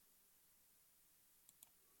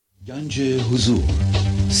گنج حضور،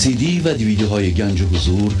 سی دی و دیویدیوهای گنج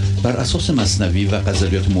حضور بر اساس مثنوی و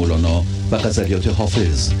غزلیات مولانا و غزلیات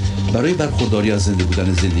حافظ برای برخورداری از زنده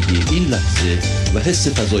بودن زندگی این لحظه و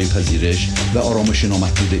حس فضای پذیرش و آرامش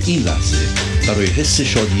نامحدود این لحظه، برای حس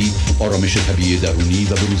شادی، آرامش طبیعی درونی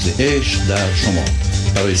و بروز عشق در شما،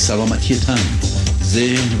 برای سلامتی تن،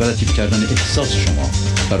 ذهن و لطیف کردن احساس شما،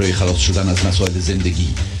 برای خلاص شدن از مسائل زندگی،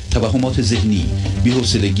 توهمات ذهنی،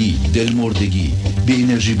 بی‌حوصلگی، دلمردگی، بی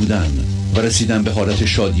انرژی بودن و رسیدن به حالت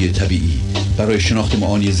شادی طبیعی، برای شناخت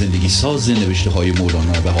معانی زندگی ساز نوشته‌های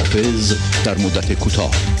مولانا و حافظ در مدت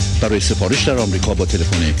کوتاه. برای سفارش در آمریکا با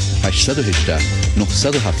تلفن 818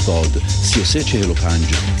 970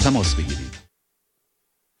 3345 تماس بگیرید.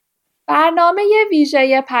 برنامه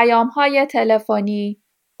ویژه پیام‌های تلفنی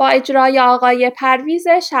با اجرای آقای پرویز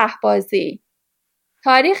شهبازی.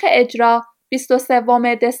 تاریخ اجرا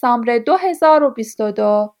 23 دسامبر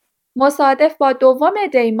 2022 مصادف با 2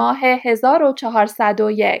 دی ماه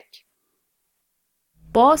 1401.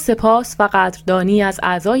 با سپاس و قدردانی از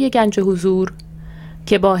اعضای گنج حضور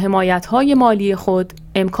که با حمایت‌های مالی خود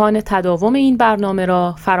امکان تداوم این برنامه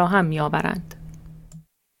را فراهم می‌آورند.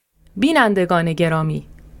 بینندگان گرامی،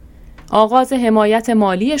 آغاز حمایت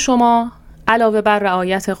مالی شما علاوه بر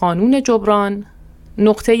رعایت قانون جبران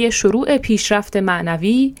نقطه شروع پیشرفت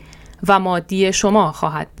معنوی و مادی شما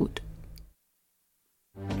خواهد بود.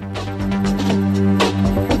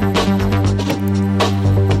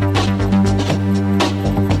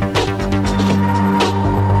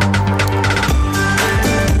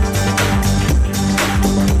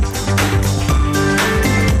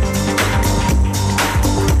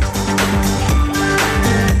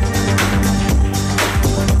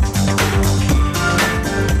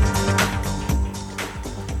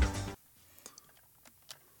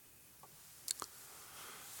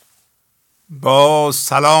 با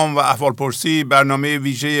سلام و احوالپرسی برنامه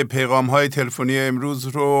ویژه پیغام‌های تلفنی امروز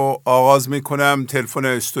رو آغاز می‌کنم. تلفن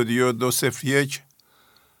استودیو 201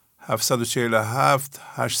 747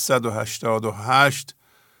 888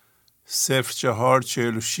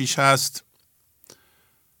 0446 هست.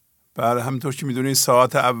 همونطور که می‌دونید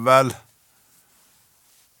ساعت اول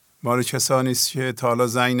مال کسانی است که تا حالا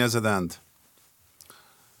زنگ نزدند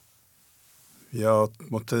یا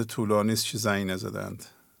مدت طولانی است که زنگ نزدند.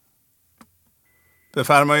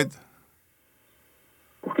 بفرمایید.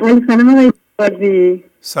 سلام آقای شهبازی.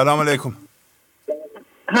 سلام علیکم.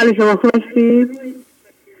 حال شما خوب هستید؟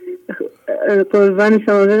 قربان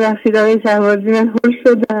شما. ببخشید آقای شهبازی، من هول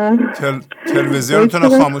شدم. تلویزیونتون رو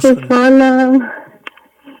خاموش کنید.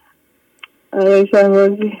 آقای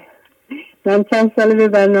شهبازی، من چند ساله به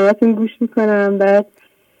برنامه‌تون گوش میکنم. بعد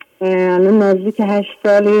الان نزدیک 8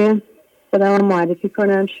 ساله خودم رو معرفی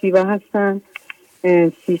کنم. شیوا هستم،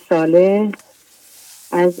 30 ساله،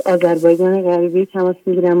 از آذربایجان غربی تماس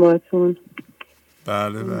میگیرم باهاتون.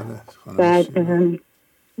 بله. بعد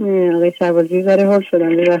آقای شهبازی ذره هول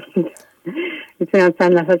شدم، ببخشید. میتونم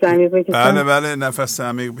چند نفس عمیق بکشم؟ بله نفس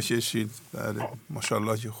عمیق بکشید. بله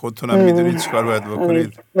ماشاءالله که خودتونم میدونید چیکار باید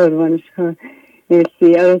بکنید. قربانش کنم.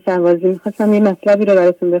 مرسی. آقای شهبازی، میخواستم یه مطلبی رو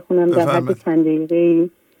براتون بخونم در حد چند دقیقه‌ای.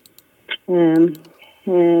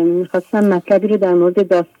 میخواستم مطلبی رو در مورد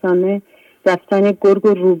داستان رفتن گرگ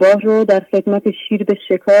و روباه رو در خدمت شیر به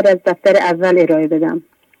شکار از دفتر اول ارائه بدم.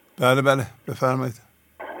 بله بفرمایید.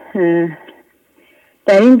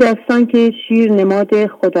 در این داستان که شیر نماد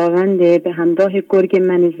خداونده به همراه گرگ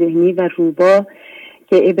من ذهنی و روباه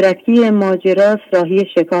که عبرتگی ماجراست راهی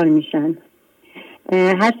شکار میشن.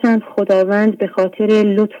 هرچند خداوند به خاطر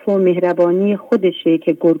لطف و مهربانی خودشه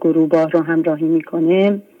که گرگ و روباه رو همراهی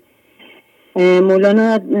میکنه،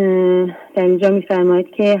 مولانا در اینجا می‌فرماید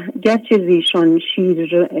که گرچه زیشان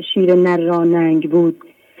شیر نر را ننگ بود،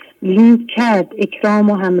 لیک کرد اکرام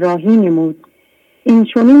و همراهی نمود. این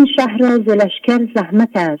چنین شهر را ز لشکر زحمت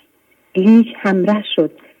است، لیک همره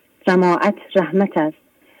شد جماعت رحمت است.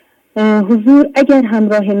 حضور اگر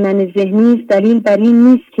همراه من ذهنی است، دلیل بر این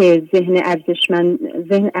نیست که ذهن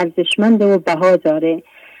ارزشمند و بها داره،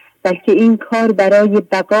 بلکه این کار برای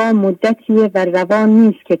بقا مدتیه و روان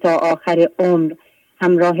نیست که تا آخر عمر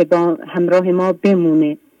همراه ما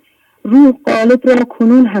بمونه. روح غالب را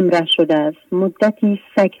کنون همراه شده است، مدتی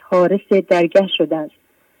سگ حارس درگه شده است.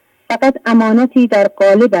 فقط امانتی در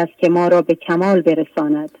قالب است که ما را به کمال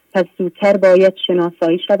برساند، پس زودتر باید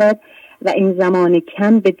شناسایی شود و این زمان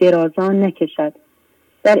کم به درازان نکشد.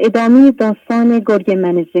 در ادامه داستان گرگ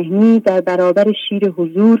من ذهنی در برابر شیر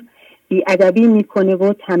حضور بی‌ادبی میکنه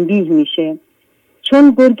و تنبیه میشه.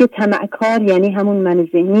 چون گرگ طمعکار یعنی همون من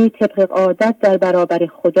ذهنی طبق عادت در برابر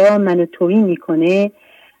خدا منوتویی میکنه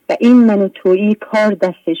و این منوتویی کار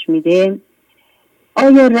دستش میده،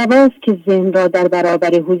 آیا رواست که ذهن را در برابر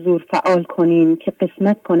حضور فعال کنیم که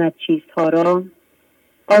قسمت کند چیزها را؟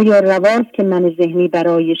 آیا رواست که من ذهنی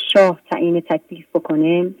برای شاه تعیین تکلیف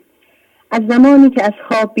بکنه؟ از زمانی که از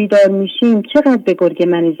خواب بیدار میشیم چقدر به گرگ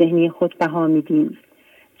من ذهنی خود بها میدیم؟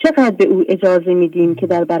 چقدر به او اجازه میدیم که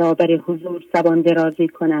در برابر حضور زبان درازی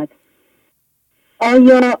کند؟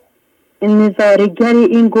 آیا نظاره‌گر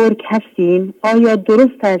این گرگ هستیم؟ آیا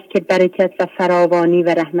درست است که برکت و فراوانی و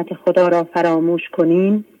رحمت خدا را فراموش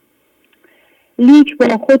کنیم؟ لیک با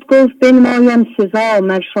خود گفت بنمایم سزا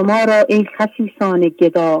مر شما را ای خسیسان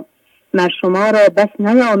گدا، مر شما را بس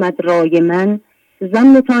نیامد رای من،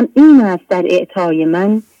 ظنتان این است در اعطای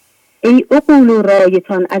من، ای عقول و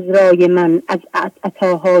رایتان از رای من، از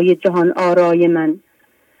عطاهای جهان آرای من.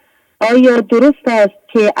 آیا درست است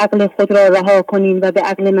که عقل خود را رها کنیم و به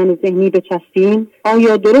عقل من ذهنی بچسبیم؟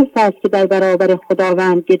 آیا درست است که در برابر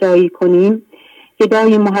خداوند گدایی کنیم؟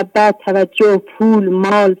 گدای محبت، توجه، پول،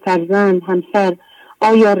 مال، فرزند، همسر.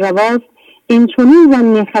 آیا رواست؟ این چنین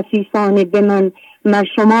ظن خسیسانه به من، مر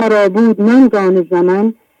شما را بود ننگان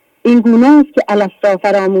زمن. این گونه است که الست را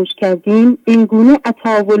فراموش کردیم، این گونه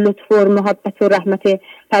عطا و لطف و محبت و رحمت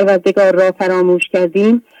پروردگار را فراموش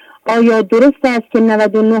کردیم. آیا درست است که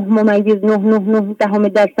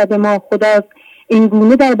 99.999% ما خداست، این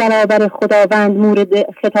گونه در برابر خداوند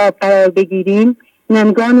مورد خطاب قرار بگیریم؟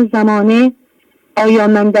 ننگان زمانه. آیا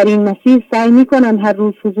من در این مسیر سعی می کنم هر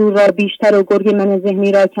روز حضور را بیشتر و گرگ من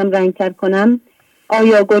ذهنی را کم رنگتر کنم؟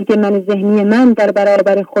 آیا گرگ من ذهنی من در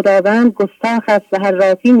برابر خداوند گستاخ است و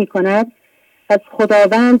حرافی می کند؟ پس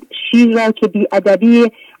خداوند شیر را که بی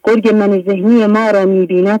ادبی گرگ من ذهنی ما را می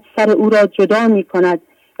بیند سر او را جدا می کند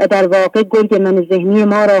و در واقع گرگ من ذهنی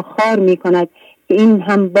ما را خار می کند که این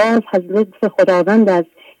هم باز لطف خداوند است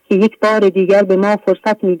که یک بار دیگر به ما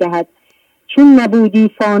فرصت می دهد. چون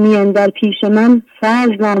نبودی فانی در پیش من،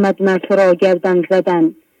 فضل آمد مر تو را گردن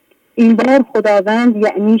زدن. این بار خداوند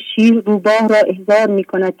یعنی شیر روباه را احضار می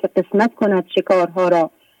کند که قسمت کند شکارها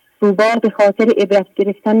را. روباه به خاطر عبرت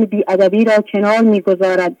گرفتن بی‌ادبی را کنار می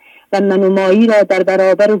گذارد و منومایی را در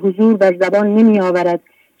برابر حضور بر زبان نمی آورد،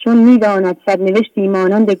 چون می داند سرنوشتی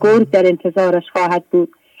مانند گرگ در انتظارش خواهد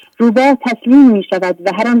بود. روباه تسلیم می شود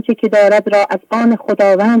و هر آنچه که دارد را از آن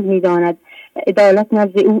خداوند می داند. عدالت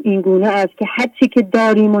نزد او این گونه است که هر چی که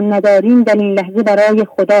داریم و نداریم در این لحظه برای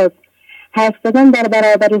خداست. حرف زدن در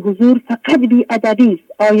برابر حضور فقط بی‌ادبی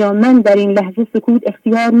است. آیا من در این لحظه سکوت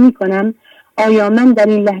اختیار می کنم؟ آیا من در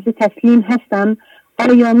این لحظه تسلیم هستم؟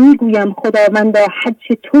 آیا می گویم خداوندا هر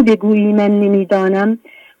چه تو بگویی من نمی دانم؟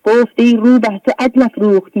 گفت ای روبه تو عدل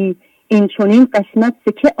افروختی، این چنین قسمت ز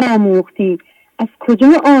که آموختی؟ از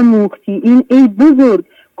کجا آموختی این ای بزرگ؟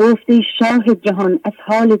 گفت ای شاه جهان از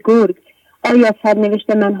حال گرگ. آیا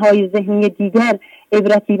سرنوشت منهای ذهنی دیگر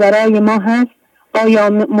عبرتی برای ما هست؟ آیا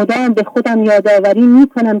مدام به خودم یادآوری می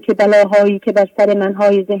کنم که بلاهایی که بر سر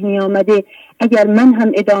منهای ذهنی آمده اگر من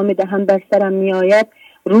هم ادامه دهم بر سرم می آید؟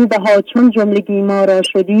 روبه ها چون جملگی ما را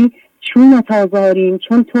شدی، چونت آزاریم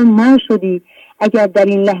چون تو ما شدی. اگر در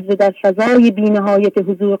این لحظه در فضای بی‌نهایت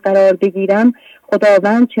حضور قرار بگیرم،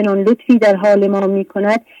 خداوند چنان لطفی در حال ما می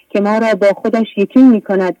کند که ما را با خودش یکی می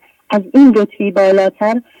کند. از این لطفی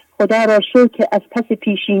بالاتر خدا را شکر که از پس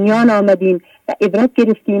پیشینیان آمدیم و عبرت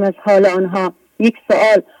گرفتیم از حال آنها. یک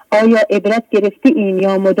سوال، آیا عبرت گرفته ایم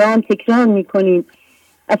یا مدام تکرار می کنیم؟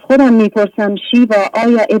 از خودم می پرسم شیوا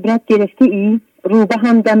آیا عبرت گرفته ای؟ روبه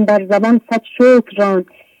هم دم بر زبان صد شکر راند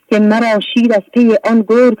که مرا شیر از پی آن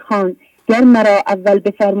گرگ خواند. گر مرا اول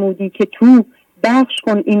بفرمودی که تو بخش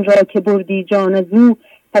کن این را که بردی جان از او،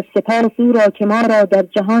 پس سپاس او را که ما را در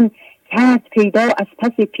جهان کرد پیدا از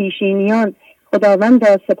پس پیشینیان. خداوند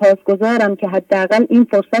را سپاسگزارم که حداقل این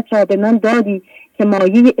فرصت را به من دادی که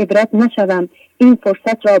مایه عبرت نشوم. این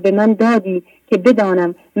فرصت را به من دادی که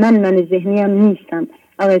بدانم من ذهنیم نیستم.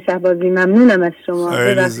 آقای شهبازی ممنونم از شما.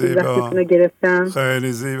 خیلی زیبا. وقتتون گرفتم.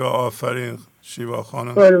 خیلی زیبا. آفرین شیوا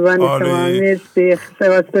خانم. قربان شما. مرسی.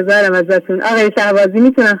 سپاسگزارم ازتون. آقای شهبازی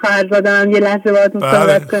میتونن خواهرزادم یه لحظه باهاتون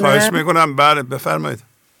صحبت کنم؟ خواهش میکنم. بله بفرمایید.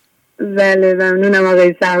 بله ممنونم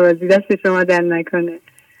آقای شهبازی. دست شما در نکنه.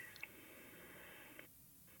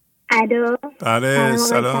 الو. بله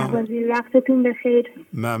سلام. وقتتون بخیر.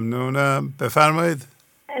 ممنونم. بفرمایید.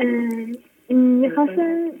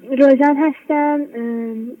 میخواستم روزان هستم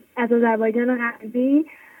از آذربایجان غربی.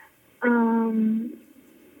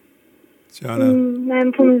 جانم.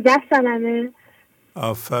 من 15 سالمه.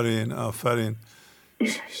 آفرین آفرین.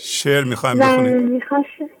 شعر میخوایم بخونید؟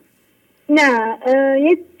 نه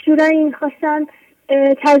یه جورایی میخواستم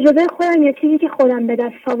تجربه خودم یا چیزی که خودم به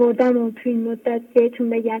دست آوردم و تو این مدت بهتون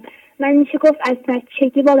بگم. من میشه گفت از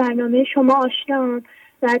بچگی با برنامه شما آشنام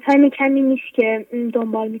و تایم کمی نیست که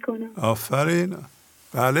دنبال میکنم. آفرین.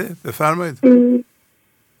 بله بفرمایید.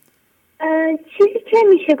 چیزی که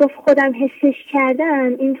میشه گفت خودم حسش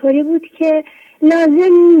کردم اینطوری بود که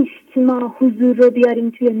لازم نیست ما حضور رو بیاریم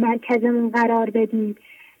توی مرکزمون قرار بدیم،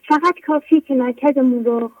 فقط کافی که مرکزمون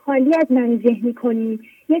رو خالی از من ذهنی کنیم.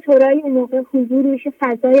 یه طورایی اون موقع حضور میشه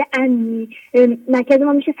فضای امنی، مرکز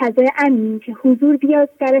ما میشه فضای امنی که حضور بیاد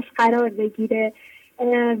درش قرار بگیره.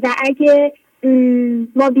 و اگه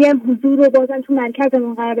ما بیایم حضور رو بازم تو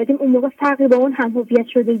مرکزمون قرار بدیم، اون موقع فرقی با اون هم هویت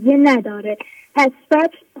شدگی نداره. پس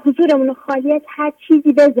بعد حضورمون رو خالی از هر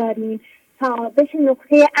چیزی بذاریم تا بشه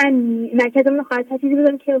نقطه امنی. مرکزمون رو خالی از هر چیزی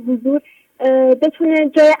بذاریم که حضور بتونه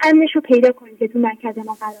جای امنش رو پیدا کنه که تو مرکز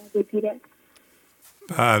ما قرار بگیره.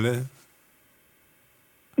 بله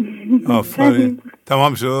آفرین.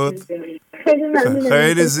 تمام شد.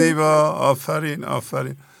 خیلی زیبا. آفرین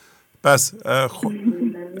آفرین. بس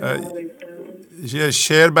یه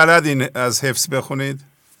شعر بلدین از حفظ بخونید؟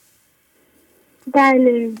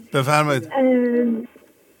 بله بفرمایید.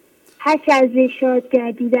 هر که از وی شاد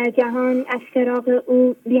گردی در جهان، از فراق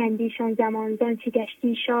او بیندیشان زمان. زان چه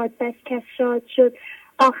گشتی شاد بس کس شاد شد،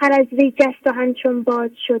 آخر از وی جست و همچون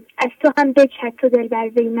باد شد. از تو هم بچد تو دل بر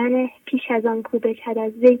وی منه، پیش از آن کو بچد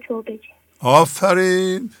از وی تو بچد.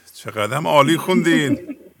 آفرین چقدر عالی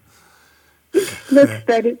خوندین. لطف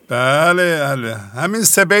دارید. بله همین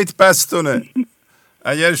 3 بیت بستونه.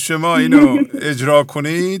 اگر شما اینو اجرا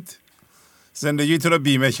کنید زندگیتون رو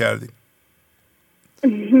بیمه کردید.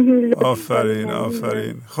 آفرین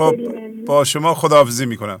آفرین. خب با شما خداحافظی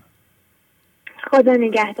میکنم. خدا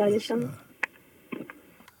نگهدار شما.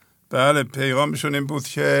 بله پیغامشون این بود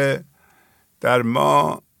که در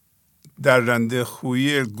ما درنده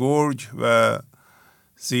خویی گرگ و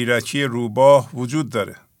زیرکی روباه وجود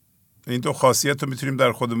داره. این 2 خاصیت رو میتونیم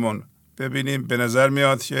در خودمون ببینیم. به نظر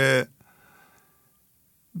میاد که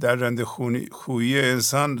درنده خویی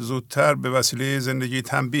انسان زودتر به وسیله زندگی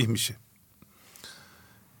تنبیه میشه.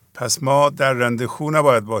 پس ما درنده خو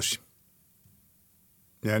نباید باشیم،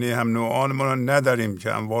 یعنی هم نوعانمون رو نداریم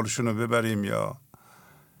که اموالشون رو ببریم یا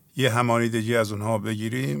یه همانیدگی از اونها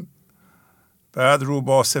بگیریم. بعد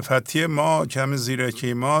روباه صفتی ما که همین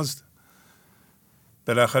زیرکی ماست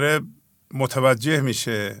بالاخره متوجه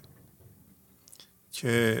میشه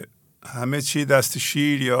که همه چی دست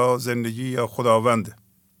شیر یا زندگی یا خداونده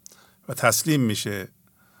و تسلیم میشه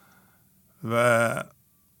و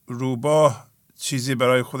روباه چیزی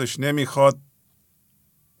برای خودش نمیخواد.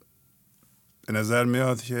 به نظر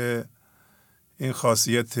میاد که این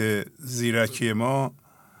خاصیت زیرکی ما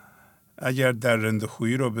اگر درنده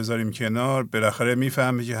خویی رو بذاریم کنار، بالاخره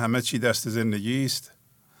میفهمه که همه چی دست زندگی است.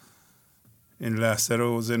 این لحظه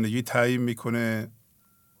رو زندگی تعیین میکنه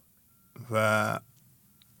و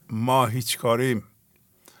ما هیچ کاریم.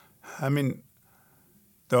 همین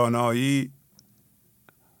دانایی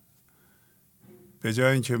به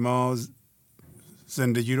جای اینکه ما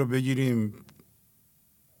زندگی رو بگیریم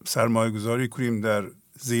سرمایه گذاری کنیم در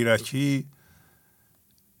زیرکی،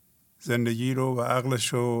 زندگی رو و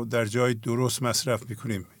عقلش رو در جای درست مصرف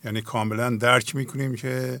میکنیم. یعنی کاملا درک میکنیم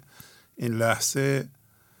که این لحظه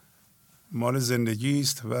مال زندگی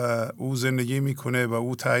است و او زندگی میکنه و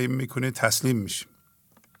او تعیین میکنه، تسلیم میشیم.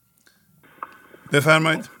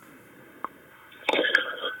 بفرمایید.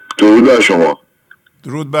 درود بر شما.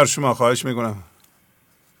 درود بر شما. خواهش میکنم.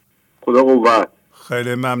 خدا قوت.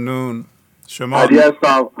 خیلی ممنون. شما؟ علی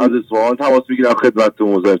هستم از اصفهان تماس میگیرم خدمتتون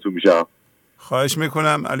مزاحمتون میشم. خواهش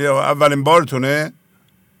میکنم. علی آقا اولین بارتونه؟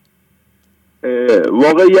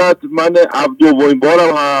 واقعیت من دومین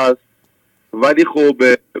بارم هست، ولی خب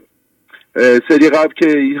سری قبل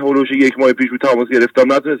که هولوش 1 ماه پیش بود تماس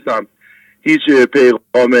گرفتم نتونستم هیچ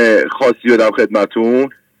پیغام خاصی بدم خدمتتون.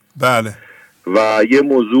 بله. و یه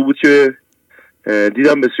موضوع بود که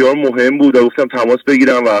دیدم بسیار مهم بود و گفتم تماس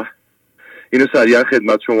بگیرم و اینو سریعا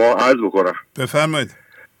خدمت شما عرض بکنم. بفرمایید.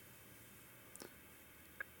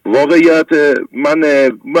 واقعیت من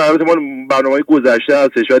برنامه گذشته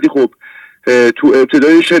هستش، ولی خب تو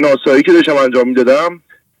ابتدای شناسایی که داشتم انجام میدادم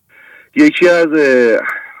یکی از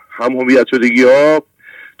هم هویت شدگی ها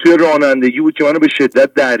توی رانندگی بود که منو به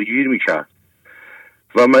شدت درگیر میکرد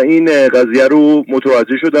و من این قضیه رو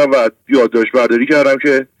متوجه شدم و یادداشت برداری کردم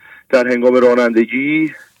که در هنگام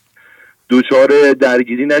رانندگی دوچار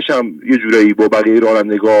درگیری نشم یه جورایی با بقیه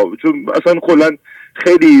رانندگا، چون اصلا کلا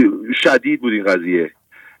خیلی شدید بود این قضیه.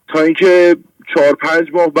 تا اینکه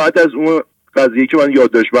 4-5 ماه بعد از اون قضیه که من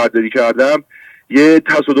یادداشت برداری کردم یه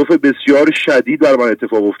تصادف بسیار شدید بر من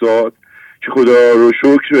اتفاق افتاد که خدا رو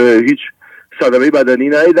شکر هیچ صدمه بدنی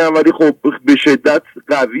ندیدم، ولی خب به شدت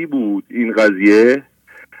قوی بود این قضیه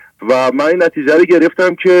و من این نتیجه رو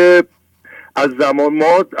گرفتم که از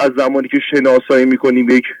زمانی که شناسایی میکنیم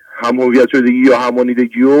یک هم‌هویت شدگی یا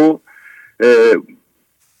همانیدگی و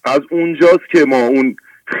از اونجاست که ما اون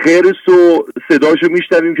خرس و صداشو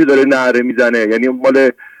میشنویم که داره نعره میزنه. یعنی مال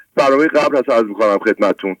برنامه قبل هست عرض میکنم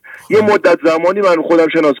خدمتتون. یه مدت زمانی من خودم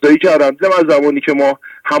شناسایی کردم، دیدم از زمانی که ما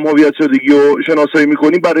هم‌هویت شدگی و شناسایی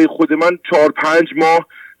میکنیم برای خود من 4-5 ماه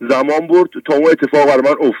زمان برد تا اون اتفاق برای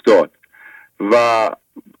من افتاد و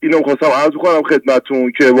اینو خواستم عرض کنم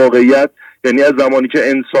خدمتتون که واقعیت یعنی از زمانی که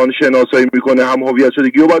انسان شناسایی میکنه هم‌هویت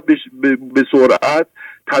شدگی رو باید به سرعت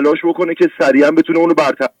تلاش بکنه که سریعا بتونه اونو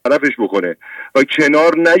برطرفش بکنه و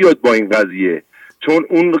کنار نیاد با این قضیه، چون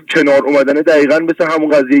اون کنار اومدن دقیقاً مثل همون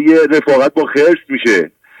قضیه رفاقت با خرس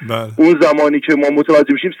میشه. بله. اون زمانی که ما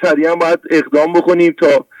متوجه میشیم سریعا باید اقدام بکنیم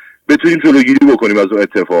تا بتونیم جلوگیری بکنیم از اون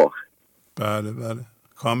اتفاق. بله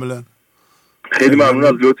کاملا. خیلی ممنون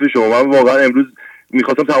از لطف شما. من واقعا امروز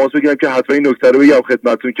میخواستم تماس بگیرم که حتما این نکته رو بگم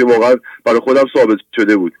خدمتتون که واقعا برای خودم ثابت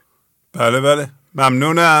شده بود. بله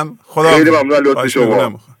ممنونم. خیلی ممنون از لطف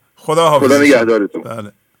شما. خدا حافظ. خدا نگهدارتون.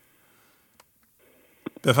 بله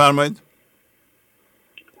بفرمایید.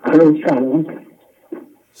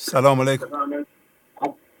 سلام علیکم.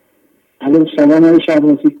 سلام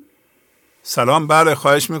شهبازی. سلام. بله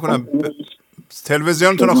خواهش میکنم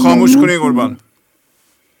تلویزیونتون رو خاموش کنید قربان.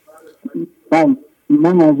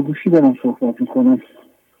 من از گوشی دارم صحبت میکنم،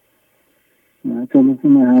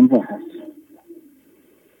 تلویزیون همراه هست.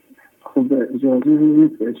 خب اجازه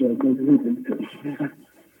بدید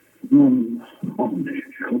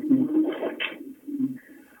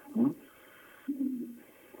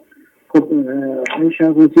خب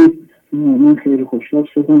شهبازی، من خیلی خوشحال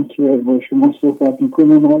شدم که با شما صحبت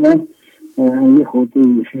میکنم. حالا یه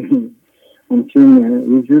خودی ممکن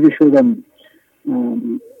یه جوری شدم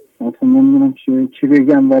اصلا نمیدونم چی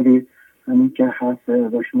بگم، ولی همین که حرف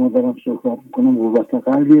با شما دارم صحبت میکنم قوت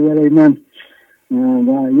قلبی برای من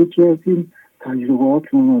و یکی از این تجربهات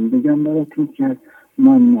رو من بگم براتون که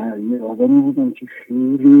من یه آدمی بودم که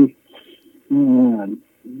خیلی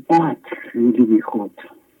بد، خیلی بی خود.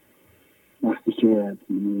 وقتی که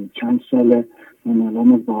چند سال من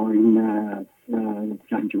الان با این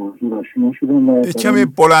جنگ حضور آشنا شدم و کمی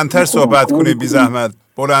بلندتر صحبت کنید بی زحمت،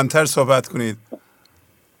 بلندتر صحبت کنید.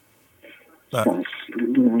 و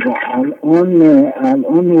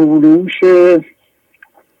الان اولوش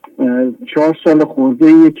 4 سال خورده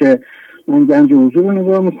ایه که من گنج حضور رو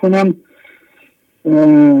نگاه میکنم.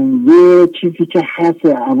 یه چیزی که هست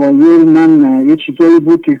اوایل من یه چیزایی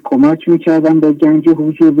بود که کمک میکردم به گنج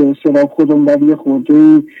حضور به اصطلاح خودم، ولی یه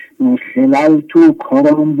خورده خلل تو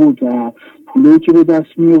کارم بود و پولی که به دست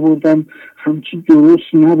می آوردم همچی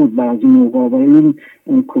درست نبود بعضی موقع و این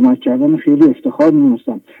کمک کردن خیلی افتخار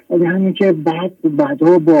می‌دونستم. ولی همین که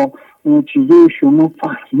بعدها با چیزای شما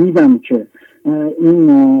فهمیدم که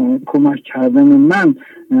این کمک کردن من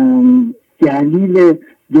دلیل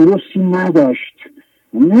درستی نداشت،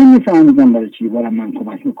 نمیفهمیدم برای چی برای من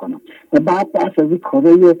کمک میکنم و بعد از این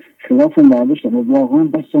کارهای خلافم برداشتم و واقعا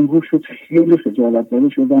بستم رو شد، خیلی خجالت زده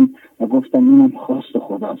شدم و گفتم اینم خواست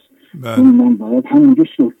خداست. من باید همونجا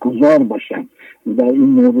شکرگزار باشم در این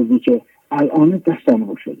موردی که الان دستم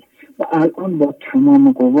رو شده و الان با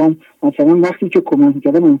تمام قوام مثلا وقتی که کمک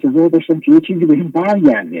کردم انتظار داشتم که یه چیزی بهم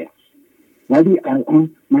برگرده، ولی الان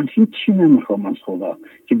من هیچی نمیخوام از خدا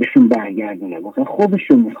که بهشون برگردونه، واقعا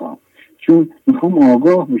خودشون میخوام، چون میخوام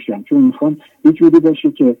آگاه بشم، چون میخوام یه جوری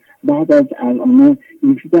باشه که بعد از الان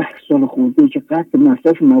 10 سال خورده که قطع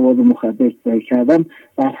مصرف مواد مخدر کردم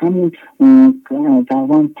در همون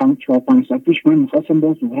تقریبا 4-5 سال پیش من میخواستم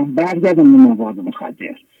برگردم به مواد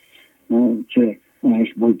مخدر که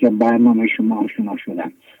با برنامه شما آشنا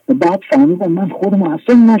شدم و بعد فهمیدم من خودم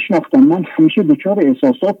اصلا نشناختم. من همیشه دچار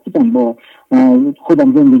احساسات بودم، با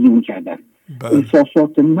خودم زندگی میکردم.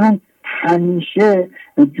 احساسات من همیشه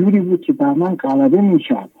جوری بود که بر من غلبه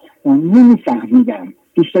میکرد و نمیفهمیدم،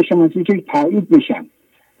 دوست داشتم از این که تایید بشم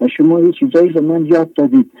و شما یه چیزایی به من یاد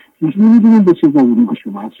دادید. نمیدونم به چه دلیلی با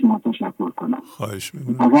شما از شما تشکر کنم. خواهش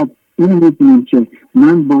میکنم. فقط این میدونم که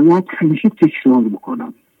من باید همیشه تکرار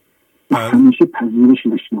بکنم و همیشه پذیرش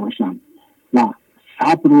داشته باشم و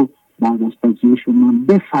صبر رو بعد از پذیرش من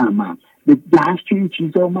بفهمم، به درک این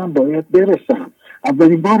چیزا من باید برسم.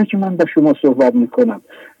 اولین باری که من با شما صحبت میکنم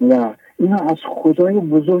و اینا از خدای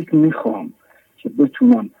بزرگ میخوام که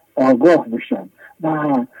بتونم آگاه بشم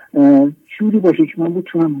و جوری باشه که من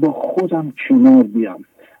بتونم با خودم کنار بیام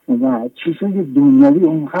و چیزای دنیوی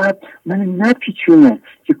اونقدر من نپیچونه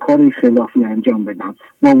که کار خلافی انجام بدم،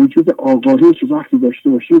 با وجود آگاهی که وقتی داشته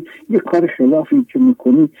باشید یه کار خلافی که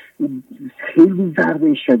میکنی خیلی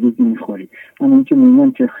ضربه شدیدی میخوری. من این که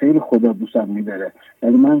میگم که خیلی خدا دوستم میداره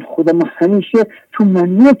یعنی من خودم همیشه تو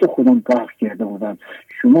منیت خودم غرق کرده بودم.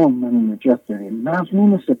 شما منو نجات دارید.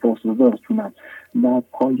 ممنون، سپاسگزارتونم. در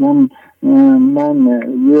پایان من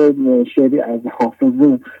یه شعری از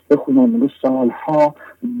حافظ بخونم. سالها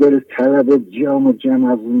دل طلب جام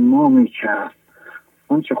از ما میکرد،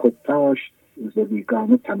 آنچه خود داشت ز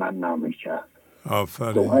بیگانه تمنا میکرد.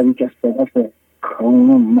 گوهری که از طرف کون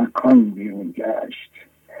و مکان بیرون گشت،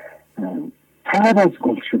 طلب از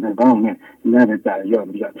گم شدگان لب دریا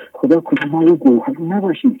بیاد. خدا کنه ما یه گوهر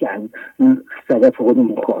نباشیم که از صدف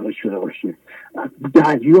خودمون خارج شده باشیم،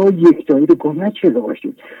 دریا یک دایره گم نشده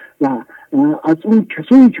باشیم و از اون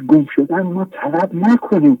کسایی که گم شدن ما طلب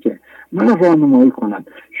نکنیم که من راهنمایی کنم.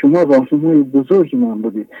 شما راهنمای بزرگی من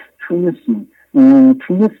بودید،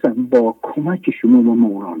 تونستم با کمک شما و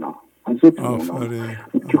مولانا حضرت مولانا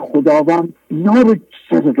که خداوند اینا رو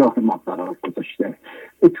سر راه ما قرار گذاشته،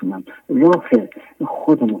 بتونم راه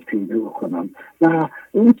خودم رو پیدا کنم و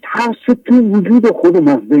اون ترس تو وجود خودم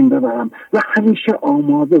از بین ببرم و همیشه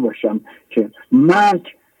آماده باشم که مرگ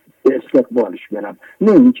به استقبالش برم.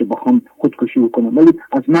 نه این که بخوام خودکشی بکنم، ولی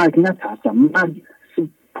از مرگ نترسم. مرگ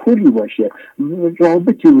پولی باشه،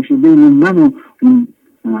 رابطی باشه بین من و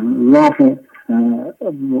راه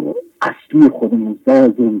اصلی خودم،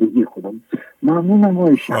 زندگی خودم. ممنونم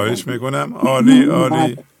آقای شهبازی. خواهش میکنم. عالی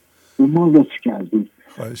عالی. ما لطف کردید.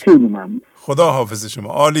 خیلی ممنون. خدا حافظ شما.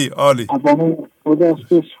 عالی عالی. خدا.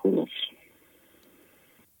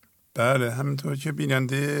 بله، همینطور که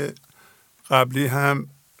بیننده قبلی هم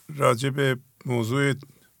راجع به موضوع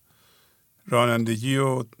رانندگی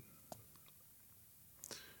و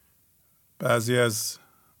بعضی از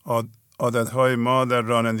عادتهای ما در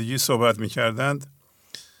رانندگی صحبت میکردند.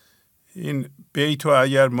 این بیت رو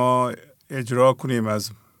اگر ما اجرا کنیم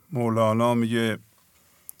از مولانا،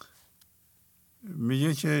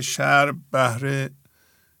 میگه که شر بهر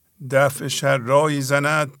دفع شر رایی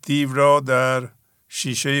زند، دیو را در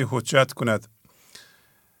شیشه حجت کند.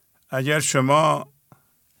 اگر شما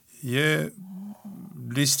یه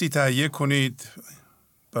لیستی تهیه کنید،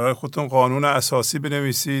 برای خودتون قانون اساسی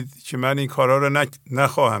بنویسید که من این کارا رو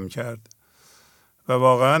نخواهم کرد و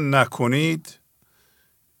واقعا نکنید،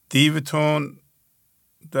 دیوتون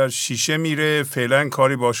در شیشه میره، فعلا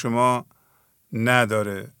کاری با شما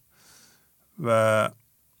نداره. و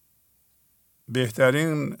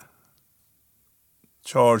بهترین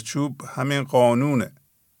چارچوب همین قانونه.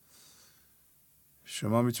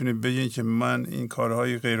 شما میتونید بگید که من این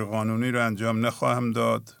کارهای غیرقانونی رو انجام نخواهم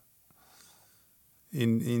داد،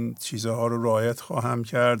 این چیزها رو رعایت خواهم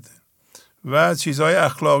کرد. و چیزهای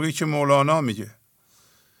اخلاقی که مولانا میگه،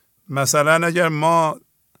 مثلا اگر ما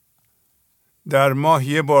در ماه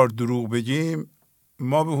یه بار دروغ بگیم،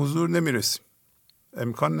 ما به حضور نمیرسیم،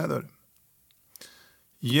 امکان نداره.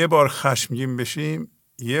 یه بار خشمگین بشیم،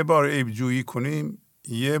 یه بار عیبجویی کنیم،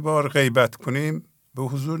 یه بار غیبت کنیم، به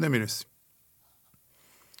حضور نمیرسیم.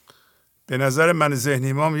 به نظر من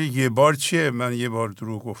ذهنی ما میگه یه بار چیه، من یه بار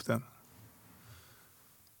دروغ گفتم.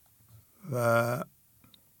 و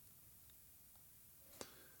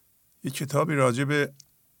یه کتابی راجع به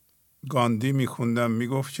گاندی میخوندم،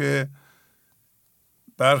 میگفت که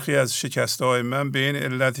برخی از شکسته‌های من به این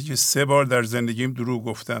علتی که 3 بار در زندگیم دروغ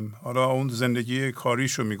گفتم. حالا اون زندگی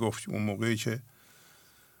کاریشو میگفت اون موقعی که،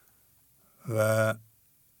 و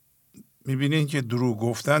میبینین که دروغ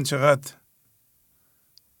گفتن چقدر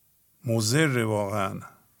مضر. واقعا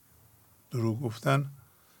دروغ گفتن،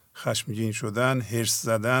 خشمگین شدن، حرص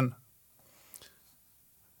زدن،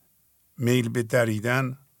 میل به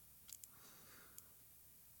دریدن.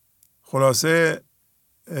 خلاصه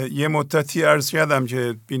یه مدتی عرض کردم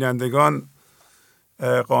که بینندگان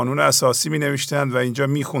قانون اساسی می نوشتند و اینجا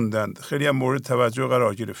می خوندند. خیلی هم مورد توجه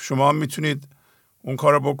قرار گرفت. شما هم میتونید اون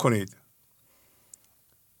کار رو بکنید.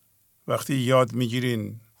 وقتی یاد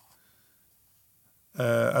میگیرین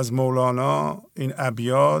از مولانا این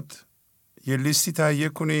ابیات، یه لیستی تهیه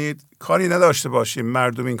کنید. کاری نداشته باشیم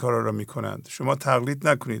مردم این کارا رو میکنند، شما تقلید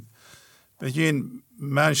نکنید. بگین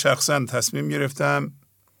من شخصا تصمیم گرفتم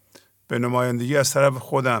به نمایندگی از طرف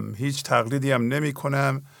خودم، هیچ تقلیدی هم نمی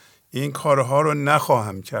کنم، این کارها رو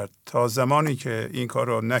نخواهم کرد. تا زمانی که این کار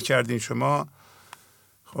رو نکردین شما،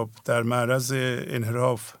 خب در معرض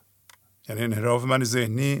انحراف، یعنی انحراف من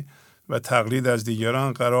ذهنی و تقلید از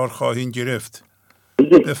دیگران قرار خواهید گرفت.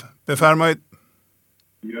 بفرمایید.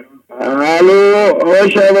 الو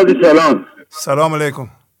آقای شهبازی، سلام. سلام علیکم.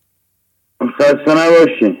 خسته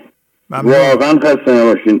نباشین. واقعا خسته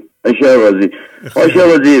نباشین آقای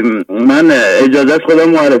شهبازی. من اجازه خودم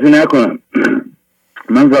معرفی نکنم.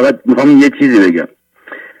 من فقط میخوام یه چیزی بگم.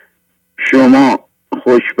 شما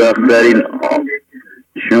خوشبخت‌ترین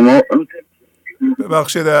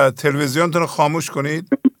ببخشید تلویزیونتون رو خاموش کنید.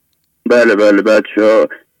 بله بچه‌ها،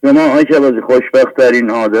 شما آقای شبازی خوشبخت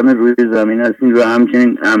ترین آدم روی زمین هستین و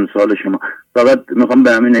همچنین امثال شما. فقط میخوام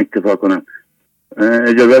به همین اکتفا کنم.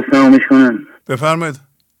 اجازه است تمامش کنم؟ بفرمایید.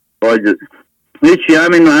 هیچی،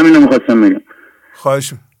 همین میخواستم بگم.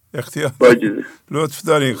 خواهش اختیار لطف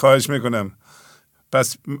دارین، خواهش میکنم.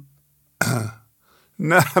 پس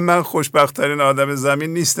نه، من خوشبخت ترین آدم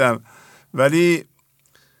زمین نیستم، ولی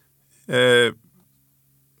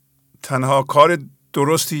تنها کار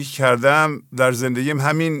درستی کردم در زندگیم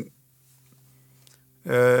همین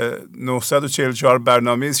 944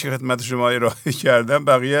 برنامه است که خدمت شما ارائه کردم.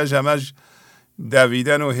 بقیهش همش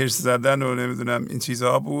دویدن و هرس زدن و نمیدونم این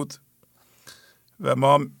چیزها بود. و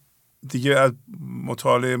ما دیگه از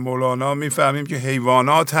مطالعه مولانا میفهمیم که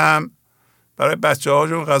حیوانات هم برای بچه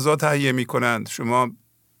هاشون غذا تهیه میکنند. شما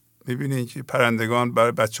میبینید که پرندگان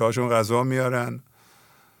برای بچه هاشون غذا میارن،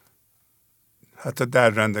 حتی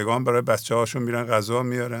درندگان برای بچه هاشون میرن غذا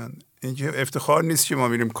میارن. این که افتخار نیست که ما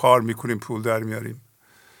میریم کار میکنیم پول در میاریم.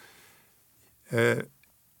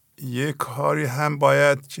 یک کاری هم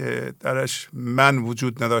باید که درش من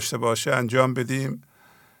وجود نداشته باشه انجام بدیم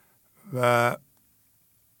و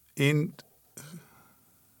این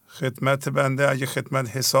خدمت بنده اگه خدمت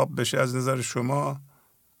حساب بشه از نظر شما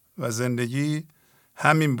و زندگی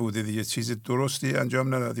همین بوده دیگه. چیز درستی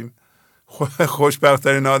انجام ندادیم.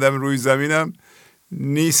 خوشبخت‌ترین آدم روی زمینم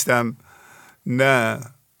نیستم، نه،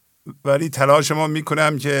 ولی تلاش ما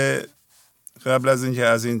میکنم که قبل از اینکه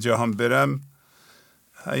از این جهان برم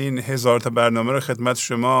این 1000 تا برنامه رو خدمت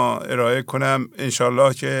شما ارائه کنم.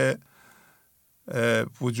 انشالله که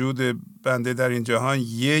وجود بنده در این جهان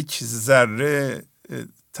یک ذره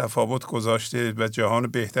تفاوت گذاشته و جهان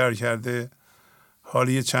بهتر کرده،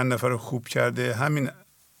 حالی چند نفر خوب کرده. همین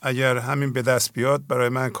اگر همین به دست بیاد برای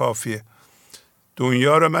من کافیه.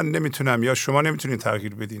 دنیا رو من نمیتونم یا شما نمیتونید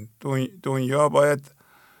تغییر بدین. دنیا باید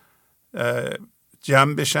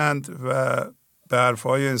جمع بشند و به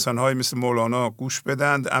حرفهای انسانهای مثل مولانا گوش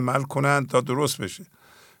بدند، عمل کنند تا درست بشه.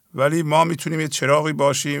 ولی ما میتونیم یه چراغی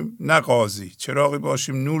باشیم، نه قاضی، چراغی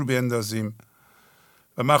باشیم، نور بیندازیم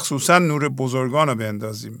و مخصوصا نور بزرگان رو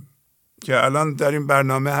بیندازیم که الان در این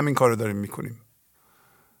برنامه همین کار رو داریم میکنیم.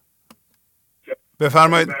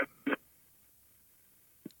 بفرمایید.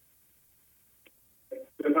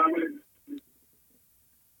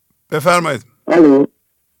 بفرمایید. الو.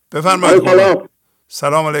 بفرمایید.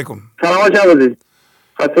 سلام علیکم. سلام جوادی.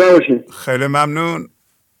 خسته نباشید. خیلی ممنون.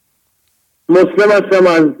 مسلم هستم،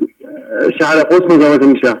 از شهر قدس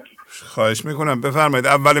مزاحمتون میشم. خواهش میکنم بفرمایید.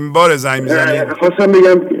 اولین بار زنگ میزنید. خواستم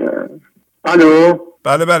بگم الو.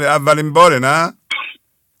 بله اولین باره نه؟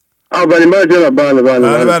 اولین بار جناب. بله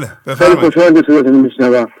بفرمایید. خیلی خوشحالم که صداتون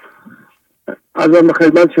میشنوم. عرضم به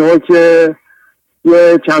خدمت شما که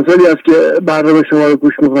یه چند سالی است که برنامه شما رو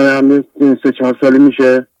گوش میکنم. 3-4 سالی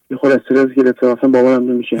میشه. یه خود استرس گرفته، اصلا باورم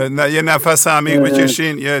نمیشه. نه، یه نفس عمیق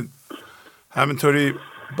بکشین، یه همینطوری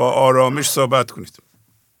با آرامش صحبت کنید،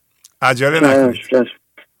 عجله نکنید.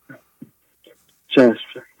 چشم.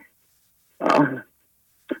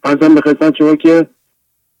 عرضم به خدمت شما که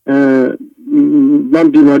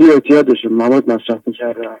من بیماری اعتیاد داشتم، مواد مصرف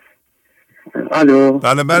میکردم. الو.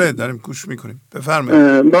 بله داریم گوش میکنیم،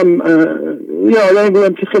 بفرمایید. من یه آدمی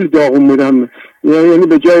بودم که خیلی داغون بودم، یعنی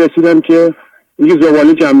به جای رسیدم که یه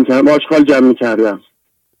زباله جمع میکردم، آشغال جمع میکردم.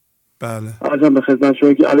 بله. عرضم به خدمت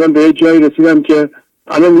شما که الان به یه جایی رسیدم که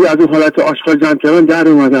الان از اون حالت آشغال جمع کردن در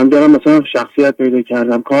اومدم، دارم مثلا شخصیت پیدا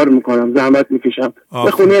کردم، کار میکنم، زحمت میکشم،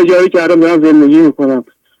 به خونه اجاره کردم، دارم زندگی میکنم.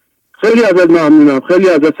 خیلی ازت ممنونم، خیلی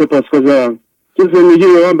ازت سپاسگزارم که زندگی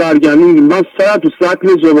رو من برگردوندی. من سر تو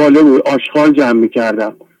سطل زباله بود آشغال جمع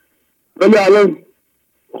میکردم، ولی الان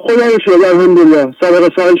خدا رو شکر الحمدلله صدقه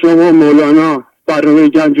سال شما مولانا برنامه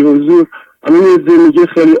گنج حضور الان یه زندگی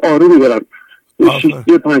خیلی آرومی دارم.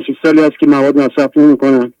 یه 5-6 سالی هست که مواد مصرف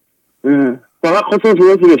نمیکنم. فقط خواستم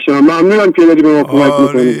شما که بشنم. ممنونم که داری به ما کمک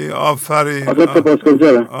میکنی. آفرین. ازت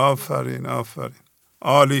سپاسگزارم. آفرین.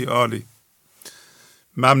 عالی.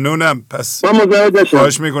 ممنونم. پس من مزاحمت نشم.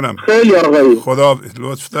 خواهش میکنم. خیلی آقایی. خدا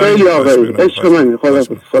لطف دارید. خیلی آقایی. عشق منی.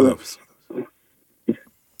 خدا.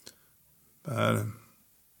 بله.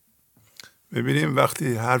 ببینیم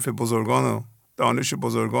وقتی حرف بزرگان و دانش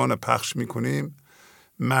بزرگان رو پخش میکنیم،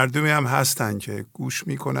 مردمی هم هستن که گوش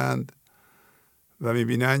میکنند و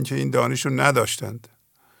میبینند که این دانش رو نداشتند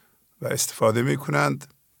و استفاده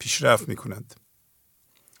میکنند، پیشرفت میکنند.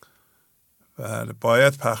 بله،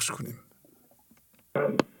 باید پخش کنیم.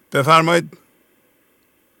 بفرمایید.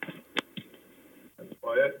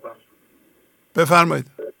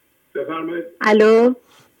 الو.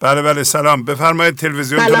 بله سلام. بفرمایید.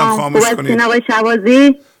 تلویزیونتون رو خاموش کنید. سلام، خوب هستین آقای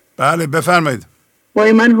شوازی؟ بله بفرمایید.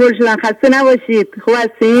 وای من هول شدم. خسته نباشید. خوب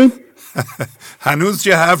هستین؟ هنوز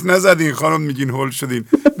چه حرف نزدین خانم میگین هول شدین.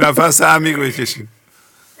 نفس عمیق بکشین.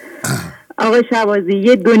 آقای شهبازی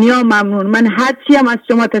یه دنیا ممنون. من هر چی هم از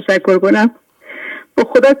شما تشکر کنم با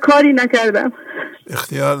خدا کاری نکردم.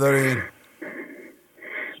 اختیار دارین.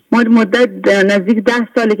 ما مدت نزدیک 10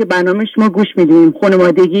 ساله که برنامه شما گوش میدیم.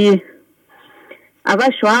 خانوادگی اول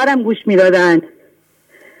شوهرم گوش میدادن.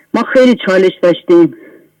 ما خیلی چالش داشتیم.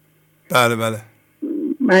 بله بله.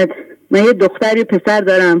 من یه دختری پسر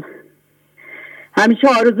دارم. همیشه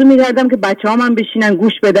آرزو میکردم که بچه ها من بشینن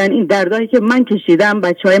گوش بدن این دردایی که من کشیدم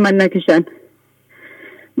بچه های من نکشن.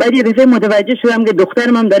 بعد یه دفعه متوجه شدم که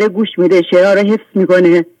دخترم هم داره گوش میده، شعرها رو حفظ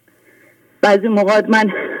میکنه. بعضی موقعات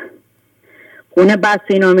من خونه بحث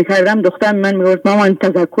اینا میکردم، دخترم من میگفت مامان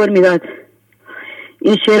تذکر میداد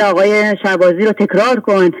این شعر آقای شهبازی رو تکرار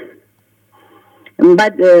کن.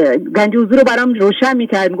 بعد گنج حضور رو برام روشن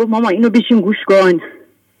میکرد، میگفت ماما اینو بشین گوش کن.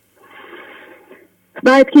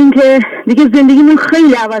 بعد که این که دیگه زندگیمون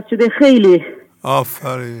خیلی عوض شده. خیلی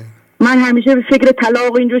آفرین. من همیشه به فکر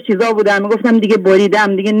طلاق و اینجور چیزا بودم. میگفتم دیگه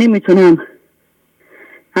بریدم، دیگه نمیتونم.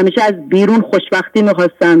 همیشه از بیرون خوشبختی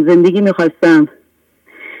میخواستم، زندگی میخواستم.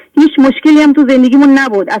 هیچ مشکلی هم تو زندگیمون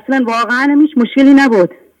نبود، اصلا واقعا هیچ مشکلی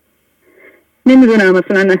نبود. نمیدونم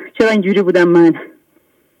مثلا چرا اینجوری بودم من.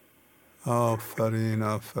 آفرین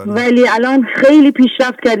آفرین. ولی الان خیلی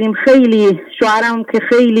پیشرفت کردیم. خیلی شوهرم که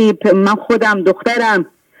خیلی، من خودم، دخترم،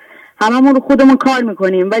 هممون رو خودمون کار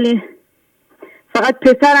میکنیم. ولی فقط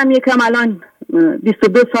پسرم یکم الان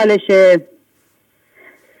 22 سالشه.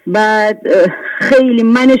 بعد خیلی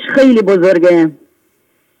منش خیلی بزرگه.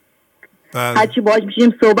 هرچی باهاش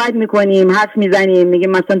میشیم صحبت میکنیم، حرف میزنیم،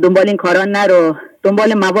 میگیم مثلا دنبال این کارا نرو،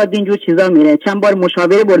 دنبال مواد اینجور چیزا میره. چند بار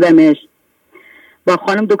مشاوره بردمش. با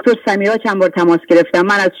خانم دکتر سمیرا چند بار تماس گرفتم.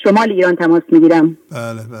 من از شمال ایران تماس میگیرم.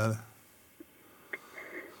 بله بله.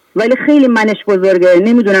 ولی خیلی منش بزرگه.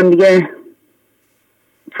 نمیدونم دیگه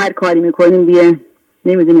هر کاری میکنیم دیگه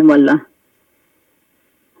نمیدونیم والله.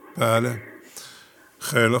 بله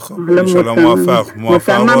خیلی خوب. انشالله موفق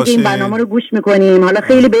باشید. این برنامه رو گوش میکنیم. حالا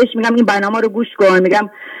خیلی بهش میگم این برنامه رو گوش کن. میگم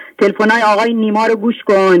تلفن‌های آقای نیما رو گوش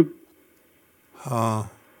کن. ها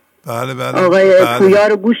بله بله. آقای پویا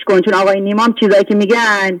رو گوش کن، چون آقای نیما هم چیزایی که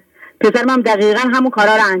میگن پسرم هم دقیقاً همون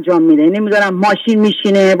کارا رو انجام میده. نمیدونم ماشین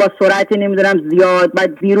میشینه با سرعت نمیدونم زیاد،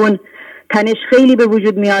 بعد بیرون تنش خیلی به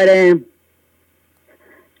وجود میاره.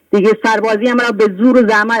 دیگه سربازی هم را به زور و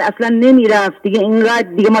زحمت اصلا نمیرفت دیگه. اینقدر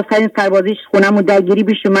دیگه ما سر این سربازیش خونمون درگیری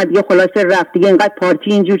پیش اومد دیگه، خلاصه رفت دیگه. اینقدر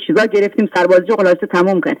پارتی اینجور چیزا گرفتیم سربازیشو خلاصه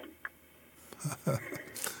تموم کردیم.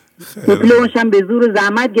 دیپلمش هم به زور و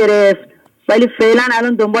زحمت گرفت. ولی فعلا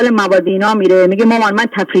الان دنبال مواد اینا میره. میگه مامان من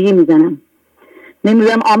تفریحی میزنم.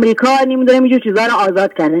 نمیدونم آمریکا نمیدونم اینجور چیزا رو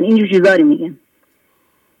آزاد کردن، اینجور چیزا رو میگه.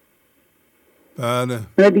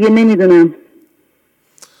 بله دیگه نمیدونم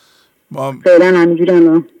فعلا همینجوری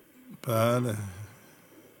الان. بله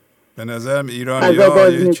به نظرم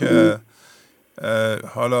ایرانی که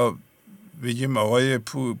حالا بگیم آقای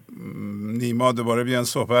نیما دوباره بیان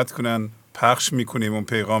صحبت کنن، پخش میکنیم اون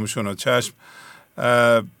پیغامشون رو. چشم.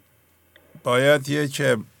 باید یک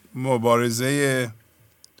مبارزه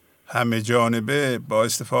همه جانبه با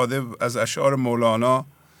استفاده از اشعار مولانا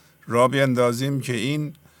را بیندازیم که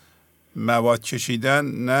این مواد کشیدن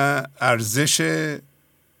نه ارزش،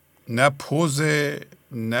 نه پوز،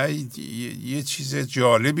 نه یه چیز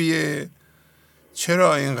جالبیه.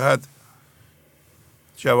 چرا اینقدر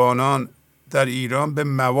جوانان در ایران به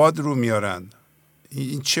مواد رو میارن؟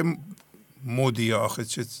 این چه مودیه آخه؟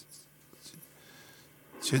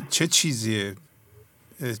 چه چیزیه؟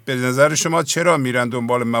 به نظر شما چرا میرن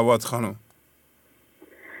دنبال مواد خانم؟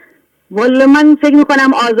 والا من فکر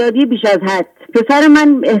میکنم آزادی بیش از حد. پسر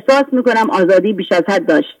من احساس میکنم آزادی بیش از حد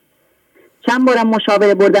داشت. چند بارم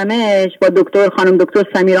مشاوره بردمش، با خانم دکتر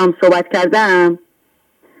سمیرام صحبت کردم،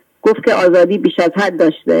 گفت که آزادی بیش از حد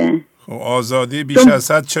داشته. خب آزادی بیش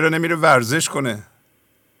از حد چرا نمیره ورزش کنه؟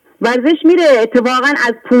 ورزش میره اتفاقا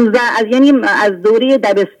از 15 یعنی از دوره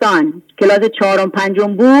دبستان کلاس 4 و 5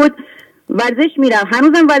 بود ورزش میره.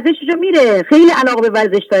 هنوزم ورزششو میره. خیلی علاقه به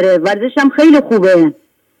ورزش داره. ورزش هم خیلی خوبه.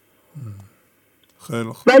 خیلی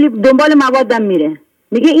خوب. ولی دنبال موادم میره.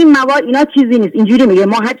 میگه این مواد اینا چیزی نیست. اینجوری میگه.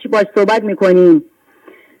 ما هرچی باش صحبت میکنیم،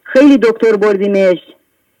 خیلی دکتر بردیمش،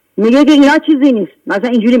 میگه که اینا چیزی نیست. مثلا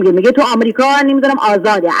اینجوری میگه تو آمریکا نمیدونم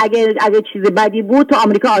آزاده، اگه چیز بدی بود تو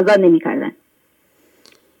آمریکا آزاد نمیکردن.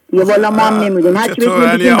 یه والا ما هم نمیدونیم. هرچی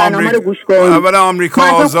بهتون برنامه رو گوش کن. اولا آمریکا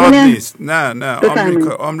آزاد نیست. نه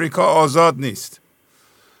آمریکا آزاد نیست.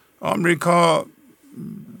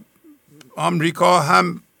 آمریکا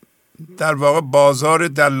هم در واقع بازار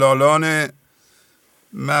دلالان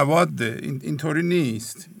مواد اینطوری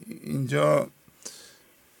نیست. اینجا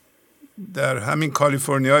در همین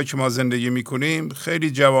کالیفرنیا که ما زندگی میکنیم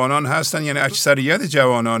خیلی جوانان هستن، یعنی اکثریت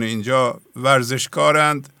جوانان اینجا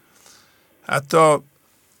ورزشکارند، حتی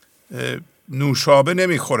نوشابه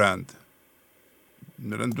نمیخورند.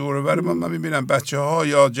 دور و بر من میبینم بچه ها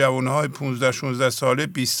یا جوان های 15-16 ساله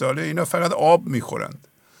 20 ساله اینا فقط آب میخورند،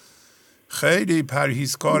 خیلی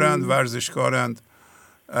پرهیزکارند، ورزشکارند.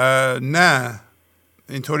 نه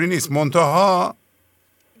اینطوری نیست. منتها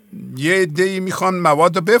یه عده‌ای میخوان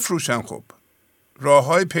مواد رو بفروشن. خب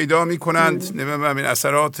راههای پیدا میکنند، نمیدونم این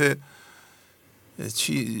اثرات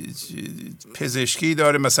پزشکی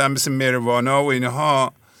داره، مثلا مثل مروانا و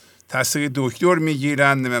اینها تصدیق دکتر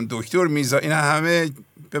میگیرن، نمیدونم دکتر اینا همه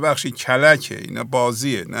ببخشید کلکه، اینا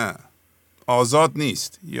بازیه، نه آزاد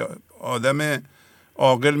نیست. یا آدم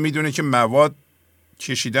عاقل میدونه که مواد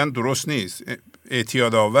کشیدن درست نیست،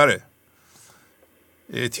 اعتیاد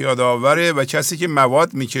آوره و کسی که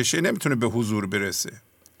مواد میکشه نمیتونه به حضور برسه،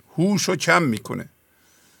 هوشو کم میکنه.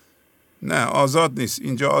 نه آزاد نیست،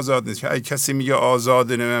 اینجا آزاد نیست. اگه کسی میگه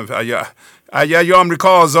آزاده، نمیدونم اگه آمریکا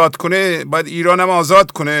آزاد کنه باید ایران هم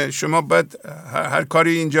آزاد کنه. شما باید هر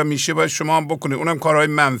کاری اینجا میشه باید شما هم بکنه، اونم کارهای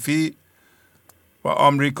منفی. و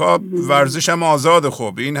آمریکا ورزش هم آزاده.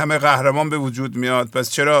 خب این همه قهرمان به وجود میاد،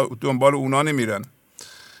 پس چرا دنبال اونا نمیرن؟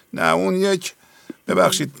 نه اون یک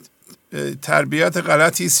ببخشید تربیت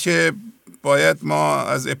غلطی است که باید ما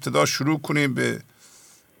از ابتدا شروع کنیم به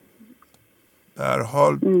هر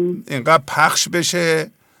حال اینقدر پخش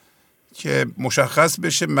بشه که مشخص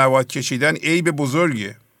بشه مواد کشیدن عیب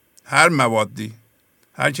بزرگیه. هر موادی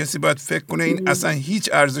هر کسی باید فکر کنه این اصلا هیچ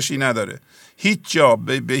ارزشی نداره، هیچ جا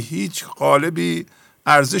به هیچ قالبی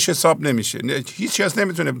ارزش حساب نمیشه. هیچ کس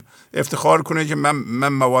نمیتونه افتخار کنه که من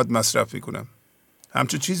مواد مصرف میکنم.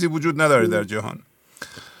 همچون چیزی وجود نداره در جهان.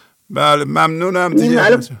 بله ممنونم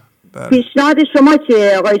دیگه. پیشنهاد شما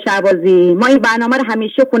چیه آقای شهبازی؟ ما این برنامه رو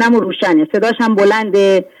همیشه خونمون روشنه، صداش هم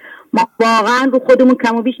بلنده. ما واقعا رو خودمون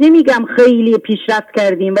کم و بیش نمیگم خیلی پیشرفت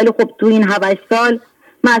کردیم، ولی خب تو این 7 سال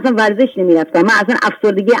من اصلا ورزش نمیرفتم. من اصلا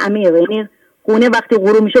افسردگی عمیق، یعنی خونه وقتی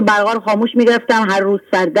غروب میشه برقا رو خاموش میگرفتم، هر روز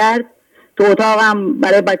سردرد تو اتاقم،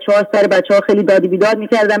 برای بچه‌ها سر بچه‌ها خیلی دادی بیداد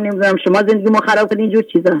میکردم، نمیدونم شما زندگی ما خراب کردین اینجور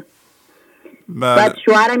چیزا. بعد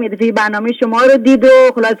شوهرم یه دفعه برنامه شما رو دید و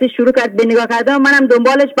خلاصه شروع کرد به نگاه کردن، منم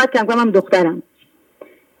دنبالش، بعد کم کم هم دخترم.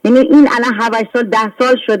 یعنی این الان 7 سال 10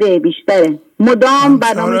 سال شده بیشتره مدام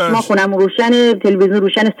برنامه شما خونم روشن، تلویزیون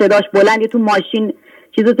روشن، صداش بلند. تو ماشین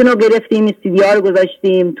چیزاتون رو گرفتیم، استودیو رو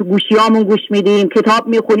گذاشتیم، تو گوشیامون گوش میدیم، کتاب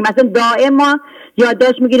میخونیم، مثلا دائم ما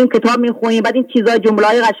یادداشت میگیریم، کتاب میخونیم. بعد این چیزا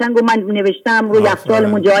جمله‌های قشنگو من نوشتم رو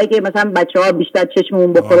یخچالمون، جایی که مثلا بچه‌ها بیشتر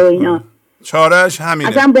چشممون بخوره و اینا. چارهش همینه.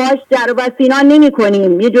 اصلا باهاش جر و بحث اینا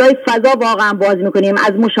نمی‌کنیم، یه جای فضا واقعا باز می‌کنیم،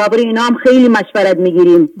 از مشاور اینا هم خیلی مشورت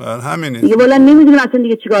می‌گیریم. همینه دیگه والا نمی‌دونیم اصلا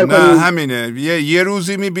دیگه چیکار کنیم. نه همینه. یه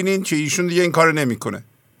روزی می‌بینین که ایشون دیگه این کارو نمی‌کنه.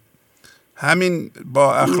 همین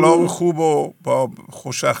با اخلاق خوب و با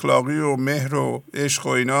خوش اخلاقی و مهر و عشق و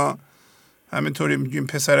اینا همینطوری میگیم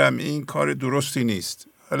پسرم این کار درستی نیست.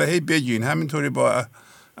 حالا هی بگین همینطوری با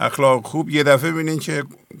اخلاق خوب، یه دفعه ببینین که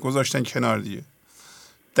گذاشتن کنار دیگه.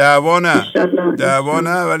 دعوا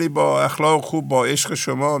نه ولی با اخلاق خوب با عشق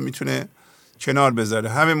شما میتونه کنار بذاره.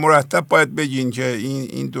 همین مرتب باید بگین که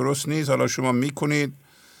این درست نیست، حالا شما میکنید،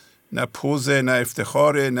 نه پوزه نه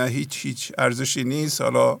افتخاره نه هیچ ارزشی نیست.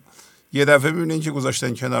 حالا یه دفعه ببینین که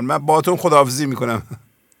گذاشتن کنار. من باهاتون خداحافظی میکنم.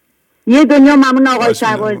 یه دنیا ممنون آقای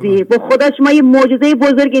شهبازی. با خدا شما یه معجزه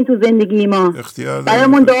بزرگ این تو زندگی ما.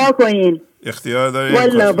 برامون دعا کنین. اختیار دارین.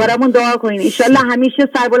 والله برامون دعا کنین. ان شاءالله همیشه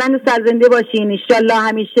سربلند و سرزنده باشین. ان شاءالله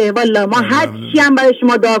همیشه. والله ما هر چی هم برای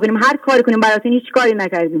شما دعا کنیم، هر کاری کنیم براتون، هیچ کاری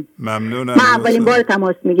نکردیم. ممنونم. من اولین بار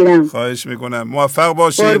تماس میگیرم. خواهش میکنم. موفق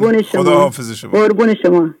باشین. خداحافظ شما. قربون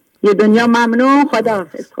شما. یه دنیا ممنون.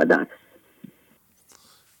 خداحافظ.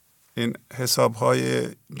 این حساب‌های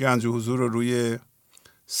گنج حضور رو روی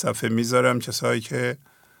صفحه میذارم. کسایی که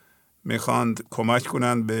میخواند کمک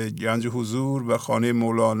کنند به گنج حضور و خانه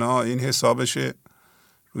مولانا، این حسابشه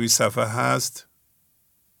روی صفحه هست.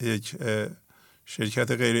 یک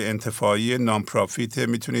شرکت غیر انتفاعی نانپرافیت،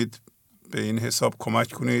 میتونید به این حساب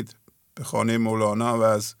کمک کنید به خانه مولانا و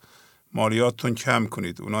از مالیاتتون کم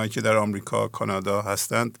کنید. اونایی که در آمریکا کانادا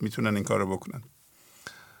هستند میتونن این کارو بکنن.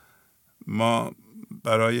 ما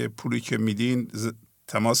برای پولی که میدین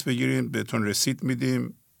تماس بگیرین، بهتون رسید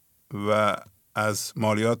میدیم و از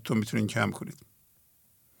مالیاتتون میتونین کم کنید.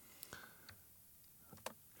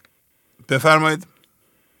 بفرمایید.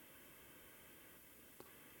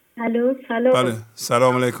 الو سلام. بله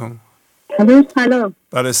سلام علیکم. الو سلام.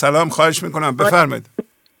 بله سلام، خواهش میکنم بفرمایید.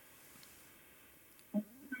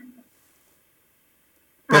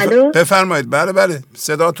 بفرمایید. بله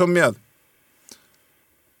صداتون میاد.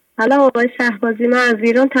 حالا آقای شهبازی، من از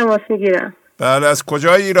ایران تماس میگیرم. بله، از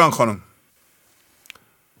کجای ایران خانم؟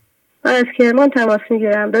 من از کرمان تماس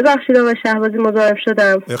میگیرم. ببخشید آقای شهبازی مزاحم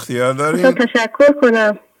شدم. اختیار دارین. خواستم تشکر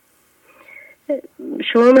کنم،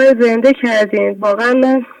 شما من زنده کردین. واقعا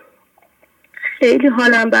من خیلی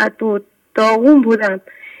حالم بد بود، داغون بودم.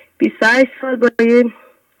 28 سال با یه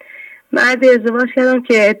مرد ازدواج کردم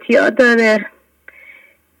که اعتیاد داره.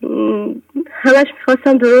 همش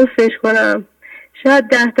میخواستم درستش کنم، شاید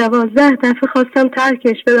 10-12 دفعه خواستم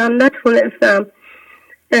ترکش بدم، نتونستم.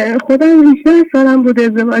 خودم 18 سالم بود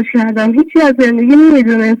ازدواج کردم، هیچی از زندگی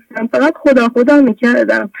نمیدونستم، فقط خدا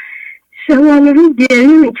میکردم، شبانه رو گریه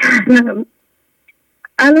میکردم.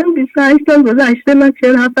 الان 28 سال گذشته، من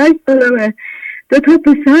 47 سالمه، 2 تا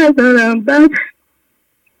پسر دارم. بعد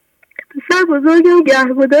پسر بزرگم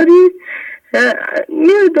گهگداری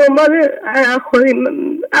میره دنبال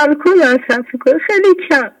الکل مصرف کنه، خیلی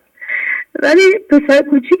کم. ولی پسر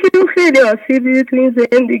کوچیکم خیلی آسیب دیده تو این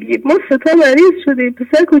زندگی. ما 3 تا مریض شدیم،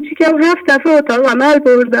 پسر کوچیکم 7 دفعه اتاق عمل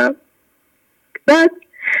بردم. بعد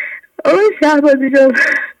آقای شهبازی جان،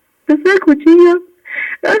 پسر کوچیکم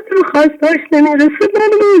وقتی به خواستاش نمیرسه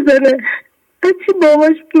منو میزنه، هرچی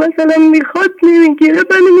باباش مثلا میخواد نمیگیره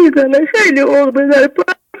منو میزنه. خیلی عقده داره، پر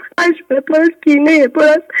از خشمه، پر از کینه، پر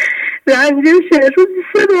از رنجشه. روزی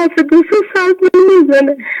 3 دفعه 2 ساعت منو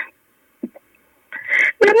میزنه.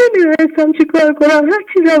 من نمیدونستم چی کار کنم،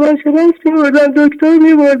 هرچی روانشناس میبردم، دکتر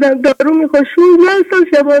میبردم، دارو میخواد. 16 سال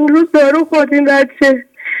شبانه روز دارو خوردیم بچه.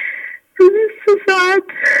 روزی 3 ساعت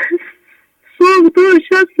صبح 2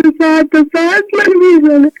 شب 3 ساعت 2 ساعت من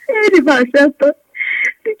میزنه. خیلی وحشت دار.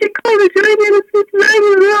 دیگه کار به جایی نرسید، زنگ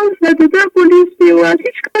رو زده در پلیس میومد،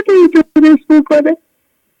 هیچ کار نمیتونست بکنه.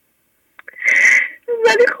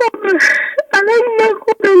 ولی خب الان من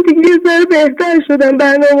خودم دیگه یه ذره بهتر شدم،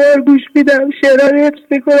 برنامه رو گوش میدم، شعرها حفظ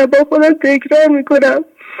میکنم، با خودم تکرار میکنم.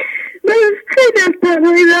 من خیلی از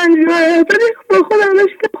تنهایی رنج میبرم، ولی با خودم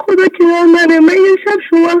داشتم خدا کنار منه. من یه شب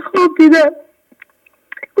شما خواب دیدم،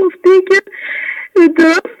 گفتی که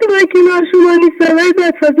درسته من کنار شما نیستم، ولی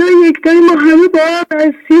در فضای یکتایی ما همه با هم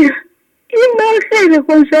هستیم. این من خیلی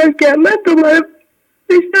خوشحال کرد. من دوباره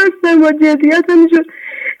بشتستم با جدیتم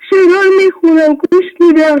شعرها رو میخونم، گوش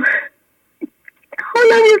میدم،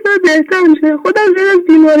 حالم یه سر بهتر میشه. خودم زدم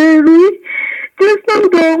بیماره روی جسمم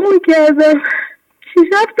داغون کردم،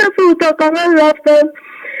 6-7 دفعه اتاق عمل رفتم،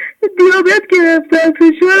 دیابت گرفتم،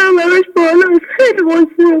 فشارم همش بالا، خیلی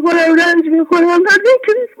غصه میخورم، رنج میخورم. از این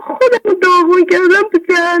که خودم داغون کردم به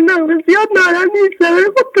جهنم. زیاد ناراحت نیستم، ولی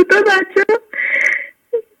خب 2 تا بچه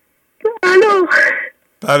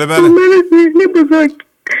بله من ذهنی بزرگ،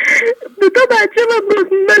 2 تا بچه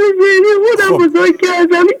من ذهنی خودم بزرگ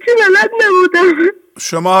کردم، هیچی بلد نبودم.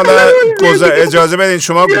 شما حالا اجازه بدین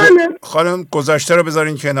شما خانم گذشته رو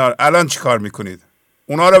بذارین کنار، الان چی کار میکنید؟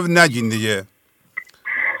 اونا رو نگین دیگه.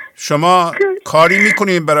 شما کاری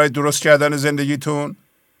میکنین برای درست کردن زندگیتون؟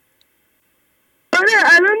 آره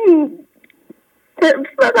الان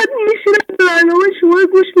فقط میشینم برنامه شما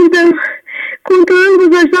گوش میدم، کنترل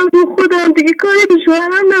گذاشتم رو خودم دیگه، کاری به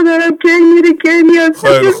شوهرم ندارم که میره که میاد.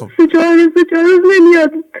 خیلی خوب. 3-4 روز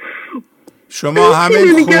نمیاد. شما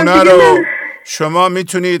همین خونه رو شما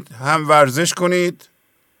میتونید هم ورزش کنید.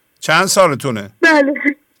 چند سالتونه؟ بله.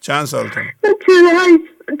 چند سالتونه؟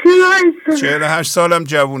 48 سالم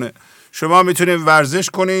جوونه. شما میتونید ورزش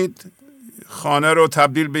کنید، خانه رو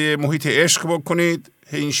تبدیل به محیط عشق بکنید،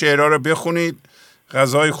 این شعرها رو بخونید،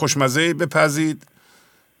 غذای خوشمزه بپزید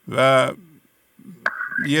و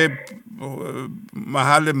یه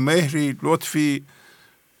محل مهری، لطفی،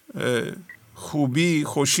 خوبی،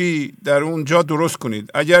 خوشی در اونجا درست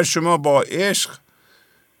کنید. اگر شما با عشق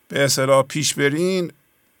به اصطلاح پیش برین،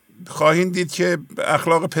 خواهید دید که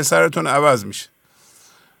اخلاق پسرتون عوض میشه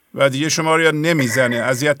و دیگه شما رو نمیزنه،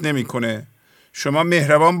 اذیت نمیکنه. شما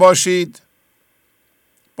مهربان باشید،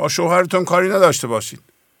 با شوهرتون کاری نداشته باشید.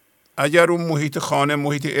 اگر اون محیط خانه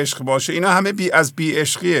محیط عشق باشه، اینا همه از بی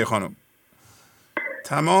عشقیه خانم.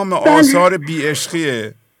 تمام آثار بی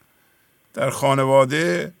عشقیه در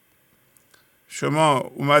خانواده. شما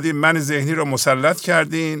اومدین من ذهنی رو مسلط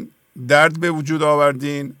کردین، درد به وجود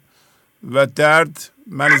آوردین و درد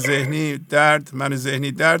من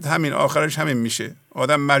ذهنی درد همین آخرش همین میشه،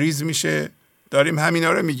 آدم مریض میشه. داریم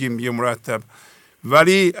همینا رو میگیم یه مرتب،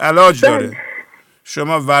 ولی علاج داره.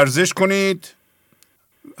 شما ورزش کنید،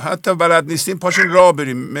 حتی بلد نیستین پاشین راه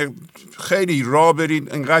بریم، خیلی راه برین،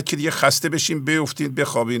 انقدر که دیگه خسته بشین بیفتین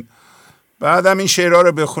بخوابین. بعد هم این شعرها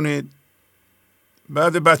رو بخونید،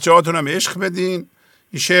 بعد بچه هاتون هم عشق بدین،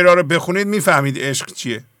 این شعرها رو بخونید، میفهمید عشق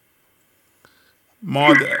چیه.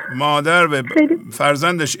 مادر به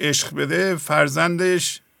فرزندش عشق بده،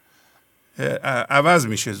 فرزندش عوض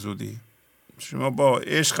میشه زودی. شما با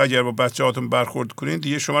عشق اگر با بچه هاتون برخورد کنید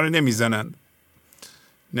دیگه شما رو نمیزنند،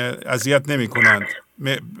 نه اذیت نمی کنند،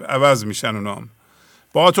 عوض میشن اونام.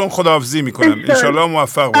 باهاتون خداحافظی میکنم، انشالله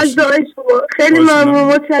موفق باشید. خیلی ممنون،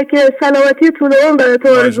 متشکرم. سلامتی طول عمر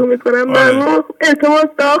براتون آرزو میکنم. ممنون. التماس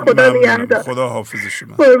دعا. خدا نگهدار. خدا حافظ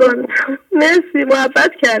شما. قربان. مرسی،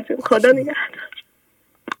 محبت کردیم. خدا نگهدار.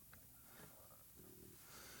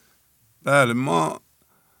 بله، ما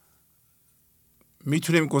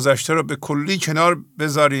میتونیم گذشته رو به کلی کنار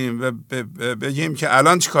بذاریم و بگیم که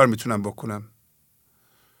الان چی کار میتونم بکنم.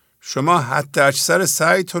 شما حتی اکثر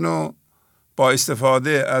سعیتون رو با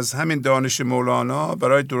استفاده از همین دانش مولانا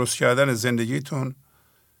برای درست کردن زندگیتون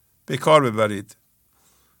به کار ببرید.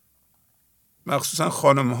 مخصوصا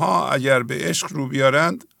خانم ها اگر به عشق رو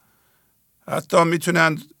بیارند حتی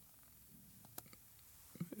میتونند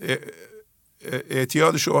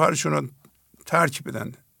اعتیاد شوهرشون رو ترک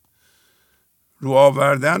بدن. رو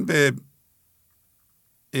آوردن به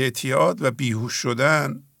اعتیاد و بیهوش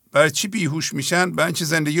شدن، برای چی بیهوش میشن؟ برای اینکه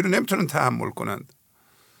زندگی رو نمیتونن تحمل کنند،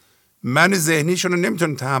 من ذهنیشون رو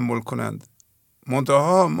نمیتونن تحمل کنند.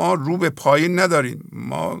 منتها ما رو به پایین نداریم،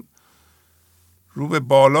 ما رو به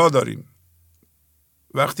بالا داریم.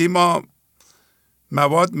 وقتی ما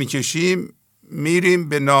مواد میکشیم میریم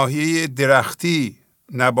به ناحیه درختی،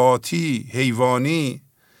 نباتی، حیوانی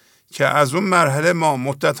که از اون مرحله ما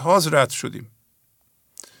مدت هاست رد شدیم.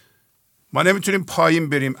 ما نمیتونیم پایین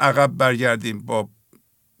بریم عقب برگردیم با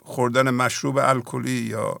خوردن مشروب الکلی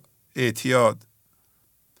یا اعتیاد.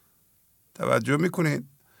 توجه میکنید؟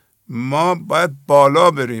 ما باید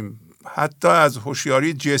بالا بریم، حتی از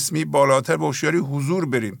هوشیاری جسمی بالاتر به هوشیاری حضور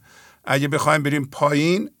بریم. اگه بخوایم بریم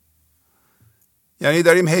پایین یعنی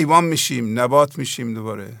داریم حیوان میشیم، نبات میشیم،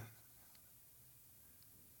 دوباره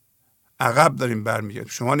عقب داریم برمیگردیم.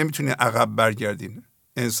 شما نمیتونید عقب برگردین،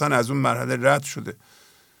 انسان از اون مرحله رد شده.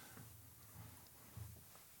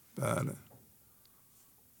 بله،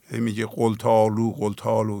 هی میگه قلتالو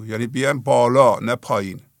قلتالو، یعنی بیایم بالا نه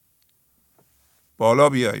پایین. بالا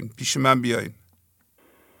بیاین، پیش من بیاین.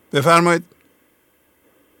 بفرمایید.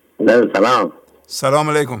 سلام. سلام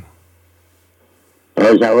علیکم.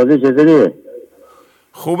 شهبازی چطوری؟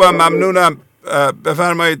 خوبم، ممنونم.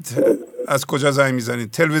 بفرمایید از کجا زنگ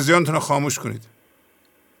میزنید؟ تلویزیونتون رو خاموش کنید.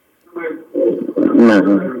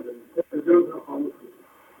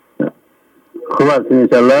 خوب هستین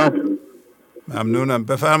انشالله؟ ممنونم.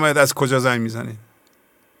 بفرمایید از کجا زنگ میزنید؟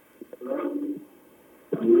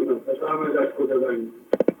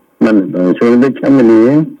 من شما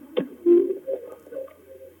بکملی؟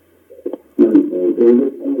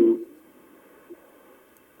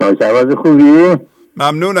 شهبازی خوبی؟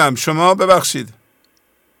 ممنونم. شما ببخشید.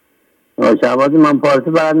 شهبازی من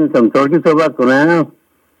پارسی بلد نیستم، ترکی صحبت کنم؟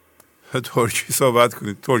 ترکی صحبت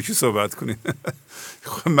کنید. ترکی صحبت کنید.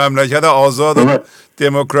 مملکت آزاد و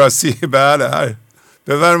دموکراسی. بله،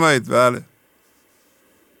 بفرمایید. بله.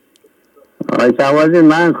 شهبازی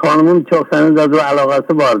من خانمون چوخسنه داد و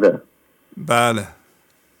علاقه بارده. بله.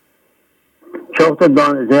 چوخت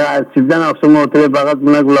دانشه از 17 اقسام اوتره بغت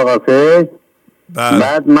بونه گلاغاسه. بله.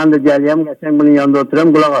 بعد من ده جلیم گشنگ بونه یاند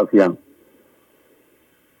اوترم گلاغاسیم.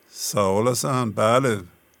 ساولسان. بله.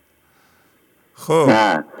 خب.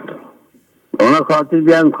 اونا خاطر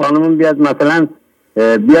بیاد خانمون بیاد مثلا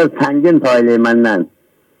بیاد سنگین تایله مندن.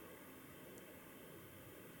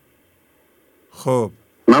 خب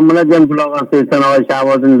من buna diyem kulağın sesini ağaç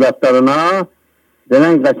havadın daftarına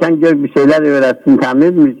denen kaçan gök bir şeyler öğretsin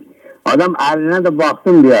temizmiş. Adam eline de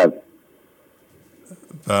baksın biraz.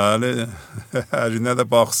 Bale, eline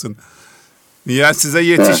de baksın. Niye size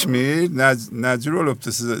yetişmir? Necir olup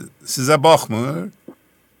da size bakmır?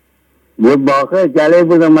 Bu bakır, geliyor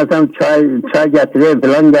burada mesela çay getiriyor,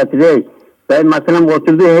 falan getiriyor. Ben mesela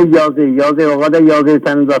oturdu yazıyor, o kadar yazıyor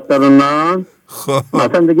senin daftarından.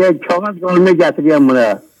 Mesela diye kağıt kalmayı getiriyorum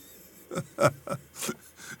buraya.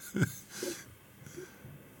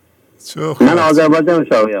 Çok. Ben Azerbaycan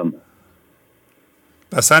uşağıyım.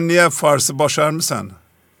 Sen niye Farsı başar mısın?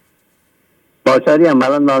 Başarıyım,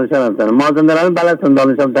 ben danışarım sana. Malzemelerini belersin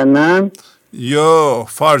danışam senden. Yo,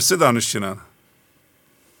 Farsı danışçına.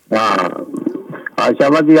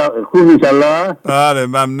 Şahbazی خوب انشالله. بله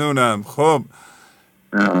ممنونم. خب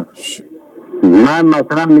من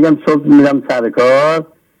مثلا میگم صبح میرم سرکار،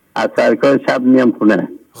 از سرکار شب میام خونه.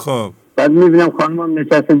 خب بعد میبینم خانمم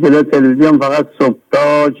نشسته جلو تلویزیون فقط صبح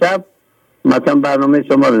تا شب مثلا برنامه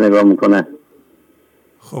شما رو نگاه میکنه.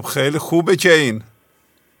 خب خیلی خوبه که این.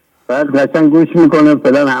 بعد قشنگ گوش میکنه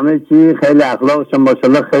فلان همه چی. خیلی اخلاقش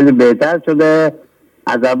ماشاءالله خیلی بهتر شده.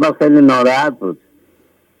 از اول خیلی ناراحت بود.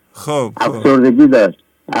 خب افسردگی داشت،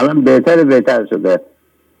 الان بهتر شده.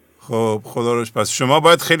 خب خدا روش. پس شما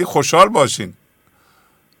باید خیلی خوشحال باشین.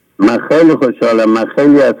 من خیلی خوشحالم، من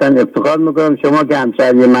خیلی اصلا افتخار میکنم شما که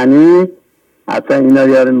همشهری منی، اصلا اینا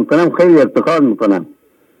یاری میکنم، خیلی افتخار میکنم.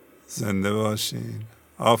 زنده باشین.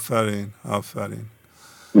 آفرین آفرین.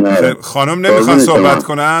 خانم نمیخوان صحبت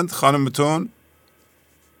کنند؟ خانمتون؟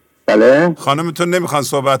 بله؟ خانمتون نمیخوان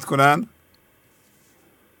صحبت کنند؟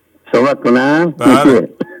 صحبت کنند؟ بله.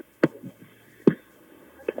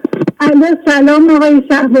 سلام آقای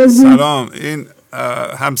شهبازی. سلام. این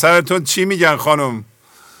همسرتون چی میگن خانم؟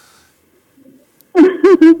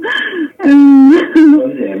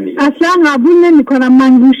 اصلا قبول نمی کنم.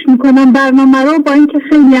 من گوش میکنم برنامه رو، با اینکه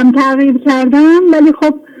خیلی هم تغییر کردم، ولی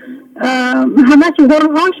خب همه چی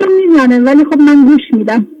هاشو میزنه، ولی خب من گوش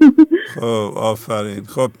میدم. خب آفرین.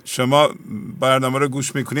 خب شما برنامه رو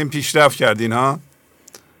گوش میکنین، پیشرفت کردین ها؟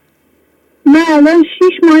 من الان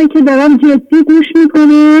 6 ماهی که دارم جدی گوش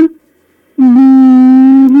میکنم.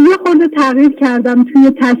 یه خورده تغییر کردم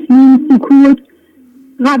توی تصمیم، سکوت.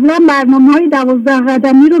 قبلا برنامه‌های 12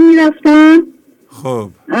 قدمی رو میرفتم. خب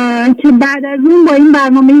که بعد از اون با این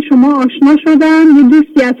برنامه شما آشنا شدم. یه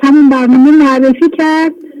دوستی از همون برنامه معرفی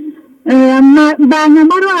کرد.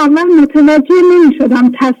 برنامه رو اول متوجه نمی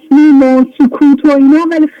شدم، تصمیم و سکوت و اینا،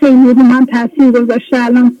 ولی خیلی رو من تاثیر گذاشته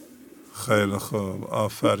الان. خیلی خوب.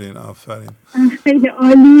 آفرین آفرین. خیلی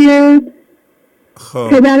عالیه. خب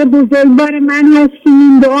پدر بزرگوار من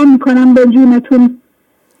هستیم، دعا میکنم به جونتون.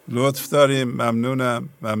 لطف داریم.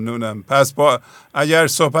 ممنونم. پس اگر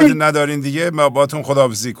صحبت ندارین دیگه ما باتون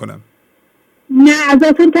خداحافظی کنم. نه،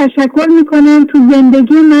 ازتون تشکر میکنم. تو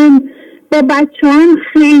زندگی من با بچه هم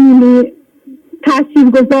خیلی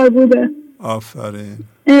تاثیرگذار بوده. آفرین.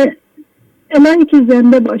 الهی که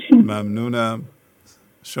زنده باشین. ممنونم.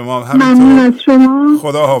 شما ممنون از شما.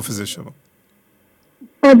 خدا حافظ شما.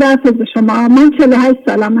 خدا حافظ شما. من 48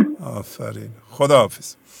 سالمه. آفرین. خدا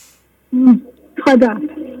حافظ. خدا حافظ.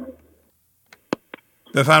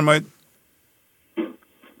 بفرمایید.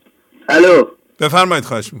 الو. بفرمایید.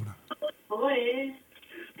 خواهش میکنم.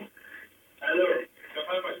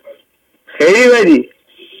 خیلی بدی.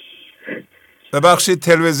 ببخشید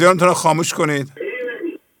تلویزیونتون رو خاموش کنید.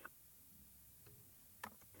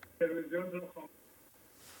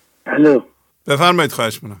 الو. بفرمایید.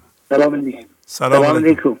 خواهش میکنم. سلام علیکم. سلام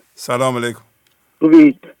علیکم. سلام علیکم.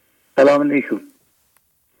 خوبید؟ سلام علیکم.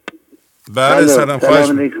 بله سلام. خواهش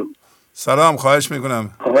میکنم. سلام. خواهش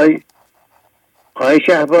میکنم. آقای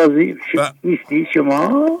شهبازی نیستی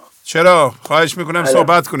شما؟ چرا؟ خواهش میکنم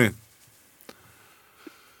صحبت کنید.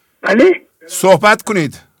 بله؟ صحبت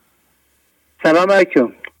کنید. سلام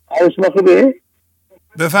علیکم. حال شما خوبه؟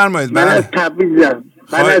 بفرمایید. من از تبریزم.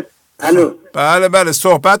 الو. بله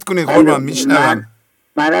صحبت کنید قربان میشنوم.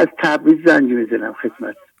 من از تبریز زنگ میزنم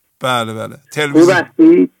خدمت. بله.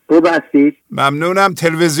 خوب هستید؟ ممنونم.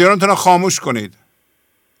 تلویزیونتون رو خاموش کنید.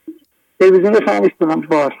 تلویزیون رو خاموش کنم.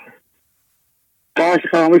 باش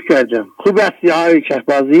خاموش کردم. خوب هستی آقای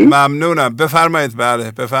شهبازی؟ ممنونم. بفرمایید.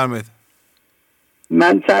 بله بفرمایید.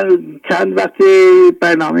 من چند وقت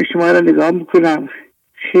برنامه شما رو نگاه میکنم.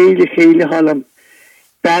 خیلی خیلی حالم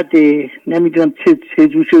بده. نمیدونم چه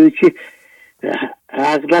جور شده که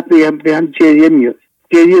اغلب به هم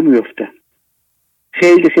جریه میفتن.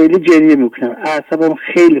 خیلی خیلی جریه میکنم. اعصابم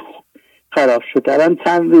خیلی خراب شد. الان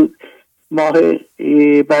چند روز ماه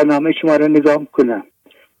برنامه شما رو نگاه میکنم.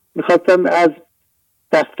 میخواستم از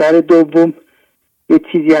دفتر دوم یه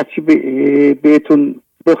چیزی هستی بهتون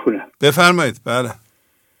بخونم. بفرمایید. بله.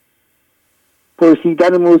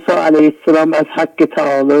 پرسیدن موسی علیه السلام از حق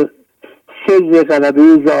تعالی، سر غلبه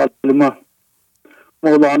ظالمان.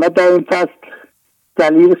 مولانا در این فصل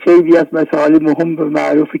دلیل خیلی از مسائل مهم و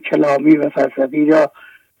معروف کلامی و فلسفی را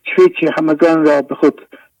که همگان را به خود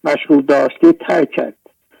مشغول داشته ترک کرد.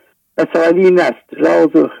 مسائل این است: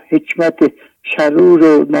 راز و حکمت شرور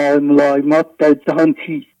و ناملایمات در جهان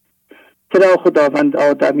چیست؟ چرا خداوند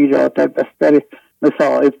آدمی را در بستر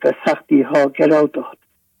مصائب و سختی ها قرار داد؟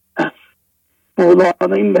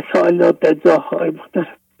 مولانا این مسائل را در جاهای مختلف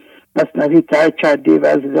مثنوی ترک کرده و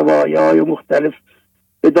از روایای مختلف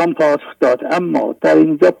بدان پاسخ داد، اما در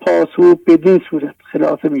اینجا پاسخ بدین صورت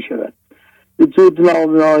خلاصه می شود: وجود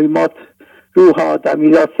ناملایمات روح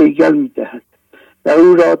آدمی را صیقل می دهد و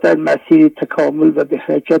او را در مسیر تکامل و به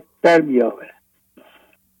حرکت در می آورد.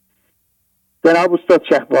 جناب استاد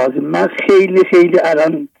شهبازی، من خیلی خیلی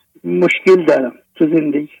الان مشکل دارم تو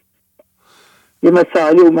زندگی. یه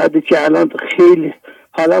مسئله اومده که الان خیلی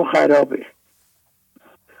حالم خرابه.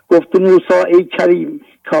 گفت موسی ای کریم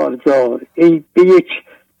کارزار، ای به یک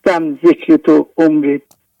دم ذکر تو عمر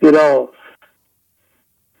دراز.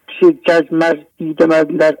 جزمر دیدم از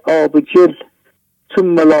در آب جل، تو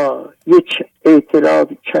ملا یک اعتراض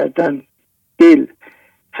کردن دل.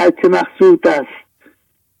 هر که مقصود است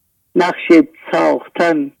نقش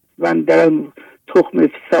ساختن و اندرم تخم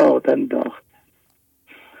فساد انداخت.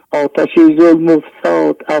 آتش ظلم و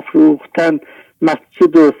فساد افروختن،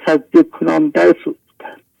 مسجد و سجده کنان در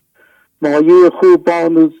سوختن. مایه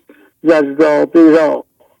خوبان و زرزابه را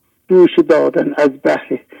دوش دادن از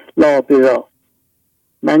بحر لابه را.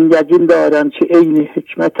 من یقین دارم که عین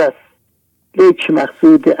حکمت است، لیک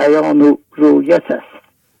مقصود عیان و رویت است.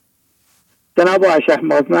 جناب آقای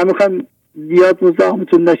شهماز، من میخوام زیاد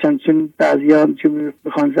مزاحمتون نشم چون بعضیان که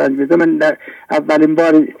میخوان زنگ بزنم. من اولین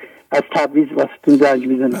بار از تبریز واسهتون زنگ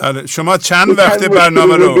میزنم. بله. شما چند وقت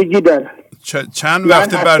برنامه رو چند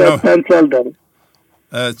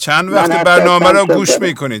وقت برنامه رو گوش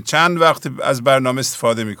میکنید؟ چند وقت از برنامه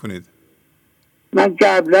استفاده میکنید؟ من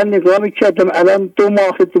قبلا نگاه میکردم، الان 2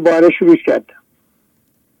 ماه دوباره شروع کردم.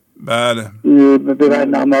 بله. به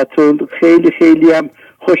برنامه‌تون خیلی خیلی هم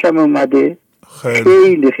خوشم اومده.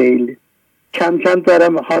 خیلی کم کم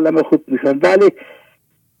دارم حالم خوب میکنم، ولی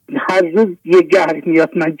هر روز یه گهر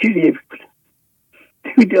میاد من گریه میکنم.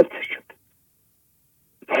 نمیدونم چه شد.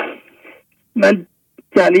 من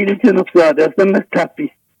دلیل جنوب زاده هستم از تبریز.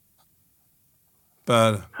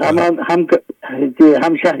 بله.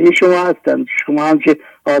 هم شهری شما هستم. شما هم که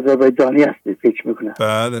آذربایجانی هستید فکر میکنم.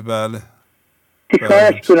 بله.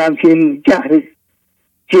 تکایش کنم که این گهر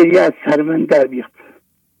گریه از سر من در بیاد.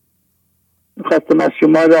 میخواستم از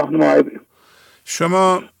شما راهنمایی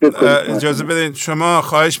شما اجازه بدین، شما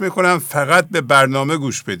خواهش میکنم فقط به برنامه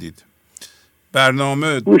گوش بدید.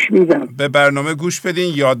 به برنامه گوش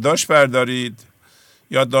بدین، یادداشت بردارید،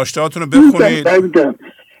 یادداشتاتون رو بخونید.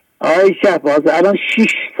 آقای شهباز، الان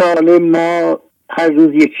 6 ساله ما هر روز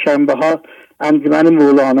یک شنبه ها انجمن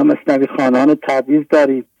مولانا مثنوی خوانان تبریز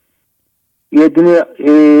داریم. یه دونه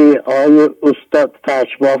آقای استاد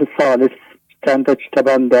تشباف ثالث چند تا کتاب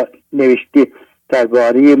نوشته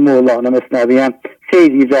درباره مولانا مثنوی، هم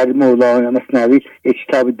سیری در مولانا مثنوی یک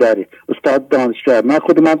کتاب داره. استاد دانشگاه، من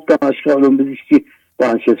خودم دانشگاه علوم پزشکی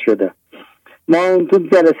دانشجو شدم. ما اون تو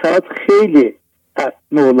جلسات خیلی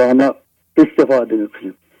مولانا استفاده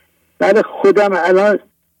میکنیم. بعد خودم الان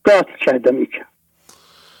قاطع کردم یکم.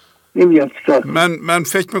 من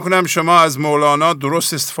فکر میکنم شما از مولانا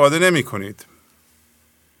درست استفاده نمی کنید.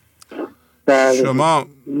 شما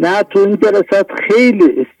نه، تو این جلسات خیلی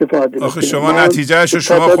استفاده میکنید. آخه شما نتیجهشو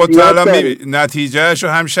شما خود الان نتیجهشو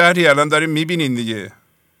هم شهری الان داریم میبینین دیگه.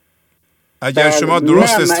 اگر شما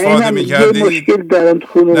درست استفاده میکردید. مشکل دارم تو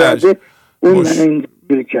خانواده، اون من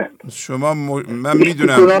اینجوری کرد. شما من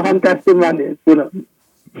میدونم هم دست منه.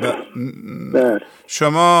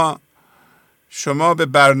 شما به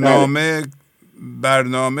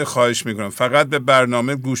برنامه خواهش میکنم فقط به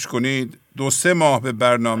برنامه گوش کنید. 2-3 ماه به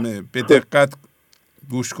برنامه به دقت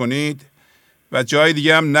گوش کنید و جای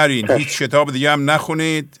دیگه هم نرین. هیچ کتاب دیگه هم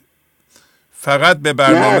نخونید، فقط به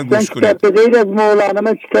برنامه گوش کنید. به غیر از مولانا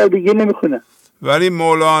من کتاب دیگه نمیخونم. ولی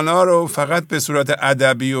مولانا رو فقط به صورت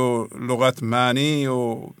ادبی و لغت معنی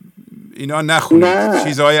و اینا نخونید.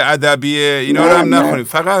 چیزهای ادبیه اینا رو هم نخونید.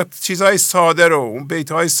 فقط چیزهای ساده رو، اون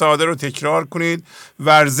بیتهای ساده رو تکرار کنید.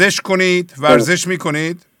 ورزش کنید. ورزش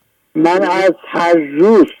میکنید؟ من از هر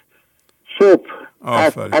روز صبح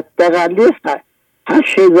از تقلیص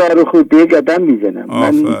 8000 خورده قدم میزنم.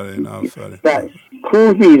 آفرین.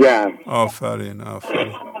 کوه میرم. آفرین.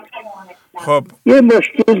 خب یه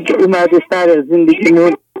مشکل که اومده سر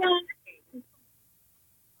زندگیمون.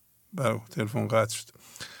 تلفن قطع شد.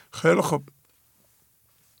 خیلی خوب.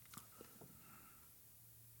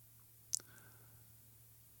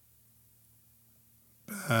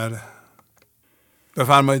 بله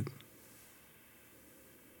بفرمایید.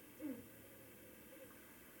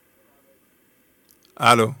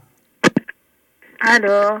 الو.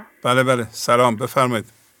 بله سلام، بفرمایید.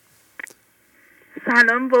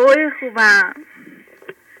 سلام بابای خوبم.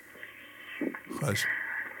 خواهش.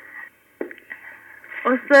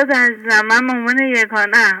 استاد عزیزم، من مامان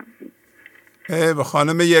یگانه‌ام. به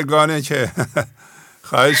خانم یگانه که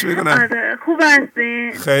خواهش میکنم. آره خوب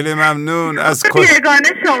هستین؟ خیلی ممنون. از یگانه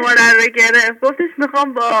شماره رو گرفت، گفتش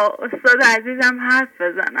میخوام با استاد عزیزم حرف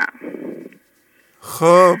بزنم.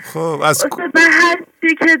 خب استاد من هر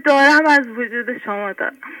چی که دارم از وجود شما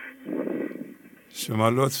دارم. شما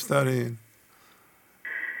لطف دارین.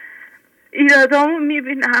 ایرادامو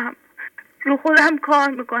میبینم، رو خودم کار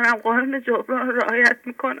میکنم، قانون جبران رو رعایت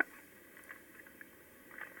میکنم.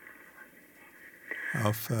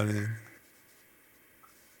 آفرین.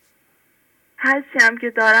 هرچی هم که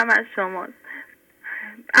دارم از شماست.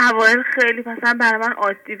 اوایل خیلی مثلا برای من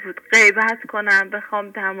عادی بود غیبت کنم، بخوام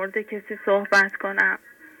در مورد کسی صحبت کنم،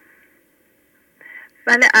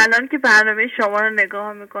 ولی الان که برنامه شما رو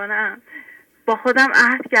نگاه میکنم با خودم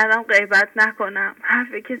عهد کردم غیبت نکنم،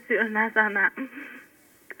 حرف کسی رو نزنم.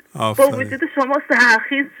 با وجود شما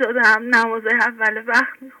سحرخیز شدم، نمازهای اول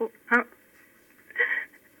وقت میخونم،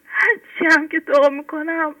 هرچی هم که دعا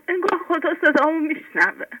میکنم انگار خدا صدامو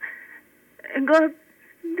میشنوه، انگار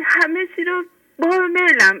همه چی رو بار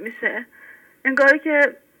میلم میشه، انگار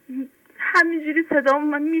که همینجوری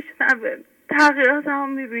صدامو من میشنوه، تغییراتمو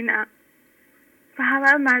میبینم و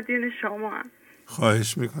همه مدیون شما هم.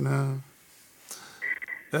 خواهش میکنم.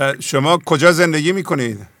 شما کجا زندگی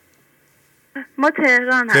میکنید؟ ما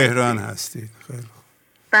تهران هستید. خیلی خوب.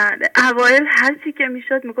 بله، اوایل هر چی که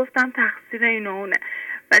میشد میگفتم تقصیر این و اونه،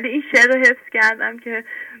 ولی این شعر رو حفظ کردم که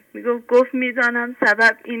گفت میدانم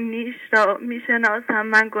سبب این نیش را، میشناسم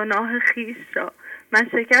من گناه خیش را، من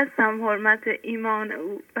شکستم حرمت ایمان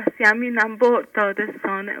او، بس یمینم برد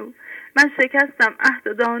دادستان او، من شکستم عهد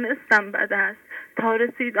و دانستم بد است، تا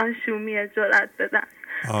رسید آن شومی جرأت به دست.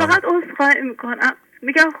 فقط عذرخواهی میکنم،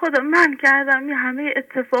 میگم خدا من کردم این همه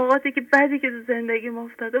اتفاقاتی که بدی که تو زندگیم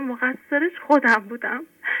افتاده مقصرش خودم بودم.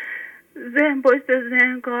 ذهن پشت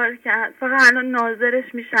ذهن کار کرد، فقط الان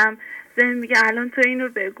ناظرش میشم، ذهن میگه الان تو اینو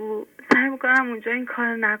بگو، سعی میکنم اونجا این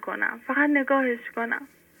کار نکنم، فقط نگاهش کنم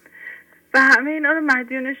و همه اینا رو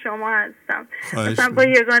مدیون شما هستم. مثلا با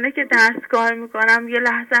یگانه که درس کار میکنم یه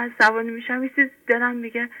لحظه عصبانی میشم، یه چیز دلم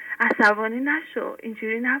میگه عصبانی نشو،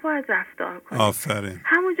 اینجوری نباید رفتار کنی. آفرین.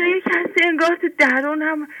 همونجا یه کسی انگار تو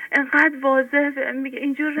درونم انقدر واضح میگه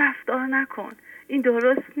اینجور رفتار نکن، این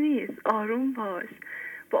درست نیست، آروم باش،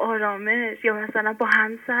 با آرامش. یا مثلا با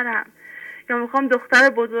همسرم، یا میخوام دختر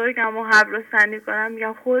بزرگم رو حبر سنی کنم،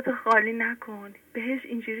 میگم خودت خالی نکن، بهش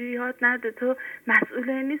اینجوری یاد نده، تو مسئول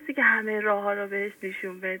این نیستی که همه راه ها رو بهش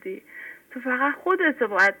نشون بدی، تو فقط خودت رو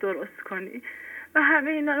باید درست کنی و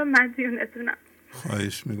همه اینا رو مدیونتونم.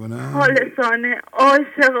 خواهش میکنم. خالصانه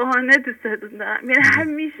عاشقانه دوستتون دارم، یعنی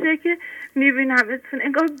همیشه که میبینمتون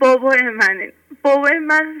انگار بابای منین، بابای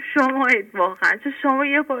من شمایید واقعا، چون شما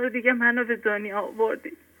یه بار دیگه منو به دنیا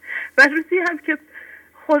آوردید و روزی هم که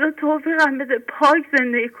خدا توفیقم بده پاک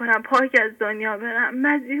زندگی کنم، پاک از دنیا برم،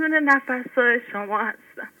 مدیون نفس‌های شما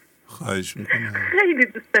هستم. خواهش میکنم. خیلی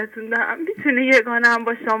دوستتون دارم. میتونه یگانه هم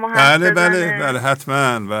با شما حرف بله بزنه؟ بله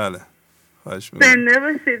حتما. بله خواهش میکنم. زنده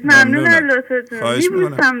باشید. ممنون از لطفتون. خواهش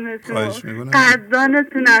میبوسم میکنم.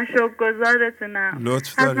 قدردانتونم، شکرگزارتونم.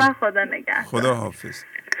 لطف دارید. حتما خدا نگهدار. خدا حافظ.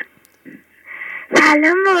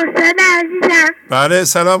 سلام استاد عزیزم. بله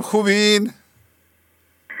سلام، خوبین؟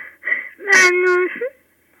 ممنون.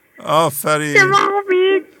 آفرین. شما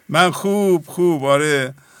خوبید؟ من خوب.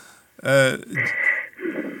 آره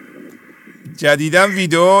جدیداً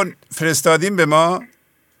ویدیو فرستادیم به ما؟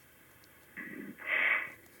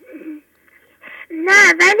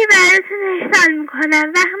 نه ولی براتون ارسال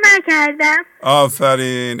میکنم، وقت نکردم.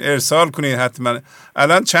 آفرین، ارسال کنید حتما.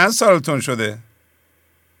 الان چند سالتون شده؟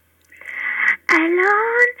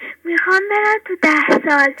 الان میخوام برم تو 10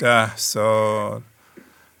 سال. 10 سال.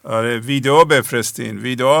 آره ویدیو بفرستین،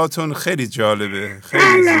 ویدیوهاتون خیلی جالبه،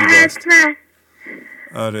 خیلی زیباست. حتما.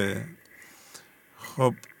 آره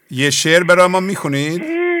خب یه شعر برای ما میخونید؟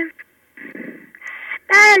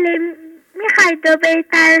 بله، میخواید 2 بیت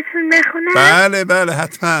براتون بخونم؟ بله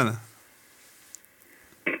حتما.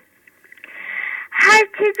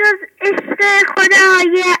 هرچی جز عشق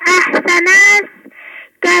خدای احسن است،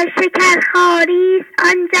 گر شکر خواریست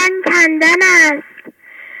آن جان کندن است.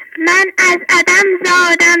 من از عدم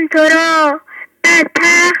زادم تو را، بر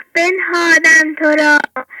تخت بنهادم تو را،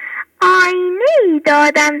 آینه ای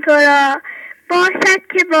دادم تو را، باشد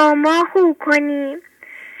که با ما خو کنیم.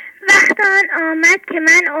 وقت آن آمد که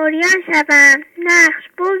من عریان شوم، نقش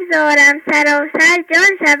بگذارم سراسر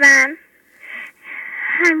جان شوم.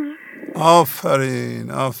 همین.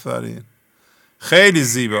 آفرین خیلی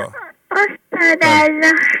زیبا استاد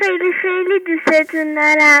عزیزم، خیلی دوستتون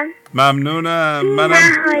دارم. ممنونم. منم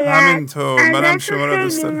همینطور، منم شما رو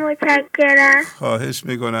دوست دارم. متشکرم. خواهش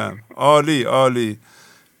میکنم. عالی.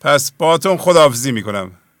 پس باهاتون خداحافظی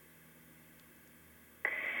میکنم.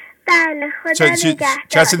 بله خدا نگهدار.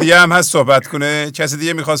 کسی دیگه هم هست صحبت کنه؟ کسی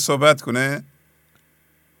دیگه میخواد صحبت کنه؟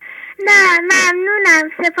 نه ممنونم،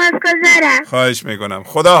 سپاسگزارم. خواهش میکنم.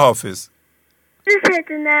 خدا حافظ.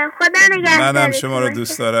 دوستتون دارم. خدا نگهدار. منم شما رو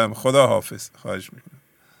دوست دارم. خدا حافظ. خواهش میکنم.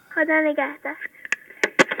 خدا نگهدار.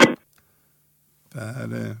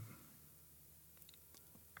 بله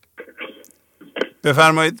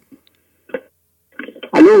بفرمایید.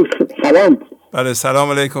 الو سلام. بله سلام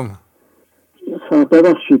علیکم.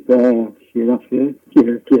 ببخشید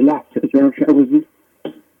یه لحظه جناب شعبازی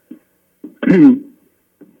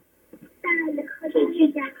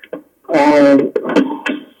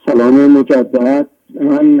سلام مجدد.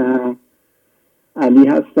 من علی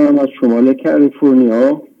هستم از شمال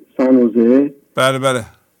کالیفرنیا، سانوزه. بله.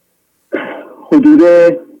 حدود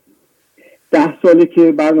 10 ساله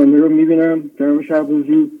که برنامه رو میبینم جناب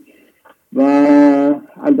شهبازی و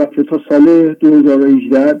البته تا سال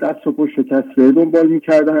 2018 دست و پشت کسره دنبال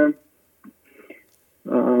میکردم.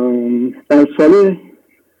 در سال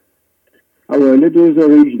اوایل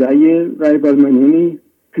 2018 یه رای بالمنونی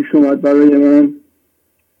پیش اومد برای من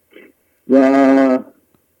و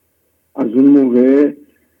از اون موقع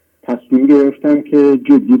تصمیم گرفتم که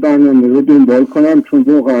جدی برنامه رو دنبال کنم، چون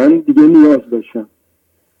واقعا دیگه نیاز داشتم.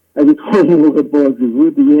 اگه تا اون موقع بازی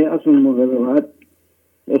بود دیگه از اون موقع به بعد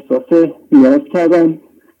احساس نیاز کردم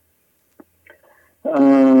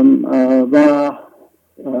و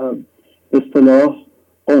اصطلاح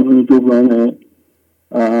قانون جبران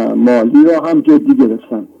مالی را هم جدی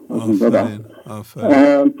گرفتم.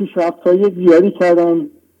 پیشرفت‌های زیادی کردم.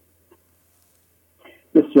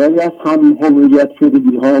 بسیاری از هم هویت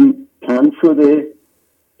شدگی هم کم شده.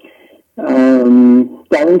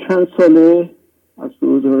 در این چند ساله از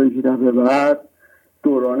 2018 به بعد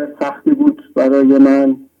دوران سختی بود برای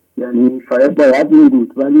من، یعنی شاید باید می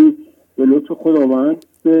بود، ولی به لطف خداوند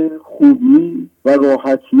به خوبی و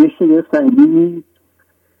راحتی شگفت‌انگیزی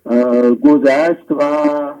گذشت و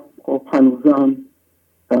خب هنوزم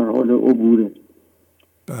در حال عبوره.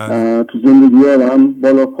 تو زندگی آدم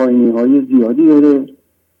بالا پایینی های زیادی داره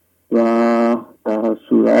و در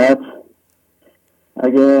صورت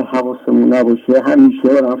اگه حواسمون نباشه همیشه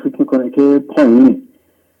آدم فکر میکنه که پایینه.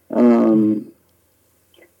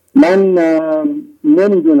 من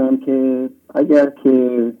نمیدونم که اگر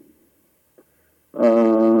که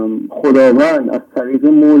خداوند از طریق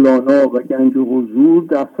مولانا و گنج حضور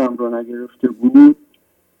دستم را نگرفته بود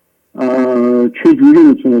چجوری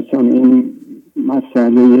میتونستم این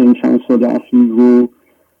مسئله این چند سال اخیر رو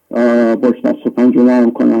باش دست و پنجه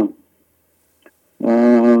نرم کنم.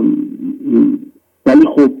 ولی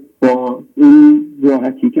خب با این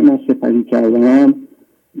راحتی که من سپری کردم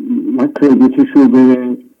من کردیتش رو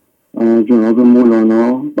به جناب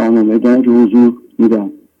مولانا برنامه گنج حضور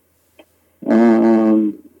میدم.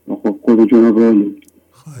 خب خود جناب عالی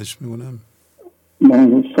خواهش میکنم.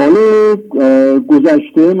 سال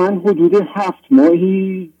گذشته من حدود 7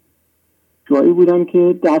 ماهی جایی بودم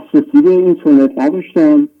که دسترسی به اینترنت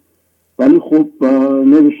نداشتم، ولی خب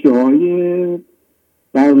نوشته های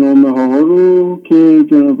برنامه ها رو که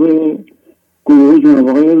گروه جناب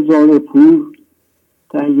آقای زارپور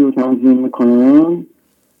تهیه و تنظیم میکنم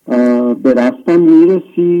به دستم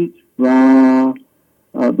میرسید و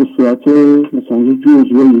به صورت مثلا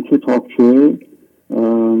جزوه کتابچه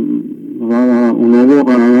و اونا رو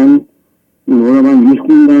من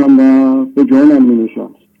میخوندم و به جانم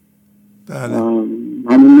مینشست.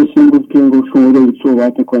 همین مثل بود که این رو شما دارید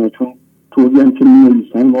صحبت میکنه، چون طوری هم که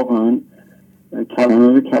می‌نویسن واقعا کلمه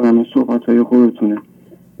به کلمه صحبت های خودتونه.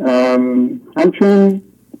 همچون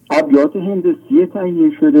ابیات هندسی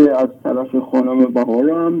تهیه شده از طرف خانم بهار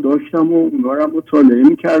هم داشتم و اونا رو مطالعه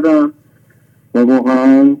میکردم و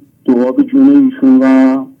واقعا دعا به جون ایشون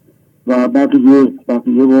و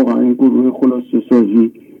بقیه واقعا این گروه خلاصه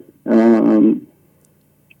سازی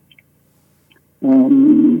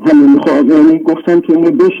همین میخواهم گفتم که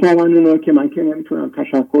اونو بشنون اونا که من که نمیتونم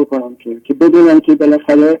تشکر کنم که بدونم که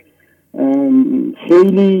بالاخره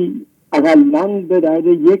خیلی اقلاً به درد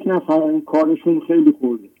یک نفر کارشون خیلی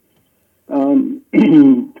خورده.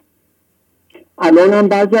 الان هم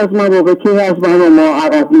بعضی از مواقع که از برنامه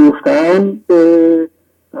عقب میفتن به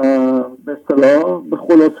اصطلاح به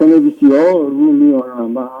خلاصه نویسی ها رو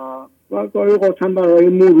میارم و گاهی قاطم برای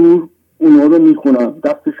مرور اونا رو میخونم،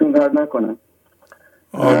 دستشون درد نکنم.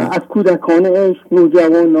 از کودکان عشق،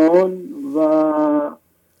 نوجوانان و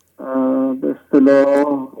به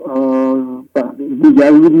اصطلاح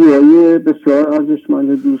دیگر ویدیوهای بسیار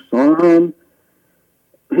ارزشمند دوستان هم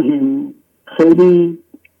خیلی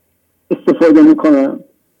استفاده میکنم.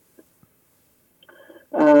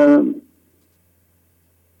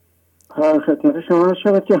 خدمت شما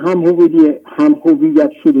شود که هم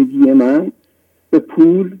هویت شدگی من به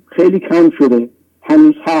پول خیلی کم شده،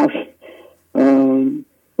 هنوز هست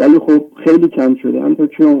ولی خب خیلی کم شده. همطور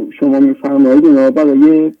که شما میفرمایید اینا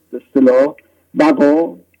برای اصطلاح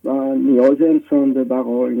بقا و نیاز انسان به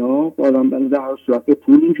بقا اینا آدم در هر صورت به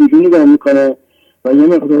پول اینجوری نگاه میکنه و یه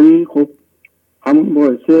مقداری خب همون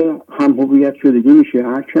باعث هم هویت شدگی میشه.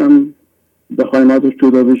 هرچی هم بخوایم ازش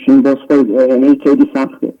جدا بشیم باز خیلی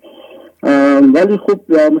سخته. ولی خب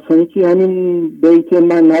مثلا که همین بیت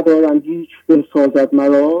من ندارم هیچ به سازد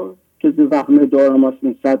مرا که وهم دارم از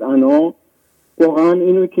این 100 انا واقعا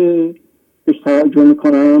اینو که بهش توجه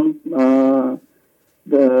میکنم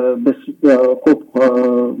خب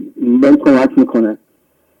بهم کمک میکنه.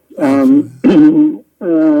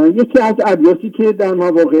 یکی از ابیاتی که در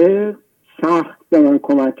مواقع سخت به من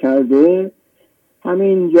کمک کرده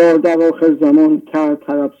همین یا در آخر زمان کرد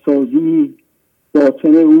طرب سازی،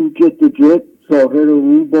 باطن او جد ظاهر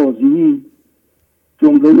او بازی،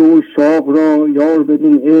 جمله و شاق را یار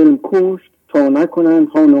بدین علم کشت تا نکنن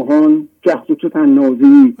خانوهان جهد تو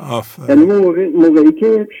تنازی. یعنی موقعی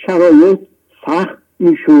که شرایط سخت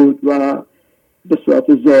میشد و به صورت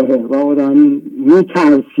ظاهر و آدم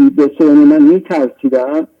میترسید، به سران من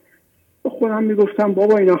میترسیدن، با خودم میگفتم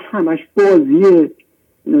بابا اینا همش بازیه،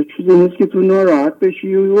 اینا چیزی نیست که تو ناراحت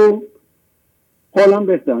بشی و حالم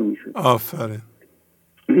بهتر میشد. آفرین.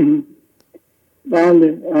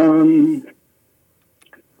 بله.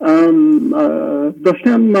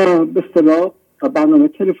 داشتم به اصطلاح برنامه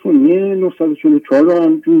تلفنی 944 رو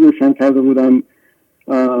هم جون روشن کرده بودم،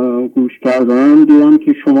 گوش کردم، دیدم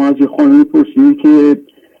که شما از یه خانمی پرسیدی که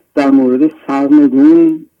در مورد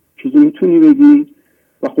سرنگون چیزی میتونی بگی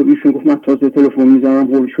و خب ایشون گفت من تازه تلفن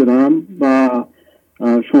میزنم هول شدم و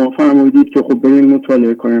شما فرمودید که خب بریم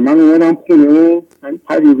مطالعه کنیم. من اومدم خونه و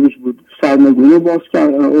پریروز بود سرنگون رو باز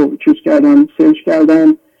کردم، چیز کردم، سرچ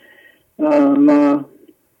کردم و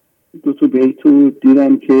دو تا بیت رو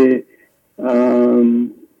دیدم که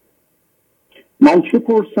من چه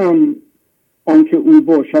پرسم آنکه او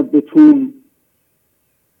باشد بتون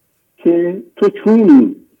که تو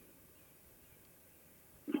چونی،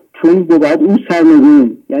 چون بود او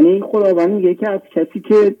سرنگون. یعنی خداوند میگه که از کسی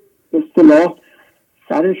که به اصطلاح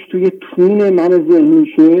سرش توی تون من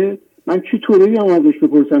ذهنیشه من چطوره بیام ازش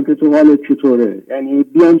بپرسم که تو حالت چطوره، یعنی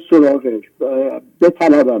بیام سراغش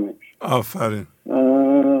بطلبمش. آفرین.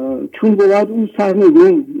 چون بود اون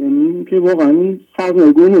سرنگون، یعنی که واقعا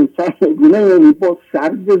سرنگونه یعنی با سر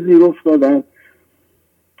به زیر افتادن.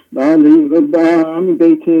 بله همین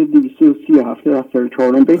بیت 237 دفتر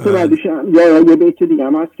 4 بیت بعدش یا یه بیت دیگه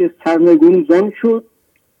هم هست که سرنگون زان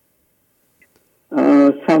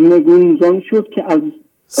شد که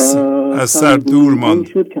از سر دور ماند.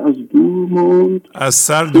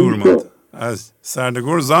 از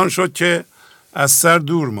سرنگون زان شد که از سر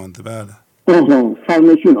دور ماند. بله.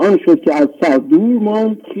 سرنشین آن شد که از سر دور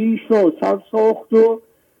ماند، خویش را سر ساخت و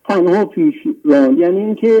تنها پیش راند. یعنی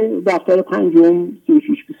این که دفتر 5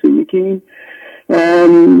 3621 این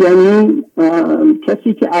یعنی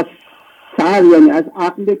کسی که از سر یعنی از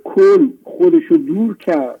عقل کل خودشو دور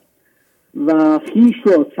کرد و خویش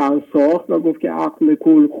را سر ساخت و گفت که عقل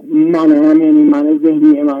کل منم، یعنی من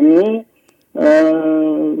ذهنی منه،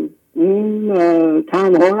 اون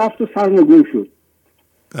تنها رفت و سرنگون شد.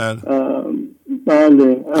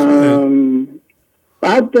 بله.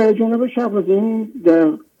 بعد جناب شهبازی این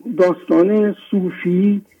داستان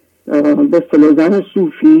صوفی به اصطلاح زن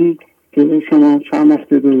صوفی که شما چند وقت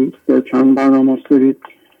دارید چند برنامه دارید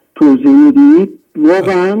توضیح میدید،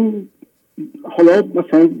 واقعا حالا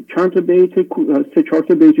مثلا چند تا بیت 3-4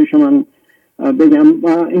 تا بیتش من بگم.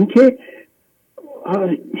 اینکه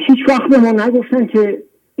هیچ وقت به ما نگفتن که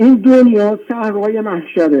این دنیا صحرای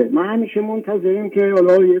محشره. من همیشه منتظریم که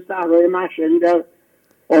حالا یه صحرای محشری در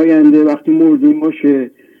آینده وقتی مردیم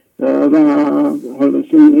باشه و حالا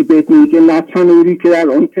بیت میگه نه تنوری که در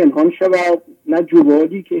آن پنهان شود، نه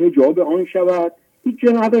جوادی که حجاب آن شود، هیچ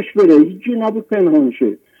جا نداشت بره، هیچ جا نبود پنهان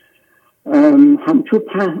شه،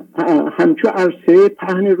 همچو عرصه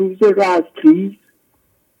پهن روز رزخیز،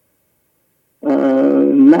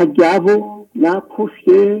 نه گو نه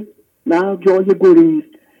پشته نه جای گریز.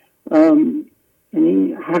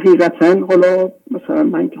 یعنی حقیقتا حالا مثلا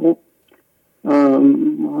من که خب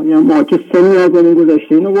ما که سنی از این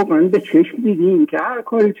گذاشته اینو واقعا به چشم دیدیم که هر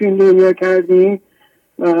کاری تو این دنیا کردیم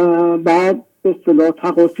بعد به اصطلاح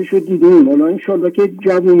تقاصیشو دیدیم. حالا انشالله که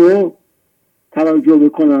جوانو توجه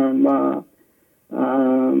بکنن و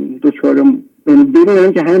دوچاره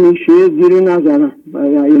ببینن که همیشه زیر نزنن،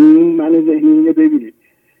 یعنی من ذهنی رو ببینید.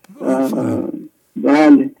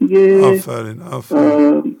 بله دیگه. آفرین.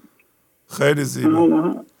 خیلی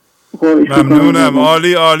زیبا. ممنونم.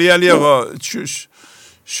 عالی علی آقا.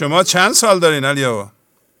 شما چند سال دارین علی آقا؟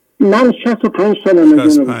 من 65 سالمه.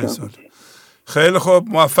 65 سال. خیلی خوب،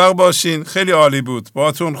 موفق باشین. خیلی عالی بود.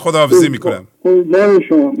 باهاتون خداحافظی میکنم. خدا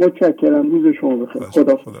شما متشکرم. روز شما بخیر.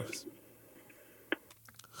 خداحافظ.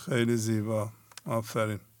 خیلی زیبا.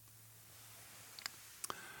 آفرین.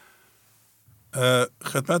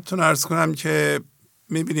 خدمتتون عرض کنم که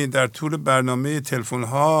میبینید در طول برنامه تلفن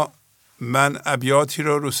ها من ابیاتی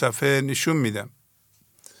رو صفحه نشون میدم.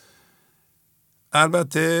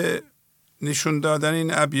 البته نشون دادن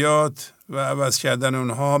این ابیات و عوض کردن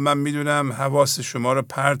اونها من میدونم حواس شما رو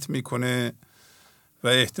پرت میکنه و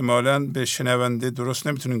احتمالاً به شنونده درست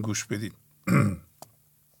نمیتونین گوش بدید.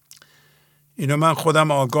 اینو من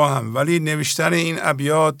خودم آگاهم، ولی نوشتن این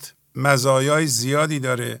ابیات مزایای زیادی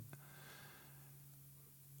داره.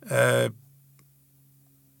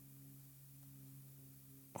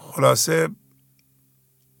 خلاصه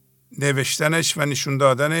نوشتنش و نشون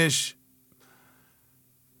دادنش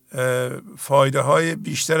فایده های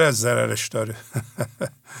بیشتر از ضررش داره.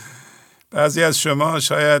 بعضی از شما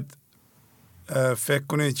شاید فکر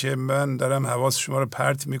کنید که من دارم حواس شما رو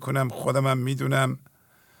پرت میکنم، خودم هم میدونم،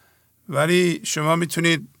 ولی شما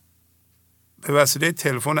میتونید به وسیله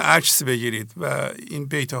تلفن عکس بگیرید و این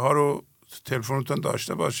بیت ها رو تلفنتون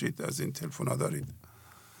داشته باشید، از این تلفن ها دارید،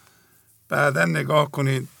 بعدا نگاه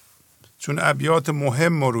کنید، چون ابیات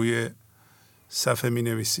مهم رو روی صفحه می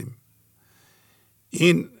نویسیم.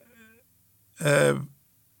 این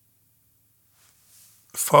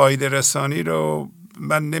فایده رسانی رو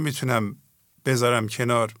من نمیتونم بذارم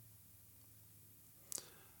کنار.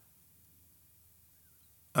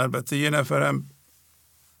 البته یه نفرم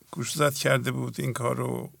گوشزد کرده بود این کار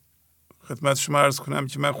رو. خدمت شما عرض کنم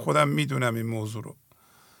که من خودم میدونم این موضوع رو،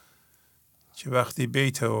 که وقتی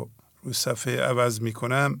بیت رو روی صفحه عوض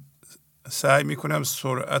میکنم سعی میکنم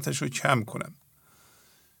سرعتش رو کم کنم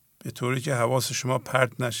به طوری که حواس شما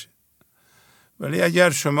پرت نشه. ولی اگر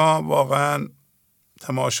شما واقعا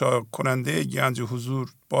تماشا کننده گنج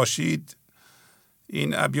حضور باشید،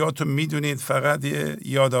 این ابیات رو میدونید، فقط یه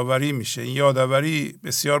یادآوری میشه. این یادآوری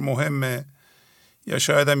بسیار مهمه، یا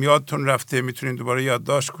شاید هم یادتون رفته، میتونید دوباره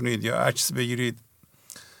یادداشت کنید یا عکس بگیرید.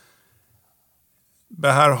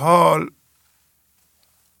 به هر حال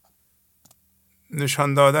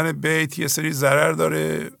نشان دادن بیت یه سری ضرر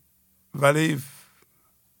داره، ولی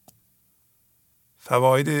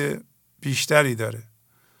فواید بیشتری داره.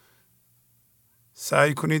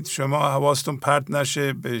 سعی کنید شما حواستون پرت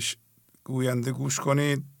نشه، به گوینده گوش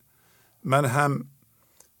کنید. من هم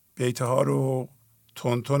بیت ها رو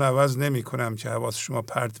تون عوض نمی کنم که حواس شما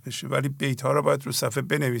پرت بشه، ولی بیت ها رو باید رو صفحه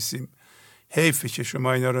بنویسیم. حیفه که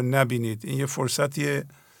شما اینا رو نبینید. این یه فرصتیه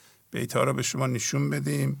بیت ها رو به شما نشون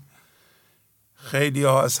بدیم. خیلی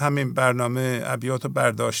ها از همین برنامه ابیات رو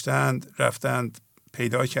برداشتند، رفتند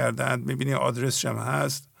پیدا کردند، میبینی آدرسش هم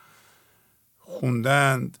هست،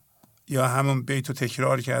 خوندند یا همون بیت رو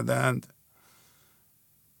تکرار کردند.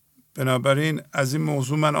 بنابراین از این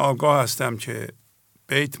موضوع من آگاه هستم که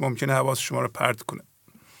بیت ممکنه حواس شما رو پرت کنه.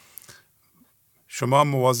 شما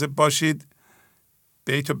مواظب باشید،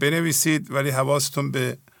 بیت رو بنویسید ولی حواستون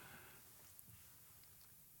به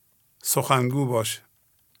سخنگو باشه.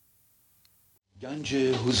 گنج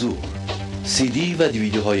حضور، CD و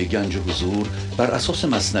دیویدیوهای گنج حضور بر اساس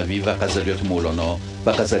مثنوی و غزلیات مولانا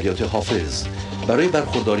و غزلیات حافظ برای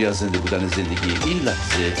برخورداری از زنده بودن زندگی این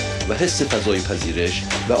لحظه و حس فضای پذیرش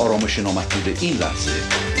و آرامش نامحدود این لحظه،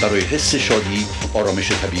 برای حس شادی،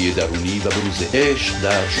 آرامش طبیعی درونی و بروز عشق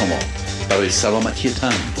در شما، برای سلامتی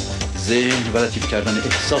تن، ذهن و لطیف کردن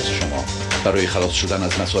احساس شما، برای خلاص شدن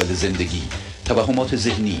از مسائل زندگی، توهمات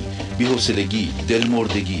ذهنی، بی‌حوصلگی،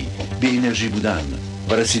 دلمردگی، بی انرژی بودن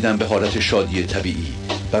و رسیدن به حالت شادی طبیعی،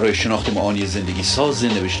 برای شناخت معانی زندگی ساز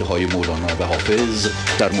نوشته های مولانا و حافظ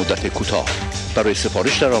در مدت کوتاه. برای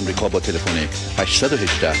سفارش در آمریکا با تلفن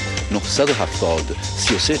 818 970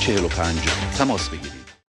 3345 تماس بگیرید.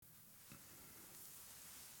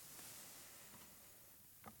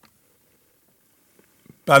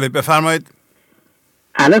 بله بفرمایید.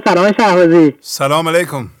 الو سلام شهبازی. سلام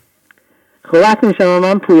علیکم. خوب هستین شما؟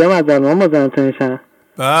 من پویام از درمان مزاحمتون میشم.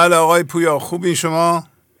 بله آقای پویا، خوبین شما؟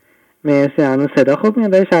 مرسی. هنوز صدا خوب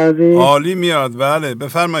میاد شهبازی؟ عالی میاد. بله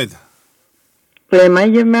بفرمایید.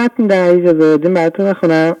 من یه متن در اجازه بدین براتون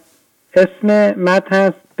بخونم. اسم متن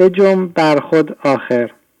هست بجنب بر خود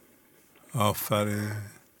آخر. آفرین.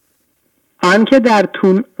 آن که در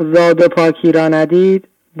تون زاد و پاکی را ندید،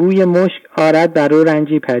 بوی مشک آرد در او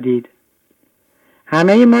رنجی پدید.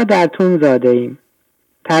 همه ما در تون زاده ایم.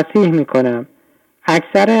 تصحیح میکنم،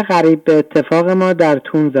 اکثر غریب به اتفاق ما در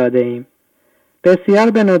تون زاده ایم.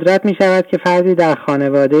 بسیار به ندرت می شود که فردی در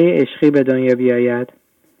خانواده عشقی به دنیا بیاید.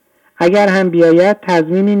 اگر هم بیاید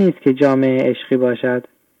تضمینی نیست که جامعه عشقی باشد.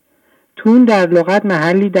 تون در لغت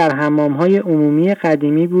محلی در حمام‌های عمومی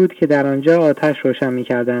قدیمی بود که در آنجا آتش روشن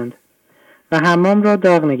می‌کردند و حمام را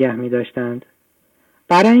داغ نگه می‌داشتند.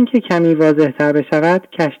 برای اینکه کمی واضح‌تر بشود،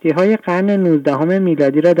 کشتی‌های قرن 19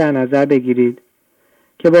 میلادی را در نظر بگیرید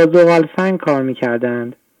که با زغال سنگ کار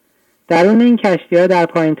می‌کردند. درون این کشتی‌ها در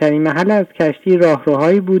پایین‌ترین محل از کشتی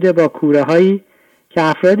راهروهایی بوده با کوره‌هایی که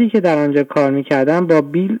افرادی که در آنجا کار می‌کردند با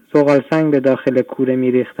بیل زغال سنگ به داخل کوره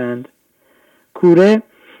می‌ریختند کوره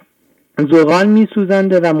زغال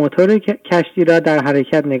می‌سوزانده و موتور کشتی را در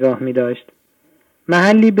حرکت نگاه می‌داشت.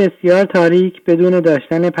 محلی بسیار تاریک بدون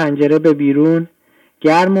داشتن پنجره به بیرون،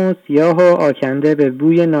 گرم و سیاه و آکنده به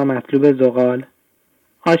بوی نامطلوب زغال.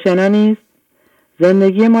 آشنا نیست؟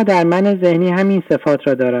 زندگی ما در من ذهنی همین صفات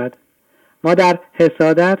را دارد. ما در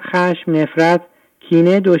حسادت، خشم، نفرت،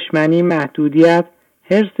 کینه، دشمنی، محدودیت،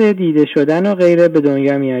 حرص دیده شدن و غیره به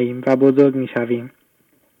دنیا میاییم و بزرگ میشویم.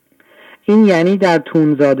 این یعنی در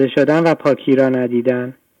تون زاده شدن و پاکی را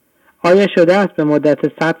ندیدن. آیا شده است به مدت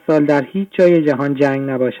 100 سال در هیچ جای جهان جنگ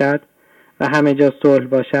نباشد و همه جا صلح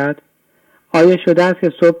باشد؟ آیا شده است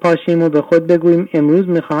که صبح پاشیم و به خود بگوییم امروز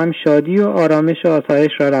میخواهم شادی و آرامش و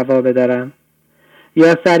آسایش را روا بدارم؟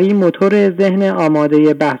 یا سریع موتور ذهن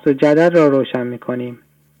آماده بحث و جدل را روشن میکنیم؟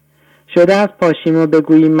 شده است پاشیم و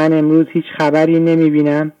بگوییم من امروز هیچ خبری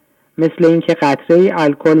نمیبینم، مثل اینکه قطره‌ای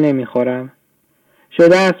الکل نمیخورم.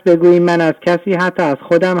 شده است بگوییم من از کسی حتی از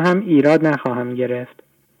خودم هم ایراد نخواهم گرفت.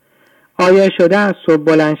 آیا شده است صبح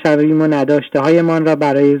بلند شویم و نداشته هایمان را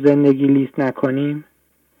برای زندگی لیست نکنیم؟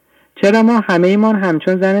 چرا ما همه ایمان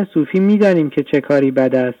همچون زن صوفی می‌دانیم که چه کاری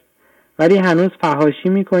بد است، ولی هنوز فحاشی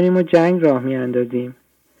می‌کنیم و جنگ راه می‌اندازیم؟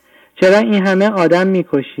 چرا این همه آدم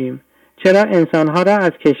می‌کشیم؟ چرا انسان‌ها را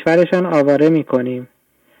از کشورشان آواره می‌کنیم؟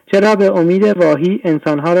 چرا به امید واهی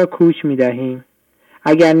انسان‌ها را کوچ می‌دهیم؟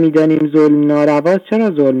 اگر می‌دانیم ظلم نارواست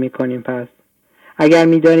چرا ظلم می‌کنیم پس؟ اگر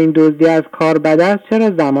می‌دانیم دزدی از کار بد است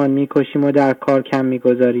چرا زمان می‌کشیم و در کار کم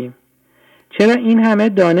می‌گذاریم؟ چرا این همه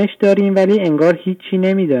دانش داریم ولی انگار هیچی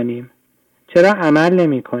نمی‌دانیم؟ چرا عمل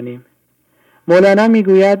نمی‌کنیم؟ مولانا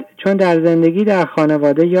میگوید چون در زندگی در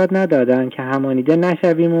خانواده یاد ندادن که همانیده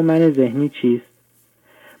نشویم و من ذهنی چیست.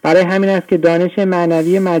 برای همین است که دانش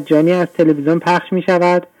معنوی مجانی از تلویزیون پخش می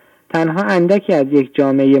شود، تنها اندکی از یک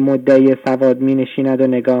جامعه مدعی سواد می نشیند و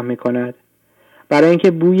نگاه می کند. برای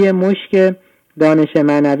اینکه بوی مشک دانش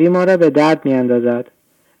معنوی ما را به درد می اندازد.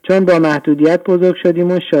 چون با محدودیت بزرگ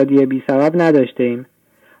شدیم و شادی بی سبب نداشته ایم.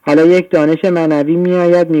 حالا یک دانش معنوی می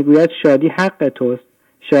آید می گوید شادی حق توست،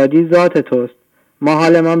 شادی ذات توست، ما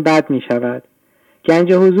حالمان بد می شود.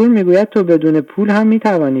 گنج حضور می گوید تو بدون پول هم می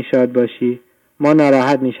توانی شاد باشی، ما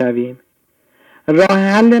ناراحت می شویم. راه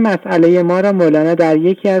حل مسئله ما را مولانا در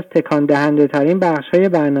یکی از تکان دهنده ترین بخش های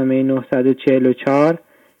برنامه 944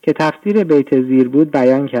 که تفسیر بیت زیر بود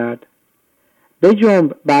بیان کرد.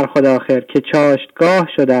 بجنب بر خود آخر که چاشتگاه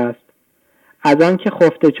شده است، از آن که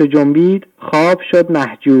خفته چو جنبید خواب شد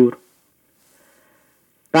مهجور.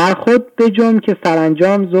 بر خود بجنب که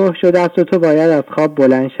سرانجام ظهر شده است و تو باید از خواب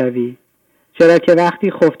بلند شوی، چرا که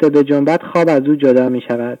وقتی خفته به جنبت خواب از او جدا می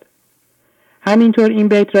شود. همینطور این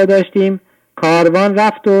بیت را داشتیم: کاروان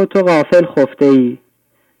رفت و تو غافل خفته ای،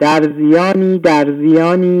 در زیانی در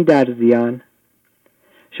زیانی در زیان.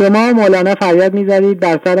 شما مولانا فریاد می زدید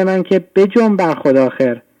بر سر من که بجنب بر خود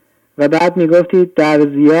آخر و بعد می گفتید در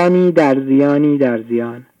زیانی در زیانی در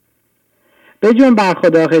زیان. بجنب بر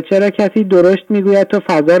خود آخر، چرا کسی درشت می گوید تو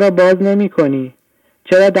فضا را باز نمی کنی؟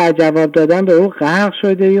 چرا در جواب دادن به او غرق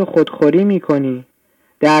شده و خودخوری می کنی؟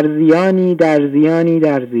 در زیانی در زیانی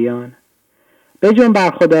در زیان. بجنب بر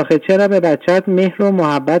خود آخر، چرا به بچت مهر و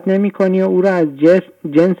محبت نمی کنی و او را از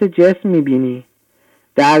جنس جسم می بینی؟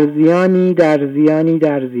 در زیانی در زیانی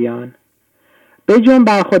در زیان. بجنب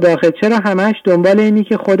بر خود آخر، چرا همش دنبال اینی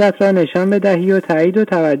که خودت را نشان بدهی و تایید و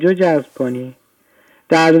توجه جذب کنی؟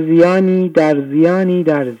 در زیانی در زیانی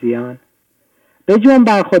در زیان. بجنب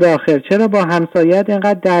بر خود آخر، چرا با همسایت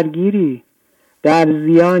اینقدر درگیری؟ در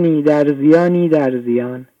زیانی در زیانی در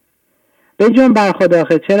زیان. بجنب بر خود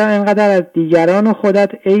آخر، چرا اینقدر از دیگران و خودت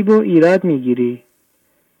عیب و ایراد میگیری؟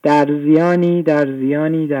 در زیانی در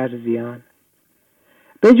زیانی در زیان.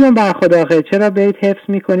 بجنب بر خود آخر، چرا بیت حفظ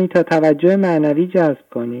میکنی تا توجه معنوی جذب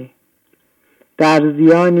کنی؟ در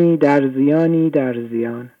زیانی در زیانی در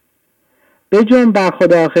زیان. بجنب بر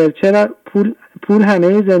خود آخر، چرا پول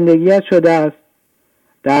همه زندگیت شده است؟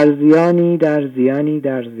 در زیانی در زیانی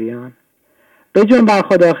در زیان. بجنب بر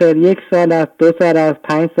خود آخر، 1 سال است، 2 سال است،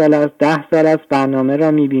 5 سال است، 10 سال است برنامه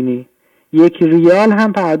را میبینی، 1 ریال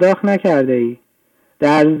هم پرداخت نکرده ای.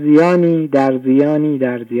 در زیانی در زیانی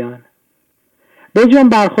در زیان. بجنب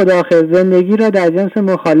بر خود آخر، زندگی را در جنس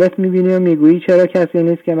مخالف میبینی و میگویی چرا کسی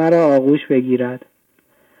نیست که مرا آغوش بگیرد.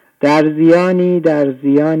 در زیانی در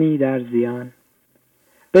زیانی در زیان.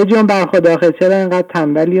 بجنب بر خود آخر، چرا اینقدر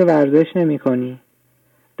تنبلی و ورزش نمی کنی؟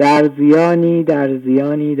 در زیانی در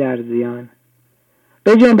زیانی در زیان.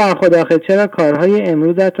 بجنب بر خود آخر، چرا کارهای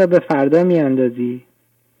امروزت را به فردا می اندازی؟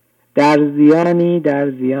 در زیانی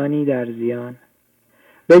در زیانی در زیان.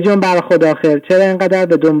 بجنب بر خود آخر، چرا اینقدر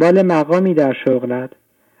به دنبال مقامی در شغلت؟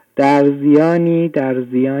 در زیانی در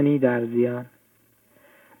زیانی در زیان.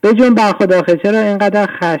 بجنب بر خدا، چرا اینقدر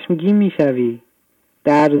خشمگین میشوی؟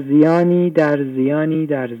 در زیانی در زیانی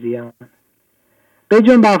در زیان.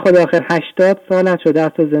 بجنب بر خدا، 80 سالت شده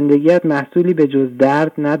است و زندگیت محصولی به جز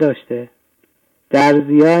درد نداشته. در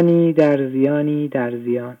زیانی در زیانی در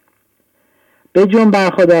زیان. بجنب بر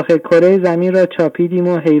خدا، کره زمین را چاپیدیم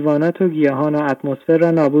و حیوانات و گیاهان و اتمسفر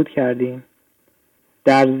را نابود کردیم.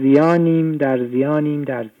 در زیانیم در زیانیم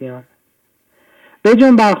در زیان.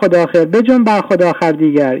 بجنب بر خدا، بجنب بر خدا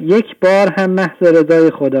دیگر. یک بار هم محض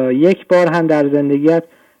رضای خدا، یک بار هم در زندگیت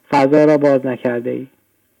فضا را باز نکرده ای.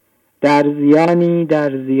 در زیانی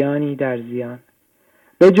در زیانی در زیان.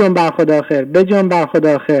 بجنب بر خدا خیر، بجنب بر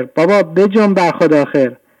خدا خیر. بابا بجنب بر خدا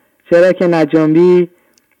خیر. چرا که نجنبی؟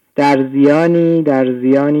 در زیانی در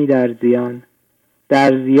زیانی در زیان.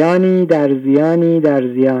 در زیانی در زیانی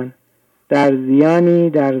در زیان. در زیانی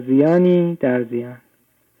در زیانی در زیان.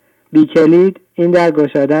 بی کلید این در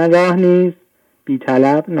گشادن راه نیست، بی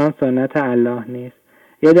طلب نان سنت الله نیست.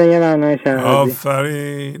 یه دنیا معنای شهرازی.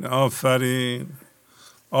 آفرین آفرین،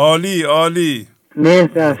 عالی عالی.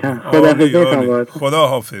 مرسی هستم. خدا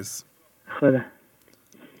حافظ. خدا.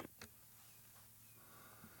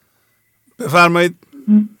 بفرمایید.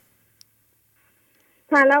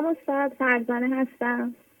 سلام استاد، فرزانه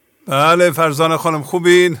هستم. بله فرزانه خانم،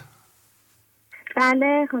 خوبین؟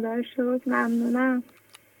 بله خدا رو شکر، ممنونم.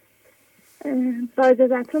 با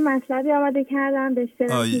اجازهتون مطلبی آماده کردم به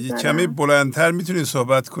اشتراک میذارم. کمی بلندتر میتونین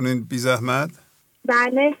صحبت کنین بی زحمت؟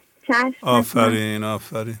 بله چشم. آفرین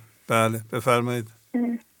آفرین. بله بفرمایید.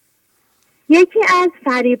 یکی از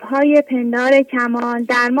فریب‌های پندار کمال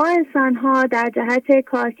در ما انسان‌ها در جهت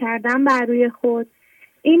کار کردن بر روی خود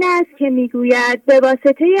این است که میگوید به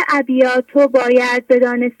واسطه ابیات تو باید به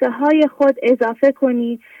دانسته‌های خود اضافه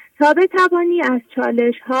کنی تا بتوانی از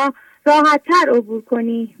چالش‌ها راحت‌تر عبور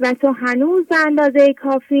کنی و تو هنوز به اندازه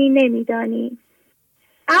کافی نمی‌دانی.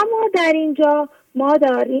 اما در اینجا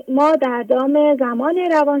ما در دام زمان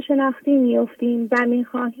روانشناختی می‌افتیم و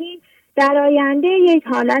می‌خواهیم در آینده یک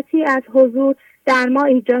حالتی از حضور در ما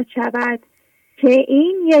ایجاد شود که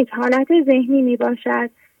این یک حالت ذهنی میباشد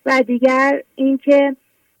و دیگر اینکه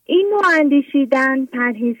این نوع اندیشیدن،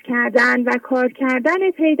 پرهیز کردن و کار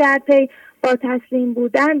کردن پی در پی با تسلیم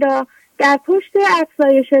بودن را در پشت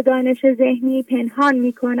افزایش دانش ذهنی پنهان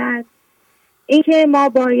می‌کند. اینکه ما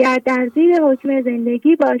باید در زیر حکم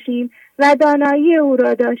زندگی باشیم و دانایی او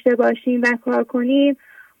را داشته باشیم و کار کنیم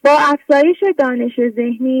با افزایش دانش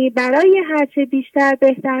ذهنی برای هرچه بیشتر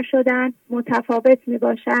بهتر شدن متفاوت می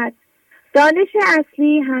باشد. دانش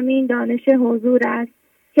اصلی همین دانش حضور است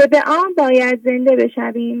که به آن باید زنده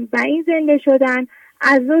بشویم و این زنده شدن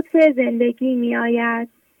از لطف زندگی می آید.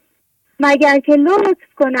 مگر که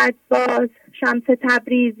لطف کند باز شمس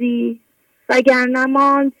تبریزی وگرنه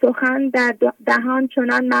ماند سخن در دهان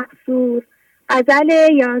چنان محصور. غزل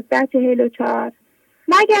 1144.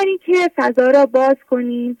 مگر اینکه فضا را باز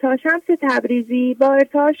کنیم تا شمس تبریزی با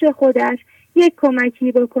ارتعاش خودش یک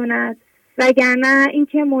کمکی بکند، وگرنه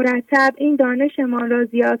اینکه مرتب این دانشمان را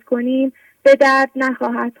زیاد کنیم به درد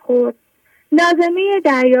نخواهد خورد. لازمه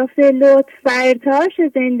دریافت لطف و ارتعاش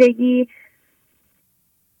زندگی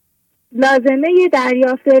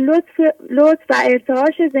لطف و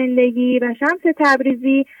ارتعاش زندگی و شمس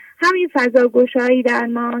تبریزی همین فضا گشایی در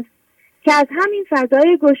ماست که از همین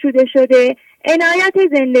فضای گشوده شده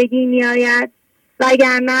عنایت زندگی می آید،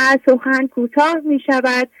 وگرنه سخن کوتاه می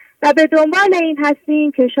شود و به دنبال این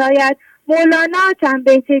هستیم که شاید مولانا چند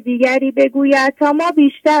بیت دیگری بگوید تا ما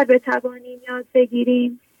بیشتر بتوانیم یاد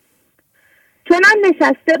بگیریم. چنان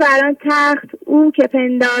نشسته بر آن تخت او که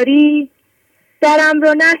پنداری، در امر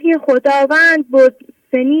و نهی خداوند بود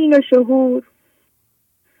سنین و شهور.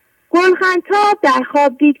 گلخنتاب در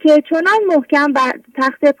خواب دید که چنان محکم بر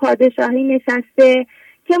تخت پادشاهی نشسته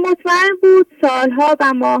که مطمئن بود سالها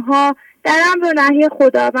و ماهها در امر و نهی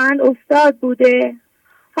خداوند استاد بوده.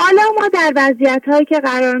 حالا ما در وضعیت‌هایی که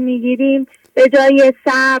قرار می‌گیریم به جای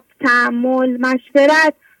صبر، تأمل،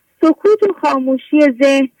 مشورت، سکوت و خاموشی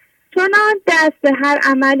ذهن چنان دست به هر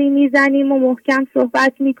عملی میزنیم و محکم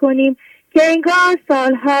صحبت می‌کنیم که انگار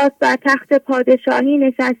سالهاست بر تخت پادشاهی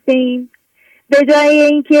نشسته‌ایم. به جای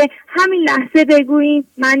اینکه همین لحظه بگوییم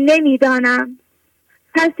من نمی‌دانم.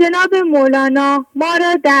 پس جناب مولانا ما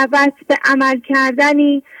را دعوت به عمل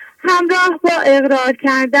کردنی همراه با اقرار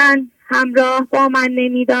کردن، همراه با من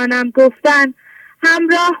نمیدانم گفتن،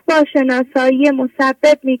 همراه با شناسایی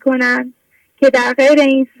مسبب می کنند که در غیر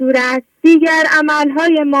این صورت دیگر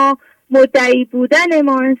عملهای ما مدعی بودن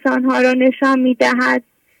ما انسانها را نشان می دهد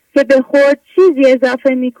که به خود چیزی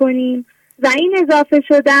اضافه می کنیم و این اضافه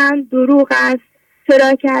شدن دروغ است،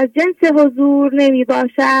 چرا که از جنس حضور نمی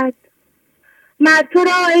باشد. مر تو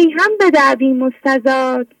را ای هم به دعوی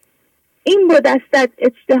مستزاد، این بود دستت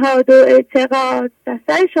اجتهاد و اعتقاد.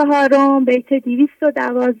 دفتر 4 بیت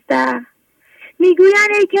 212. میگویند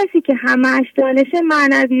ای کسی که همه‌اش دانش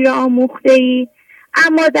معنوی را آموخته ای،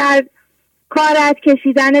 اما در کارت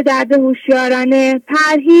کشیدن درد هوشیارانه،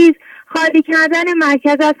 پرهیز، خالی کردن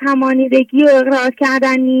مرکز از همانیدگی و اقرار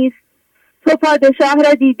کردن نیست. تو پادشاه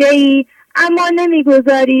را دیده ای اما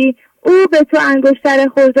نمیگذاری او به تو انگشتر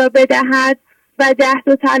خود را بدهد و جهد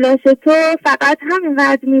و تلاش تو فقط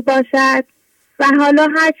همینقدر میباشد و حالا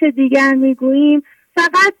هر چه دیگر میگوییم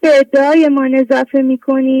فقط به ادعای ما اضافه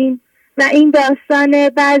میکنیم و این داستان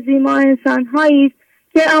بعضی ما انسان‌هایی است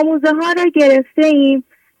که آموزه ها را گرفته ایم،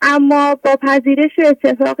 اما با پذیرش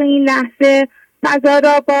اتفاق این لحظه فضا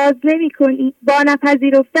را باز نمی کنیم. با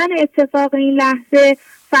نپذیرفتن اتفاق این لحظه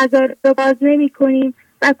فضا را باز نمی کنیم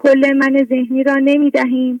و کل من ذهنی را نمی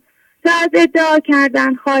دهیم تا از ادعا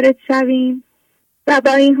کردن خارج شویم و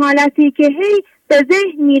با این حالتی که هی به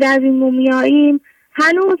ذهن می رویم و می آییم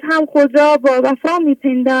هنوز هم خود را با وفا می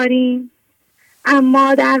پنداریم،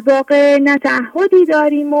 اما در واقع نه تعهدی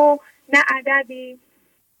داریم و نه ادبی.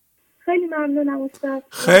 خیلی ممنونم استاد.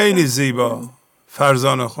 خیلی زیبا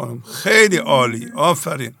فرزانه خانم، خیلی عالی،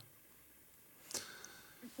 آفرین.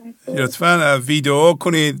 لطفاً ویدیو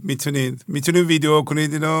کنید، میتونید ویدیو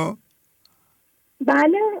کنید اینو؟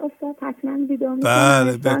 بله استاد، حتما ویدیو میکنم.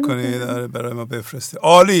 بله بکنید، آره برای ما بفرستید.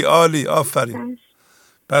 عالی عالی، آفرین.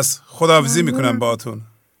 پس خداحافظی میکنم باهاتون.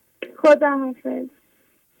 خداحافظ.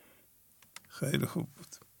 خیلی خوب بود.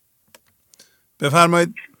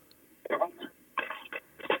 بفرمایید.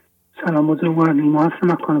 سلام بزرگوار، نیما هستم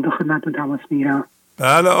از کانادا خدمتتون تماس میگیرم.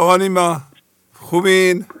 بله آقا نیما،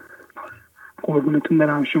 خوبین؟ قربونتون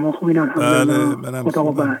برم، شما خوبین؟ الحمدلله. بله خدا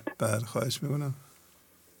بعد. بله خواهش میکنم.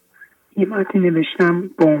 یه متنی نوشتم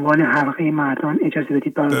به عنوان حلقه مردان، اجازه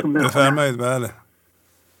بدید براتون بخونم. بفرمایید. بله.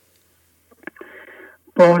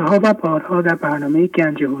 بارها و بارها در برنامه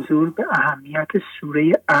گنج حضور به اهمیت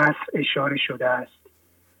سوره عصر اشاره شده است.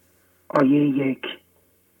 آیه 1: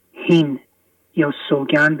 هین یا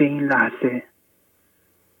سوگند به این لحظه.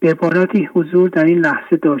 به عبارتی حضور در این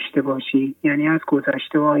لحظه داشته باشی، یعنی از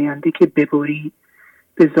گذشته و آینده که ببری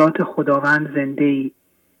به ذات خداوند زنده‌ای،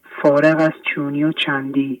 فارغ از چونی و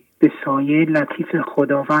چندی، به سایه لطیف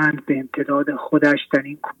خداوند به امتداد خودش در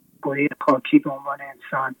این کره خاکی به عنوان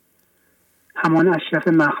انسان، همان اشرف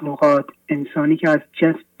مخلوقات، انسانی که از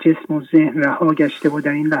جسم و ذهن رها گشته و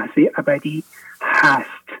در این لحظه ابدی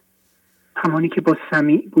هست، همانی که با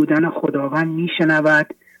سمیع بودن خداوند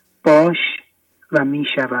میشنود، باش و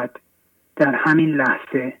میشود در همین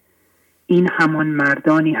لحظه. این همان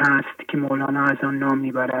مردانی هست که مولانا از آن نام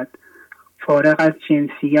میبرد، فارغ از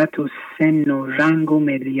جنسیت و سن و رنگ و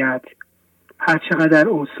ملیت. هر چقدر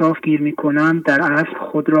اوصاف گیر میکنم در اصل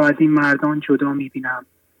خود را از این مردان جدا میبینم.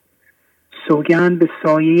 سوگند به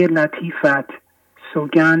سایه لطیفت،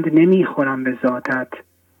 سوگند نمیخورم به ذاتت.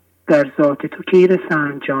 در ذات تو کی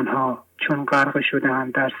رسند جانها چون غرق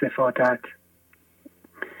شدند در صفاتت.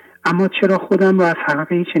 اما چرا خودم را از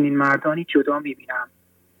حلقه چنین مردانی جدا میبینم؟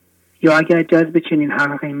 یا اگر جذب چنین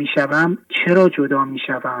حلقه میشوم چرا جدا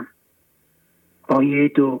میشوم؟ آیه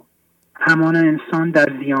 2: همان انسان در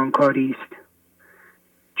زیانکاری است.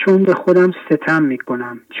 چون به خودم ستم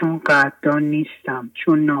میکنم، چون قدردان نیستم،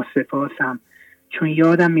 چون ناسپاسم، چون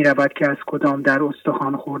یادم میرود که از کدام در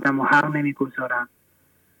استخوان خوردم و حق نمیگذارم.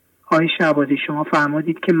 آقای شعبازی، شما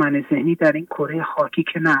فرمودید که من ذهنی در این کره خاکی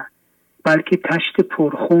که نه، بلکه تشت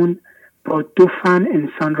پرخون با 2 فن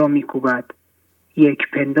انسان را میکوبد: 1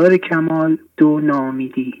 پندار کمال، 2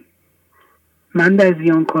 ناامیدی. من در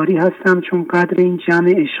زیانکاری هستم چون قدر این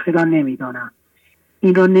جمع عشقی را نمیدانم.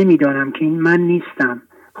 این را نمیدانم که این من نیستم.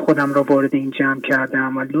 خودم را وارد این جمع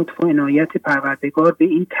کردم و لطف و عنایت پروردگار به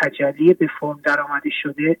این تجلی به فرم در آمده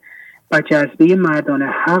شده و جذبه مردان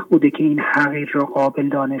حق بوده که این حقیر را قابل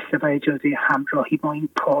دانسته و اجازه همراهی با این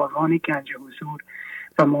کاروان گنج حضور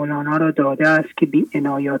و مولانا را داده است که بی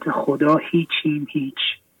عنایات خدا هیچیم هیچ.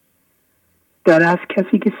 در اصل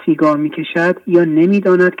کسی که سیگار میکشد یا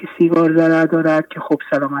نمیداند که سیگار ضرر دارد که خب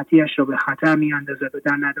سلامتیش را به خطر میاندازد و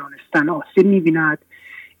در ندانستن آسیب میبیند،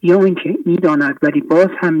 یا اینکه میداند ولی باز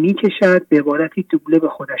هم میکشد، به عبارتی دوبله به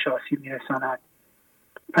خودش آسیب میرساند.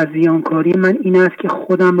 پس زیانکاری من این است که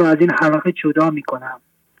خودم را از این حلقه جدا میکنم.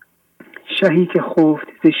 شهی که خفت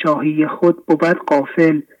ز شاهی خود بود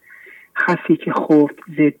غافل، خسی که خفت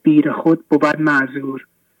ز ادبیر خود بود معذور.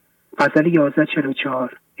 غزل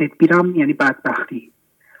 1144. ادبیرم یعنی بدبختی.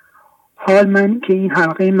 حال من که این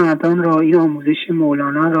حلقه مردان را، این آموزش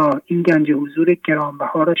مولانا را، این گنج حضور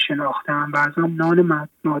گرانبها را شناختم و از آن نان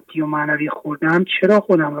مادی و معنوی خوردم، چرا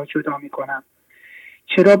خودم را جدا می کنم؟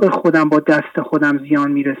 چرا به خودم با دست خودم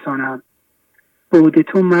زیان میرسانم؟ بود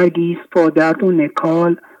تو مرگی است با درد و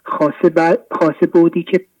نکال، خاصه بودی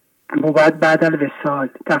که بود بعد الوصال.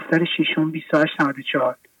 دفتر 6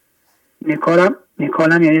 2894.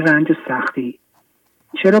 نکالم یعنی رنج و سختی.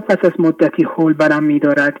 چرا پس از مدتی حول برم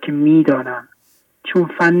می‌دارد که می‌دانم، چون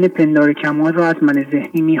فن پندار کمال را از من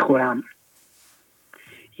ذهنی می‌خورم.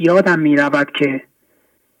 یادم می‌رود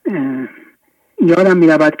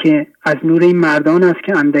که از نور این مردان است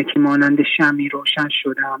که اندکی مانند شمعی روشن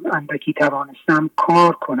شدم، اندکی توانستم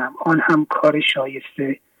کار کنم، آن هم کار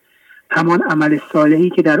شایسته، همان عمل صالحی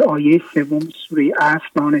که در آیه 3 سوره عصر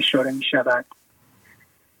به آن اشاره می‌شود.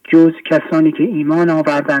 جز کسانی که ایمان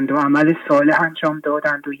آوردند و عمل صالح انجام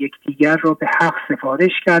دادند و یکدیگر را به حق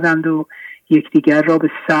سفارش کردند و یکدیگر را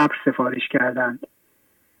به صبر سفارش کردند.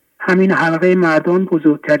 همین حلقه مردان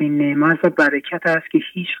بزرگترین نعمت و برکت است که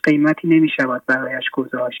هیچ قیمتی نمی شود برایش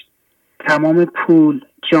گذاشت. تمام پول،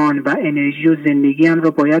 جان و انرژی و زندگیم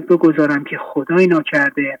را باید بگذارم که خدای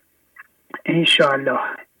ناکرده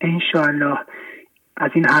انشاءالله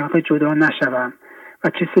از این حلقه جدا نشوم و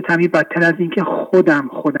چه ستمی بدتر از این که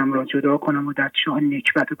خودم را جدا کنم و در چاه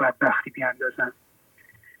نکبت و بدبختی بیاندازم.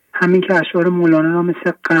 همین که اشعار مولانا را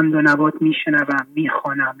مثل قند و نبات میشنوم،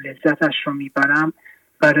 میخوانم، لذتش را میبرم،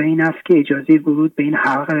 برای این است که اجازه ورود به این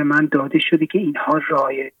حلقه به من داده شده که اینها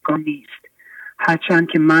رایگان نیست، هرچند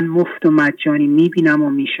که من مفت و مجانی میبینم و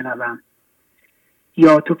میشنوم.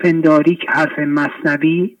 یا تو پنداری که حرف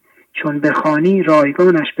مثنوی، چون بخوانی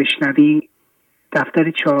رایگانش بشنوی.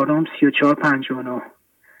 دفتر 4 3459.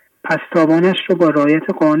 پس تاوانش رو با رعایت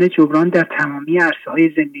قانون جبران در تمامی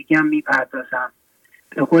عرصه‌های زندگیم میپردازم.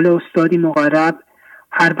 به قول استادی مقرب،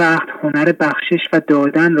 هر وقت هنر بخشش و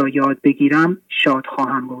دادن را یاد بگیرم شاد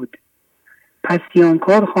خواهم بود. پس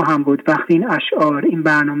زیانکار خواهم بود وقتی این اشعار، این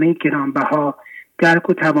برنامه گرانبها، درک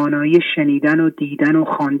و توانایی شنیدن و دیدن و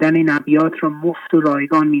خواندن نبیات را مفت و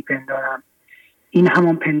رایگان میپندارم. این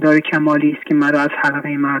همان پندار کمالی است که مرا از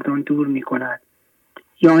حلقه مردان دور میکند.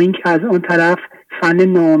 یا اینکه از آن طرف فن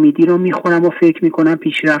ناامیدی را میخورم و فکر میکنم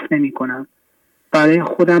پیشرفت نمیکنم. برای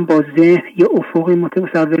خودم با ذهن یه افقی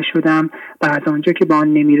متصور شدم و از آنجا که به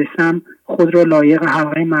آن نمیرسم خود را لایق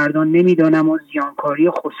حلقه مردان نمیدانم و زیانکاری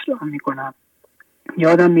و خسران میکنم.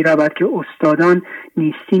 یادم میرود که استادان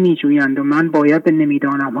نیستی میجویند و من باید به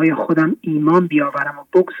نمیدانم‌های خودم ایمان بیاورم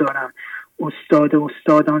و بگذارم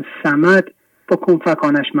استادان صمد با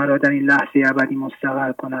کنفکانش مرا در این لحظه ابدی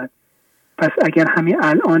مستقر کند. پس اگر همین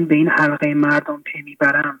الان به این حلقه مردم پی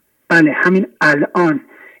میبرم، بله همین الان،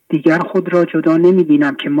 دیگر خود را جدا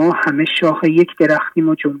نمیبینم که ما همه شاخه یک درختیم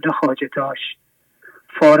و جمله خواجه‌تاش.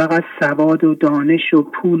 فارغ از سواد و دانش و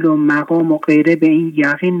پول و مقام و غیره به این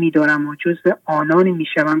یقین میدارم و جزو آنانی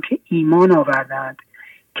میشوم که ایمان آوردند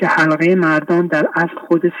که حلقه مردان در اصل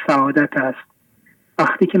خود سعادت است.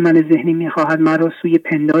 وقتی که من ذهنی میخواهد مرا سوی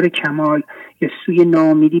پندار کمال یا سوی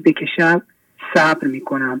ناامیدی بکشد، صبر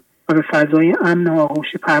میکنم و به فضای امن و آغوش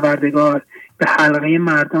پروردگار به حلقه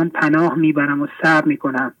مردان پناه میبرم و صبر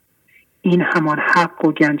میکنم. این همان حق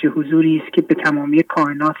و گنج حضوری است که به تمامی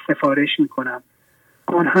کائنات سفارش میکنم.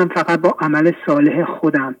 آن هم فقط با عمل صالح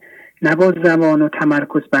خودم، نه با زبان و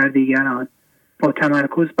تمرکز بر دیگران. با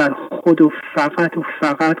تمرکز بر خود و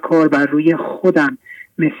فقط کار بر روی خودم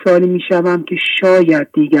مثالی میشوم که شاید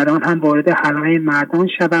دیگران هم وارد حلقه مردان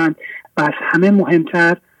شوند و از همه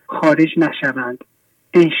مهمتر خارج نشوند.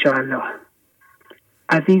 انشاءالله.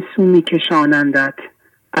 از این سو میکشانندت،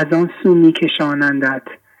 از آن سو میکشانندت،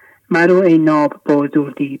 مرو ای ناب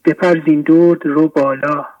بازردی، بپر زین درد رو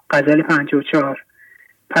بالا. غزل 54.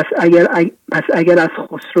 پس اگر از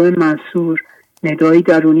خسرو منصور ندایی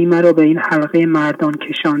درونی مرا به این حلقه مردان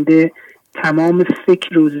کشانده، تمام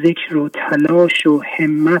فکر و ذکر و تلاش و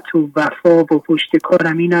همت و وفا و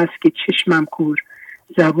پشتکارم این است که چشمم کور،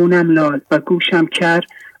 زبونم لال و گوشم کر،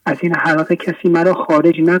 از این حلقه کسی مرا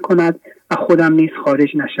خارج نکند و خودم نیز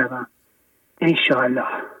خارج نشوم. انشاءالله.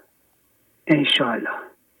 انشاءالله.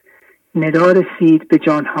 ندا رسید به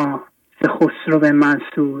جانها ز خسرو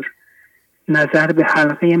منصور، نظر به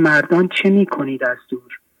حلقه مردان چه می کنید از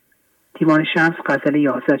دور. دیوان شمس غزل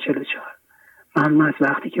 1144. ممنون از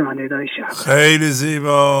وقتی که من ندای شب. خیلی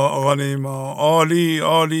زیبا آقا نیما، عالی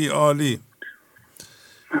عالی عالی.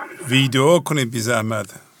 ویدیو کنید بی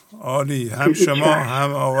زحمت. عالی. هم شما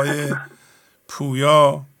هم آقای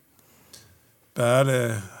پویا.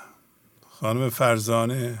 بله خانم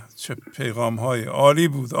فرزانه، چه پیغام های عالی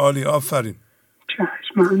بود. عالی، آفرین. چشم،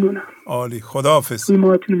 ممنونم. عالی. خداحافظ.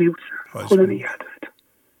 ایمانتون میبوسم. خدا نگهدارتون.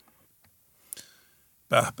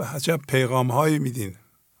 به به، عجب پیغام هایی میدین.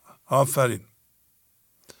 آفرین.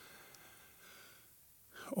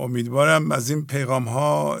 امیدوارم از این پیغام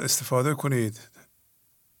ها استفاده کنید.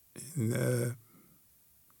 این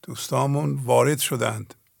دوستامون وارد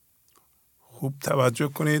شدند. خوب توجه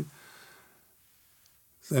کنید،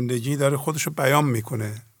 زندگی داره خودشو بیان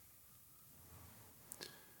میکنه.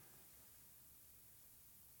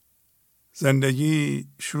 زندگی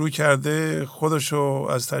شروع کرده خودشو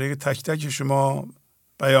از طریق تک تک شما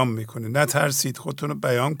بیان میکنه. نترسید، خودتون رو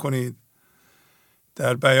بیان کنید.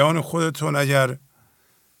 در بیان خودتون اگر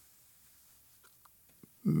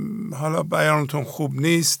حالا بیانتون خوب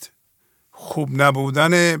نیست، خوب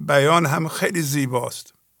نبودن بیان هم خیلی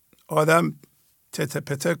زیباست. آدم تته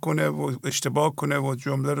پته کنه و اشتباه کنه و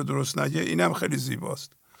جمله رو درست نگه، این هم خیلی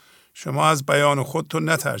زیباست. شما از بیان خودتون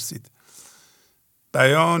نترسید.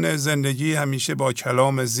 بیان زندگی همیشه با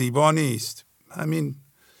کلام زیبا نیست. همین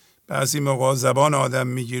بعضی موقع زبان آدم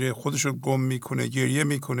میگیره، خودش رو گم میکنه، گریه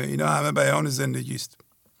میکنه، اینا همه بیان زندگی است.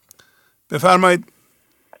 بفرمایید.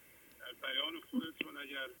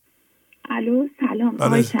 الو، سلام. بله.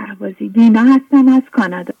 آقای شهبازی، دینا هستم از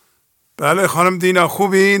کانادا. بله خانم دینا،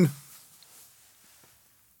 خوبین؟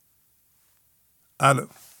 الو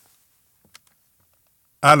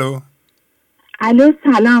الو الو،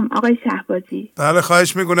 سلام آقای شهبازی. بله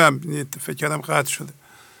خواهش میکنم، فکر کردم قطع شده.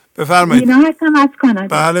 بفرمایید. دینا هستم از کانادا.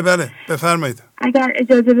 بله بله بفرمایید. اگر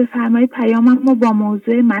اجازه بفرمایید پیامم با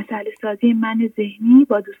موضوع مسئله سازی من ذهنی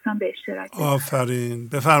با دوستان به اشتراک بذارم. آفرین،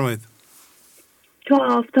 بفرمایید. چو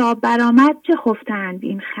آفتاب برآمد چه خفتند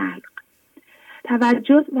این خلق.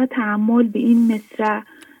 توجه و تأمل به این مصرع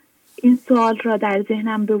این سوال را در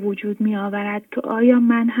ذهنم به وجود می آورد که آیا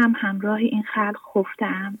من هم همراه این خلق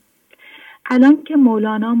خفتم؟ الان که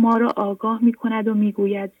مولانا ما را آگاه می کند و می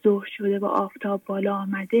گوید ظهر شده و آفتاب بالا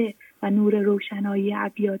آمده و نور روشنایی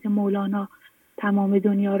ابیات مولانا تمام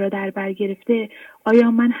دنیا را در بر گرفته،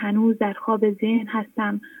 آیا من هنوز در خواب ذهن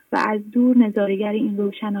هستم و از دور نظاره‌گر این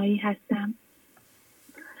روشنایی هستم؟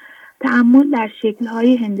 تأمل در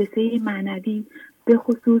شکل‌های هندسه معنوی، به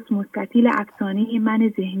خصوص مستطیل افسانه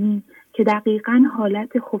من ذهنی که دقیقاً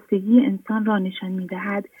حالت خفتگی انسان را نشان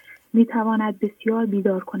می‌دهد، می‌تواند بسیار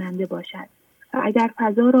بیدار کننده باشد و اگر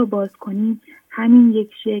فضا را باز کنیم، همین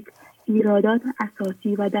یک شکل ایرادات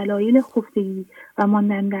اساسی و دلایل خفتگی و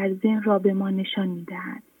ماندن در ذهن را به ما نشان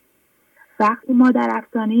می‌دهد. وقتی ما در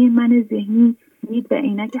افسانه من ذهنی دید و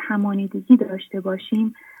عینک همانیدگی داشته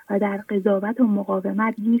باشیم و در قضاوت و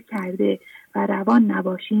مقاومت گیر کرده و روان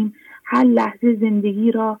نباشیم، هر لحظه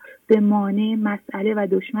زندگی را به مانع، مسئله و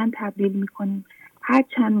دشمن تبدیل می‌کنیم. هر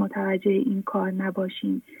چند متوجه این کار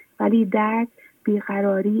نباشیم، ولی درد،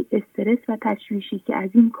 بیقراری، استرس و تشویشی که از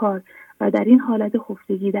این کار و در این حالت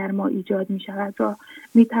خفتگی در ما ایجاد می‌شود را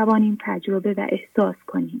می‌توانیم تجربه و احساس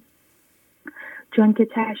کنیم. چون که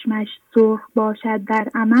چشمش سرخ باشد در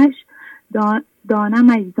عمش،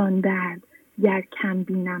 دانمش زان درد گر کم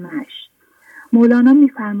بینمش. مولانا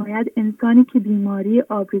می‌فرماید انسانی که بیماری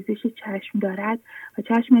آبریزش چشم دارد و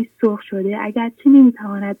چشمش سرخ شده، اگرچه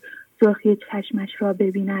نمی‌تواند سرخی چشمش را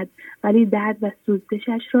ببیند، ولی درد و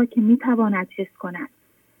سوزشش را که می‌تواند حس کند.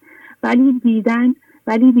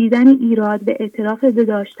 ولی دیدن ایراد به اعتراف به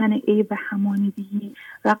داشتن عیب و همانیدگی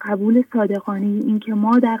و قبول صادقانه این که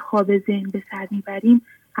ما در خواب ذهن به سر میبریم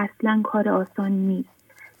اصلاً کار آسانی نیست.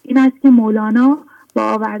 این است که مولانا با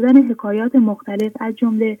آوردن حکایات مختلف از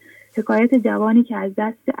جمله حکایت جوانی که از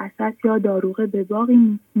دست اسد یا داروغه به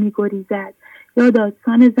باغی می‌گریزد یا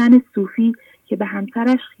داستان زن صوفی که به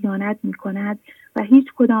همسرش خیانت می‌کند و هیچ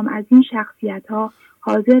کدام از این شخصیت‌ها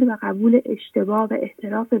حاضر و قبول اشتباه و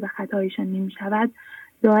اعتراف به خطایشان نمی‌شود،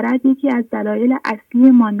 دارد یکی از دلایل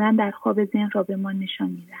اصلی ماندن در خواب ذهن را به ما نشان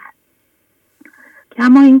می‌دهد.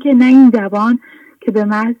 کما اینکه نه این جوان که به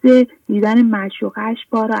محض دیدن معشوقش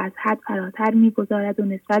پا را از حد فراتر می‌گذارد و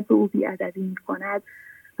نسبت به او بی‌ادبی می‌کند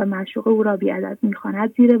و معشوق او را بی‌ادب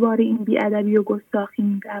می‌خواند، زیر بار این بی‌ادبی و گستاخی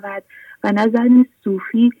می‌رود و نه زن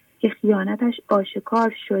صوفی که خیانتش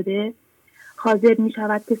آشکار شده حاضر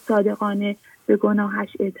می‌شود که صادقانه به گناهش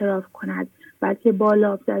اعتراف کند، بلکه با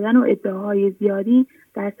لاف زدن و ادعاهای زیادی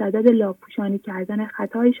در صدد لاپوشانی کردن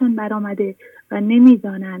خطایشان برآمده و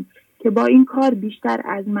نمی‌دانند که با این کار بیشتر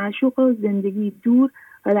از معشوق و زندگی دور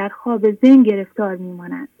و در خواب ذهن گرفتار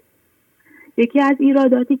می‌مانند. یکی از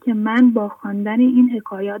ایراداتی که من با خواندن این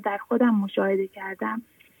حکایات در خودم مشاهده کردم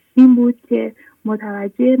این بود که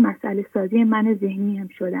متوجه مسئله سازی من ذهنی هم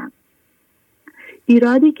شدم.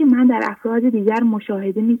 ایرادی که من در افراد دیگر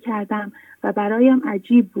مشاهده می کردم و برایم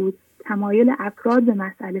عجیب بود، تمایل افراد به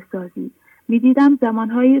مسئله سازی.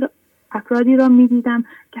 افرادی را می دیدم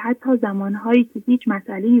که حتی زمانهایی که هیچ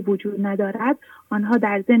مسئله‌ای وجود ندارد، آنها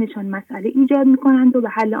در ذهنشان مسئله ایجاد می کنند و به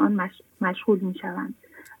حل آن مشغول می شوند.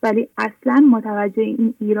 ولی اصلا متوجه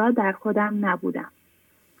این ایراد در خودم نبودم.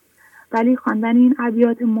 ولی خواندن این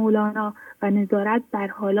ابیات مولانا و نظارت بر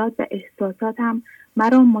حالات و احساساتم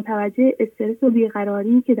مرا متوجه استرس و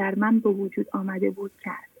بیقراری که در من به وجود آمده بود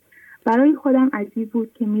کرد. برای خودم عجیب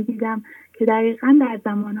بود که می‌دیدم که دقیقاً در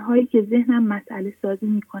زمانهایی که ذهنم مسئله سازی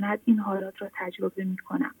می‌کند این حالات را تجربه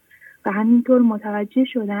می‌کنم و همینطور متوجه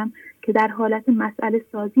شدم که در حالت مسئله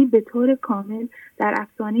سازی به طور کامل در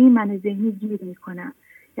افسانه من ذهنی گیر می‌کنم.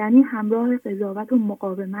 یعنی همراه قضاوت و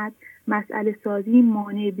مقاومت، مسئله سازی،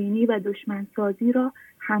 مانع بینی و دشمن سازی را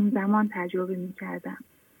همزمان تجربه می‌کردم.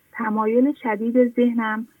 تمایل شدید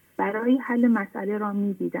ذهنم برای حل مسئله را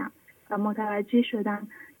می‌دیدم و متوجه شدم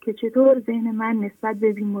که چطور ذهن من نسبت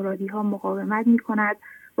به بی‌مرادی‌ها مقاومت می‌کند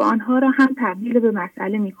و آنها را هم تبدیل به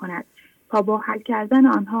مسئله می‌کند تا با حل کردن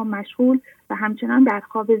آنها مشغول و همچنان در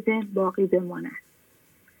خواب ذهن باقی بماند.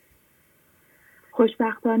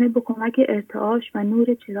 خوشبختانه به کمک ارتعاش و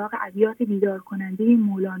نور چراغ ابیات بیدار کننده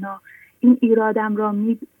مولانا این ایرادم را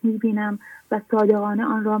می‌بینم و صادقانه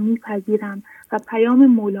آن را می‌پذیرم و پیام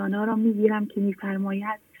مولانا را می‌گیرم که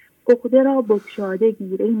می‌فرماید عقده را بگشاده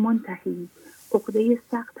گیر ای منتهی، عقده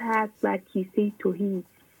سخت هست بر کیسه تهی،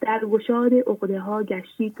 در گشاد عقده ها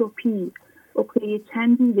گشتی تو پیر، عقده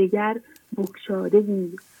چندی دگر بگشاده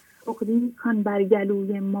گیر، عقده کان بر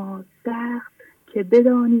گلوی ما سخت که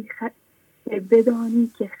بدانی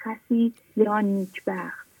که خسی یا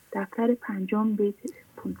نیکبخت. دفتر 5 بیت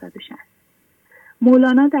 560.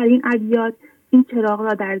 مولانا در این ابیات این چراغ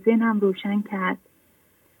را در ذهنم روشن کرد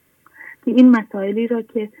که این مسائلی را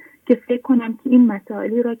که فکر کنم که این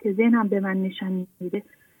مسائلی را که ذهنم به من نشان میده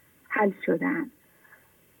حل شدن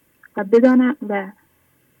و بدانم و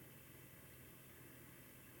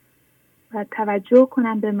توجه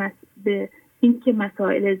کنم به اینکه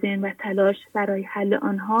مسائل ذهن و تلاش برای حل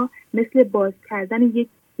آنها مثل باز کردن یک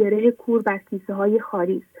گره کور بر کیسه های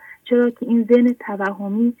خالی است، چرا که این ذهن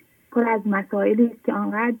توهمی پر از مسائلی است که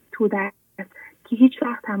آنقدر تو دست که هیچ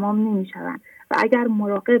وقت تمام نمی‌شوند و اگر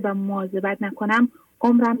مراقبه و مواظبت نکنم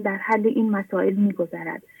عمرم در حل این مسائل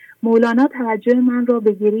می‌گذرد. مولانا توجه من را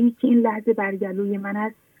به گره‌ای که این لحظه بر گلوی من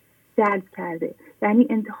است جلب کرده، یعنی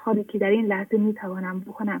انتخابی که در این لحظه میتوانم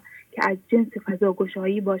بکنم که از جنس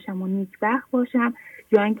فضاگشایی باشم و نیکبخت باشم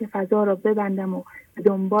یا اینکه فضا را ببندم و به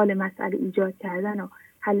دنبال مسئله ایجاد کردن و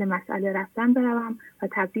حل مسئله رفتن بروم و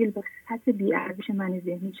تبدیل به خط بی‌ارزش من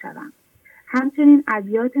ذهنی شوم. همچنین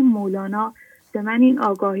ابیات مولانا به من این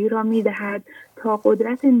آگاهی را می‌دهد تا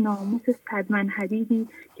قدرت ناموس صدمن حدیدی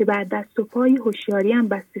که بر دست و پای هوشیاریم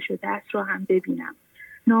بسته شده است را هم ببینم.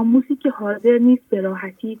 ناموسی که حاضر نیست به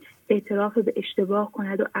راحتی اعتراف به اشتباه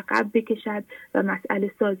کند و عقب بکشد و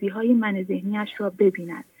مسئله سازی های من ذهنیش را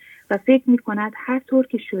ببیند و فکر می کند هر طور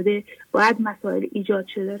که شده باید مسائل ایجاد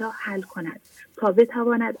شده را حل کند تا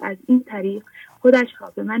بتواند از این طریق خودش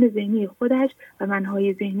را به من ذهنی خودش و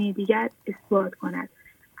منهای ذهنی دیگر اثبات کند.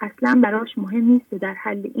 اصلا براش مهم نیست در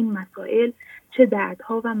حل این مسائل چه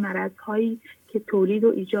دردها و مرضهایی که تولید و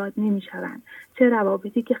ایجاد نمی شوند، چه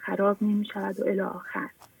روابطی که خراب نمی شود و الی آخر.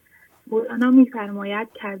 مولانا می فرماید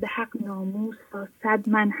کرده حق ناموس تا 100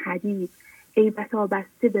 من حدید، ای بسا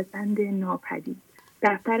بسته به بند ناپدید.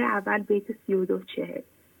 دفتر اول بیت 32-40.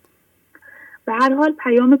 به هر حال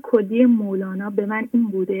پیام کلی مولانا به من این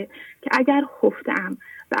بوده که اگر خفته‌ام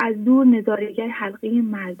و از دور نظاره‌گر حلقه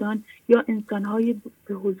مردان یا انسان‌های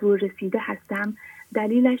به حضور رسیده هستم،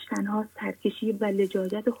 دلیلش تنها سرکشی و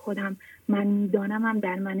لجاجت خودم من می‌دانمم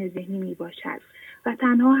در من ذهنی میباشد و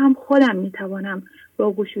تنها هم خودم میتوانم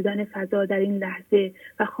با گشودن فضا در این لحظه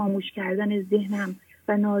و خاموش کردن ذهنم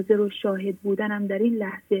و ناظر و شاهد بودنم در این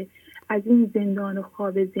لحظه از این زندان و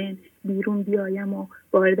خواب ذهن بیرون بیایم و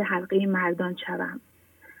وارد حلقه مردان شوم.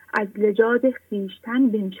 از لجاج خویشتن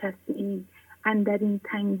بنشستی، اندر این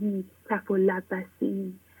تنگی کف و لب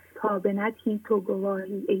بستی، تا بندهی تو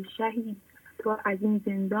گواهی ای شهید، تو از این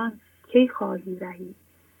زندان کی خواهی رهی.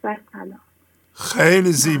 و سلام.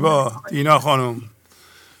 خیلی زیبا دینا خانم،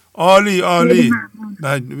 عالی عالی.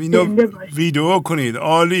 اینو ویدیو کنید.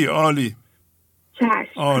 عالی عالی.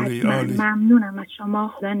 چشم. عالی عالی. ممنونم از شما.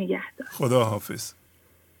 خدا نگهدار. خدا حافظ.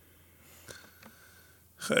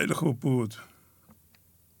 خیلی خوب بود.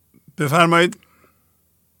 بفرمایید.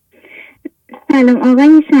 سلام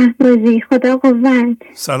آقای شهبازی، خدا قوت.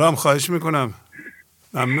 سلام، خواهش میکنم.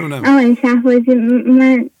 ممنونم. آقای شهبازی،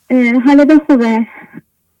 من حالت خوبه؟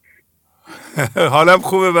 حالم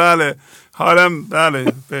خوبه، بله. حالم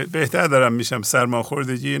بله بهتر دارم میشم.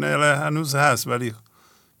 سرماخوردگی نه هنوز هست ولی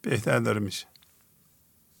بهتر داره میشه.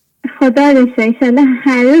 خدا رسه ایشالله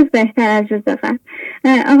هر روز بهتر از روز قبل.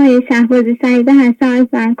 آقای شهبازی، سعیده هستم از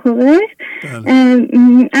ونکوور.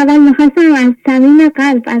 اول میخواستم از صمیم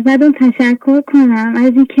قلب ازتون تشکر کنم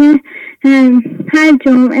از اینکه هر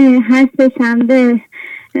جمعه هر سه‌شنبه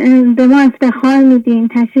به ما افتخار میدین،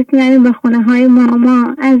 تشریف میاریم به خونه های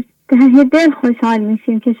ما از ته دل خوشحال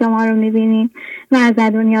میشیم که شما رو میبینیم و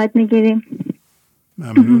ازتون یاد میگیریم.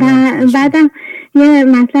 بعدم یه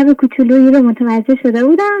مطلب کوچولویی رو متوجه شده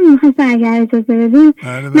بودم، میخواستم اگر اجازه بدین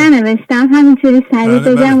ننوشتم، همینجوری سریع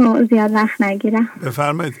بگم و زیاد وقت نگیرم.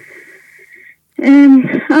 بفرمایید.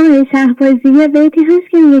 آقای شهبازی یه بیتی هست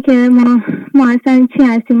که میگه که ما اصلا چی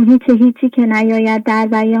هستیم، هیچی که نیاید در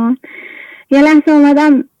بیان. یه لحظه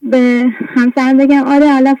اومدم به همسرم بگم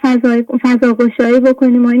آره حالا فضا گشایی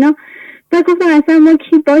بکنیم و اینا، گفتم اصلا ما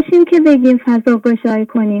کی باشیم که بگیم فضا گشایی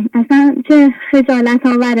کنیم؟ اصلا چه خجالت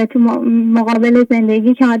آوره تو مقابل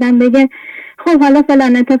زندگی که آدم بگه خب حالا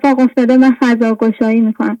فلان اتفاق افتاده من فضا گشایی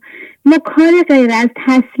میکنم. ما کار غیر از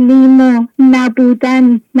تسلیم و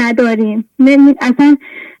نبودن نداریم. اصلا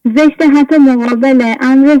زشت حتی مقابل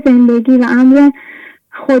امر زندگی و امر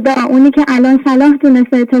خدا، اونی که الان صلاح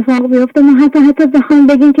دونسته اتفاق بیفته، ما حتی بخوام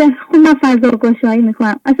بگیم که خب من فضا گشایی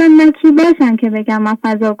میکنم. اصلا من کی باشم که بگم من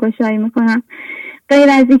فضا گشایی میکنم؟ غیر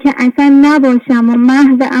از این که اصلا نباشم و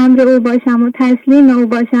محو امر او باشم و تسلیم او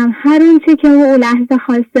باشم، هر اون چی که او لحظه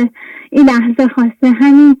خواسته این لحظه خواسته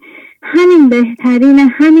همین بهترینه،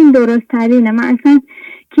 همین درستترینه. من اصلا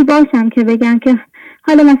کی باشم که بگم که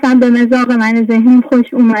حالا مثلا به مزاق من ذهنیم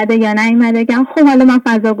خوش اومده یا نیومده بگم خب حالا من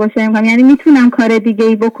فضا گشایی میکنم، یعنی میتونم کار دیگه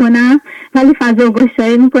ای بکنم ولی فضا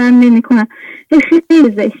گشایی میکنم نمیکنم.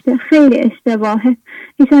 خیلی زشته، خیلی اشتباهه.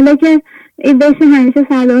 انشالله که این بشه همیشه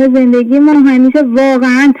صلاح زندگی ما، همیشه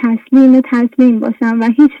واقعا تسلیم باشم و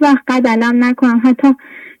هیچ وقت قدلم نکنم، حتی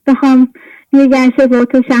بخوام یه گرشه با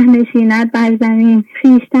تو شه نشیند بر زمین،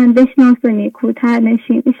 خویشتن بشناس و نیکوتر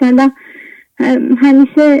نشین. انشالله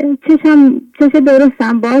همیشه چش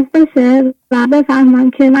درستم باز باشه و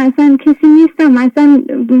بفهمم که من اصلا کسی نیستم، اصلا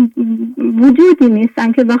وجودی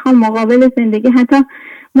نیستم که بخوام مقابل زندگی حتی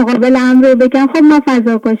مقابل امر رو بگم خب من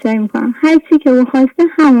فضا گشایی میکنم. هر چی که او خواسته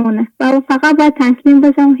همونه و فقط باید تسلیم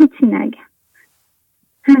باشم و هیچی نگم.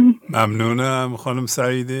 همین. ممنونم خانم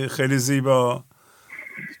سعیده، خیلی زیبا.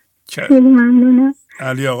 خیلی ممنونم.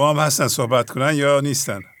 علی آقا هم هستن صحبت کنن یا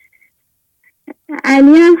نیستن؟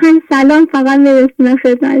 علی هم سلام فقط برسونه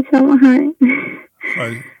خدمت شما. همین.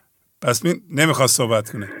 پس نمیخواد صحبت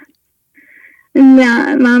کنه؟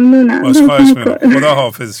 نه ممنونم. باش خواهش میکنم. خدا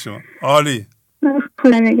حافظ شما. عالی.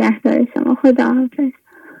 خدا نگهدار شما. خدا حافظ.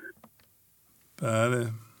 بله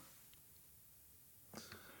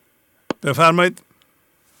بفرمایید.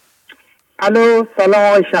 الو سلام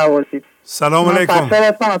آقای شهبازی. سلام علیکم. من فرشاد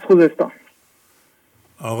هستم از خوزستان.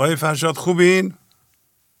 آقای فرشاد خوبین؟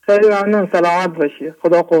 خیلی ممنون، سلامت باشی.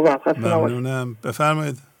 خدا قوت. خسته نباشی. ممنونم.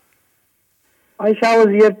 بفرمایید. آقای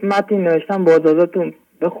شهبازی یه متن نوشتم با اجازهتون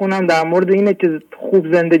بخونم در مورد اینه که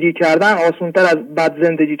خوب زندگی کردن آسان‌تر از بد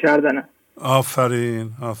زندگی کردنه. آفرین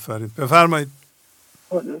بفرمایید.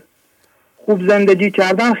 خوب زندگی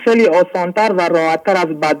کردن خیلی آسان‌تر و راحت‌تر از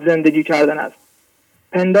بد زندگی کردن است.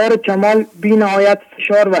 پندار کمال بی نهایت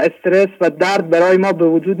فشار و استرس و درد برای ما به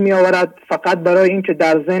وجود می آورد فقط برای اینکه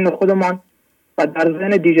در ذهن خودمان و در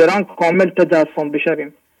ذهن دیگران کامل تجسم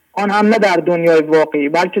بشویم. آن هم نه در دنیای واقعی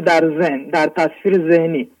بلکه در ذهن، در تصویر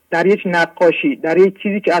ذهنی، در یک نقاشی، در یک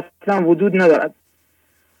چیزی که اصلا وجود ندارد.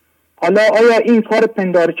 حالا آیا این کار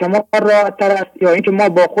پندار کمال راحت‌تر است یا اینکه ما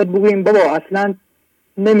با خود بگوییم بابا اصلا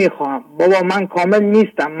نمیخوام، بابا من کامل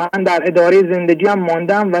نیستم، من در اداره زندگیم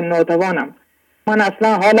ماندم و ناتوانم، من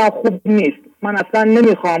اصلا حالم خوب نیست، من اصلا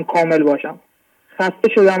نمیخوام کامل باشم، خسته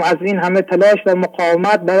شدم از این همه تلاش و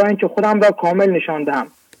مقاومت برای اینکه خودم را کامل نشان دهم.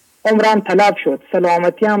 عمرم تلف شد،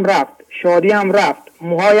 سلامتیم رفت، شادیم رفت،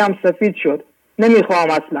 موهایم سفید شد، نمیخوام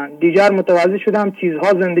اصلا، دیگر متوجه شدم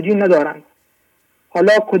چیزها زندگی ندارند.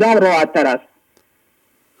 حالا کدام راحت تر است؟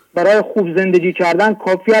 برای خوب زندگی کردن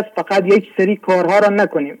کافی است فقط یک سری کارها را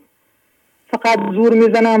نکنیم. فقط زور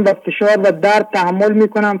میزنم و فشار و درد تحمل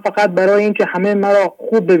میکنم فقط برای اینکه همه مرا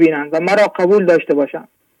خوب ببینند و مرا قبول داشته باشند.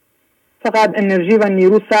 فقط انرژی و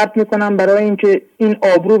نیرو صرف میکنم برای اینکه این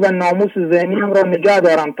آبرو و ناموس ذهنیم را نگه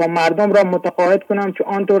دارم تا مردم را متقاعد کنم که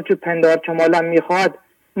آنطور که پندار کمالم میخواهد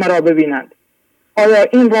مرا ببینند. آیا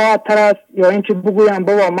این راحت تر است یا اینکه بگویم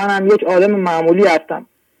بابا منم یک آدم معمولی هستم،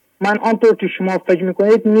 من آنطور که شما فکر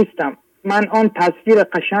میکنید نیستم، من آن تصویر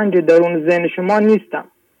قشنگ درون ذهن شما نیستم،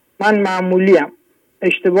 من معمولیم،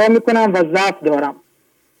 اشتباه میکنم و ضعف دارم.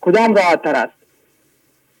 کدام راحت تر است؟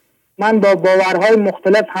 من با باورهای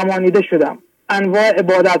مختلف همانیده شدم، انواع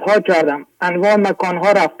عبادتها کردم، انواع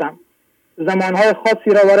مکانها رفتم، زمانهای خاصی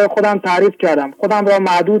را برای خودم تعریف کردم، خودم را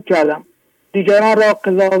محدود کردم، دیگران را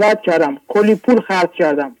قضاوت کردم، کلی پول خرج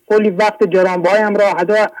کردم، کلی وقت جرانبهایم را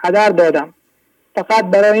هدر دادم، فقط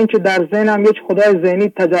برای اینکه در ذهنم یک خدای ذهنی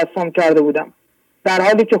تجسم کرده بودم. در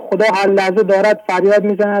حالی که خدا هر لحظه دارد فریاد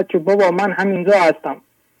میزند که بابا من همینجا هستم،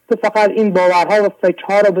 تو فقط این باورها و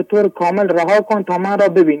فکرها را به طور کامل رها کن تا من را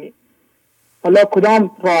ببینی. حالا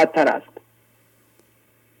کدام راحت تر است؟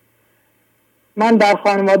 من در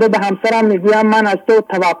خانواده به همسرم میگویم من از تو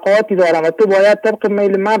توقعاتی دارم و تو باید طبق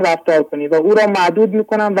میل من رفتار کنی و او را محدود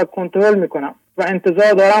میکنم و کنترل میکنم و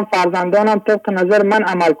انتظار دارم فرزندانم طبق نظر من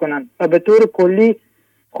عمل کنند و به طور کلی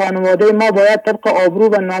خانواده ما باید طبق آبرو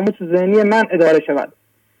و ناموس ذهنی من اداره شود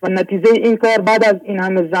و نتیجه این کار بعد از این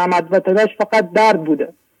همه زحمت و تلاش فقط درد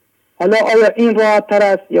بوده. حالا آیا این راحت تر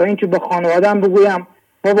است یا اینکه به خانواده‌ام بگویم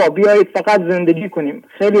بابا بیایید فقط زندگی کنیم؟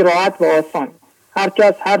 خیلی راحت و آسان. هر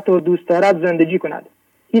کس هر طور دوست دارد زندگی کند.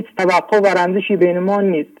 هیچ توقع و رنجشی بین ما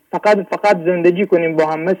نیست. فقط زندگی کنیم با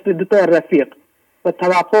هم مثل دو تا رفیق و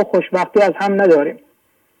توقع و خوشبختی از هم نداریم.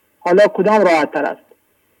 حالا کدام راحت تر است؟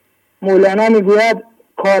 مولانا میگوید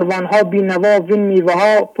کاروانها بینوا وین میوه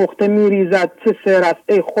ها پخته میریزد، چه سیر است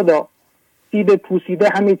ای خدا. سیب پوسیده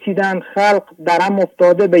همی چیدن خلق، درم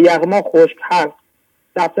افتاده به یغما خشک حلق.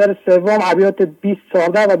 دفتر سوم ابیات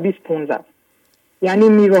 2014 و 2015. یعنی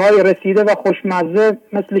میوه های رسیده و خوشمزه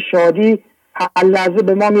مثل شادی هر لحظه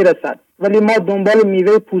به ما میرسد، ولی ما دنبال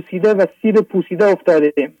میوه پوسیده و سیب پوسیده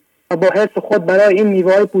افتاده ایم و با حس خود برای این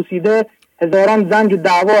میوه های پوسیده هزاران زنج و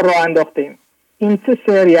دعوا راه انداختیم. این چه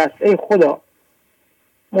سری است ای خدا.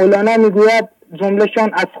 مولانا میگوید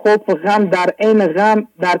جملهشان از خوف و غم در عین غم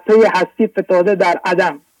در پی هستی فتاده در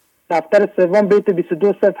عدم. دفتر سوم بیت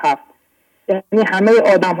 2207. یعنی همه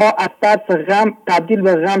آدم ها از ترس غم تبدیل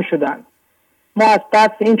به غم شدند. ما از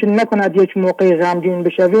ترس اینکه نکند یک موقع غمگین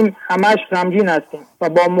بشویم همش غمگین هستیم و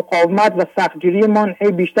با مقاومت و سختگیری من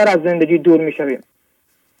هی بیشتر از زندگی دور میشویم.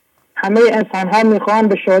 همه انسان ها میخوان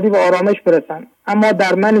به شادی و آرامش برسن، اما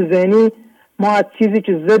در من ذهنی ما از چیزی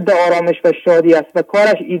که ضد آرامش و شادی است و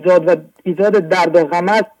کارش ایجاد درد و غم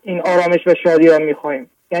است این آرامش و شادی را میخواهیم،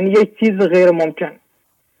 یعنی یک چیز غیر ممکن.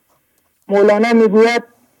 مولانا میگوید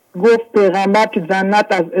گفت پیغمبر که جنت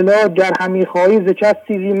از اله گر همی خواهی ز کس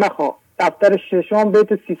چیزی مخواه. دفتر ششم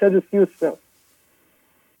بیت 333.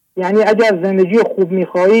 یعنی اگر زندگی خوب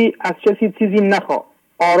میخواهی از کسی چیزی نخواه.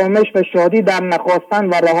 آرامش و شادی در نخواستن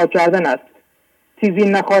و رها کردن است. چیزی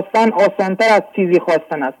نخواستن آسانتر از چیزی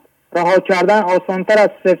خواستن است. رها کردن آسانتر از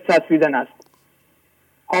صفر چسبیدن است.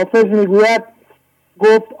 حافظ میگوید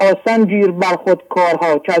گفت آسان گیر بر خود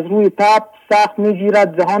کارها که از روی تب سخت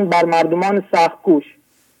میگیرد جهان بر مردمان سخت کوش.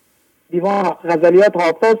 دیوان غزلیات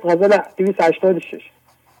حافظ غزل 286.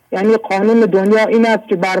 یعنی قانون دنیا این است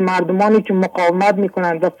که بر مردمانی که مقاومت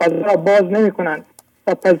میکنند و فضا را باز نمیکنند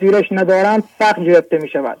و پذیرش ندارند سخت گرفته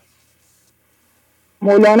میشود.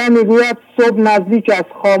 مولانا میگوید صبح نزدیک از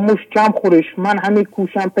خاموش کم خورش من همی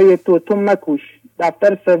کوشم پی تو مکوش.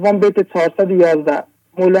 دفتر سوم بیت 411.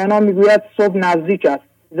 مولانا میگوید صبح نزدیک است،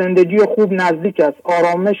 زندگی خوب نزدیک است،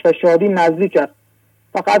 آرامش و شادی نزدیک است.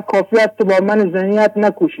 فقط کافی است تو با من ذهنیت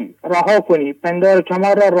نکوشی، رها کنی، پندار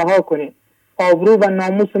کمر را رها کنی، آبرو و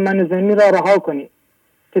ناموس من ذهنی را رها کنی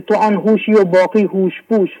که تو آن هوشی و باقی هوش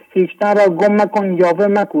پوش، خویشتن را گم مکن یاوه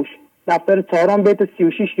مکوش. دفتر چهارم بیت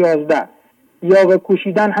 36-11. یاوه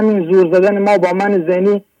کوشیدن همین زور زدن ما با من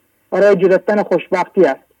ذهنی برای گرفتن خوشبختی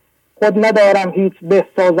است. خود ندارم هیچ به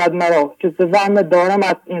سازد مرا که ز وهم دارم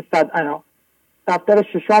از این صد انا. دفتر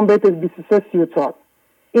ششم بیت 23-34.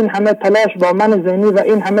 این همه تلاش با من ذهنی و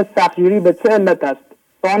این همه سختگیری به چه علت است؟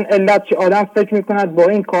 با آن علت که آدم فکر میکند با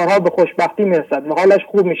این کارها به خوشبختی میرسد و حالش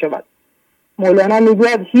خوب میشود. مولانا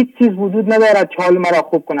میگوید هیچ چیز وجود ندارد که حال مرا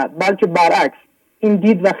خوب کند، بلکه برعکس این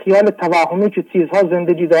دید و خیال توهمی که چیزها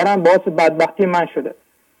زندگی دارند باعث بدبختی من شده.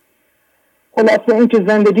 خلاصه این که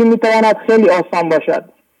زندگی میتواند خیلی آسان باشد.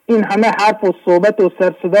 این همه حرف و صحبت و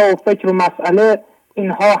سرصدا و فکر و مسئله،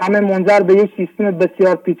 اینها همه منجر به یک سیستم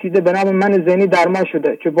بسیار پیچیده به نام من ذهنی در ما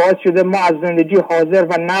شده که باعث شده ما از زندگی حاضر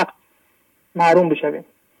و نقد محروم بشویم.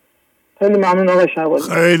 خیلی ممنون آقای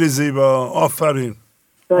شهبازی. خیلی زیبا، آفرین.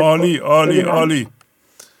 عالی عالی عالی.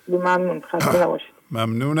 ممنون، خسته نباشید.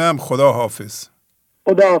 ممنونم. خدا حافظ.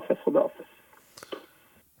 خدا حافظ. خدا حافظ.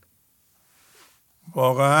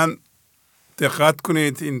 واقعا دقت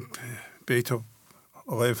کنید این بیتو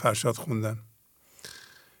آقای فرشاد خوندن.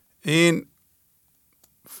 این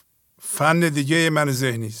فن دیگه من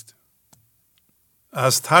ذهنی است.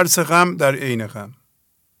 از ترس غم در عین غم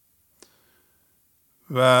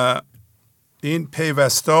و این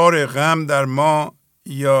پیوستار غم در ما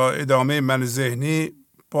یا ادامه من ذهنی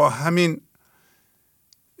با همین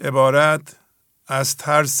عبارت از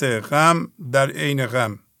ترس غم در عین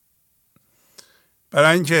غم،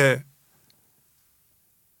 برای اینکه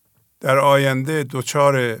در آینده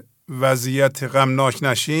دچار وضعیت غمناک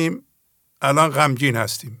نشیم الان غمگین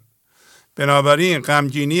هستیم. بنابراین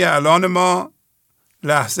غمگینی الان ما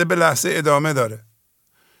لحظه به لحظه ادامه داره.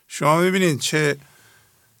 شما میبینید چه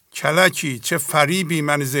کلکی، چه فریبی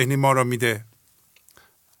من ذهنی ما را میده.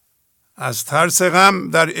 از ترس غم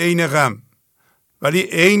در عین غم، ولی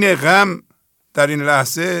عین غم در این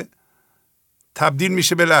لحظه تبدیل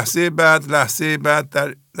میشه به لحظه بعد، لحظه بعد،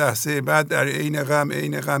 در لحظه بعد، در عین غم،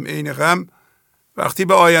 عین غم، عین غم. وقتی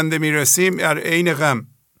به آینده میرسیم در عین غم.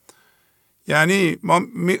 یعنی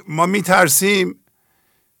ما میترسیم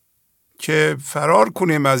که فرار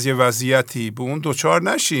کنیم از یه وضعیتی، به اون دوچار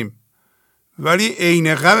نشیم، ولی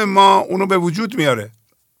عین غم ما اونو به وجود میاره،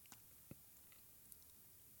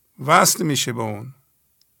 وصل میشه به اون.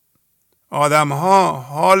 آدم ها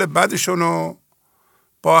حال بدشونو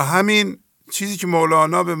با همین چیزی که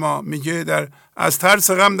مولانا به ما میگه از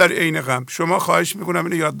ترس غم در عین غم. شما خواهش میکنم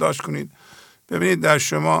اینو یادداشت کنید، ببینید در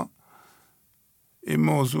شما این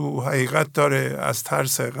موضوع حقیقت داره. از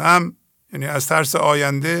ترس غم یعنی از ترس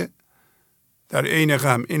آینده در عین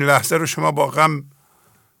غم. این لحظه رو شما با غم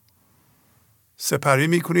سپری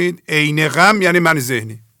میکنید. عین غم یعنی من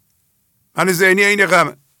ذهنی. من ذهنی عین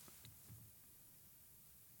غم.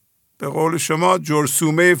 به قول شما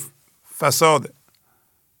جرثومه فساده.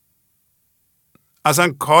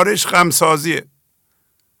 اصلا کارش غمسازیه.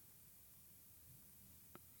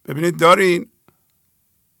 ببینید دارین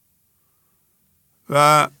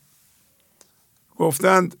و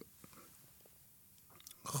گفتند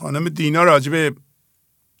خانم دینا راجب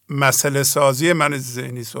مسئله سازی من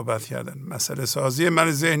ذهنی صحبت کردن. مسئله سازی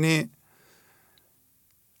من ذهنی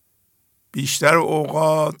بیشتر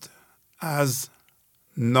اوقات از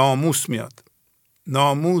ناموس میاد.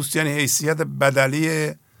 ناموس یعنی حیثیت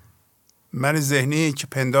بدلی من ذهنی که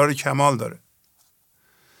پندار کمال داره.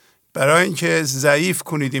 برای اینکه ضعیف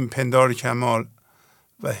کنید این پندار کمال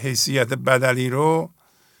و حیثیت بدلی رو،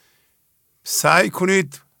 سعی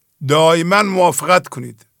کنید دائما موافقت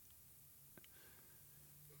کنید.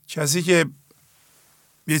 کسی که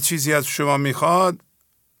یه چیزی از شما میخواد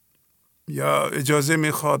یا اجازه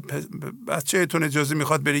میخواد، بچه‌تون اجازه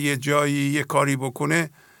میخواد بره یه جایی یه کاری بکنه،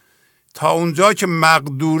 تا اونجا که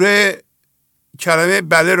مقدوره کلمه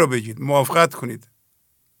بله رو بگید، موافقت کنید،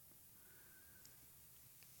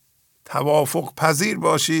 توافق پذیر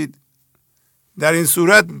باشید. در این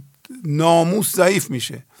صورت ناموس ضعیف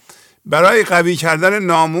میشه. برای قوی کردن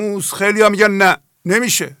ناموس خیلی ها میگن نه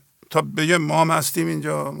نمیشه، تا بگه ما هم هستیم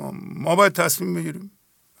اینجا، ما باید تصمیم بگیریم.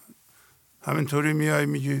 همینطوری میای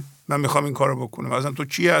میگی من میخوام این کارو بکنم، اصلا تو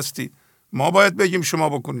کی هستی؟ ما باید بگیم شما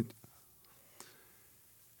بکنید.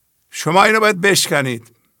 شما اینو باید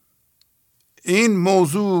بشکنید. این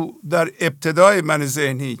موضوع در ابتدای من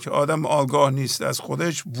ذهنی که آدم آگاه نیست از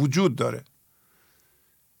خودش وجود داره.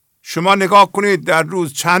 شما نگاه کنید در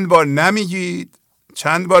روز چند بار نمیگید،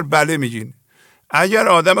 چند بار بله میگین. اگر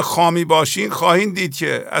آدم خامی باشین خواهید دید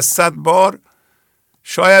که از 100 بار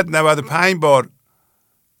شاید 95 بار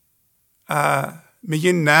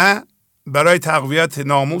میگین نه برای تقویت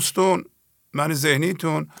ناموستون، من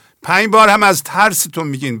ذهنیتون. 5 بار هم از ترستون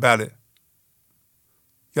میگین بله،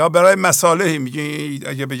 یا برای مصالحی میگین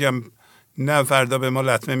اگه بگم نه فردا به ما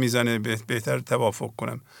لطمه میزنه بهتر توافق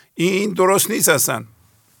کنم. این درست نیست اصلا.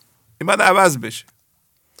 این باید عوض بشه.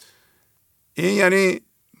 این یعنی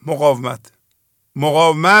مقاومت.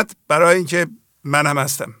 مقاومت برای اینکه من هم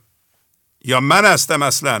هستم یا من هستم.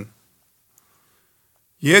 اصلا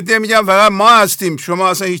یه عده میگم فقط ما هستیم، شما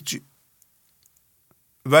اصلا هیچی،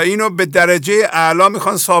 و اینو به درجه اعلا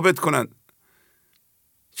میخوان ثابت کنن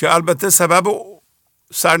که البته سبب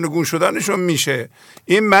سرنگون شدنشون میشه.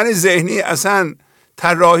 این من ذهنی اصلا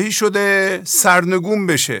طراحی شده سرنگون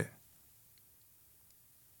بشه،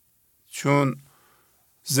 چون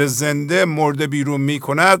زنده مرده بیرون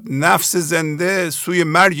میکند، نفس زنده سوی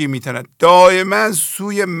مرگی میتند. دائما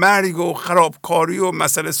سوی مرگ و خرابکاری و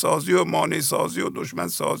مسئله سازی و مانع سازی و دشمن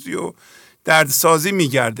سازی و درد سازی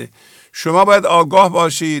میگرده. شما باید آگاه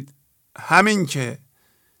باشید همین که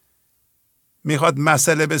میخواد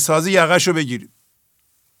مسئله بسازی یقشو بگیرید.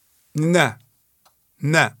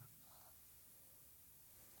 نه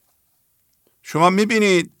شما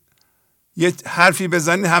میبینید یه حرفی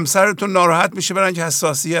بزنید همسرتون ناراحت میشه برای اینکه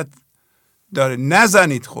حساسیت داره.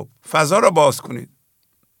 نزنید. خب فضا رو باز کنید.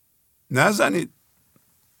 نزنید.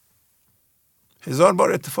 1000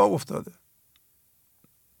 بار اتفاق افتاده.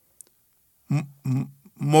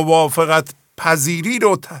 موافقت پذیری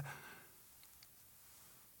رو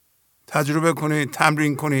تجربه کنید،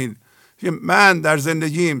 تمرین کنید. من در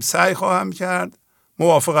زندگیم سعی خواهم کرد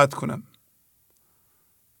موافقت کنم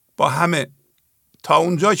با همه تا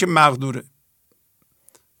اونجا که مقدوره،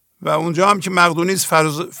 و اونجا هم که مقدور نیست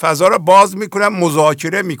فضا رو باز میکنم،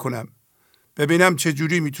 مذاکره میکنم، ببینم چه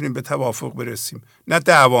جوری میتونیم به توافق برسیم، نه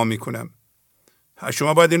دعوا میکنم.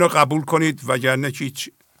 شما باید اینو قبول کنید وگرنه که هیچ.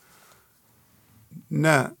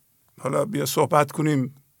 نه حالا بیا صحبت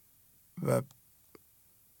کنیم و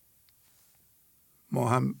ما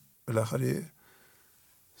هم بالاخره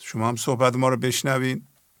شما هم صحبت ما رو بشنوین.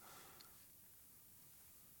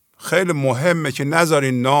 خیلی مهمه که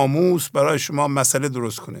نذارین ناموس برای شما مسئله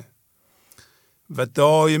درست کنه و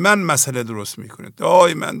دائما مسئله درست میکنه.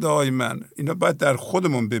 دائما اینا باید در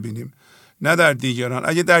خودمون ببینیم نه در دیگران.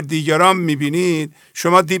 اگه در دیگران میبینید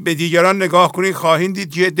شما به دیگران نگاه کنید خواهید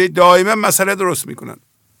دید که دائما مسئله درست میکنن.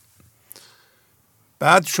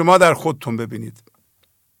 بعد شما در خودتون ببینید.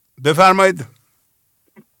 بفرمایید.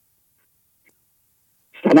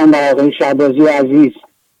 سلام بر آقای شهبازی عزیز.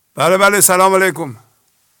 بله سلام علیکم.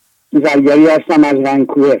 زرگری هستم از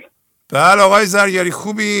ونکوور. بله آقای زرگری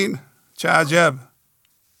خوبین؟ چه عجب.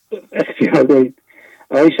 اختیار دارید.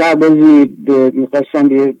 آقای شهبازی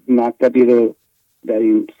میخواستم یه مطلبی رو در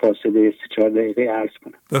این فاصله 3-4 دقیقه عرض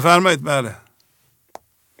کنم. بفرمایید. بله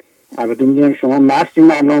البته میدونم شما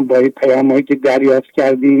مستیم الان با پیام‌هایی که دریافت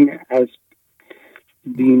کردین از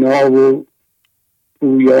دینا و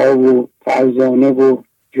پویا و فرزانه و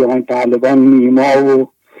جهان پهلوان نیما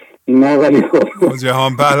و اینا. ولی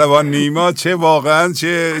جهان پهلوان نیما چه واقعا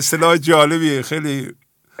چه اصطلاح جالبیه. خیلی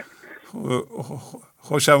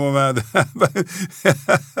خوشم اومد.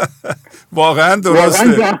 واقعا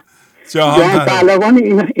درسته. جهان پهلوان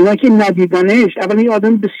اینا که ندیدنش، اولی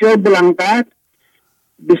آدم بسیار بلندقد،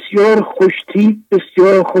 بسیار خوشتیپ،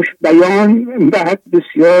 بسیار خوش بیان، بعد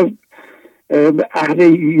بسیار اهل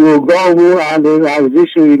یوگا و اهل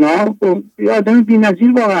ورزش و اینا. یه آدم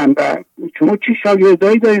بی‌نظیر واقعا. شما چه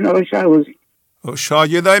شاگردایی دارین آقای شهبازی؟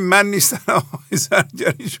 شاگردای من نیستن آقای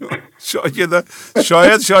زرگری.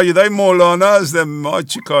 شاید شاگردای مولانا هستن. ما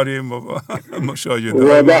چی کاریم بابا؟ ما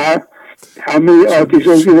شاگردای همه آتیش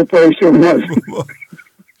رو زیر پای شما.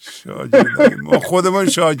 شاگردای ما خودمون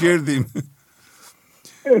شاگردیم.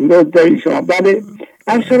 داری شما. بله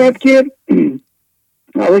از شبت که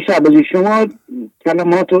آقای شهبازی شما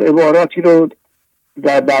کلمات و عباراتی رو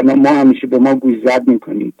در برنامه همیشه به ما گوشزد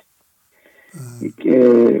میکنید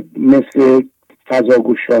که مثل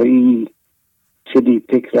فضاگوشایی کلید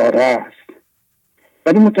تکرار است،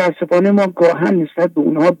 ولی متاسفانه ما گاهن نسبت به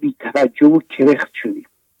اونها بی توجه و کرخت شدیم.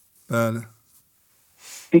 بله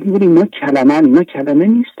فکر میکنیم اینا کلمه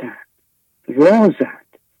نیستن،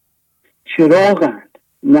 رازند، چراغند،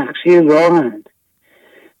 نقشه راهند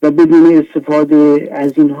و بدون استفاده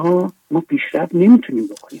از اینها ما پیشرفت نمیتونیم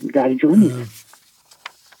بکنیم. در جا نیست.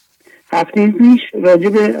 هفته پیش راجع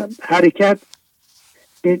به حرکت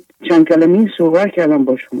چند کلمه‌ای صحبت کردم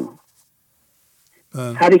با شما.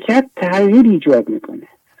 حرکت تغییر ایجاد میکنه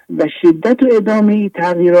و شدت و ادامه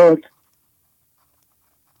تغییرات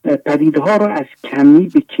پدیدها رو از کمی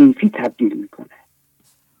به کیفی تبدیل میکنه.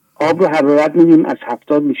 آب رو حرارت میدیم از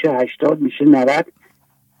 70 میشه 80 میشه 90،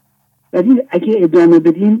 ولی اگه ادامه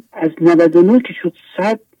بدیم از 99 که شد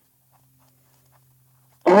 100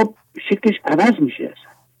 آب شکلش عوض میشه،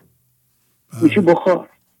 میشه بخار.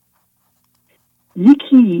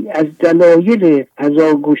 یکی از دلایل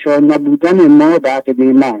فضاگشا نبودن ما به عقیده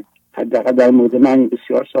من، حداقل در مورد من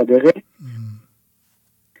بسیار صادقه،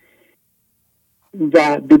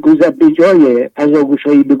 و به جای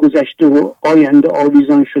فضاگشایی به گذشته و آینده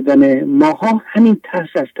آویزان شدن ماها همین ترس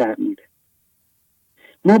از تغییره.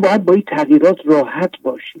 ما باید با این تغییرات راحت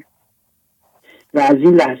باشیم و از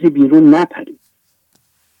این لحظه بیرون نپریم.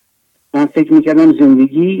 من فکر میکردم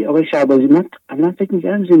زندگی آقای شهبازی، من فکر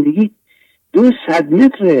میکردم زندگی 200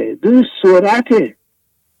 متره، 2 سرعته.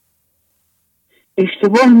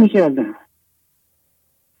 اشتباه میکردم.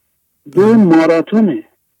 2 ماراتونه،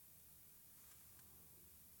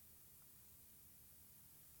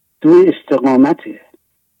 2 استقامته.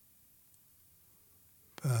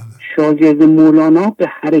 شاگرد مولانا به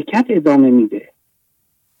حرکت ادامه میده،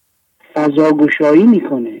 فضاگشایی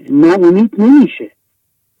میکنه، ناامید نمیشه.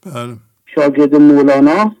 شاگرد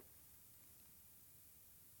مولانا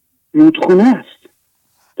رودخونه است،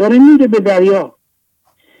 داره میره به دریا.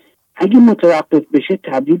 اگه متوقف بشه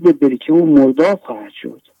تبدیل به برکه و مرداب خواهد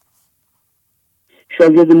شد.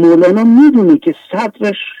 شاگرد مولانا میدونه که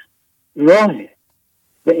صدرش راهه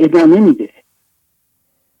و ادامه میده.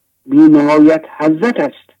 بی نهایت حضرت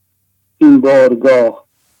است این بارگاه،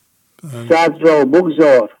 صدر را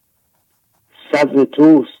بگذار صدر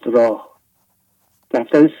توست راه.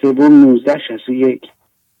 دفتر 3/1961.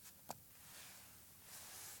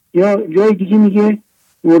 یا جای دیگه میگه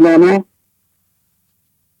مولانا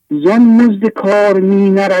زان مزد کار می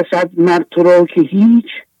نرسد مرد تو را که هیچ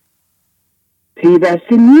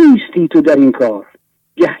پیوسته نیستی تو در این کار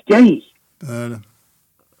گهگهی.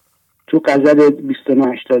 تو غزل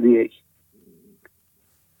 2981.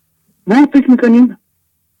 ما فکر میکنیم،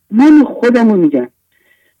 من خودمو میگم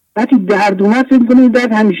وقتی درد اومد فکر میکنیم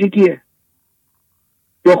درد همیشگیه،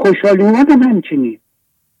 یا خوشحالی اومد هم همچنین.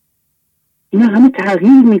 اینا همه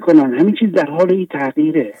تغییر میکنن، همه چیز در حال این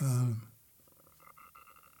تغییره.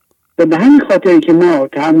 و به همین خاطره که ما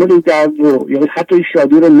تحمل درد رو یا حتی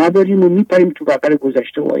شادی رو نداریم و میپریم تو بغل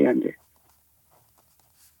گذشته و آینده.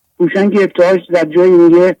 هوشنگ ابتهاج در جایی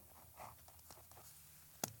میگه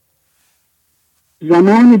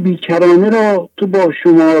زمان بیکرانه را تو با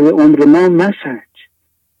شمار عمر ما مسنج،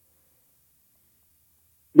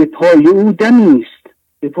 به پای او دمیست.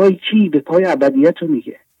 به پای کی؟ به پای ابدیت رو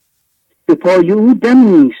میگه. به پای او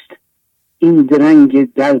دمیست این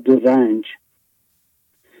درنگ درد و رنج،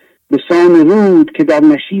 به سان رود که در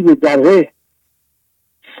نشیب دره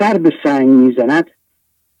سر به سنگ میزند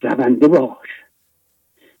رونده باش.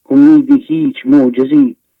 امیدی هیچ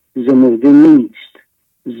معجزی زمرده نیست،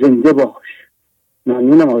 زنده باش.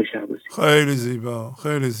 ممنونم آقای شهبازی. خیلی زیبا،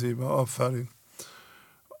 خیلی زیبا، آفرین،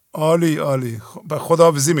 عالی عالی.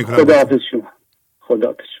 خداحافظی میکنم. خداحافظ شما.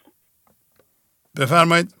 خداحافظ شما.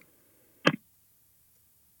 بفرمایید.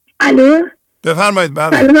 الو، بفرمایید.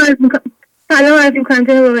 بله سلام عرض میکنم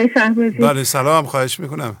جناب آقای شهبازی. بله سلام، خواهش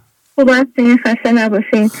میکنم. خوب هستین؟ خسته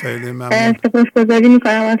نباشین. خیلی ممنون. سپاسگزاری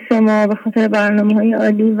میکنم از شما به خاطر برنامه‌های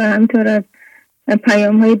عالی و همینطور از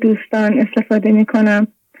پیام‌های دوستان استفاده میکنم.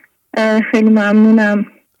 خیلی ممنونم.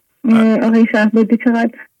 آقای شهبازی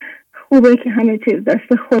چقدر خوبه که همه چیز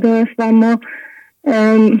دست خداست و ما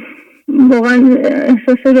واقعا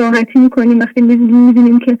احساس راحتی میکنیم وقتی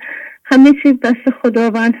میدونیم که همه چیز دست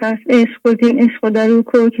خداوند هست. عشق و دین، عشق و درو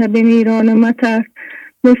کوکب میران و متر،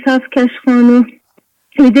 مصحف کشخان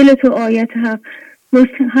و دل تو آیت حق،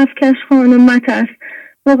 مصحف کشخان و متر.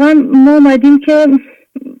 واقعا ما اومدیم که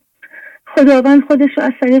خداوند خودش رو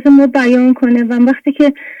از طریق ما بیان کنه و وقتی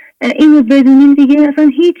که اینو بدونیم دیگه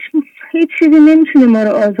اصلا هیچ چیزی نمیتونه ما رو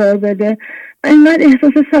آزار بده. اینقدر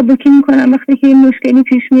احساس سبکی میکنم وقتی که این مشکلی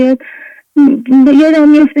پیش میاد، یادم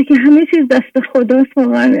میفته که همه چیز دست خداست.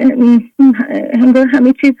 واقعا انگار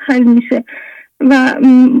همه چیز حل میشه و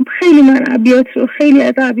خیلی من خیلی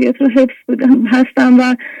از ابیات رو حفظ هستم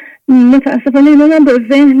و متاسفانه اینا من با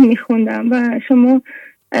ذهن میخوندم و شما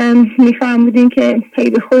میفرمودین که پی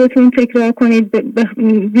به خودتون تکرار کنید،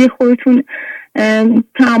 به خودتون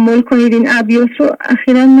تأمل کنید این ابیات رو.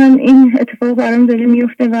 اخیراً من این اتفاق برام داره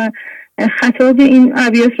میفته و خطاب این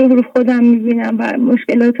ابیات رو خودم میبینم و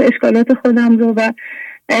مشکلات و اشکالات خودم رو و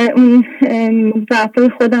اون ضعف‌های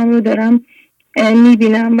خودم رو دارم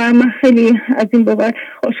میبینم و من خیلی از این بابت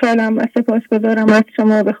خوشحالم و سپاسگزارم از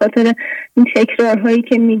شما به خاطر این تکرارهایی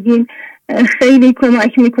که میگین. خیلی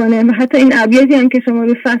کمک میکنه و حتی این ابیاتی هم که شما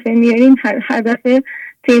رو صفحه میارین هر دفعه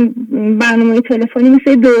این برنامه تلفنی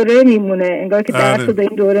مثل دوره میمونه، انگار که درس رو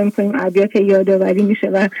این دوره میکنیم، ابیات یادآوری میشه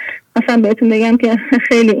و مثلا بهتون بگم که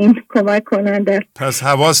خیلی این کمک کننده. پس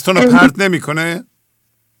حواستون رو پرت نمیکنه؟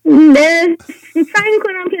 نه، سعی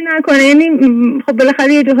میکنم که نکنه. یعنی خب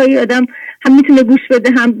بالاخره یه جاهایی آدم هم میتونه گوش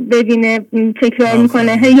بده هم ببینه، تکرار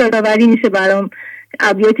میکنه، هی یادآوری میشه برام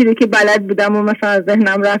ابیاتی رو که بلد بودم و مثلا از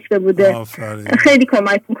ذهنم رفته بوده. خیلی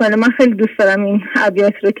کمک میکنه. من خیلی دوست دارم این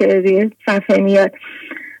ابیات رو که روی صفحه میاد.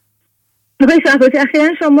 آقای شهبازی، اخیراً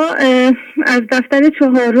شما از دفتر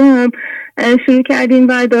 4 شروع کردین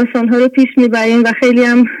و داستان‌ها رو پیش میبرین و خیلی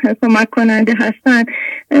هم کمک کننده هستن.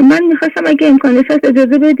 من میخواستم اگه امکانش هست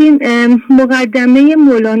اجازه بدین مقدمه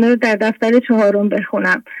مولانا رو در دفتر 4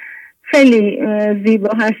 بخونم. خیلی زیبا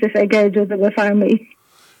هستش، اگه اجازه بفرمایید.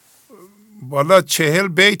 والا 40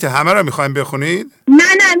 بیت همه رو میخوایم بخونید؟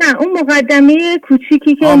 نه اون مقدمه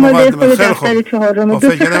کوچیکی که مال خود دفتر 4 دو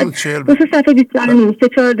صفحه بیشتر نیست،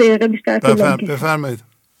 4 دقیقه بیشتر طول می‌کشه. بفرمایید.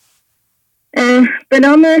 به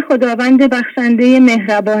نام خداوند بخشنده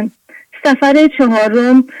مهربان. سفر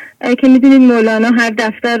 4 که میدونید مولانا هر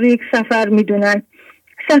دفتر رو یک سفر میدونن.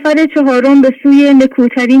 سفر 4 به سوی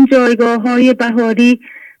نکوترین جایگاه‌های بهاری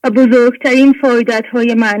و بزرگترین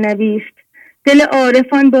فایدت‌های معنوی است. دل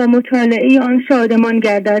عارفان با مطالعه آن شادمان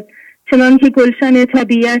گردد، چنان که گلشن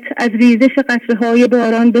طبیعت از ریزش قطره‌های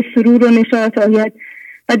باران به سرور و نشاط آید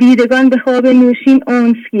و دیدگان به خواب نوشین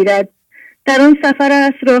انس گیرد. در آن سفر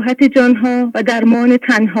است راحت جانها و درمان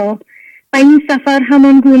تنها و این سفر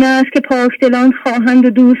همان گونه است که پاکدلان خواهند و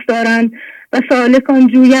دوست دارند و سالکان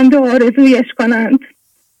جویند و آرزویش کنند.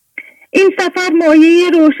 این سفر مایه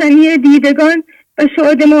روشنی دیدگان و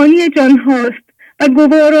شادمانی جانهاست و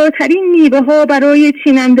گواراترین میوه ها برای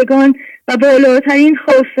چینندگان و بالاترین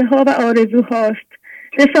خواسته ها و آرزوهاست،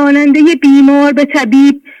 رساننده بیمار به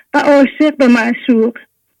طبیب و عاشق به معشوق.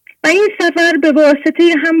 و این سفر به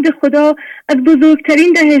واسطه حمد خدا از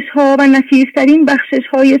بزرگترین دهش ها و نفیسترین بخشش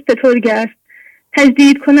های سترگ است.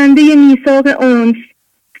 تجدید کننده میثاق انس،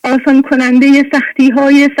 آسان کننده سختی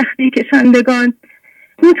های سختی کشندگان.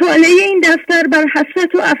 مطالعه این دفتر بر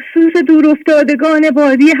حسرت و افسوس دور افتادگان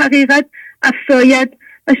وادی حقیقت افزاید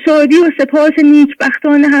و شادی و سپاس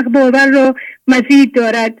نیکبختان حق باور را مزید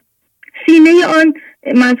دارد. سینه آن،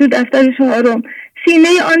 منظور دفتر 4، سینه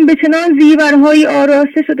آن به چنان زیورهایی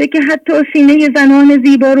آراسته شده که حتی سینه زنان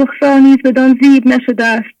زیبا رخسار نیز بدان زیب نشده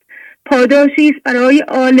است. پاداشی است برای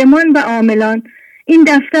عالمان و عاملان. این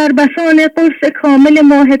دفتر بسان قرص کامل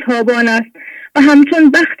ماه تابان است و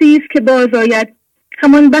همچون بختی است که باز آید،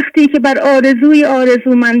 همان بختی که بر آرزوی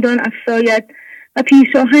آرزومندان افزاید و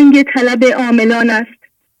پیشاهنگ طلب عاملان است.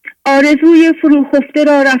 آرزوی فروخفته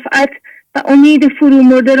را رفعت و امید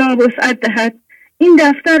فرومرده را وسعت دهد. این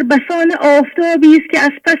دفتر بسان آفتابی است که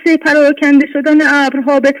از پس پراکنده شدن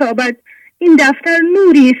ابرها بتابد. این دفتر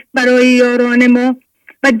نوری است برای یاران ما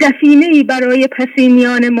و دفینه‌ای برای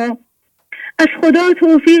پسینیان ما. از خدا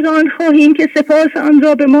توفیق آن خواهیم که سپاس آن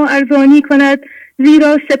را به ما ارزانی کند،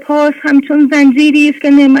 زیرا سپاس همچون زنجیری است که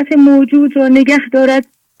نعمت موجود را نگه دارد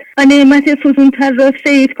و نعمت فزونتر را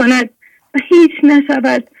صید کند و هیچ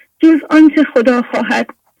نشود جز آنچه خدا خواهد.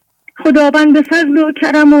 خداوند به فضل و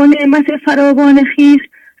کرم و نعمت فراوان خویش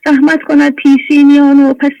رحمت کند پیشینیان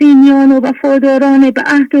و پسینیان و وفاداران به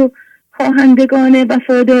عهد و خواهندگان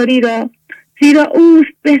وفاداری را، زیرا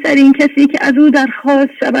اوست بهترین کسی که از او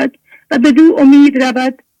درخواست شود و بدو امید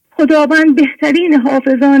رود. خداوند بهترین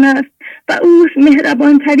حافظان است و اوست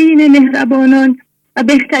مهربانترین مهربانان و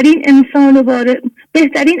بهترین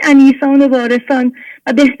انیسان و وارثان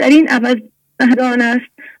و بهترین عوضمهران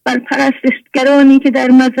است بر پرستشگرانی که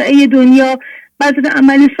در مزرعه دنیا بذر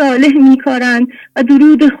عمل صالح می‌کارند و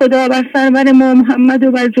درود خدا بر سرور ما محمد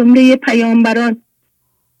و بر جمله پیامبران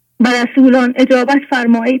و رسولان اجابت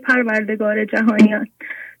فرمایی پروردگار جهانیان.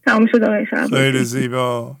 تمام شد آقای شعبازی. خیلی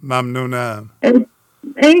زیبا، ممنونم.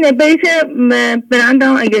 این بیت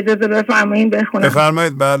برندم اگه اجازه بفرمایید بخونم.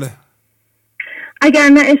 بفرمایید. بله. اگر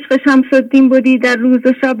نه عشق شمس‌الدین بودی در روز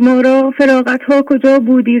و شب ما را، فراغت ها کجا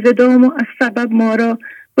بودی ز دام و از سبب ما را.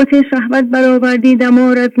 بت شهوت برآوردی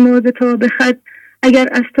دمار از ما ز تاب خد، اگر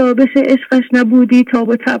از تابش عشقش نبودی تاب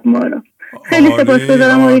و تب ما را. خیلی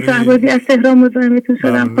سپاسگزارم آقای شهبازی، از تهران مزاحمتون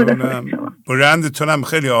شدم. خدا حافظ شما. برندتون هم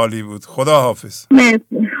خیلی عالی بود. خدا حافظ.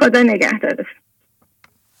 مرسی. خدا نگهدارت.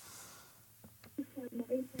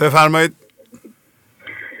 بفرمایید.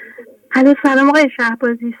 الو، سلام آقای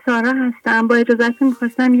شهبازی، سارا هستم. با اجازهتون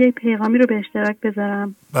می‌خواستم یک پیغامی رو به اشتراک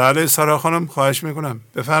بذارم. بله سارا خانم، خواهش میکنم،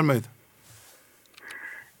 بفرمایید.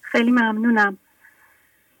 خیلی ممنونم.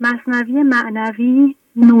 مثنوی معنوی،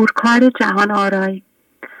 نورکار جهان آرای.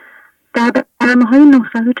 در برنامه‌های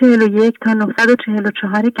 941 تا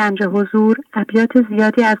 944 گنج حضور ابیات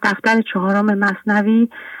زیادی از دفتر 4 مثنوی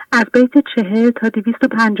از بیت 40 تا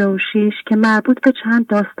 256 که مربوط به چند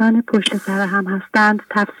داستان پشت سر هم هستند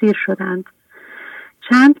تفسیر شدند.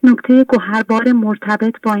 چند نکته گوهربار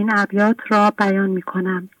مرتبط با این ابیات را بیان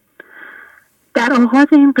می‌کنم. در آغاز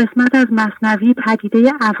این قسمت از مثنوی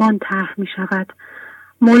پدیده عوان طرح می‌شود.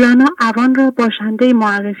 مولانا عوان را باشنده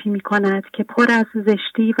معرفی می کند که پر از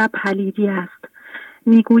زشتی و پلیدی است.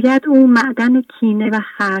 میگوید او معدن کینه و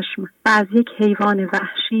خشم و از یک حیوان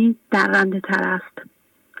وحشی درنده تر است.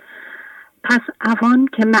 پس عوان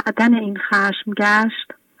که معدن این خشم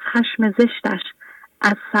گشت، خشم زشتش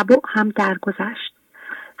از سبع هم درگذشت.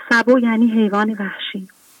 سبع یعنی حیوان وحشی.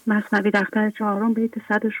 مثنوی دفتر 4 بیت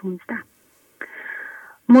 116.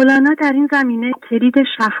 مولانا در این زمینه کلید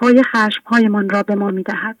شفای خشم‌هایمان را به ما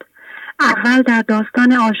می‌دهد. اول در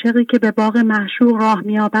داستان عاشقی که به باغ معشوق راه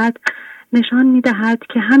می‌یابد نشان می‌دهد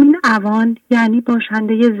که همین عوان یعنی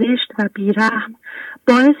باشنده زشت و بیرحم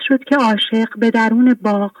باعث شد که عاشق به درون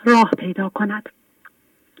باغ راه پیدا کند.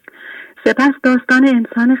 سپس داستان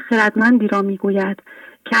انسان خردمندی را می‌گوید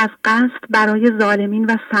که از قصد برای ظالمین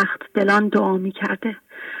و سخت دلان دعا می‌کرده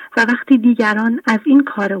و وقتی دیگران از این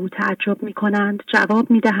کار او تعجب می کنند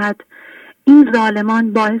جواب می دهد این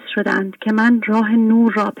ظالمان باعث شدند که من راه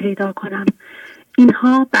نور را پیدا کنم.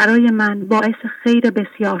 اینها برای من باعث خیر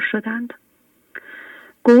بسیار شدند.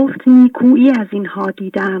 گفت نیکویی از اینها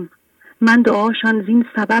دیدم، من دعاشان زین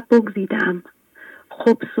سبب بگزیدم.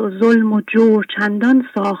 خبث و ظلم و جور چندان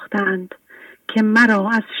ساختند که مرا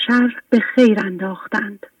از شر به خیر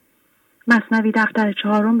انداختند. مثنوی دفتر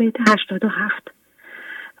 4 بیت 87.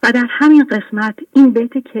 و در همین قسمت این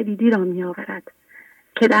بیت کلیدی را می آورد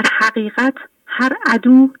که در حقیقت هر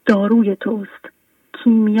عدو داروی توست،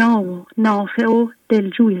 کیمیا و نافع و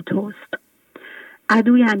دلجوی توست.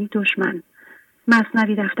 عدو یعنی دشمن.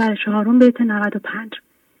 مثنوی دفتر 4 بیت 95.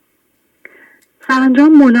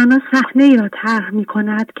 سرانجام مولانا صحنه‌ای را طرح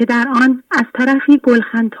می‌کند که در آن از طرفی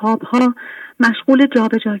گلخن‌تاب‌ها مشغول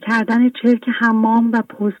جابجا کردن چرک حمام و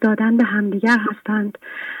پوز دادن به همدیگر هستند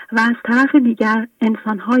و از طرف دیگر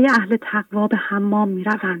انسان‌های اهل تقوا به حمام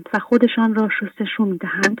می‌روند و خودشان را شستشو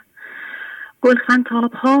می‌دهند.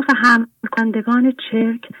 گلخن‌تاب‌ها و حمل کنندگان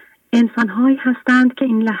چرک انسان‌هایی هستند که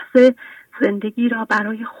این لحظه زندگی را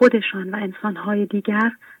برای خودشان و انسان‌های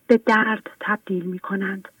دیگر به درد تبدیل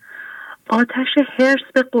می‌کنند. آتش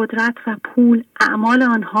حرص به قدرت و پول اعمال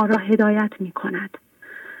آنها را هدایت می‌کند.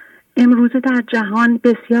 امروزه در جهان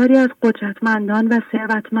بسیاری از قدرتمندان و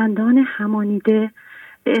ثروتمندان همانیده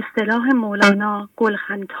به اصطلاح مولانا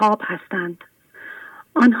گلخن‌تاب هستند.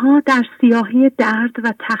 آنها در سیاهی درد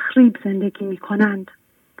و تخریب زندگی می‌کنند.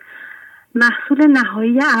 محصول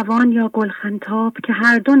نهایی عوان یا گلخن‌تاب که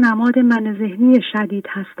هر دو نماد من ذهنی شدید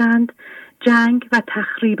هستند، جنگ و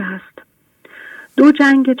تخریب است. دو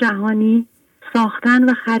جنگ جهانی، ساختن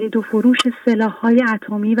و خرید و فروش سلاح‌های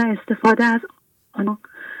اتمی و استفاده از آنها،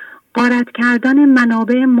 غارت کردن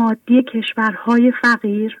منابع مادی کشورهای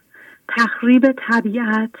فقیر، تخریب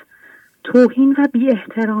طبیعت، توهین و بی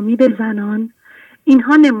احترامی به زنان،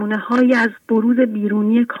 اینها نمونه‌هایی از بروز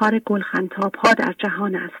بیرونی کار گلخن‌تاب‌ها در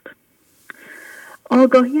جهان است.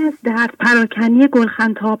 آگاهی از درد پراکنی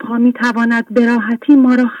گلخن‌تاب‌ها می‌تواند به راحتی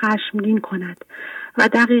ما را خشمگین کند و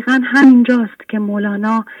دقیقاً همینجاست که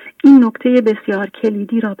مولانا این نکته بسیار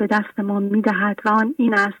کلیدی را به دست ما می‌دهد و آن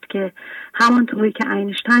این است که همانطوری که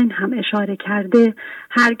اینشتین هم اشاره کرده،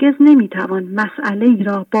 هرگز نمی‌توان مسئله‌ای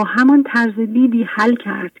را با همان طرز دیدی حل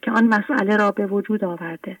کرد که آن مسئله را به وجود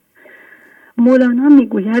آورده. مولانا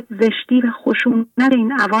میگوید زشتی و خشونت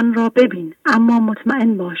این عوان را ببین، اما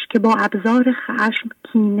مطمئن باش که با ابزار خشم،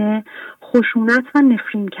 کینه، خشونت و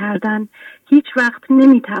نفرین کردن هیچ وقت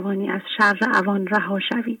نمیتوانی از شر عوان رها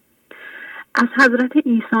شوی. از حضرت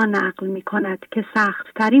عیسی نقل میکند که سخت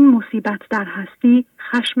ترین مصیبت در هستی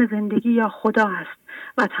خشم زندگی یا خدا است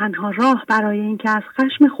و تنها راه برای اینکه از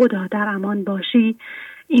خشم خدا در امان باشی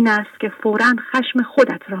این است که فوراً خشم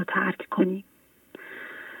خودت را ترک کنی.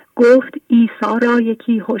 گفت عیسی را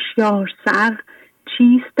یکی هوشیار سر،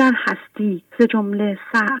 چیست در هستی ز جمله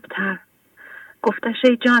صعب‌تر. گفتش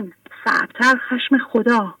ای جان صعب‌تر خشم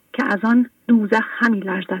خدا که از آن دوزخ همی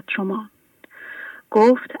لرزد شما.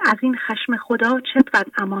 گفت از این خشم خدا چه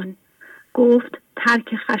بود امان، گفت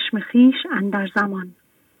ترک خشم خیش اندر زمان.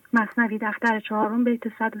 مثنوی دفتر 4 بیت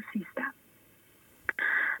 113.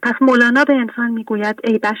 پس مولانا به انسان میگوید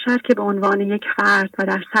ای بشر که به عنوان یک فرد و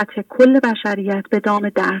در سطح کل بشریت به دام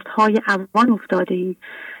دردهای عوان افتاده ای،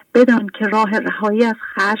 بدان که راه رهایی از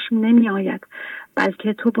خشم نمی آید،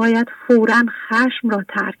 بلکه تو باید فوراً خشم را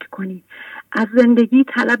ترک کنی، از زندگی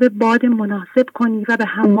طلب باد مناسب کنی و به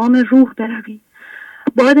حمام روح بروی.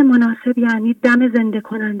 باد مناسب یعنی دم زنده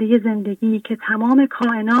کننده زندگی که تمام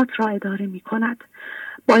کائنات را اداره می کند.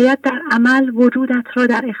 باید در عمل وجودت را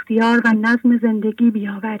در اختیار و نظم زندگی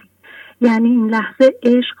بیاوری، یعنی این لحظه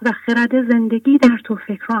عشق و خرد زندگی در تو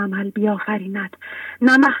فکر و عمل بیافریند،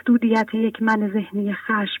 نه محدودیت یک من ذهنی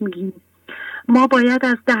خشمگین. ما باید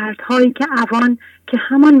از دردهایی که عوان که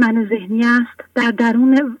همان من ذهنی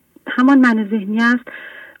است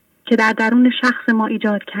که در درون شخص ما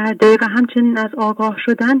ایجاد کرده و همچنین از آگاه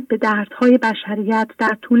شدن به دردهای بشریت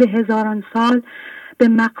در طول هزاران سال به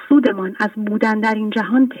مقصودمان از بودن در این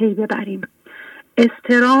جهان پی ببریم.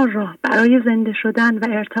 اضطرار را برای زنده شدن و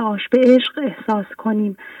ارتعاش به عشق احساس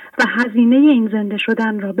کنیم و هزینه این زنده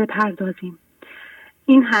شدن را بپردازیم.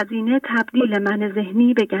 این هزینه تبدیل من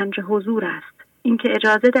ذهنی به گنج حضور است. اینکه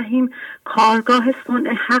اجازه دهیم کارگاه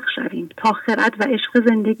صنع حق شویم تا خرد و عشق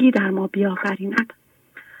زندگی در ما بیافریند.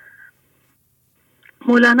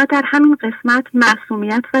 مولانا در همین قسمت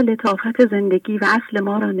معصومیت و لطافت زندگی و اصل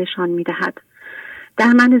ما را نشان می‌دهد.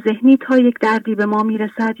 در من ذهنی تا یک دردی به ما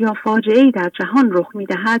میرسد یا فاجعه‌ای در جهان رخ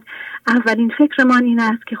میدهد، اولین فکرمان این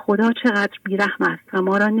است که خدا چقدر بیرحم است و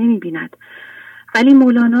ما را نمیبیند. ولی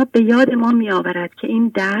مولانا به یاد ما میآورد که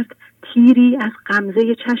این درد تیری از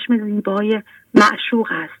غمزه چشم زیبای معشوق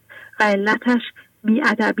است و علتش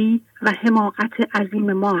بی‌ادبی و حماقت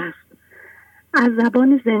عظیم ما است. از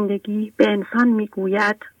زبان زندگی به انسان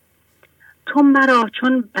میگوید تو مرا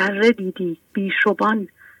چون بره دیدی بیشبان،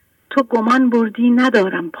 تو گمان بردی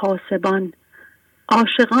ندارم پاسبان.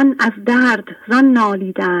 عاشقان از درد زان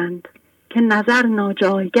نالیدند که نظر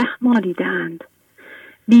ناجایگه مالیدند.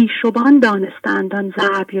 بیشبان دانستند آن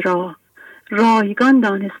ضعبی را، رایگان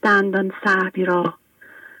دانستند آن صعبی را.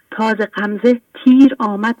 تاز غمزه تیر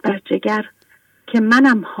آمد بر جگر، که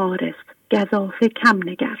منم حارس گزافه کم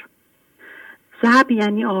نگر. ضعب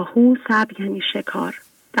یعنی آهو، صعب یعنی شکار.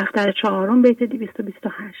 دفتر 4 بیت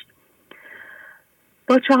 228.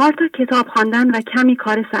 با 4 کتاب خواندن و کمی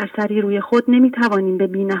کار سرسری روی خود نمیتوانیم به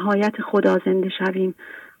بی‌نهایت خدا زنده شویم.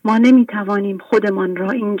 ما نمیتوانیم خودمان را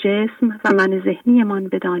این جسم و من ذهنیمان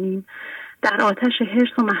بدانیم. در آتش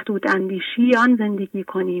حرص و محدود اندیشی آن زندگی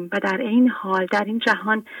کنیم و در این حال در این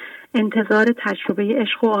جهان انتظار تجربه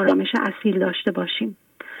عشق و آرامش اصیل داشته باشیم.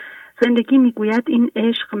 زندگی میگوید این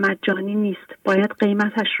عشق مجانی نیست، باید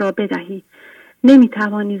قیمتش را بدهی.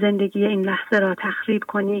 نمیتوانی زندگی این لحظه را تخریب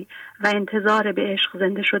کنی و انتظار به عشق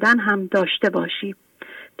زنده شدن هم داشته باشی.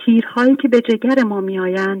 تیرهایی که به جگر ما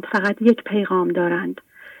میآیند فقط یک پیغام دارند: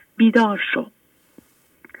 بیدار شو.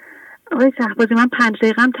 آقای شهبازی، من 5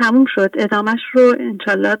 دقیقم تموم شد، ادامهش رو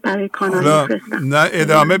انشالله برای کانال میفرستم. نه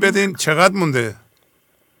ادامه بدین. چقدر مونده؟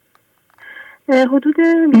 حدود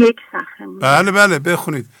 1 صفحه مونده. بله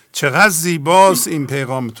بخونید. چقدر زیباست این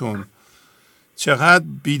پیغامتون، چقدر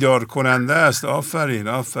بیدار کننده است. آفرین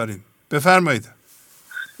بفرمایید.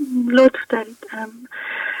 لطف دارید.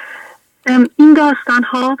 این داستان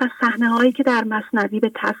ها و صحنه هایی که در مثنوی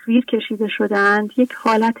به تصویر کشیده شدند یک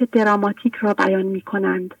حالت دراماتیک را بیان می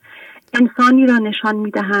کنند. انسانی را نشان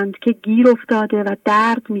می دهند که گیر افتاده و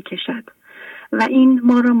درد می کشد و این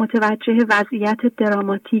ما را متوجه وضعیت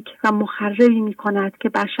دراماتیک و مخربی می کند که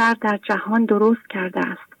بشر در جهان درست کرده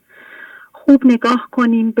است. خوب نگاه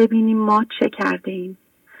کنیم ببینیم ما چه کرده ایم.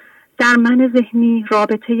 در من ذهنی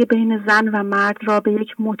رابطه بین زن و مرد را به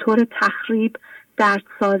یک موتور تخریب،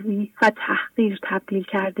 دردسازی و تحقیر تبدیل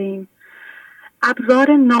کرده ایم.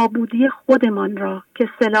 ابزار نابودی خودمان را که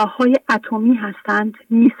سلاح‌های اتمی هستند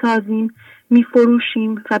می‌سازیم،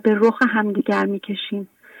 می‌فروشیم و به رخ همدیگر می‌کشیم.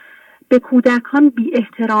 به کودکان بی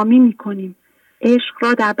احترامی می‌کنیم. عشق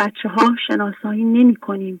را در بچه‌ها شناسایی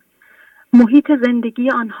نمی‌کنیم. محیط زندگی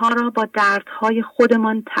آنها را با دردهای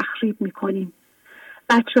خودمان تخریب می‌کنیم.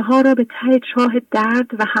 بچه‌ها را به ته چاه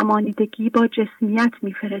درد و همانیدگی با جسمیت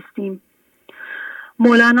می‌فرستیم.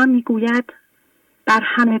 مولانا میگوید بر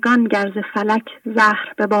همگان گرز فلک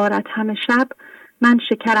زهر ببارد همه شب، من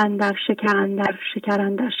شکر اندر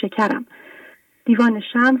شکرم. دیوان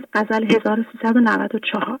شمس غزل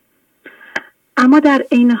 1394. اما در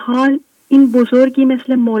عین حال این بزرگی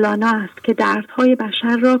مثل مولانا است که دردهای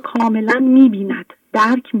بشر را کاملا می‌بیند،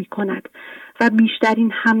 درک می‌کند و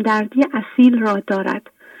بیشترین همدردی اصیل را دارد.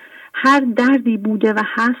 هر دردی بوده و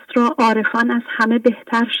هست را عارفان از همه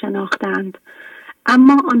بهتر شناختند،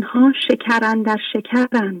 اما آنها شکر اندر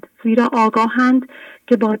شکرند، زیرا آگاهند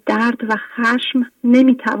که با درد و خشم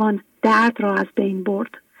نمیتوان درد را از بین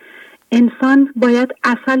برد. انسان باید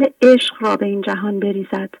عسل عشق را به این جهان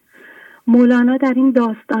بریزد. مولانا در این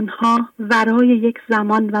داستانها ورای یک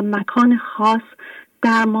زمان و مکان خاص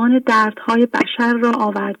درمان دردهای بشر را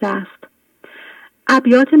آورده است.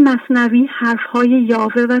 ابیات مثنوی حرفهای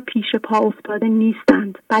یاوه و پیش پا افتاده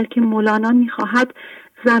نیستند، بلکه مولانا میخواهد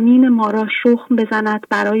زمین ما را شخم بزند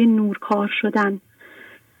برای نورکار شدن.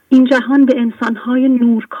 این جهان به انسانهای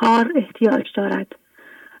نورکار احتیاج دارد.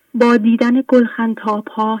 با دیدن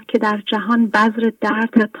گلخنتاب‌ها که در جهان بذر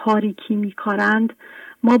درد و تاریکی میکارند،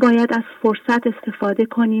 ما باید از فرصت استفاده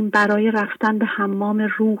کنیم برای رفتن به حمام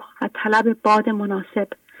روح و طلب باد مناسب.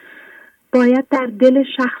 باید در دل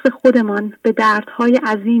شخص خودمان به دردهای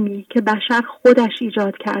عظیمی که بشر خودش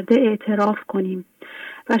ایجاد کرده اعتراف کنیم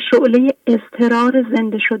و شعله اضطرار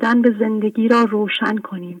زنده شدن به زندگی را روشن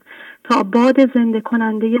کنیم تا باد زنده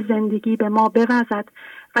کننده زندگی به ما بوزد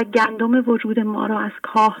و گندم وجود ما را از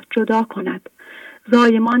کاه جدا کند،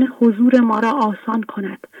 زایمان حضور ما را آسان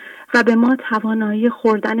کند و به ما توانایی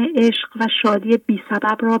خوردن عشق و شادی بی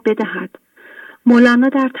سبب را بدهد. مولانا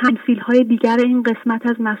در تمثیل‌های دیگر این قسمت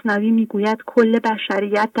از مثنوی میگوید کل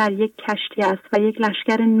بشریت در یک کشتی است و یک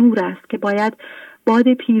لشکر نور است که باید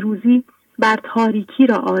باد پیروزی بر تاریکی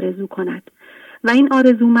را آرزو کند و این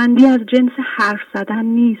آرزومندی از جنس حرف زدن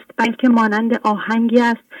نیست، بلکه مانند آهنگی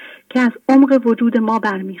است که از عمق وجود ما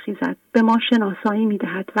برمیخیزد، به ما شناسایی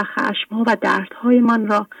میدهد و خشم‌ها و دردهایمان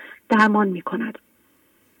را درمان میکند.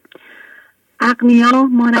 اغنیا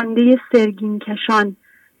ماننده سرگین کشان،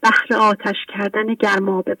 بهر آتش کردن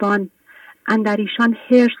گرمابه‌بان، اندر ایشان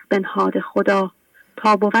حرص بنهاد خدا،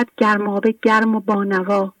 تا بود گرمابه گرم و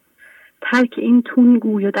بانوا. ترک این تون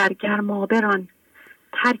گوی و در گرمابه ران،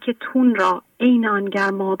 ترک تون را عین آن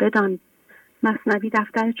گرمابه دان. مثنوی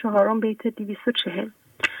دفتر 4 بیت 240.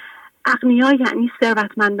 اغنیا یعنی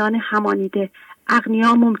ثروتمندان همانیده.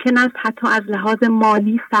 اغنیا ممکن است حتی از لحاظ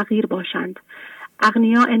مالی فقیر باشند.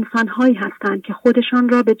 اغنیا انسان‌هایی هستند که خودشان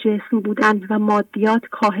را به جسم بودن و مادیات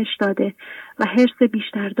کاهش داده و حرص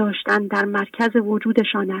بیشتر داشتن در مرکز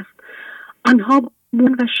وجودشان است. آنها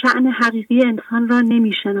بون و شأن حقیقی انسان را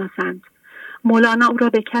نمی‌شناسند. مولانا او را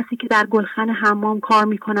به کسی که در گلخن حمام کار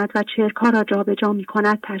می کند و چرک‌ها را جابجا می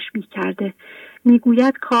کند تشبیه کرده.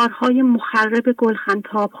 میگوید کارهای مخرب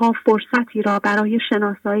گلخنتاب‌ها فرصتی را برای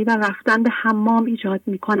شناسایی و رفتن به حمام ایجاد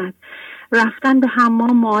می کند. رفتن به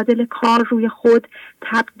حمام معادل کار روی خود،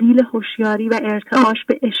 تبدیل هوشیاری و ارتعاش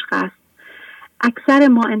به عشق است. اکثر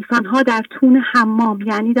ما انسان‌ها در تون حمام،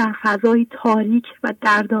 یعنی در فضای تاریک و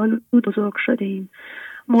دردآلود بزرگ شده ایم.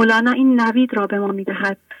 مولانا این نوید را به ما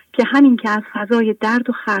می‌دهد که همین که از فضای درد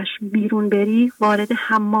و خشم بیرون بری، وارد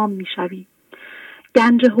حمام می‌شوی.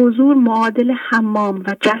 گنج حضور معادل حمام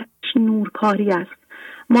و جشن نورکاری است.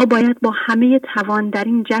 ما باید با همه توان در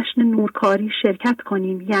این جشن نورکاری شرکت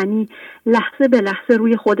کنیم، یعنی لحظه به لحظه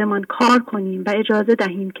روی خودمان کار کنیم و اجازه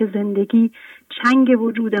دهیم که زندگی چنگ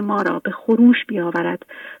وجود ما را به خروش بیاورد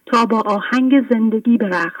تا با آهنگ زندگی به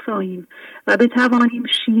رقص آییم و بتوانیم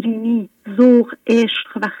شیرینی، ذوق،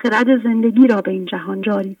 عشق و خرد زندگی را به این جهان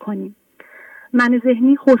جاری کنیم. من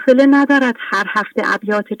ذهنی حوصله ندارد هر هفته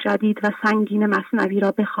ابیات جدید و سنگین مثنوی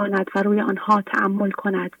را بخواند و روی آنها تأمل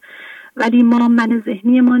کند، ولی ما من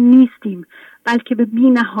ذهنی ما نیستیم، بلکه به بی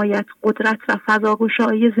نهایت قدرت و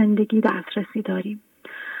فضاگشایی زندگی دسترسی داریم.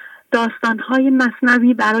 داستان‌های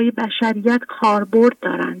مثنوی برای بشریت کاربرد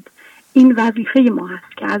دارند. این وظیفه ما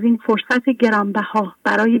است که از این فرصت گرانبها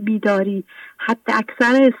برای بیداری حد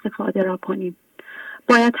اکثر استفاده را کنیم.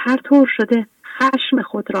 باید هر طور شده خشم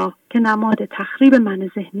خود را که نماد تخریب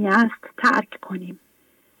من ذهنی است ترک کنیم.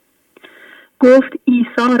 گفت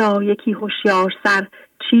عیسی را یکی هوشیار سر،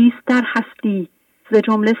 چیست در هستی ز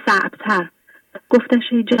جمله صعبتر. گفتش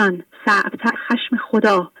ای جان صعبتر خشم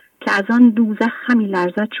خدا، که از آن دوزخ همی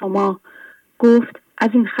لرزد شما. گفت از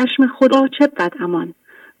این خشم خدا چه بود امان،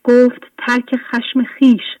 گفت ترک خشم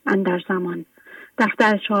خیش اندر زمان.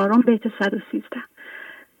 دفتر 4 بیت 113.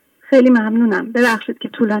 خیلی ممنونم، ببخشید که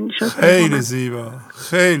طولانی شد. خیلی زیبا،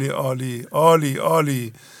 خیلی عالی عالی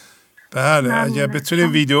عالی. بله اگر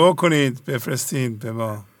بتونید ویدیو کنید بفرستین به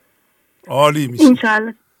ما عالی میشه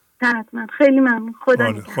انشالله. حتما. خیلی ممنون.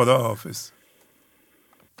 خدا حافظ.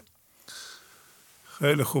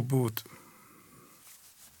 خیلی خوب بود.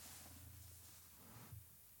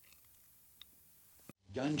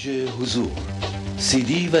 گنج حضور،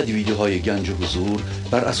 CD و دیویدیوهای گنج حضور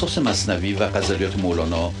بر اساس مثنوی و غزلیات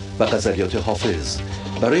مولانا و غزلیات حافظ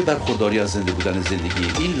برای برخورداری از زنده بودن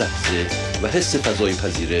زندگی این لحظه و حس فضای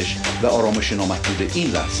پذیرش و آرامش نامحدود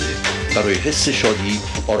این لحظه، برای حس شادی،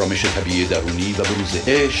 آرامش طبیعی درونی و بروز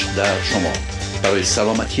عشق در شما، برای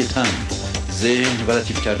سلامتی تن، ذهن و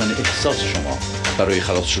لطیف کردن احساس شما، برای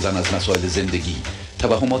خلاص شدن از مسائل زندگی،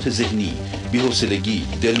 توهمات ذهنی، بی‌حوصلگی،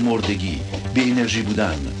 دلمردگی، بی انرژی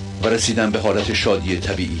بودن و رسیدن به حالت شادی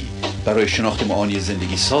طبیعی، برای شناخت معانی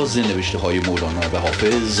زندگی ساز نوشته‌های مولانا و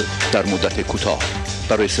حافظ در مدت کوتاه.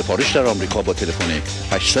 برای سفارش در آمریکا با تلفن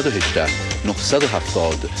 818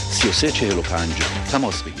 970 3345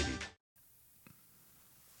 تماس بگیرید.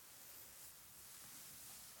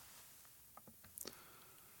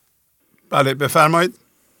 بله بفرمایید.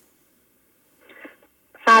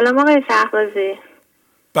 سلام آقای شهبازی.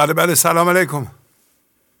 بله سلام علیکم.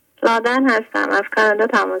 لادن هستم، از کانادا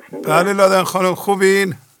تماس میگیرم. بله لادن خانم،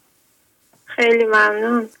 خوبین؟ خیلی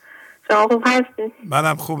ممنون. شما خوب هستین؟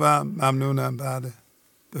 منم خوبم، ممنونم. بله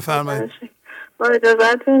بفرمایید. با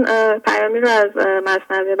اجازهتون پیامی رو از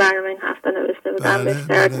مثنوی برنامه این هفته نوشته بودم. بله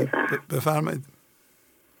بفرمایید.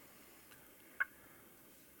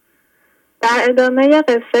 در ادامه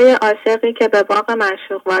قصه عاشقی که به باغ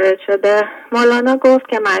معشوق وارد شده، مولانا گفت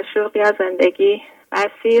که معشوق یا زندگی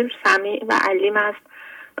بصیر، سمیع و علیم است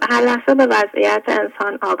و هر لحظه به وضعیت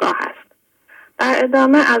انسان آگاه است. در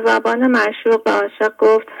ادامه از زبان معشوق به عاشق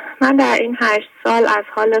گفت من در این 8 سال از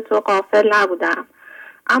حال تو غافل نبودم،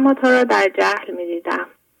 اما تو را در جهل می دیدم.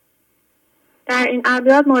 در این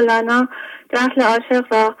ابیات مولانا جهل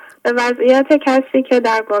عاشق را به وضعیت کسی که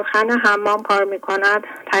در گلخن حمام کار می کند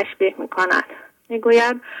تشبیه می کند. می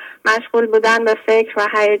گوید مشغول بودن به فکر و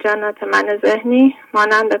هیجانات من ذهنی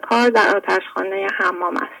مانند کار در آتشخانه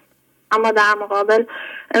حمام است. اما در مقابل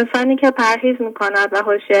انسانی که پرهیز می کند و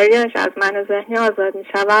هوشیاریش از من ذهنی آزاد می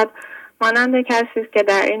شود مانند کسی است که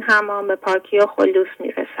در این حمام به پاکی و خلوص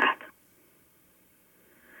می رسد.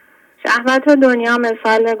 شهوت دنیا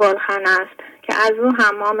مثال گلخن است که از او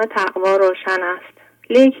حمام تقوا روشن است.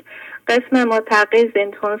 لیک قسم متقی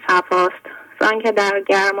زینتون صفاست، زان که در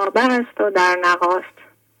گرمابه است و در نقاست.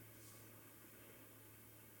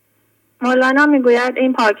 مولانا میگوید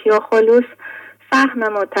این پاکی و خلوص فهم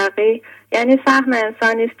متقی یعنی فهم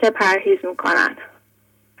انسانی است که پرهیز می‌کند.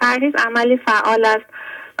 پرهیز عملی فعال است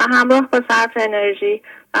و همراه با صرف انرژی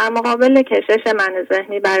در مقابل کشش من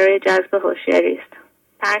ذهنی برای جذب هوشیاری است.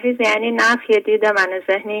 پرهیز یعنی نفی دید من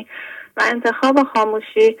ذهنی و انتخاب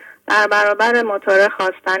خاموشی در برابر موتور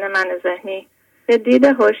خواستن من ذهنی که دید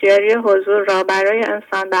هوشیاری حضور را برای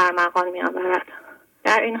انسان در مقام می آورد.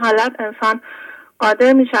 در این حالت انسان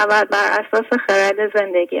قادر می شود بر اساس خرد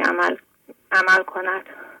زندگی عمل کند.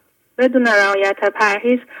 بدون رعایت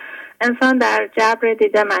پرهیز انسان در جبر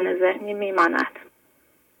دید من ذهنی می ماند.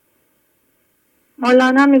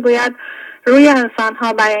 مولانا می گوید روی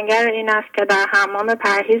انسانها بیانگر این است که در حمام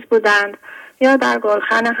پرهیز بودند یا در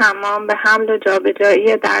گلخن حمام به حمل و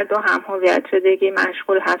جابجایی درد و هم‌هویت شدگی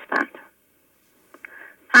مشغول هستند.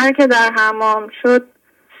 هر که در حمام شد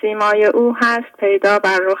سیمای او هست پیدا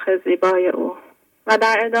بر رخ زیبای او. و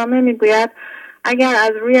در ادامه میگوید اگر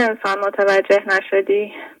از روی انسان متوجه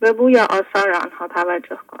نشدی به بوی آثار آنها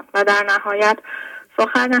توجه کن و در نهایت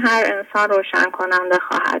سخن هر انسان روشن کننده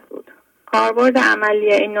خواهد بود. کاربرد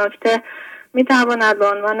عملی این نکته میتواند به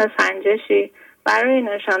عنوان سنجشی برای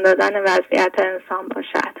نشان دادن وضعیت انسان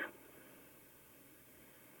باشد.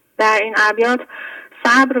 در این ابیات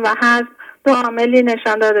صبر و حزم دو عاملی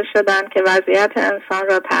نشان داده شدند که وضعیت انسان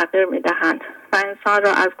را تغییر میدهند و انسان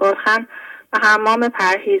را از گلخن و حمام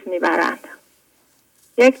پرهیز میبرند.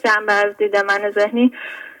 یک جنبه از دید من ذهنی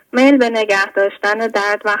میل به نگه داشتن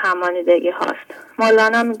درد و همانیدگی هاست.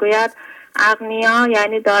 مولانا میگوید اغنیا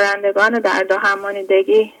یعنی دارندگان درد و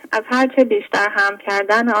همانیدگی از هرچه بیشتر هم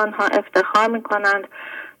کردن آنها افتخار میکنند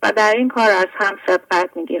و در این کار از هم سبقت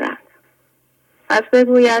میگیرند. پس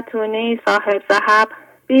بگوید تونی صاحب ذهب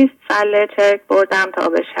 20 سله چرک بردم تا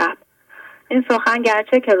به شب. این سخن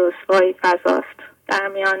گرچه که رسوایی فضاست در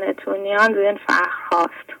میان تونیان زین فخر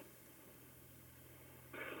هاست.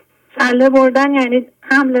 سله بردن یعنی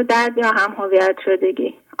حمل درد یا هم هویت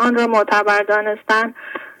شدگی، آن را معتبر دانستن،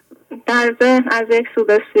 در ذهن از یک سو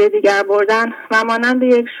به سوی دیگر بردن و مانند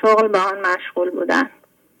یک شغل به آن مشغول بودن.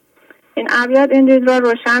 این ابیات این دید را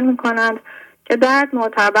روشن می‌کنند که درد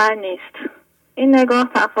معتبر نیست. این نگاه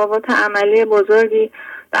تفاوت عملی بزرگی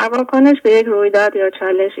در واکنش به یک رویداد یا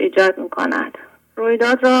چالش ایجاد می‌کند.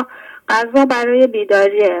 رویداد را غذا برای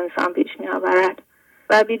بیداری انسان پیش می‌آورد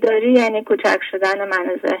و بیداری یعنی کوچک شدن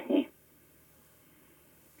من ذهنی.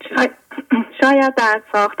 شاید درد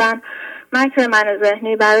ساختن مکر من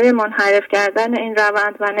ذهنی برای منحرف کردن این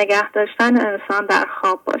روند و نگه داشتن انسان در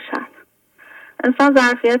خواب باشد. انسان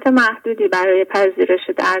ظرفیت محدودی برای پذیرش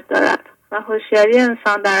درد دارد و هوشیاری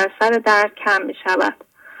انسان در اثر درد کم می شود.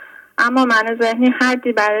 اما من ذهنی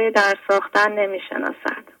حدی برای درد ساختن نمی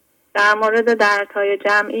شناسد. در مورد دردهای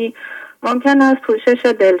جمعی ممکن است پوشش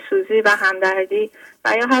دلسوزی و همدردی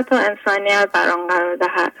و یا حتی انسانیت بر آن قرار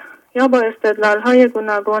دهد یا با استدلال‌های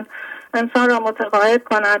گوناگون انسان را متقاعد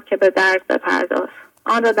کند که به درد بپرداز.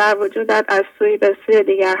 آن را در وجودت از سوی به سوی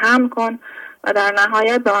دیگر حمل کن و در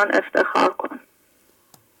نهایت به آن افتخار کن.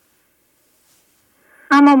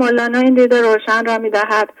 اما مولانا این دید روشن را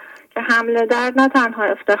می‌دهد که حمل درد نه تنها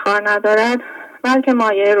افتخار ندارد بلکه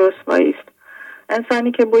مایه رسوایی است.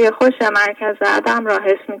 انسانی که بوی خوش مرکز عدم را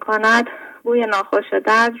حس می‌کند، بوی ناخوش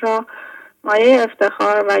درد را مایه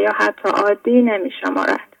افتخار و یا حتی عادی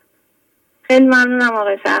نمی‌شمارد. خیلی ممنونم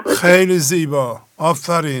آقای شهبازی. خیلی زیبا.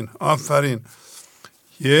 آفرین آفرین.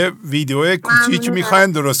 یه ویدیو کوچیک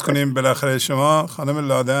میخواین درست کنیم بالاخره شما خانم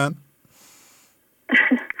لادن؟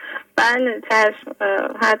 بله چشم،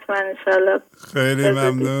 حتما انشالله. خیلی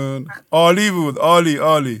ممنون. عالی بود، عالی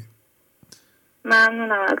عالی.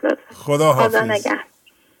 ممنونم از لطفت. خدا حافظ. خدا نگهدار.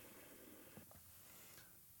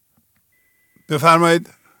 بفرمایید.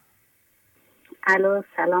 الو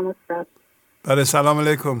سلام استاد. بله سلام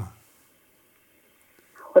علیکم.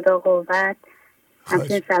 خدا قوت.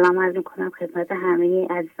 همچنین سلام عرض میکنم خدمت همه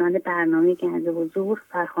عزیزان برنامه گنج حضور.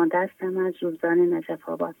 فرخنده هستم از جوزجان نجف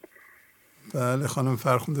آباد. بله خانم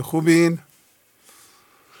فرخنده خوبین؟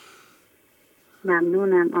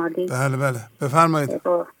 ممنونم عالی. بله بله بفرمایید.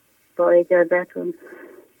 با اجازهتون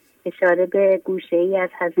اشاره به گوشه ای از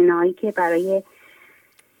هزینه هایی که برای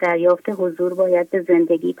دریافت حضور باید به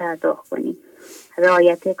زندگی پرداخت کنیم.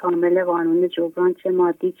 رعایت کامل قانون جبران چه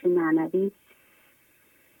مادی چه معنوی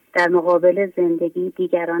در مقابل زندگی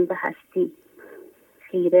دیگران به هستی.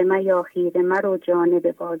 خیره ما خیره مرو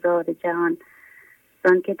جانب بازار جهان،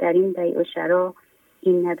 زان که در این بیع و شرا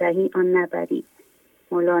این ندهی آن نبری.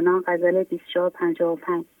 مولانا غزل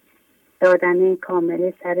 2455. دادن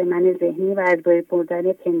کامل سر من ذهنی و از بین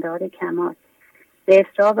بردن پندار کمال. به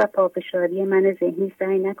اصرار و پافشاری من ذهنی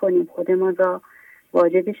سعی نکنیم خودمان را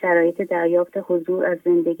واجد شرایط دریافت حضور از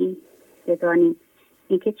زندگی بدانیم.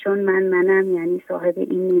 اینکه چون منم یعنی صاحب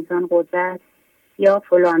این میزان قدرت یا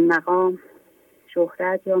فلان مقام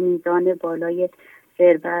شهرت یا میزان بالای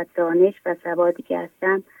ثروت دانش و سوادی که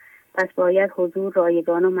هستم، پس باید حضور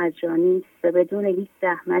رایگان و مجانی و بدون هیچ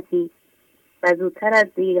زحمتی و زودتر از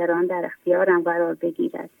دیگران در اختیارم قرار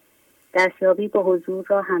بگیرد. دستیابی به حضور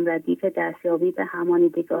را هم ردیف دستیابی به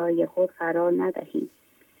همانیدگی‌های خود قرار ندهید.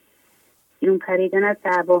 بیرون پریدن از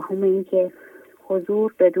توهم این که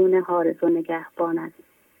حضور بدون حارس و نگهبان است.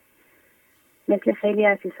 مثل خیلی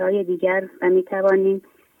از چیزهای دیگر و میتوانیم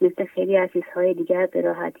مثل خیلی از چیزهای دیگر به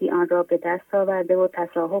راحتی آن را به دست آورده و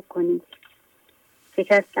تصاحب کنید.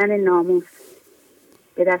 شکستن ناموس،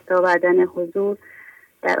 به دست آوردن حضور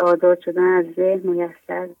در آزاد شدن از ذهن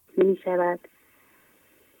میسر می شود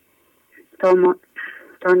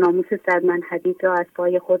تا ناموس صدمن حدید را از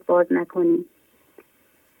پای خود باز نکنید.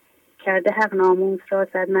 کرده حق ناموس را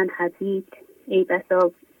صدمن حدید، ای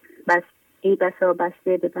بسا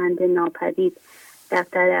بسته به بند ناپدید.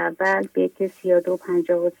 دفتر اول بیت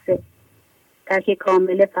 3253. درک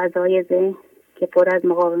کامل فضای ذهن که پر از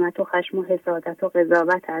مقاومت و خشم و حسادت و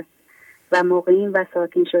قضاوت است و مقیم و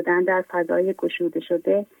ساکن شدن در فضای گشوده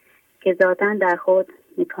شده که ذاتاً در خود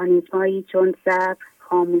مکانیزم‌هایی چون صبر،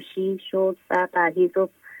 خاموشی، شکر و پرهیز و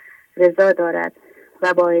رضا دارد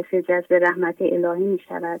و باعث جذب رحمت الهی می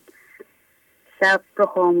شود. صبر و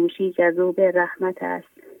خاموشی جذوب رحمت است.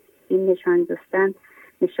 این نشان جستن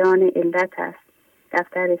نشان علت است.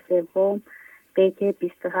 دفتر سوم بیت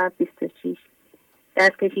 27-26.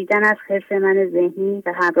 دست کشیدن از خرس من ذهنی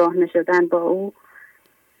و همراه نشدن با او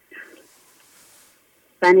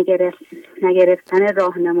و نگرفتن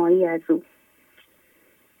راهنمایی از او.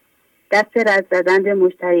 دست رد زدن به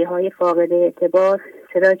مشتری های فاقد اعتبار،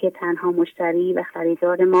 چرا که تنها مشتری و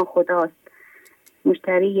خریدار ما خداست.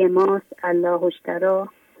 مشتری ماست الله اشترا،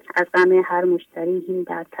 از غم هر مشتری هین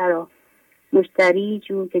برترا. مشتری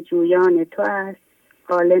جو که جویان تو است،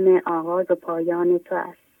 عالم آغاز و پایان تو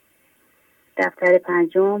است. دفتر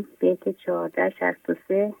پنجم بیت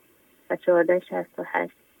 1463 و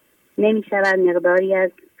 1468. نمی شود مقداری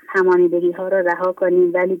از همانیدگی ها را رها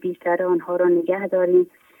کنیم ولی بیشتر آنها را نگه داریم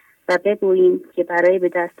و بگوییم که برای به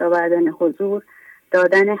دست آوردن حضور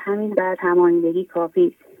دادن همین بعد همانیدگی کافی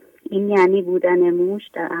است. این یعنی بودن موش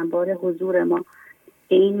در انبار حضور ما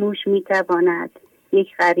که این موش می تواند یک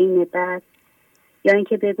قرین بعد یا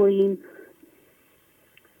اینکه بگوییم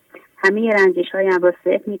همه رنجش هایم را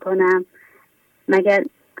صفر می کنم مگر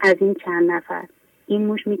از این چند نفر. این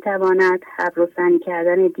موش می تواند حبرسنی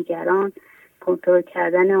کردن دیگران، کنترل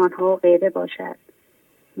کردن آنها و غیره باشد.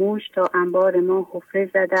 موش تا انبار ما حفره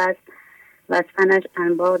زده است و از فنش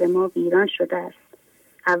انبار ما ویران شده است.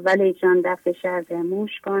 اول جان دفع شر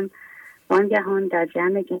موش کن، وانگهان در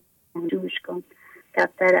جمع جوش کن.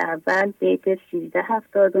 دفتر اول بیت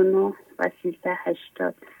 1379 و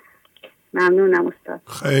 1380. ممنونم استاد.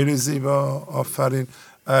 خیلی زیبا، آفرین.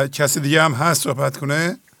 کسی دیگه هم هست صحبت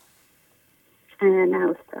کنه؟ نه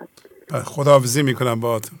استاد. خداحافظی میکنم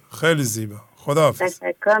باهاتون. خیلی زیبا. خداحافظ.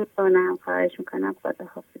 تشکر میکنم. خواهش میکنم.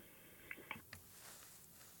 خداحافظ.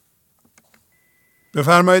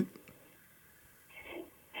 بفرمایید.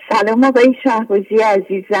 سلام آقای شهبازی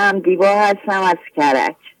عزیزم، دیبا هستم از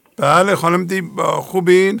کرج. بله خانم دیبا،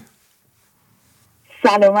 خوبین؟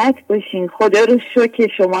 سلامت باشین. خدا رو شکر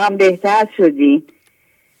شما هم بهتر شدین.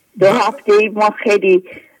 2 هفته ما خیلی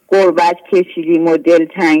غربت کشیدیم و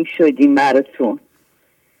دلتنگ شدیم براتون.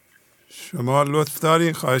 شما لطف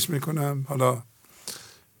دارین، خواهش میکنم. حالا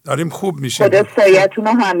داریم خوب میشه. خدا سایتون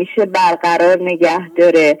رو همیشه برقرار نگه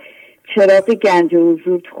داره. چراغ گنج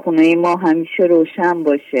حضور تو خونه ما همیشه روشن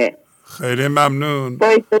باشه. خیلی ممنون. با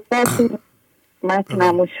اجازهتون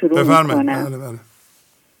متنمو شروع میکنم. بله بله.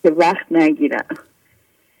 که وقت نگیرم.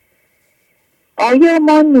 آیا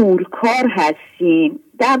ما نورکار هستیم؟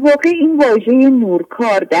 در واقع این واژه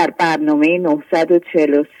نورکار در برنامه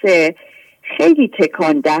 943 خیلی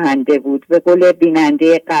تکان دهنده بود. به قول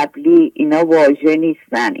بیننده قبلی اینا واژه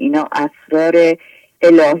نیستن، اینا اسرار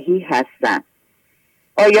الهی هستن.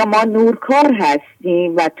 آیا ما نورکار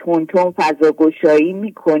هستیم و تون فضاگشایی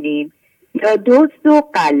میکنیم یا دزد و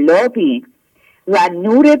قلابیم و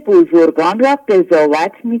نور بزرگان را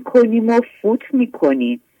قضاوت میکنیم و فوت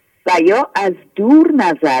میکنیم و یا از دور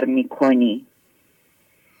نظر میکنیم؟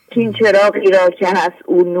 این چراغی را که هست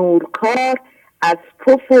او نورکار، از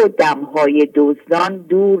پف و دمهای دزدان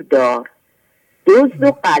دور دار. دزد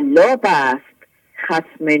و قلاب است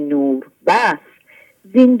خصم نور بس،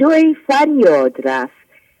 زندو ای فریاد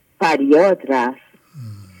رست.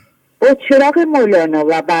 با چراغ مولانا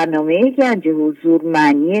و برنامه گنج حضور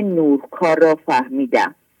معنی نورکار را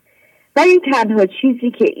فهمیدم، ولی تنها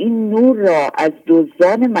چیزی که این نور را از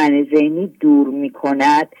دزدان من ذهنی دور می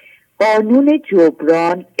کند قانون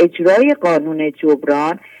جبران، اجرای قانون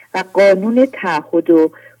جبران و قانون تعهد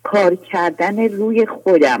و کار کردن روی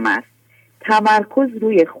خودم است. تمرکز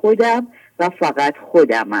روی خودم و فقط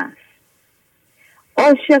خودم است.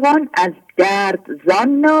 عاشقان از درد زان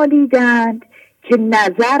نالیدند که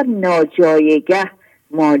نظر ناجایگه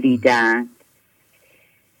مالیدند.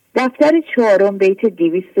 دفتر 4 بیت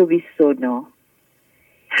 229.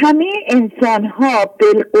 همه انسان ها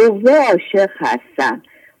بالقوه عاشق هستند.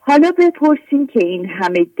 حالا بپرسیم که این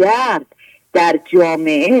همه درد در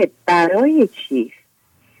جامعه برای چیست؟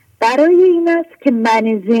 برای این است که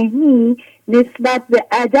من ذهنی نسبت به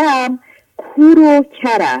عدم کور و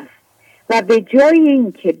کر است و به جای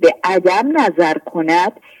اینکه به عدم نظر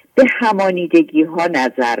کند به همانیدگی ها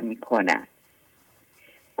نظر می کند.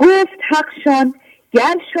 گفت حقشان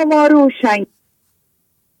گر شما روشن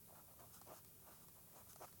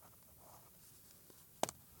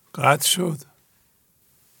قطع شد،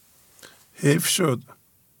 حیف شد.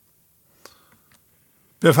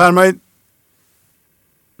 بفرمایید.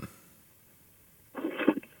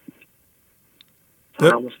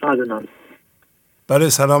 سلام استاد. بله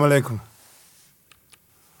سلام علیکم.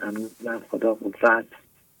 ممنون، خدا قدرت.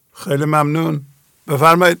 خیلی ممنون،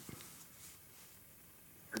 بفرمایید.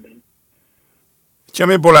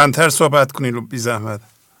 کمی بلندتر صحبت کنید بی زحمت.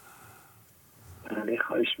 بله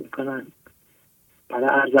خواهش میکنم. برای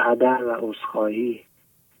عرض ادب و عذرخواهی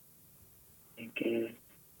اینکه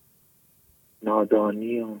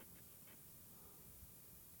نادانی و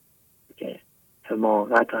که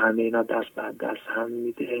حماقت و همه اینا دست بر دست هم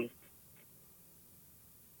میده.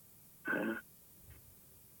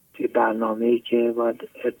 توی برنامه‌ای که باید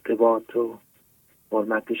ارتباط و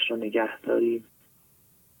حرمتش رو نگه داریم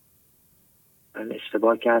من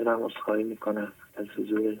اشتباه کردم، عذرخواهی میکنم از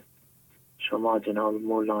حضور شما جناب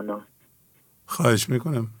مولانا. خواهش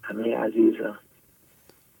میکنم. همه عزیزان.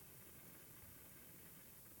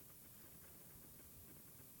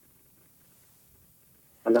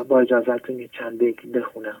 حالا با اجازهتون یه چند بیت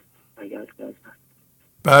بخونم اگر اجازه.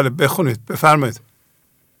 بله بخونید، بفرمایید.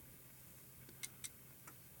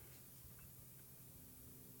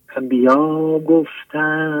 انبیا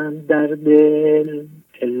گفتند در دل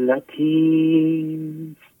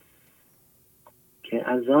علتی که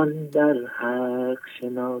از آن در حق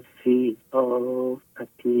شناسی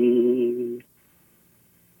آفتی،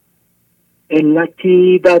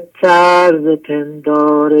 علتی بدتر ز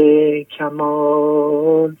پندار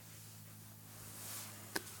کمال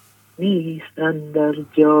نیست اندر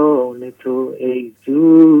جان تو ای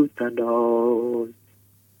ذوالجلال.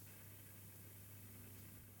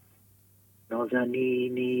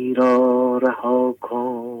 نازنینی را رها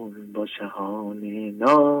کن با شهان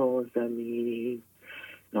نازنین،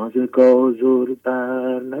 ناز گازر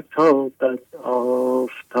بر نتابد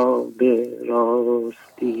آفتاب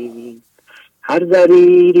راستین. هر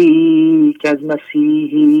ضریری که از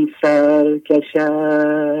مسیحی سر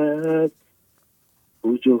کشد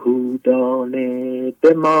او جهودانه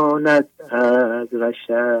بماند از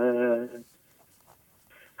رشد.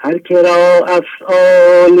 هر که را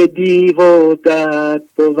افعال دیو و دد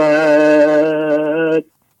بود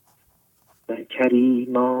در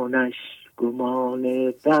کریمانش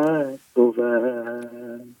گمان بد بود.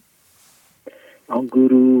 آن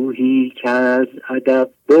گروهی که از ادب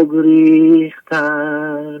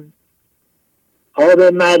بگریختند آب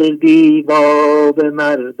مردی و آب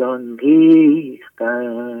مردان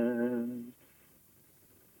ریختند.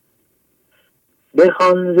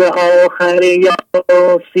 بخوان ز آخر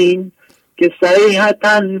یاسین که صیحةً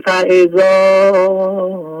فاذا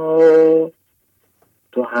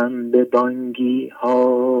تو هم به بانگی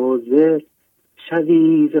حاضر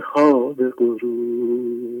شوی ز خواب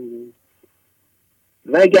غرور.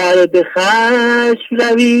 وگر به خشم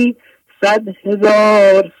روی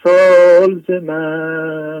 100,000 سال ز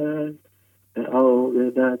من به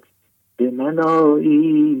عاقبت به من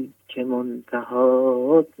آیی که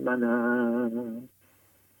منتهات منم.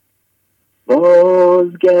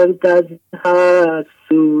 بازگرد از هست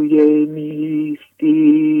سوی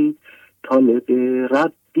نیستی طالب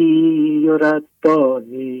ربی و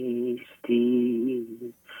ربانیستی.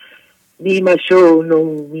 نیمشو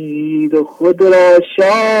نومید و خود را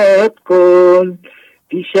شاد کن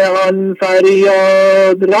پیش آن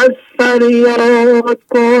فریاد رس فریاد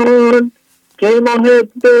کن که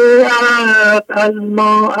محب عقل از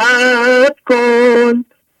ما عد کن.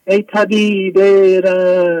 ای طبیب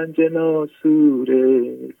رنج ناسور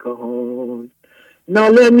کهان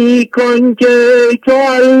ناله می کن که تو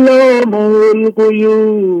علام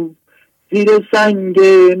الغیوب زیر سنگ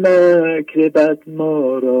مکر بد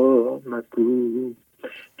ما را مگو.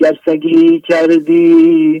 گر سگی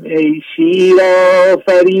کردیم ای شیر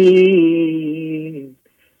آفرین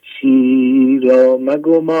شیر را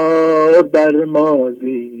مگمار بر ما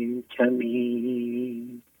زین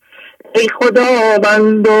کمین. ای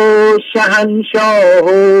خداوند و شهنشاه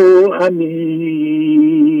و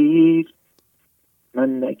امیر،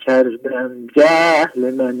 من نکردم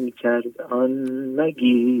جهل من کرد آن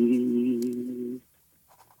مگیر.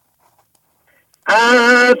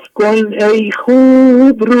 عفو کن ای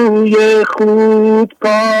خوب روی خوب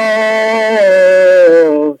کار،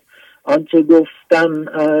 آنچه گفتم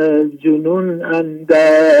از جنون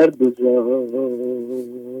اندر بذار.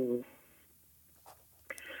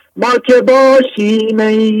 ما که باشیم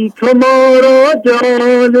ای تو ما را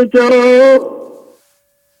جان جان،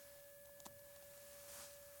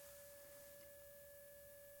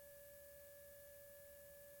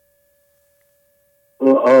 و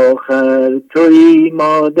آخر توی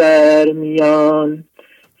ما در میان،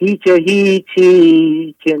 هیچ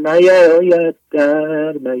هیچی که نیاید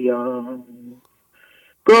در بیان.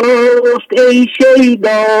 گفت ای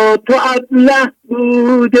شیدا تو ابله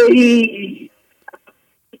بوده ای،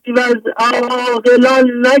 و از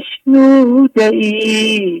عاقلان نشنوده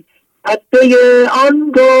ای. حتی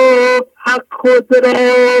آن گفت حق خود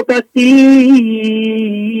را بسی،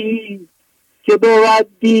 که بود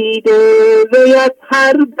دیده ویت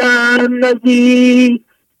هر دم نزیع.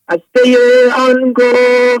 از پی آن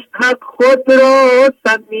گفت حق خود را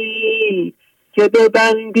سمی، که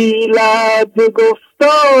ببندی لب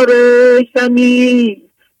گفتار شمی.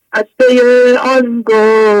 از پی آن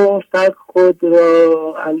گفت حق خود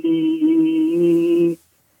را علی،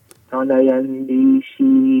 تا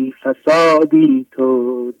نیندیشی فسادی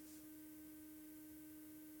تو.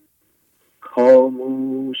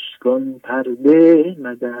 خاموش کن پرده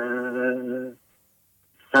مدر،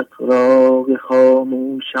 سغراق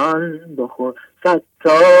خاموشان بخور.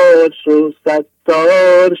 ستار شو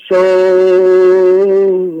ستار شو،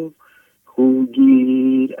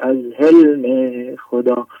 خوگیر از حلم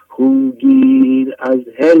خدا، خوگیر از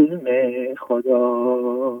حلم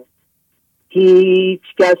خدا. هیچ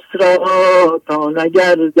کس را تا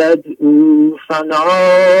نگردد او فنا،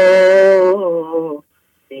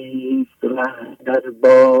 نیست ره در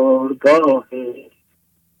بارگاه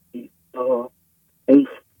ای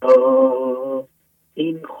خدا.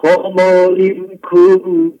 این خماریم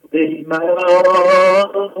کوده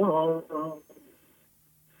مرا،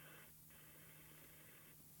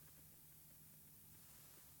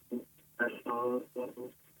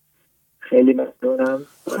 خیلی ممنونم.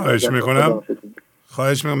 خواهش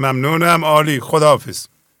میکنم. ممنونم. عالی. خداحافظ.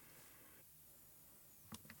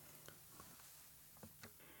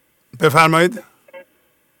 بفرمایید.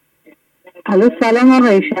 الو سلام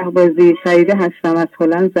آقای شهبازی، فریده هستم از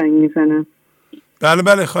هلند زنگ میزنم.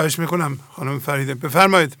 بله خواهش میکنم خانم فریده،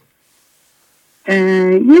 بفرمایید.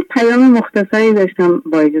 یه پیام مختصری داشتم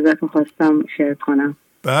با اجازهتون خواستم شیر کنم.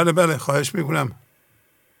 بله خواهش میکنم.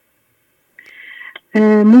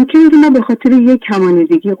 ممکنه که ما به خاطر یک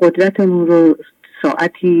همانیدگی قدرتمون رو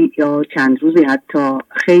ساعتی یا چند روزی حتی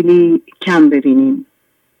خیلی کم ببینیم.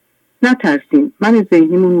 نترسیم. من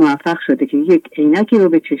ذهنیمون موفق شده که یک عینکی رو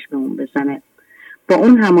به چشممون بزنه. با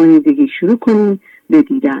اون همانیدگی شروع کنیم به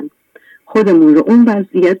دیدن. خودمون رو اون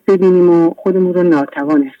وضعیت ببینیم و خودمون رو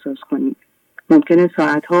ناتوان احساس کنیم. ممکنه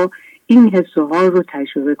ساعتها این حس و حال رو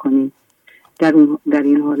تجربه کنیم. در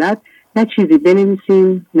این حالت نه چیزی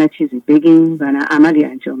بنویسیم، نه چیزی بگیم و نه عملی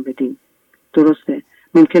انجام بدیم. درسته.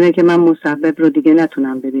 ممکنه که من مسبب رو دیگه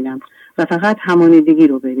نتونم ببینم و فقط همانیدگی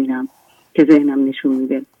رو ببینم که ذهنم نشون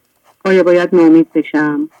میده. آیا باید ناامید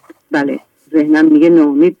بشم؟ بله. ذهنم میگه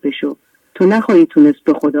ناامید بشو، تو نخواهی تونست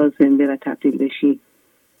به خدا زنده و تبدیل بشی.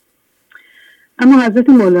 اما حضرت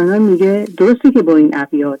مولانا میگه درسته که با این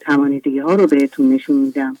ابیات همانیدگی ها رو بهتون نشون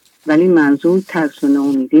میدم، ولی منظور ترس و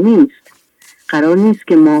ناامیدی نیست. قرار نیست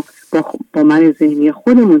که ما با من ذهنی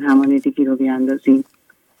خودمون همانیدگی رو بیاندازیم.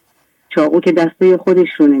 چاقو که دسته خودش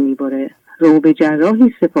رو نمیبره، رو به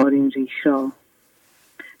جراحی سپارین ریش را.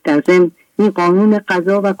 در ضمن این قانون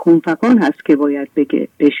قضا و کنفکان هست که باید بگه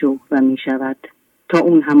بشو و میشود تا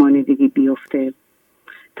اون همانیدگی بیفته،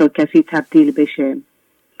 تا کسی تبدیل بشه.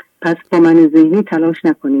 پس با من ذهنی تلاش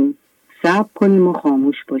نکنیم، صبر کنیم و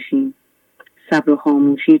خاموش باشیم. صبر و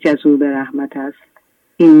خاموشی جذوب رحمت است.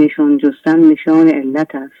 این نشان جستن نشان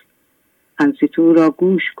علت است. انصتو را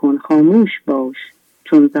گوش کن، خاموش باش،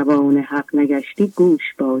 چون زبان حق نگشتی گوش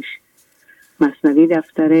باش. مثنوی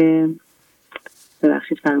دفتر،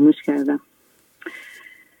 ببخشید فراموش کردم.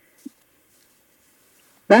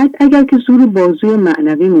 بعد اگر که زور بازوی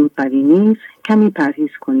معنوی منقوی نیست، کمی پرهیز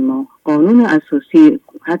کنیم و قانون اساسی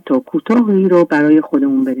حتی کوتاهی رو برای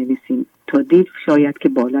خودمون بنویسیم تا دیو شاید که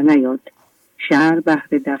بالا نیاد. شر بهر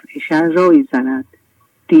دفع شر رای زند،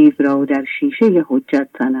 دیو را در شیشه حجت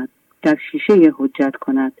زند، در شیشه حجت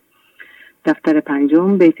کند. دفتر 5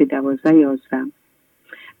 بیت 12-11.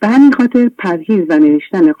 به همین خاطر پرهیز و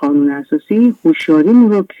نوشتن قانون اساسی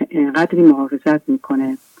هوشیاریمون رو قدری محافظت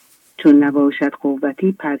میکنه، چون نباشد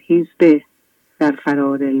قوتی پرهیز به در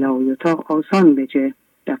فرار لایطاق آسان بجه.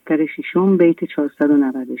 دفتر 6 بیت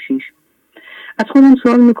 496. از خودم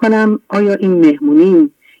سوال میکنم آیا این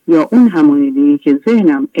مهمونی یا اون همانیدگی که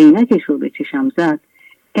ذهنم عینکش رو به چشم زد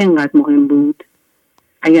اینقدر مهم بود؟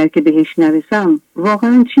 اگر که بهش نرسم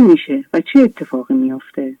واقعا چی میشه و چه اتفاقی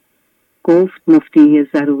میافته؟ گفت مفتی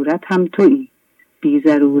ضرورت هم تویی، بی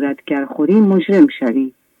ضرورت گر خوری مجرم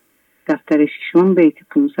شوی. دفتر 6 بیت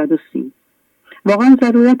 530. واقعا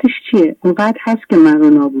ضرورتش چیه؟ اونقدر هست که من رو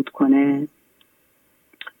نابود کنه؟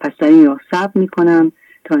 پس در این راه صبر میکنم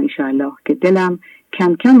تا انشاءالله که دلم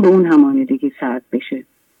کم کم به اون همانیدگی سرد بشه.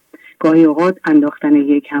 گاهی اوقات انداختن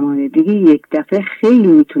یک همانیدگی یک دفعه خیلی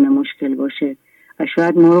میتونه مشکل باشه و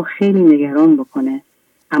شاید ما رو خیلی نگران بکنه،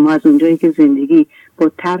 اما از اونجایی که زندگی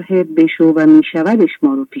با طرح بشو و میشودش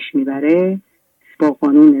ما رو پیش میبره، با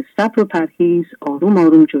قانون صبر و پرهیز آروم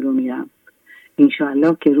آروم جلو میرم.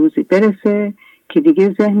 انشاءالله که روزی برسه که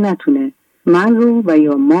دیگه ذهن نتونه من رو و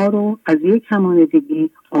یا ما رو از یک همانیدگی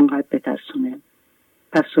آنقدر بترسونه.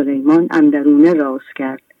 پس سلیمان اندرونه راز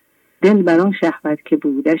کرد، دل بران شهوت که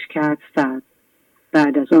بودش کرد سرد.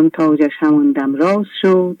 بعد از آن تاجش همان دم راز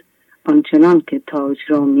شد، آنچنان که تاج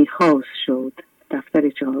را میخواست شد. دفتر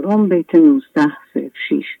 4 بیت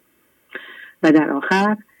 1906. و در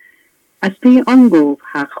آخر از پی آن گفت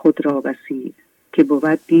حق خود را بسیر، که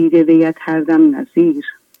بود دیده ویت هر دم نظیر.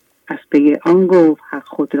 از پی آن گفت حق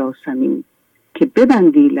خود را سمین، که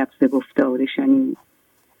ببندی لفظ گفتار شنید.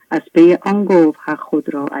 از پی آن گفت حق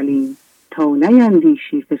خود را علیم، تا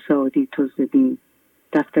نیندیشی فسادی تو زدیم.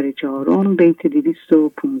 دفتر 4 بیت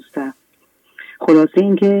 215. خلاصه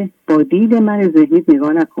این که با دید من ذهنیت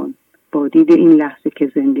نگاه نکن، با دید این لحظه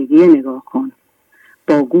که زندگی نگاه کن.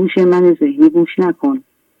 با گوش من ذهنی گوش نکن،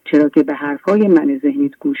 چرا که به حرفای من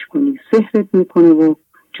ذهنیت گوش کنی سحرت میکنه و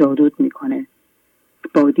جادوت میکنه.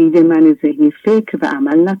 با دید من ذهنی فکر و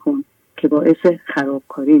عمل نکن که باعث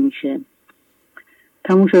خرابکاری میشه.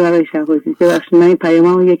 تموم شد آقای شهبازی. ببخشید من این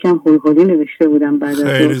پیاممو یکم هولهولی نوشته بودم بعد از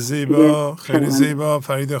خیلی زیبا، خیلی زیبا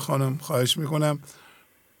فرید خانم، خواهش میکنم.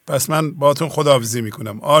 پس من باهاتون خداحافظی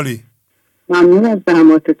میکنم. عالی. ممنون از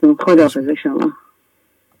زحماتتون. خداحافظ شما.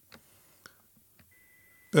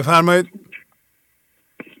 بفرمایید.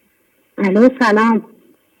 الو سلام.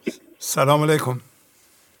 سلام علیکم.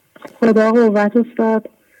 خدا قوت استاد.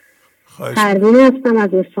 خواهش پروین هستم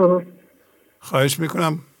از اصفهان. خواهش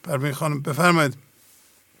میکنم پروین خانم بفرمایید.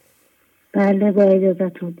 بله با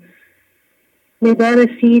اجازتون. ندا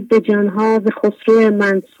رسید به جانها ز خسرو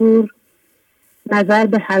منصور، نظر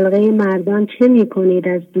به حلقه مردان چه میکنید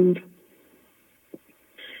از دور.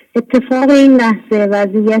 اتفاق این لحظه،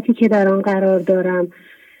 وضعیتی که در آن قرار دارم،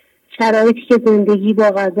 شرایطی که زندگی با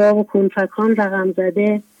قضا و کنفکان رقم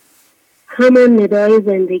زده، همان ندای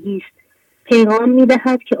زندگی است. پیغام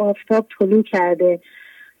میدهد که آفتاب طلوع کرده،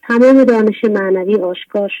 تمام دانش معنوی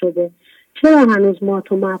آشکار شده. چرا هنوز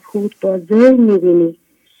مات و مبهوت با ذهن میبینی؟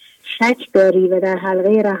 شک داری و در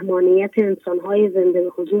حلقه رحمانیت انسانهای زنده به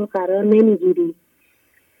حضور قرار نمیگیری.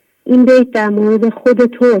 این بیت در مورد خود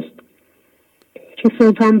توست که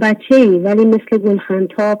سلطان بچه‌ای ولی مثل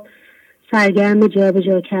گلخنتاب سرگرم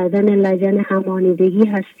جابجا کردن لجن همانیدگی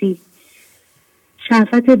هستی.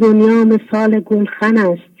 شرفت دنیا مثال گلخن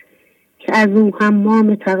است که از او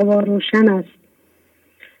حمام تقوا روشن است.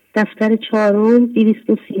 دفتر 4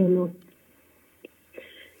 239.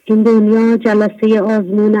 این دنیا جلسه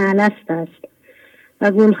آزمون الست است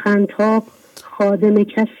و گلخنتاب خادم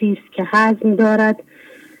کسی است که حزم دارد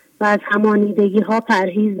و از همانیدگی ها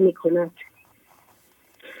پرهیز می کند.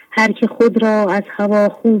 هر که خود را از هوا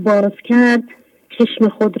خوب باز کرد، چشم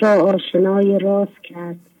خود را آشنای راز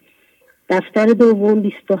کرد. دفتر 2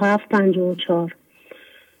 2754.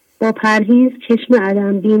 با پرهیز چشم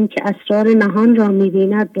عدم بین که اسرار نهان را می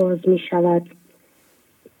بیند باز می شود.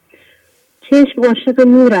 چشم عاشق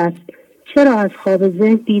نور است. چرا از خواب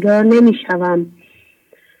ذهن بیدار نمی شوم؟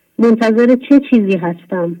 منتظر چه چیزی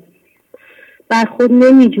هستم؟ بر خود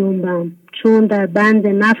نمی جنبم چون در بند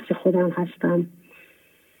نفس خودم هستم.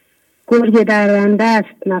 گرگ درنده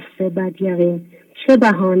است نفس بدیقین، چه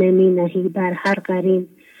بهانه می نهی بر هر قرین.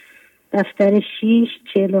 دفتر 6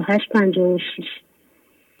 4856.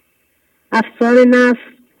 افسار نفس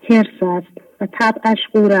حرص است و طبعش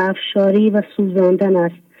قور افشاری و سوزاندن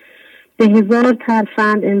است. به هزار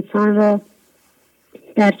ترفند انسان را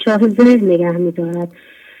در چاه ذهن نگه می دارد.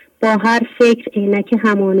 با هر فکر عینک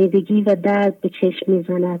همانیدگی و درد به چشم می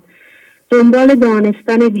زند. دنبال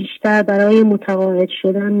دانستن بیشتر برای متقاعد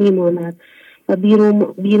شدن می ماند و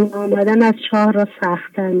بیرون آمدن از چاه را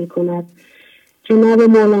سخت‌تر می کند. جناب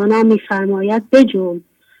مولانا میفرماید بجنب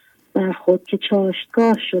بر خود که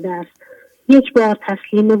چاشتگاه شده است. یک بار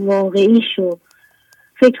تسلیم واقعی شو.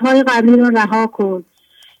 فکرهای قبلی را رها کن.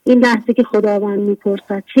 این لحظه که خداوند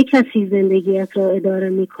میپرسد چه کسی زندگیت را اداره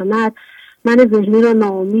میکند، من ذهنی را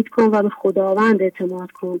ناامید کن و به خداوند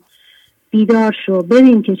اعتماد کن. بیدار شو،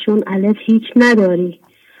 ببین که چون الف هیچ نداری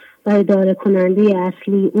و اداره کننده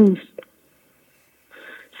اصلی اوست.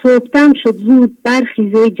 صبحدم شد، زود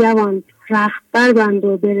برخیزه جوان، رخت بربند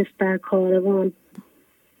و برس در کاروان.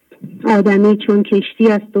 آدمی چون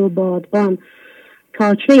کشتی است و بادبان،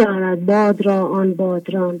 تا چه یارد باد را آن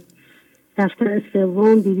بادران. دفتر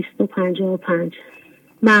سوم 255.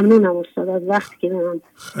 ممنونم استاد از وقتی که دارم.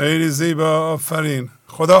 خیلی زیبا، آفرین.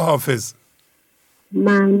 خدا حافظ.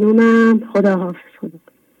 ممنونم، خدا حافظ. خدا.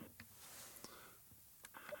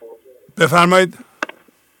 بفرمایید.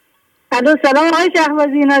 الو، سلام آقای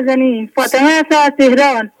شهبازی نازنین. فاطمه هستم از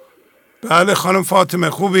تهران. بله خانم فاطمه،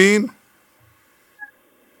 خوبین؟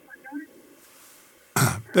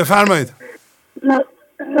 بفرمایید.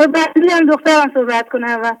 بخشیدم دخترم صحبت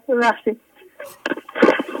کنه و ببخشید.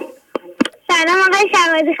 سلام آقای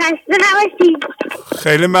شهبازی، خسته نباشید.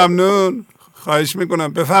 خیلی ممنون، خواهش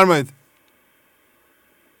میکنم. بفرمایید.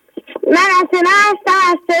 من اصلا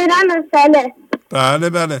هستم از تهران ساله. بله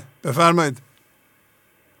بله بفرمایید.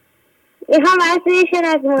 میخوام براتون شعر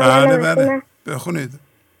از مولانا بخونم. بخونید.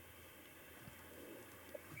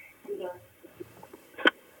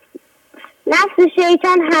 نفس و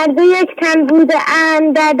شیطان هر دو یک تن بوده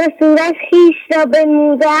اند، در دو صورت خویش را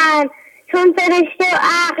بنموده اند. چون فرشته و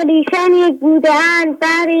عقل ایشان یک بوده اند،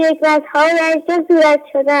 بهر یک وجه‌هایش دو صورت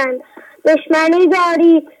شدند. دشمنی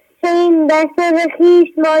داری چنین در سر خویش،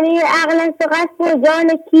 مانع عقل است و قصد و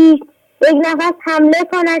جان کیش. یک نفس حمله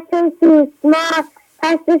کند چون سوسمار،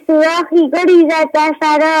 پس به سوراخی گریزد در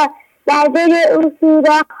فرار. در دل او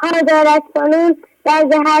سوراخ‌ها دارد کنون، در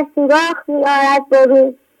هر سوراخ می‌آرد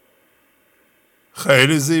برون.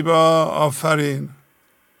 خیلی زیبا، آفرین.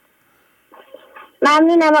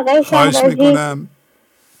 ممنونم آقای شهبازی. خواهش میکنم.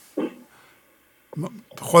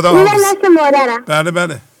 خدا حافظ. مادرم. بله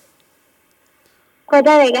بله.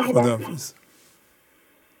 خدا نگهدار. خدا حافظ.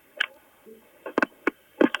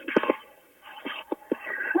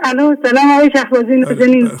 الو، سلام آقای شهبازی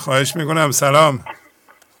نازنین. خواهش میکنم. سلام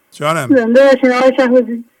جانم. زنده باشین آقای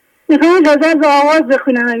شهبازی. میخوام غزل با آواز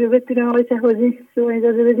بخونم اگه بتونم آقای شهبازی، شما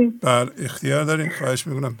اجازه بدین. بله اختیار دارین، خواهش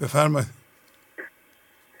میکنم. بفرمایید.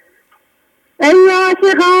 ای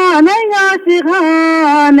عاشقان ای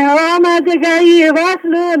عاشقان، آمد گهی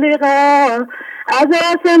وصل و لقا. از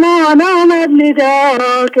آسمان آمد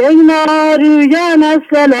ندا که ای مارویان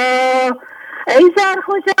الصلا. ای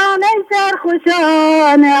سرخوشان ای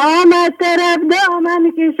سرخوشان، آمد طرف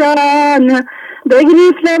دامن کشان.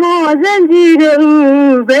 بگریفت ما زنجیر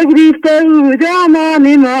او، بگریفت او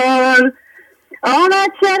دامان مال. آمد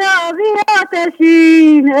شرابی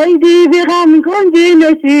آتشین، ای دیو غم کنجی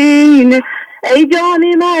نشین. ای جان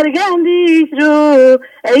مرگندیش رو،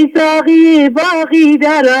 ای ساقی باقی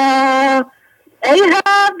درا. ای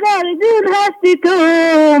حق گردون هستی تو،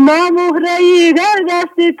 ما مهرهی در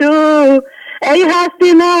دست تو. ای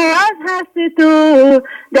هستی ما از هست تو،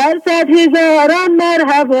 در 100,000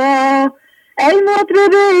 مرحبا. ای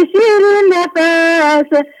مطرب شیرین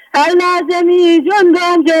نفس، هر لازمی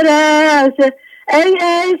جندان جرس. ای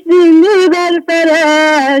عشق دینی بر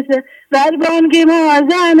فرس، بر بانگ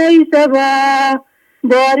مازن ای سبا.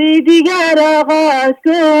 باری دیگر آغاز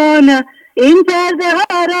کن، این پرده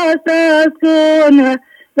ها را ساز کن.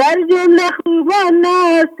 بر جمله خوبان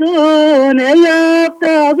ناز کن، ای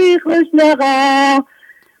آفتابی خوش لقا.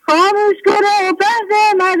 خاموش کن و پرده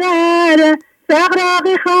مدر،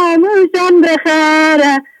 سغراقی خاموشان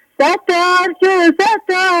بخر. ستار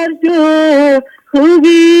شو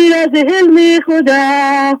خوبی از حلم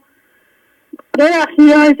خدا.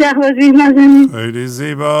 ببخشید آقای شهبازی نازنین. خیلی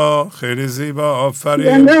زیبا، خیلی زیبا، آفرین.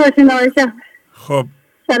 زنده باشین آقای شهبازی. خب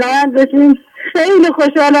سلامت باشین. خیلی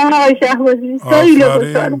خوشحالم آقای شهبازی، خیلی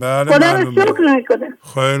خوشحالم. بله خدا رو شکر میکنه.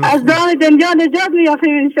 از دام دنیا نجات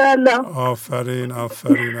میافیم انشاءالله. آفرین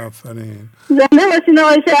آفرین آفرین. زنده باشین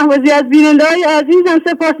آقای شهبازی. از بیننده های عزیزم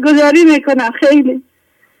سپاسگزاری میکنم. خیلی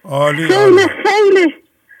عالی خیلی عالی.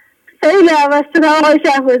 خیلی عوضتون آقای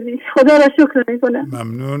شهبازی. خدا را شکر میکنم.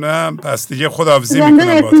 ممنونم. پس دیگه خداحافظی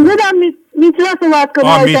زنده میکنم. باشین. بدم میترا صحبت کنم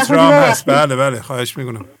آقای شهبازی. میترام هست. بله بله خواهش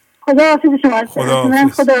میکنم. خداحافظ شما.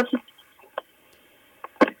 خداحافظ.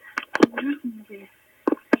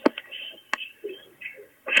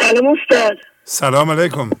 سلام استاد. سلام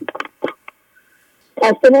علیکم.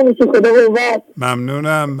 خسته نمیشی، خدا قوت.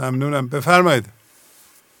 ممنونم. بفرمایید.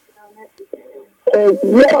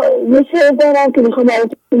 یه شعر دارم که میخوام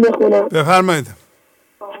براتون بخونم. بفرمایید.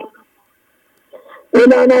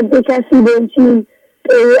 بماند به کسی بنشین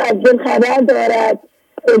که او از دل خبر دارد،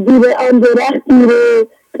 زیر آن درختی رو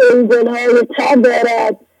که این گلهای تر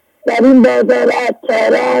دارد. در این بازار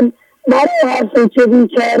عطاران مرا حرف چه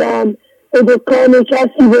بیچارم، به دکان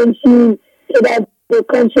کسی بنشین که در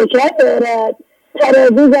دکان شکر دارد.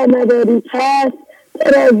 ترازو زن نداری پس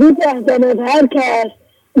ترازو زند هر کس،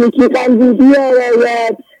 یکی قلبی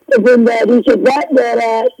بیاراید به زنداری که بد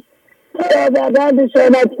دارد. ترا بردن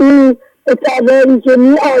شاند او به تباری که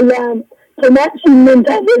می آیم، که نچین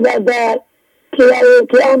منتظر زد که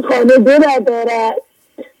آن خانه دو ندارد.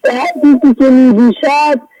 به هر چیزی که می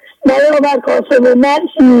جوشد مرا بر کاسه و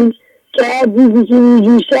منشین، که هر چیزی که می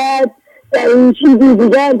جوشد در این چیزی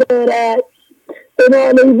دیگر دارد. به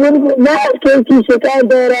نانه برگ نه هر کیکی شکر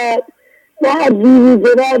دارد، نه هر زیری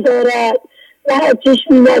گرر دارد، نه هر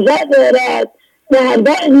چشمی نظر دارد، نه هر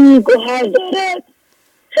بحری گوهر دارد.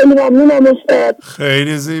 خیلی ممنونم استاد.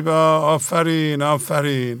 خیلی زیبا، آفرین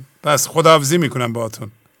آفرین. پس خداحافظی میکنم باهاتون.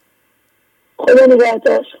 خدا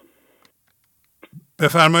نگهدار.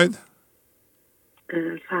 بفرمایید.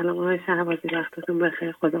 سلام آقای شهبازی، وقتتون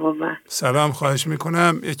بخیر. خدا قوت. سلام، خواهش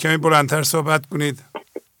میکنم یک کمی بلندتر صحبت کنید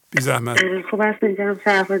بی زحمت. خوب هستین جناب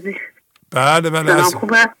شهبازی؟ بله بله.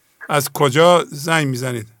 از کجا زنگ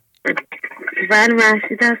میزنید؟ بله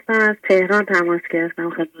محشید هستم، از تهران تماس گرفتم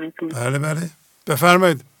خدمتتون. بله بله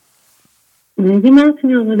بفرمایید. میگی من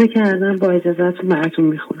تونی آماده کردم، با اجازهتون براتون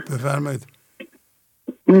میخونم. بفرمایید.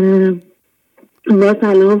 با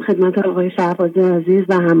سلام خدمت آقای شهبازی عزیز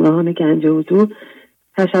و همراهان گنج حضور.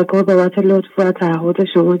 تشکر بابت لطف و تعهد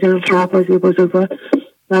شما جناب شهبازی بزرگوار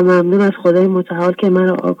و ممنون از خدای متعال که من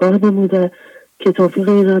را آگاه نموده که توفیق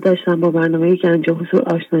این را داشتم با برنامه گنج حضور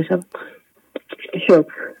آشنا شدم.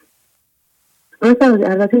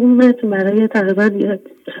 البته این متن برای تقریبا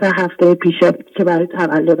 3 هفته پیش که برای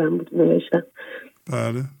تولدم بود نوشتم.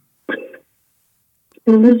 بله.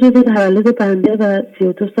 امروز روز تولد بنده و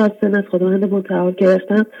 32 سال سن از خداوند متعال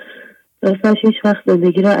گرفتم. راستش هیچ وقت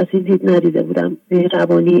زندگی را از این دید ندیده بودم.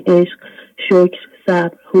 مهربانی، عشق، شکر،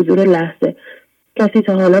 صبر، حضور لحظه. کسی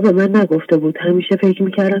تا حالا به من نگفته بود. همیشه فکر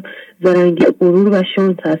میکردم زرنگی غرور و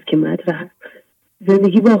شانس است که مطرح است.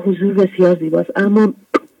 زندگی با حضور بسیار زیباست، اما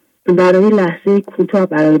برای لحظه کوتاه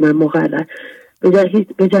برای من مقرر.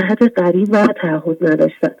 به جهت قریب و تعهد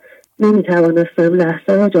نداشتم. نمیتوانستم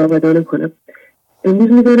لحظه را جاودانه کنم.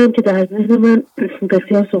 امروز میدانم که در ذهن من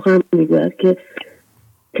بسیار سخن میگوید که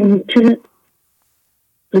چه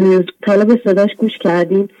طالب صداش گوش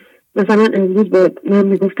کردیم. مثلا امروز به من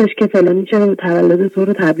میگفتش که فلانی چرا تولد تو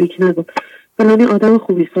رو تبریک نگفت، فلانی آدم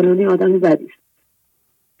خوبی، فلانی آدم بدی.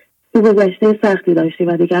 تو گذشته سختی داشتی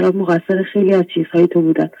و دیگران مقصر خیلی از چیزهای تو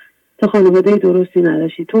بودن. تو خانواده درستی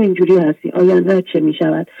نداشتی، تو اینجوری هستی، آینده چه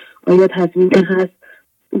میشود؟ آیا تضمین هست؟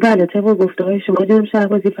 بله، طبق گفته‌های شما جناب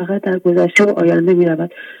شهبازی فقط در گذشته و آینده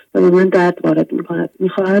میرود و به من درد وارد میکند.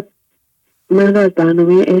 میخواهد من را از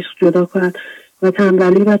برنامه عشق جدا کند و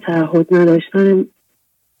تنبلی و تعهد نداشتن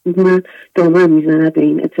من دامن میزند به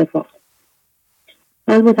این اتفاق.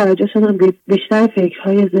 من متوجه شدم بیشتر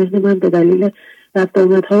فکرهای ذهن من به دلیل رفت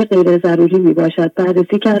آمدهای غیر ضروری می باشد.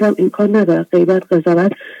 بررسی کردم امکان ندارد غیبت،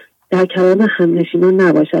 قضاوت در کلام همنشینان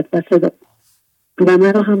نباشد و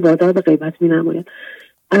مرا هم وادار به غیبت می نماید.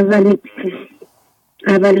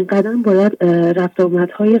 اولین قدم باید رفت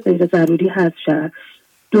آمدهای غیر ضروری حذف شود.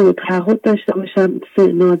 2 تعهد داشته باشم. 3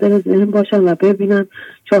 ناظر ذهن باشم و ببینم.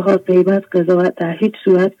 4 غیبت، قضاوت در هیچ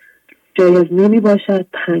صورت جایز نمی باشد.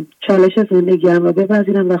 5 چالش زندگیم را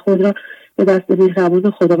بپذیرم و خود را به دست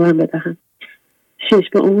مهربان خداوند بدهم. 6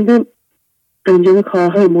 به امید انجام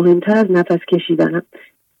کارهای مهمتر از نفس کشیدنم.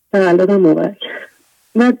 تولدم مبارک.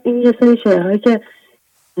 من این یه سری شعرهایی که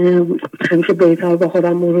همیشه بیت‌ها با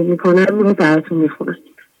خودم مرور میکنم رو براتون میخونم.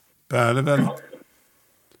 بله بله.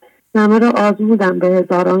 همه را آزمودم به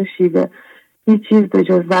هزاران شیوه، هیچ چیز به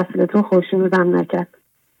جز وصل تو خوشنودم نکرد.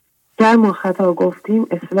 گر ما خطا گفتیم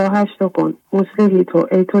اصلاحش تو کن، مصلحی تو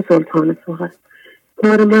ای تو سلطان سخن.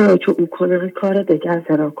 کار من را چو او کنم کار دگر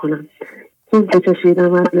چرا کنم، چون که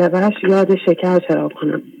چشیدم از لبش یاد شکر چرا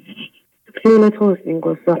کنم. فعل توست این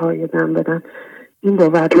گسته های دم بدن، این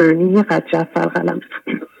بود معنی قد جفر قلم.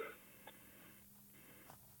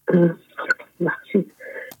 بخشید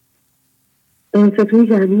انستوی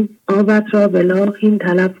یعنی آبت را به لاغین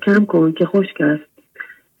طلب کم کن که خشک است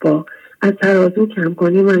با، از ترازو کم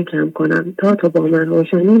کنی من کم کنم، تا تو با من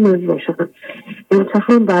روشنی من روشنم.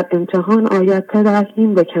 امتحان بر امتحان آید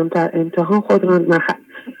تدرکیم به کمتر امتحان خود را نخد.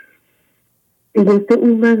 گفته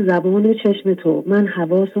اون من زبان چشم تو، من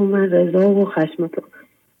حواس و من رضا و خشم تو.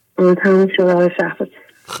 تمام شد آقای شهبازی.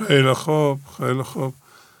 خیلی خوب، خیلی خوب،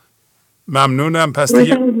 ممنونم. پس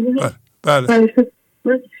دیگه بله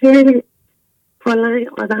من خیلی کلا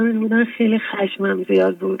آدم بودم، خیلی خشمم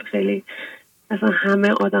زیاد بود، خیلی اصلا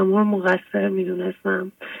همه آدم ها رو مقصر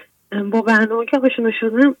میدونستم. با برنامه که آشنا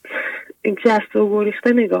شدم جست و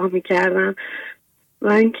گریخته نگاه میکردم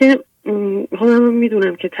و اینکه خودم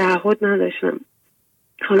میدونم که تعهد نداشتم،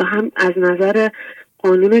 حالا هم از نظر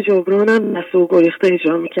قانون جبرانم جست و گریخته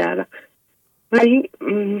اجرا میکردم و این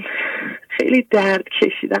خیلی درد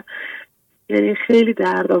کشیدم، یعنی خیلی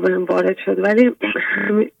درد بهم وارد شد، ولی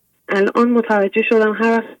الان متوجه شدم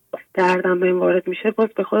هر وقت دردم بهم وارد میشه باز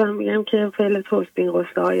به خودم میگم که فعل توست، این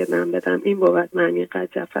قصه های من بدم، این بابت معنی قد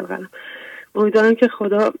جفل قلم. امیدوارم که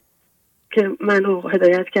خدا که منو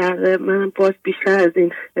هدایت کرده من باز بیشتر از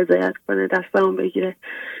این هدایت کنه، دستم بگیره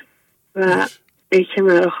و ای که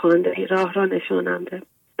مرا خوانده راه را نشانم ده.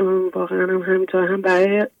 واقعا هم همینطور، هم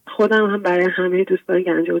برای خودم هم برای همه دوستان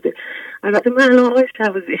گنج بوده. البته من الان آقای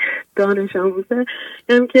شعبازی دانش آموزه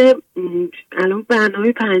هم که الان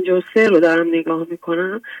برنامه 53 رو دارم نگاه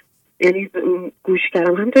میکنم، یعنی گوش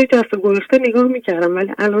کردم همینطوری دست و گرفته نگاه میکردم،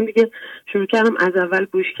 ولی الان دیگه شروع کردم از اول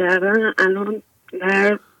گوش کردن، الان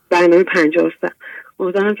در برنامه 53.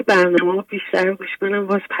 امیدوارم که برنامه ها بیشتر گوش کنم،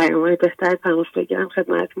 باز پیام‌های بهتر تماس بگیرم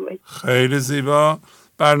خدمتتون بگم. خیلی زیبا.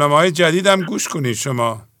 برنامه‌های جدید هم گوش کنید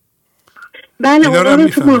شما؟ بله اونا رو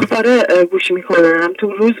تو ماهواره گوش میکنم،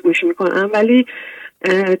 تو روز گوش میکنم، ولی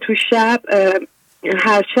تو شب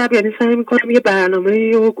هر شب یعنی سعی میکنم یه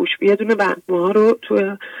برنامه رو گوش، یه دونه برنامه ها رو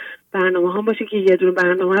تو برنامه ها باشه که یه دونه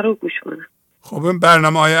برنامه رو گوش کنم. خب این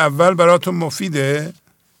برنامه های اول براتون مفیده؟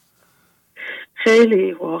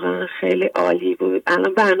 خیلی واقعا خیلی عالی بود.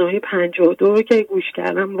 الان برنامه 52 رو که گوش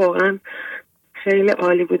کردم واقعا خیلی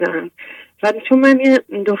عالی بودن، ولی چون من یه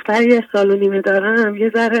دختر 1 سال و نیمه دارم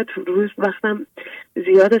یه ذره تو روز وقتم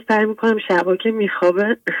زیاد سعی میکنم شبا که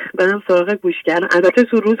میخوابه برم سراغ گوش کردم. البته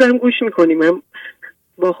تو روزم گوش میکنیم، هم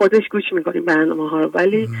با خودش گوش میکنیم برنامه ها رو،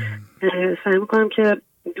 ولی سعی میکنم که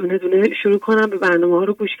دونه دونه شروع کنم به برنامه ها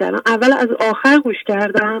رو گوش کردم. اول از آخر گوش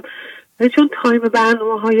کردم چون تایم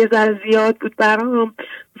برنامه ها یه ذره زیاد بود برام،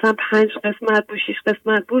 مثلا 5 قسمت بود 6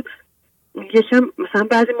 قسمت بود، یکم مثلا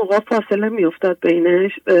بعضی موقع فاصله میافتاد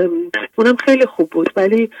بینش، اونم خیلی خوب بود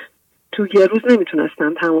ولی تو یه روز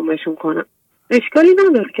نمیتونستم تمومشون کنم. اشکالی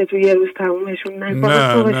نداره که تو یه روز تمومشون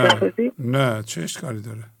نکنم؟ نه چه اشکالی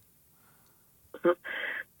داره؟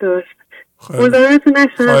 درست.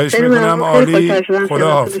 خواهش میکنم، عالی.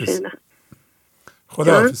 خدا حافظ.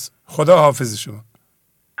 خدا حافظ. خدا حافظ شما.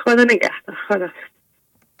 خدا نگهدار. خدا.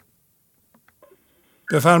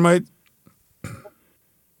 بفرمایید.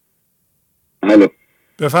 الو.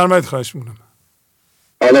 بفرمایید خواهش میکنم.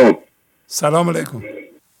 الو. سلام علیکم.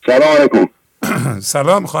 سلام علیکم.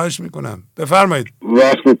 سلام، خواهش میکنم بفرمایید.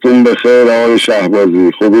 وقتتون بخیر آقای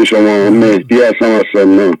شهبازی. خوبی شما؟ مهدی هستم از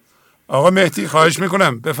سلمان. آقا مهدی خواهش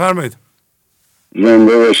میکنم بفرمایید.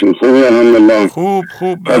 زنده باشین. خوبی؟ الحمدلله. خوب.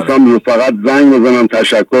 خواستم فقط زنگ بزنم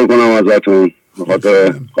تشکر کنم ازتون به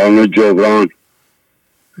خاطر قانون جبران.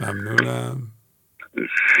 ممنونم.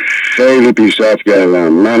 خیلی پیشرفت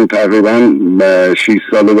کردم. من تقریبا 6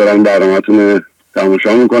 ساله دارم برنامه‌تون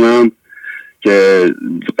تماشا میکنم که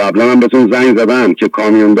قبلا هم بهتون زنگ زدم که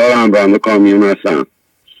کامیوندارم، راننده کامیون هستم،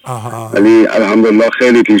 ولی الحمدلله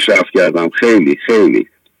خیلی پیشرفت کردم. خیلی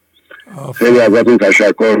ازتون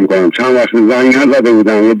تشکر میکنم. چند وقت زنگ نزده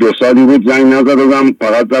بودم، یه 2 سالی بود زنگ نزده بودم،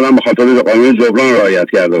 فقط زدم به خاطر قانون جبران رعایت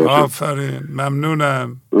کرده باشم. آفرین،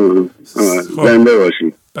 ممنونم. زنده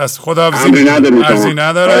باشید. بس خدا حافظ. عرضی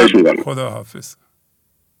ندارم. خدا حافظ.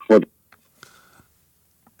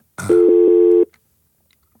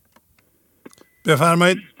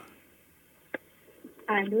 بفرمایید.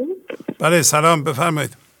 الو. بله سلام،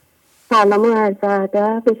 بفرمایید. سلام و عرض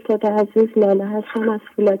ادب. استاد عزیز لاله هستم از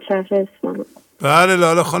فولاد شهر اصفهان. بله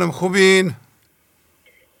لاله خانم خوبین؟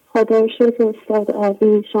 خدا شکر استاد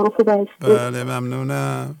عزیز، شما خوب هستید؟ بله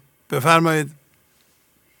ممنونم. بفرمایید.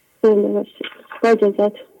 زنده باشید. با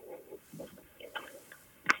اجازت.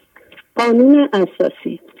 قانون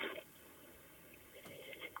اساسی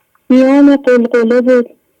میان قلقله و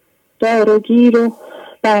داروگیر و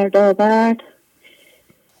بردابرد،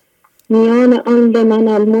 میان آن لمن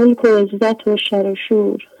الملک و عزت و شر و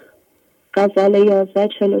شور. غزل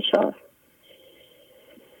 1144.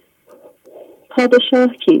 پادشاه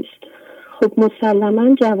کیست؟ خب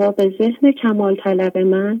مسلما جواب ذهن کمال طلب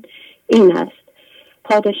من این است: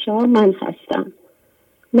 پادشاه من هستم.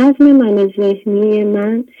 نظم من ذهنی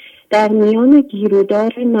من در میان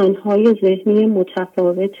گیرودار منهای ذهنی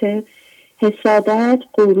متفاوت حسادت،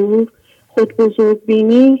 غرور،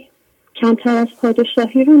 خودبزرگبینی کمتر از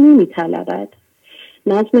پادشاهی رو نمی طلبد.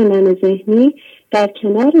 نظم من ذهنی در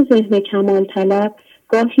کنار ذهن کمال طلب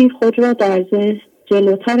گاهی خود را در ذهن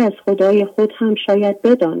جلوتر از خدای خود هم شاید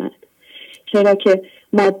بداند، چرا که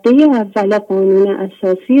ماده اول قانون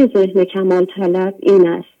اساسی ذهن کمال طلب این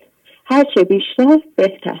است: هرچه بیشتر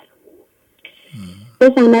بهتر.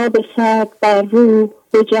 بزن آب سرد بر رو،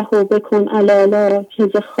 بجه و بکن علالا، که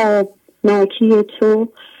ز خواب ناکی تو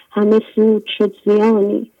همه سود شد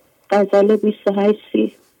زیانی. غزل 28.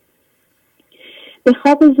 به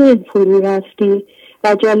خواب ذهن فرو رفتی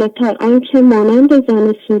و جالبتر آنکه مانند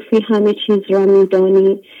زن صوفی همه چیز را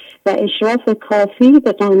میدانی و اشراف کافی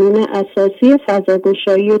به قانون اساسی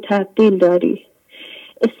فضاگشایی و تبدیل داری.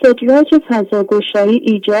 استدراج فضاگشایی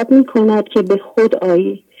ایجاب می کند که به خود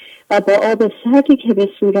آیی و با آب سردی که به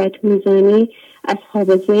صورت میزنی از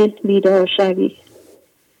خواب ذهن بیدار شوی.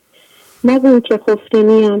 نگو که خفته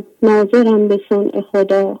نیم، ناظرم به صنع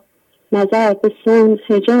خدا، نظر به صنع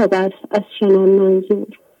حجاب است از چنان منظور.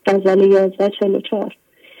 غزل 1144.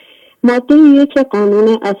 ماده 1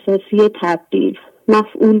 قانون اساسی تبدیل: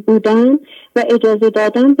 مفعول بودن و اجازه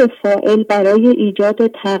دادن به فاعل برای ایجاد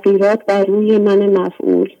تغییرات بر روی من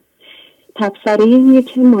مفعول. تبصره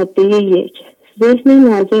 1 ماده 1: ذهن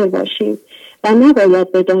ناظر باشیم و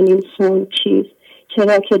نباید بدانیم صنع چیز،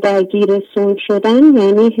 چرا که درگیر صنع شدن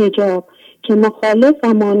یعنی حجاب که مخالف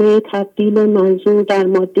و مانع تبدیل منظور در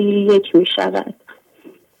ماده 1 می شود.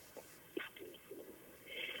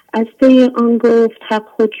 از پی آن گفت حق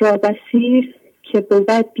خود را بصیر، که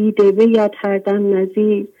بود دیده ویت هر دم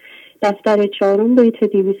نظیر. دفتر 4 بیت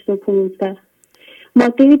 215.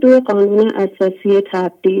 ماده 2 قانون اساسی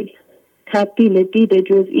تبدیل: تبدیل دید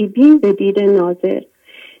جزئی بین به دید ناظر.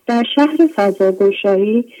 در شهر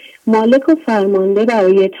فضاگشایی مالک و فرمانده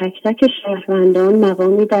برای تک تک شهروندان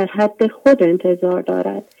مقامی در حد خود انتظار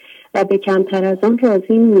دارد و به کمتر از آن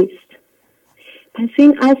راضی نیست. پس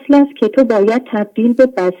این اصل است که تو باید تبدیل به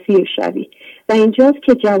بصیر شوی و اینجاست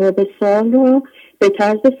که جواب سوال را به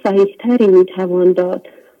طرز صحیح تری میتوان داد: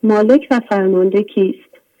 مالک و فرمانده کیست؟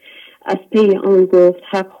 از پی آن گفت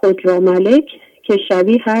حق خود را ملک، که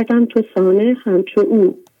شوی هر دم تو صانع همچو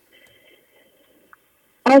او.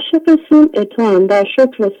 عاشق صنع تو هم در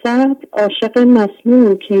شکر و صبر، عاشق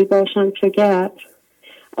مسموع کی باشم چو گبر.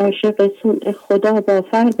 عاشق صنع خدا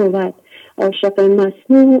بافر بود، عاشق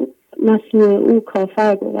مسموع او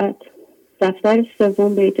کافر بود. دفتر 3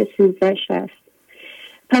 بیت 13-60.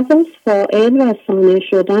 پس از فاعل و صانع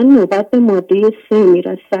شدن نوبت به ماده 3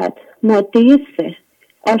 میرسد. ماده 3: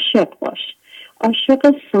 عاشق باش،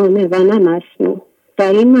 عاشق صانع و نه مسموع.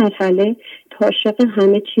 در این مرحله تا عاشق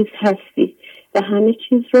همه چیز هستی و همه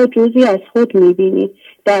چیز را جزئی از خود میبینی،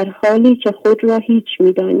 در حالی که خود را هیچ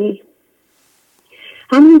میدانی.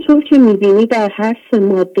 همونطور که میبینی در هر 3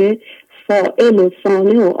 ماده فاعل و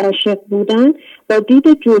صانع و عاشق بودن با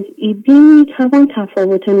دید جزئی بین میتوان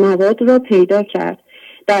تفاوت مواد را پیدا کرد،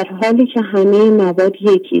 در حالی که همه مواد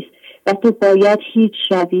یکیست و تو باید هیچ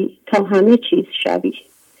شوی تا همه چیز شوی.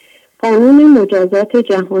 قانون مجازات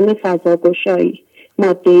جهان فضاگشایی: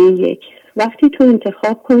 ماده 1: وقتی تو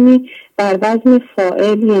انتخاب کنی بر وزن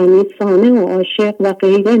فاعل یعنی صانع و عاشق و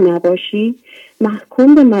غیره نباشی،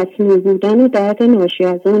 محکوم به مسموع بودن و درد ناشی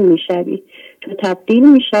از آن میشوی. تو تبدیل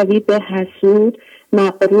میشوی به حسود،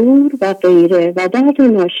 مغرور و غیره و درد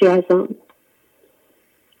ناشی از آن.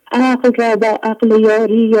 عقل را با عقل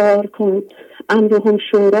یاری یار کن، امرهم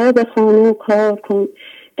شورا بخوان و کار کن.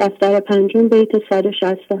 دفتر 5 بیت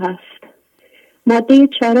 167. ماده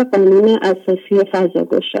 4 قانون اساسی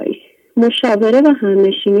فضاگشایی: مشاوره و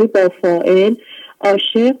همنشینی با فاعل،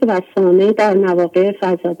 عاشق و صانع در مواقع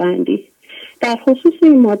فضابندی. در خصوص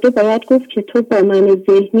این ماده باید گفت که تو با من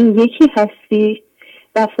ذهنی یکی هستی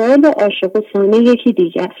و فاعل و عاشق و صانع یکی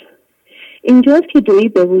دیگر. اینجاست که دویی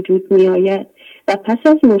به وجود می آید و پس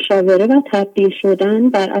از مشاوره و تبدیل شدن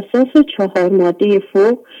بر اساس 4 ماده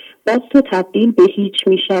فوق باز تو تبدیل به هیچ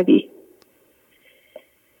می شوی.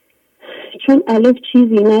 چون الف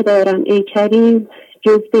چیزی ندارم ای کریم،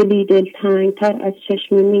 جز دلی دلتنگ تر از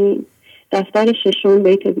چشم میم. دفتر 6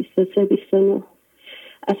 بیت 23-29.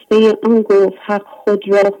 از پی آن گفت حق خود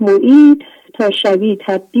را معید، تا شوی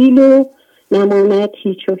تبدیل و نماند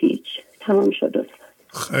هیچ و هیچ. تمام شد.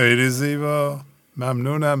 خیلی زیبا،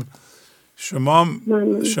 ممنونم.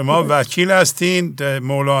 شما وکیل هستین،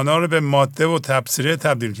 مولانا رو به ماده و تبصره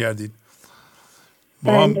تبدیل کردید.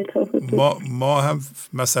 ما هم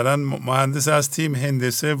مثلا مهندس هستیم،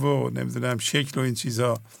 هندسه و نمیدونم شکل و این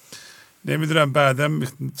چیزها. نمیدونم بعدا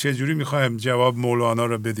چجوری میخوایم جواب مولانا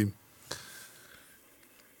رو بدیم.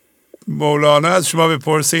 مولانا از شما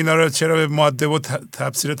بپرسه اینا رو چرا به ماده و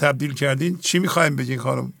تبصره تبدیل کردین، چی میخوایم بگین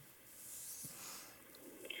خانم؟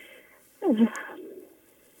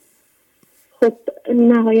 خب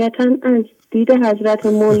نهایتا از دید حضرت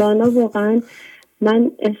مولانا واقعا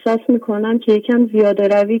من احساس میکنم که یکم زیاده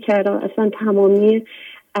روی کردم. اصلا تمامی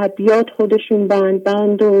ابیات خودشون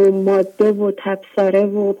بند و ماده و تبصره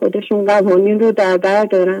و خودشون قوانین رو در بر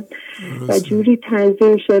دارن و جوری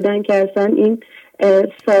تنظیم شدن که اصلا این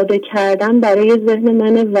ساده کردن برای ذهن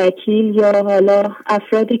من وکیل یا حالا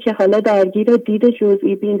افرادی که حالا درگیر دید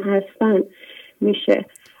جزئی بین هستن میشه.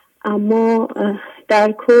 اما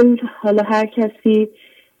در کل حالا هر کسی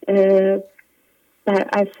بر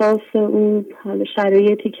اساس اون حالا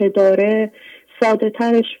شرایطی که داره ساده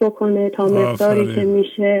ترش بکنه تا مقداری که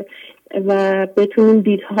میشه و بتونیم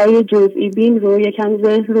دیدهای جزئی بین رو یکم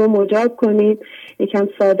ذهن رو مجاب کنیم، یکم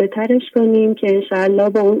ساده ترش کنیم که انشاءالله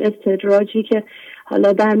با اون استدراجی که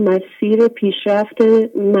حالا در مسیر پیشرفت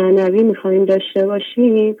معنوی میخوایم داشته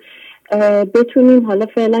باشیم بتونیم حالا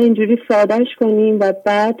فعلا اینجوری سادهش کنیم و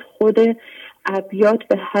بعد خود ابیات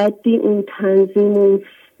به حدی اون تنظیم و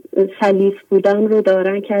سلیس بودن رو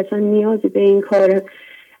دارن که اصلا نیازی به این کار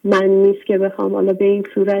من نیست که بخوام حالا به این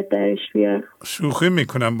صورت درش بیارم. شوخی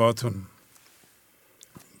میکنم باتون.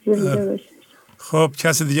 خب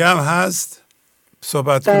کسی دیگه هم هست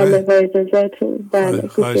صحبت کنه؟ بله با اجازهتون. بله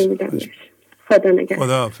گوش میدم. خدا نگهدار.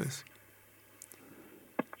 خدا حافظ.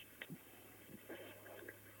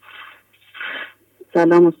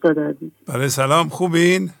 سلام استاد عزیز. بله سلام،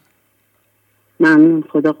 خوبین؟ ممنون،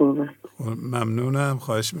 خدا قوت. ممنونم،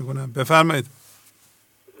 خواهش میکنم، بفرمایید.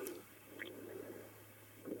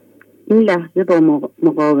 این لحظه با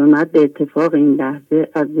مقاومت به اتفاق این لحظه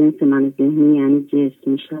از جنس من ذهنی یعنی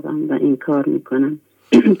جسم میشوم و انکار میکنم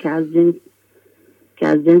که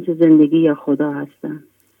از جنس زندگی یا خدا هستم.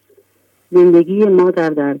 زندگی ما در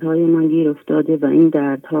دردهای ما گیر افتاده و این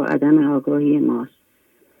دردها عدم آگاهی ماست.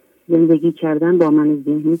 زندگی کردن با من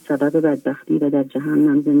ذهنی سبب بدبختی و در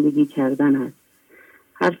جهنم زندگی کردن است.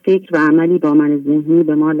 هر فکر و عملی با من ذهنی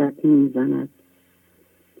به ما لطمه میزند.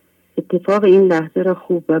 اتفاق این لحظه را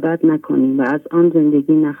خوب و بد نکنیم و از آن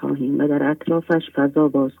زندگی نخواهیم و در اطرافش فضا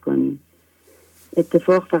باز کنیم.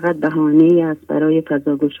 اتفاق فقط بهانه‌ای است برای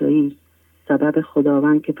فضا گشایی، سبب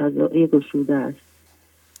خداوند که فضای گشوده است.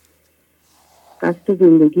 قصد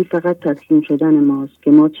زندگی فقط تسلیم شدن ماست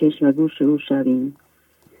که ما چشم و گوش او شویم.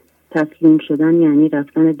 تسلیم شدن یعنی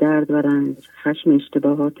رفتن درد و رنج، خشم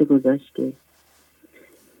اشتباهات گذشته.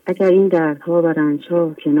 اگر این دردها و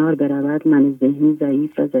رنجها کنار برود من ذهنی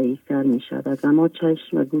ضعیف و ضعیفتر می شود و ما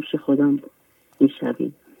چشم و گوش خدا می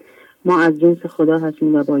شویم. ما از جنس خدا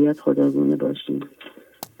هستیم و باید خداگونه باشیم.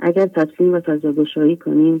 اگر تسلیم و فضاگشایی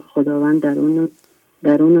کنیم خداوند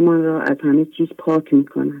درونمان را از همه چیز پاک می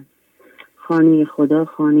کند. خانه خدا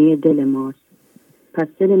خانه دل ماست. پس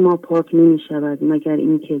دل ما پاک نمی شود مگر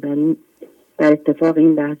اینکه در اتفاق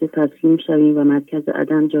این لحظه تسلیم شویم و مرکز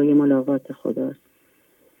عدم جای ملاقات خداست.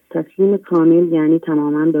 تسلیم کامل یعنی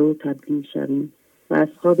تماما به او تبدیل شویم و از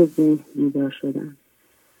خواب ذهن بیدار شدن.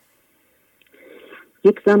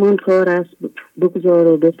 یک زمان کار است بگذار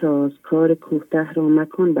و بتاز، کار کوته را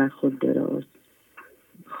مکن بر خود دراز.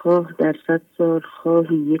 خواه در 100 سال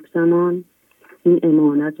خواهی یک زمان، این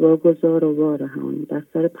امانت واگذار و وارهان.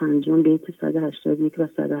 دفتر 5 بیت 181 و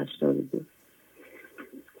 182.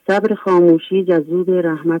 صبر خاموشی جذوب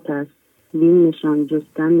رحمت است، وین نشان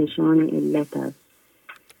جستن نشان علت است.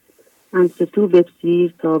 انستو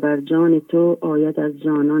بپذیر تا بر جان تو آید از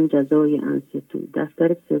جانان جزای انستو.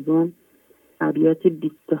 دفتر 3 ابیات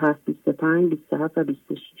 27 25 27 و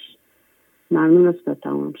 26. ممنون است.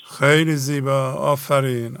 تمام شد. خیلی زیبا،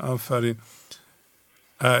 آفرین آفرین.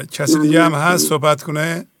 کسی دیگه هم هست صحبت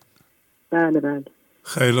کنه؟ بله بله.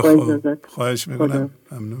 خیلی خوب، خواهش میکنم.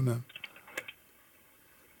 ممنونم.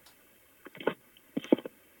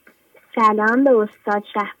 سلام به استاد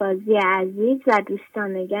شهبازی عزیز و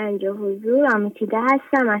دوستان گنج و حضور. آمیتیده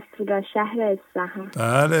هستم از طولا شهر اصفهان.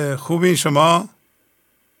 بله خوبین شما؟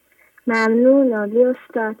 ممنون عالی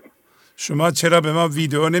استاد. شما چرا به ما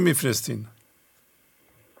ویدیو نمیفرستین؟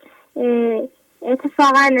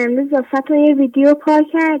 اتفاقا امروز واسهتون یه ویدیو کار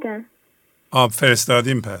کردم.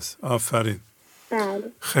 فرستادیم پس. آفرین. بله.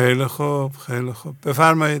 خیلی خوب خیلی خوب.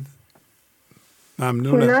 بفرمایید.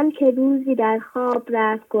 ممنونم. چنان که روزی در خواب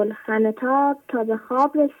رفت گلخن تاب، تا به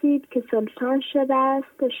خواب رسید که سلطان شده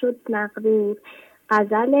است و شد مغرور.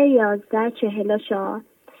 غزل 1144.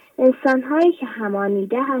 انسان‌هایی که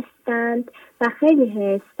همانیده هستند و خیلی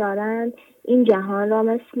حس دارند این جهان را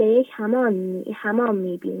مثل یک حمام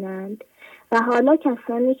می‌بینند و حالا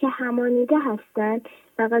کسانی که همانیده هستند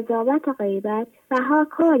و قضاوت و غیبت و ها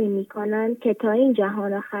کاری می‌کنند که تا این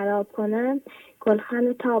جهان را خراب کنند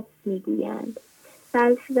گلخن تاب می‌گویند.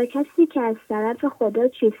 و کسی که از طرف خدا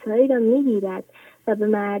چیزهایی را می‌گیرد و به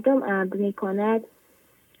مردم امر می‌کند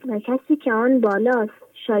و کسی که آن بالاست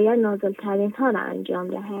شاید نازلترین ها را انجام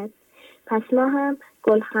دهد. پس ما هم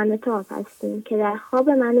گلخن تاب هستیم که در خواب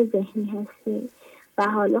من ذهنی هستیم و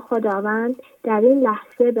حالا خداوند در این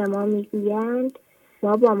لحظه به ما میگویند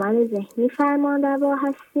ما با من ذهنی فرمان روا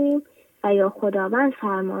هستیم و یا خداوند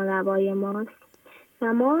فرمان روای ماست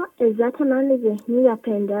و ما عزت من ذهنی و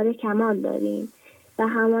پندار کمال داریم و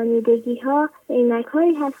همانیدگی ها عینک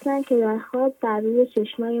هایی هستند که در خواب بر روی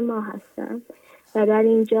چشمای ما هستند و در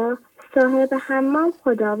اینجا صاحب حمام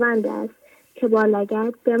خداوند است که با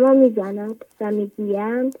لگد به ما میزند و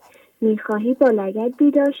میگویند میخواهی با لگد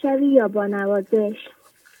بیدار شوی یا با نوازش.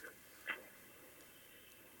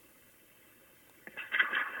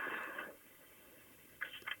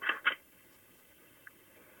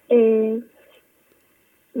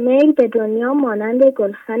 میل به دنیا مانند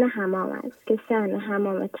گلخن حمام است که صحن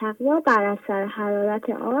حمام تقوا بر اثر حرارت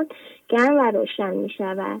آن گرم و روشن می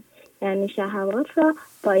شود. یعنی شهوات را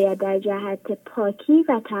باید در جهت پاکی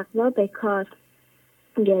و تقوا به کار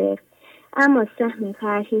گرفت. اما سهم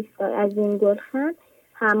پرهیزگار از این گلخن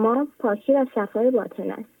حمام پاکی و صفای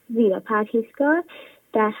باطن است، زیرا پرهیزگار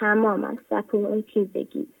در حمام است و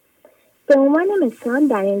پاکیزگی. به عنوان مثال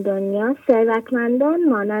در این دنیا ثروتمندان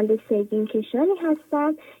مانند سیگین کشانی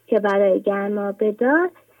هستند که برای گرمابه‌دار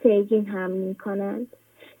سیگین حمل می‌کنند.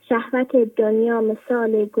 شهوت دنیا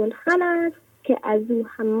مثال گلخن است که از او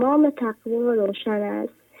حمام تقوا روشن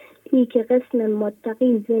است. پیک قسم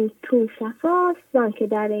متقی زن تو صفاست، زن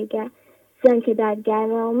که در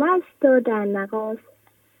گرم است و در نقاست.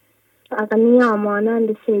 اغنیا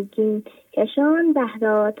مانند سیگین کشان بهر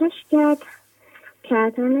آتش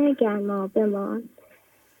کردن گرمابه مان.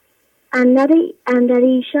 اندر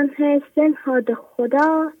ایشان هست زنهاد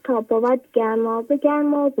خدا تا بود گرمابه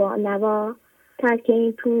گرما با نوا. ترک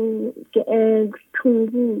این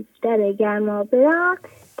تونگو در گرمابه را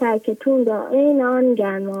ترک تون را این آن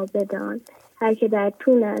گرمابه دان. هر که در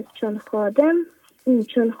تون است چون خادم این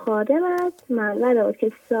چون خادم است، منور را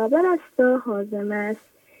که صابر است و حازم است.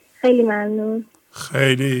 خیلی ممنون.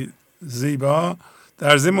 خیلی زیبا.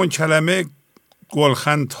 در ضمن کلمه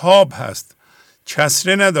گلخن تاب هست،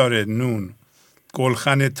 کسره نداره نون،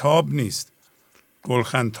 گلخن تاب نیست،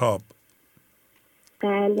 گلخن تاب.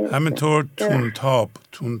 بله. همینطور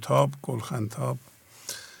تون تاب گلخن تاب.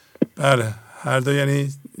 بله، هر دو یعنی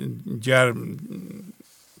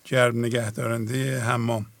گرم نگه دارنده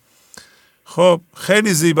حمام. خب خیلی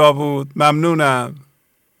زیبا بود، ممنونم.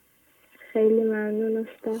 خیلی ممنون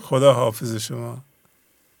استاد. خدا حافظ شما.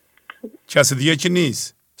 کسی دیگه که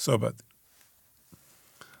نیست صحبت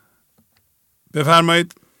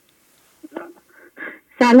بفرمایید.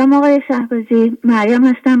 سلام آقای شهبازی، مریم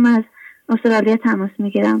هستم، از استرالیا تماس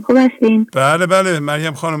میگیرم. خوب هستین؟ بله بله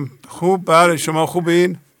مریم خانم خوب. بله شما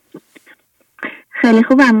خوبین؟ خیلی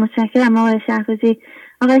خوبم، متشکرم آقای شهبازی.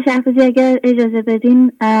 آقای شهبازی اگر اجازه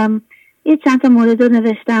بدین یه چند تا مورد رو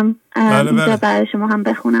نوشتم اینجا برای شما هم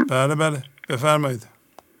بخونم. بله بله بفرمایید.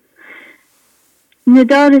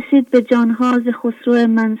 ندا رسید به جانها ز خسرو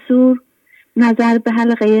منصور، نظر به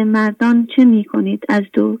حلقه مردان چه می کنید از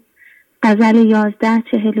دور. غزل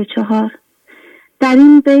 1144. در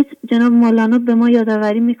این بیت جناب مولانا به ما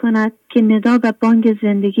یادآوری می کند که ندا و بانگ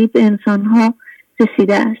زندگی به انسانها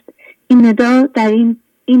رسیده است. این ندا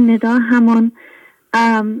این ندا همان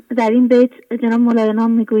در این بیت جناب مولانا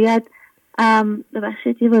می گوید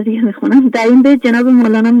ببخشید یه بار دیگه می خونم. در این بیت جناب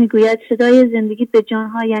مولانا می گوید صدای زندگی به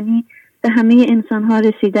جانها یعنی به همه انسانها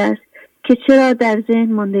رسیده است که چرا در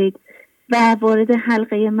ذهن مانده اید و وارد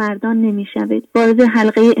حلقه مردان نمی شوید، وارد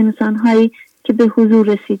حلقه انسانهایی که به حضور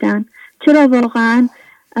رسیدن. چرا واقعا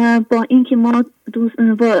با اینکه ما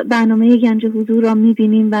برنامه گنج حضور را می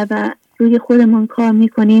بینیم و روی خودمان کار می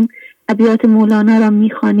کنیم، ابیات مولانا را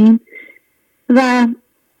می خوانیم و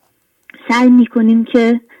سعی می کنیم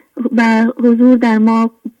که حضور در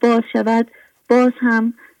ما باز شود، باز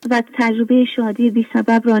هم و تجربه شادی بی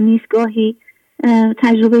سبب را نیز گاهی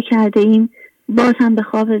تجربه کرده ایم، باز هم به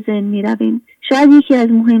خواب ذهن می رویم. شاید یکی از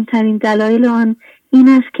مهمترین دلایل آن این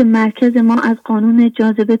است که مرکز ما از قانون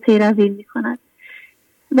جاذبه پیروی می کند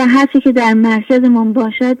و هرچی که در مرکزمان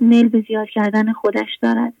باشد میل به زیاد کردن خودش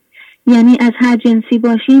دارد. یعنی از هر جنسی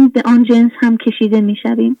باشیم به آن جنس هم کشیده می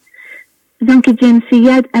شویم. زن که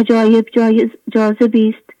جنسیت عجایب جاذبی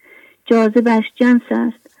است، جاذبش جنس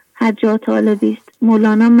است، هر جا طالبی است.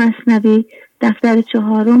 مولانا مثنوی دفتر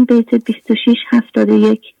 4 بیت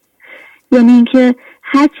 2671. یعنی اینکه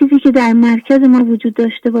هر چیزی که در مرکز ما وجود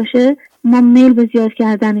داشته باشه ما میل به زیاد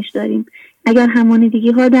کردنش داریم. اگر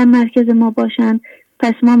همانیدگی ها در مرکز ما باشن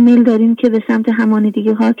پس ما میل داریم که به سمت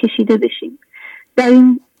همانیدگی ها کشیده بشیم.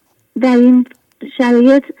 در این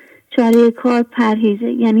شرایط چاره کار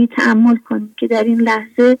پرهیزه، یعنی تأمل کنیم که در این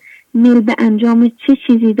لحظه میل به انجام چه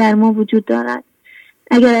چیزی در ما وجود دارد.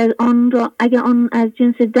 اگر آن از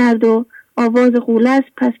جنس درد و آواز غوله است،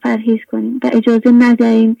 پس پرهیز کنیم و اجازه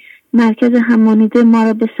ندهیم مرکز همانیده ما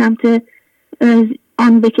را به سمت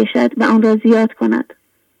آن بکشد و آن را زیاد کند.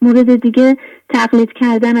 مورد دیگه، تقلید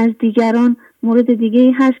کردن از دیگران مورد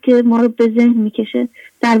دیگه هست که ما رو به ذهن میکشه.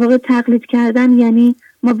 در واقع تقلید کردن یعنی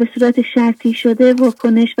ما به صورت شرطی شده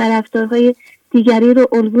واکنش و رفتارهای دیگری رو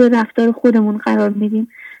الگوی رفتار خودمون قرار میدیم.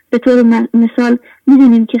 به طور مثال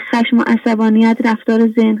میدونیم که خشم و عصبانیت رفتار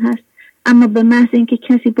ذهن هست، اما به محض اینکه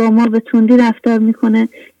کسی با ما به تندی رفتار میکنه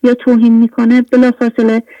یا توهین میکنه،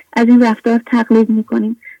 بلافاصله از این رفتار تقلید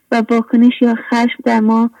میکنیم و واکنش یا خشم در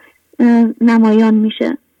ما نمایان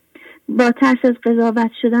میشه. با ترس از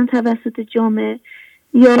قضاوت شدن توسط جامعه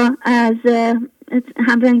یا از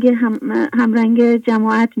همرنگ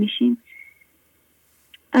جماعت میشیم،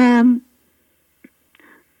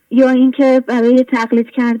 یا اینکه برای تقلید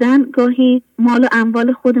کردن گاهی مال و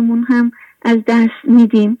اموال خودمون هم از دست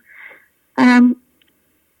میدیم.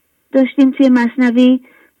 داشتیم توی مثنوی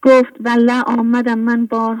گفت والله آمدم من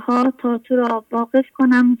بارها تا تو را واقف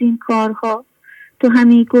کنم زین کارها. تو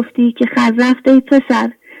همی گفتی که خر رفت ای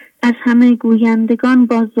پسر، از همه گویندگان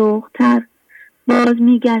با ذوق‌تر. باز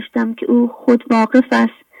میگشتم که او خود واقف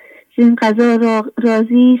است، زین قضا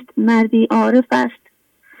راضی است مردی عارف است.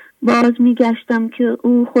 باز میگشتم که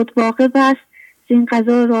او خود واقف است، زین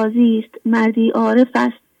قضا راضی است مردی عارف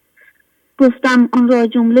است. گفتم آن را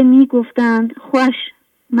جمله میگفتند خوش،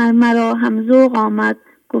 مرا هم ذوق آمد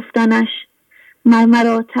گفتنش.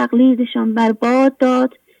 مرا تقلیدشان برباد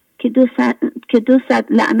داد، که 200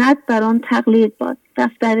 لعنت بر آن تقلید باد.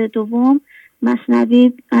 دفتر دوم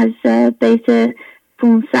مثنوی از بیت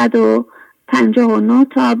 559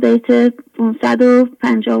 تا بیت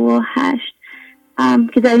 558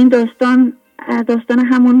 که در این داستان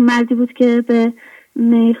همون مردی بود که به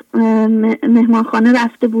مهمانخانه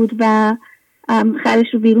رفته بود و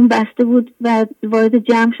خرش رو بیرون بسته بود و وارد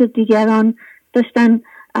جمع شد. دیگران داشتن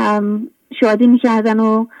شادی میکردن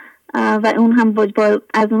و اون هم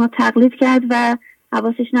از اونا تقلید کرد و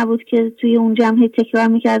حواسش نبود که توی اون جمع تکرار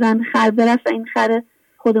میکردن خر برفت و این خر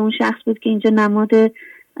خود اون شخص بود که اینجا نماد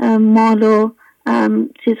مال و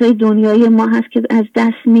چیزهای دنیایی ما هست که از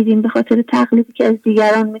دست میدیم به خاطر تقلیدی که از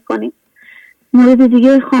دیگران میکنیم. مورد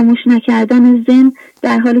دیگه، خاموش نکردن ذهن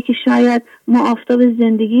در حالی که شاید ما آفتاب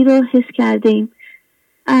زندگی رو حس کرده ایم،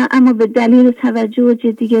 اما به دلیل توجه و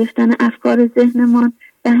جدی گرفتن افکار ذهنمان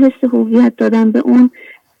و حس هویت دادن به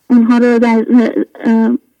اونها رو در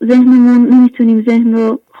ذهنمون نمیتونیم ذهن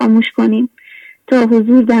رو خاموش کنیم تا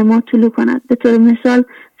حضور در ما طلوع کند. به طور مثال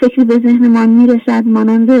فکری به ذهنمان میرسد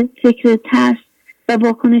مانند فکر ترس و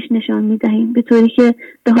واکنش نشان میدهیم، به طوری که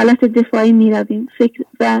به حالت دفاعی میرویم. فکر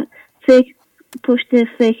پشت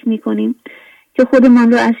فکر میکنیم که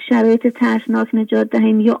خودمان را از شرایط ترسناک نجات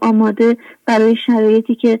دهیم یا آماده برای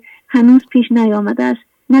شرایطی که هنوز پیش نیامده است.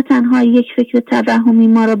 نه تنها یک فکر توهمی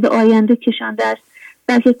ما را به آینده کشانده است،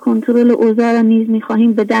 بلکه کنترل اوضاع را نیز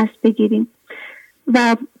میخواهیم به دست بگیریم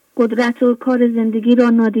و قدرت و کار زندگی را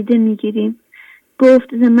نادیده میگیریم.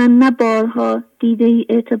 گفت ز من نه بارها دیده ای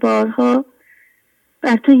اعتبارها،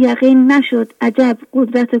 بر تو یقین نشد عجب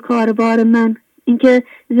قدرت کاربار من. اینکه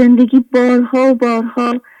زندگی بارها و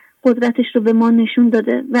بارها قدرتش رو به ما نشون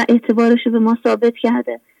داده و اعتبارش رو به ما ثابت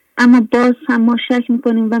کرده، اما باز هم ما شک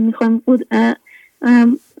میکنیم و میخوایم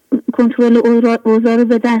کنترل اوضاع رو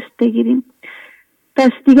به دست بگیریم. پس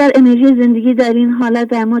دیگر انرژی زندگی در این حالت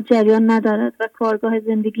در ما جریان ندارد و کارگاه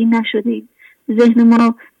زندگی نشدیم. ذهن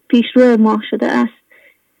ما پیشرو ما شده است.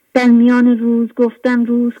 در میان روز گفتن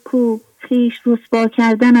روز کو، خویش رسوا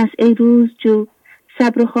کردن است ای روز جو.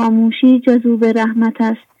 صبر و خاموشی جذوب رحمت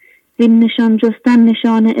است، زین نشان جستن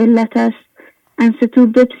نشان علت است. انستو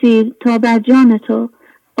بپذیر تا بر جان تو،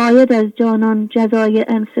 آید از جانان جزای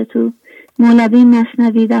انستو. مولوی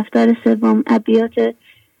مثنوی دفتر سوم از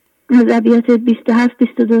ابیات 27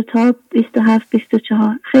 22 تا 27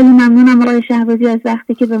 24. خیلی ممنونم آقای شهبازی از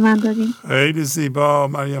وقتی که به من دادیم. خیلی زیبا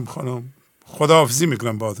مریم خانم. خداحافظی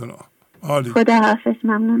میکنم باهاتون. خداحافظ.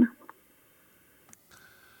 ممنونم.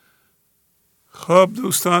 خب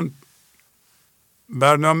دوستان،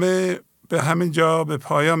 برنامه به همین جا به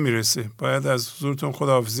پایان میرسه. باید از حضورتون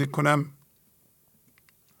خداحافظی کنم.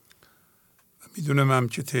 میدونم هم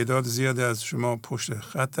که تعداد زیادی از شما پشت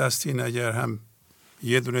خط هستین. اگر هم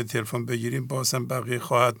یه دونه تلفن بگیریم باز هم بقیه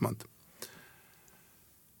خواهد ماند.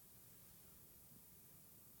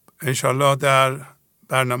 انشالله در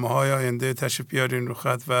برنامه‌های آینده تشریف بیارین رو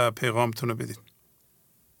خط و پیغامتون رو بدین.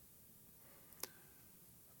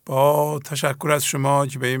 با تشکر از شما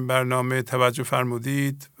که به این برنامه توجه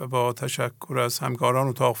فرمودید و با تشکر از همکاران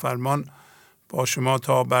اتاق فرمان با شما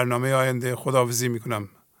تا برنامه آینده خداحافظی میکنم.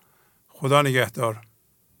 خدا نگهدار.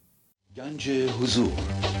 گنج حضور،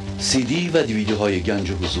 سی دی و دیویدیوهای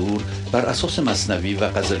گنج حضور بر اساس مثنوی و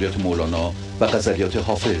غزلیات مولانا و غزلیات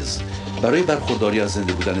حافظ برای برخورداری از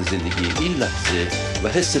زنده بودن زندگی این لحظه و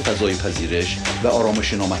حس فضای پذیرش و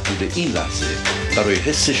آرامش نامحدود این لحظه، برای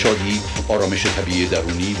حس شادی، آرامش طبیعی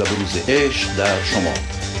درونی و بروز عشق در شما،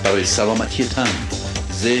 برای سلامتی تن،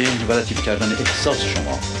 ذهن و لطیف کردن احساس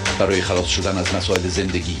شما، برای خلاص شدن از مسائل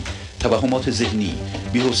زندگی، توهمات ذهنی،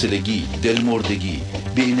 بی‌حوصلگی، دلمردگی،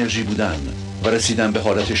 بی انرژی بودن و رسیدن به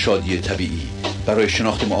حالت شادی طبیعی، برای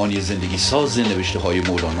شناخت معانی زندگی ساز نوشته های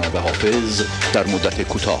مولانا و حافظ در مدت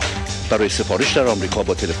کوتاه. برای سفارش در آمریکا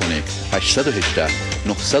با تلفن 818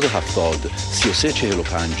 970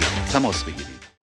 3345 تماس بگیرید.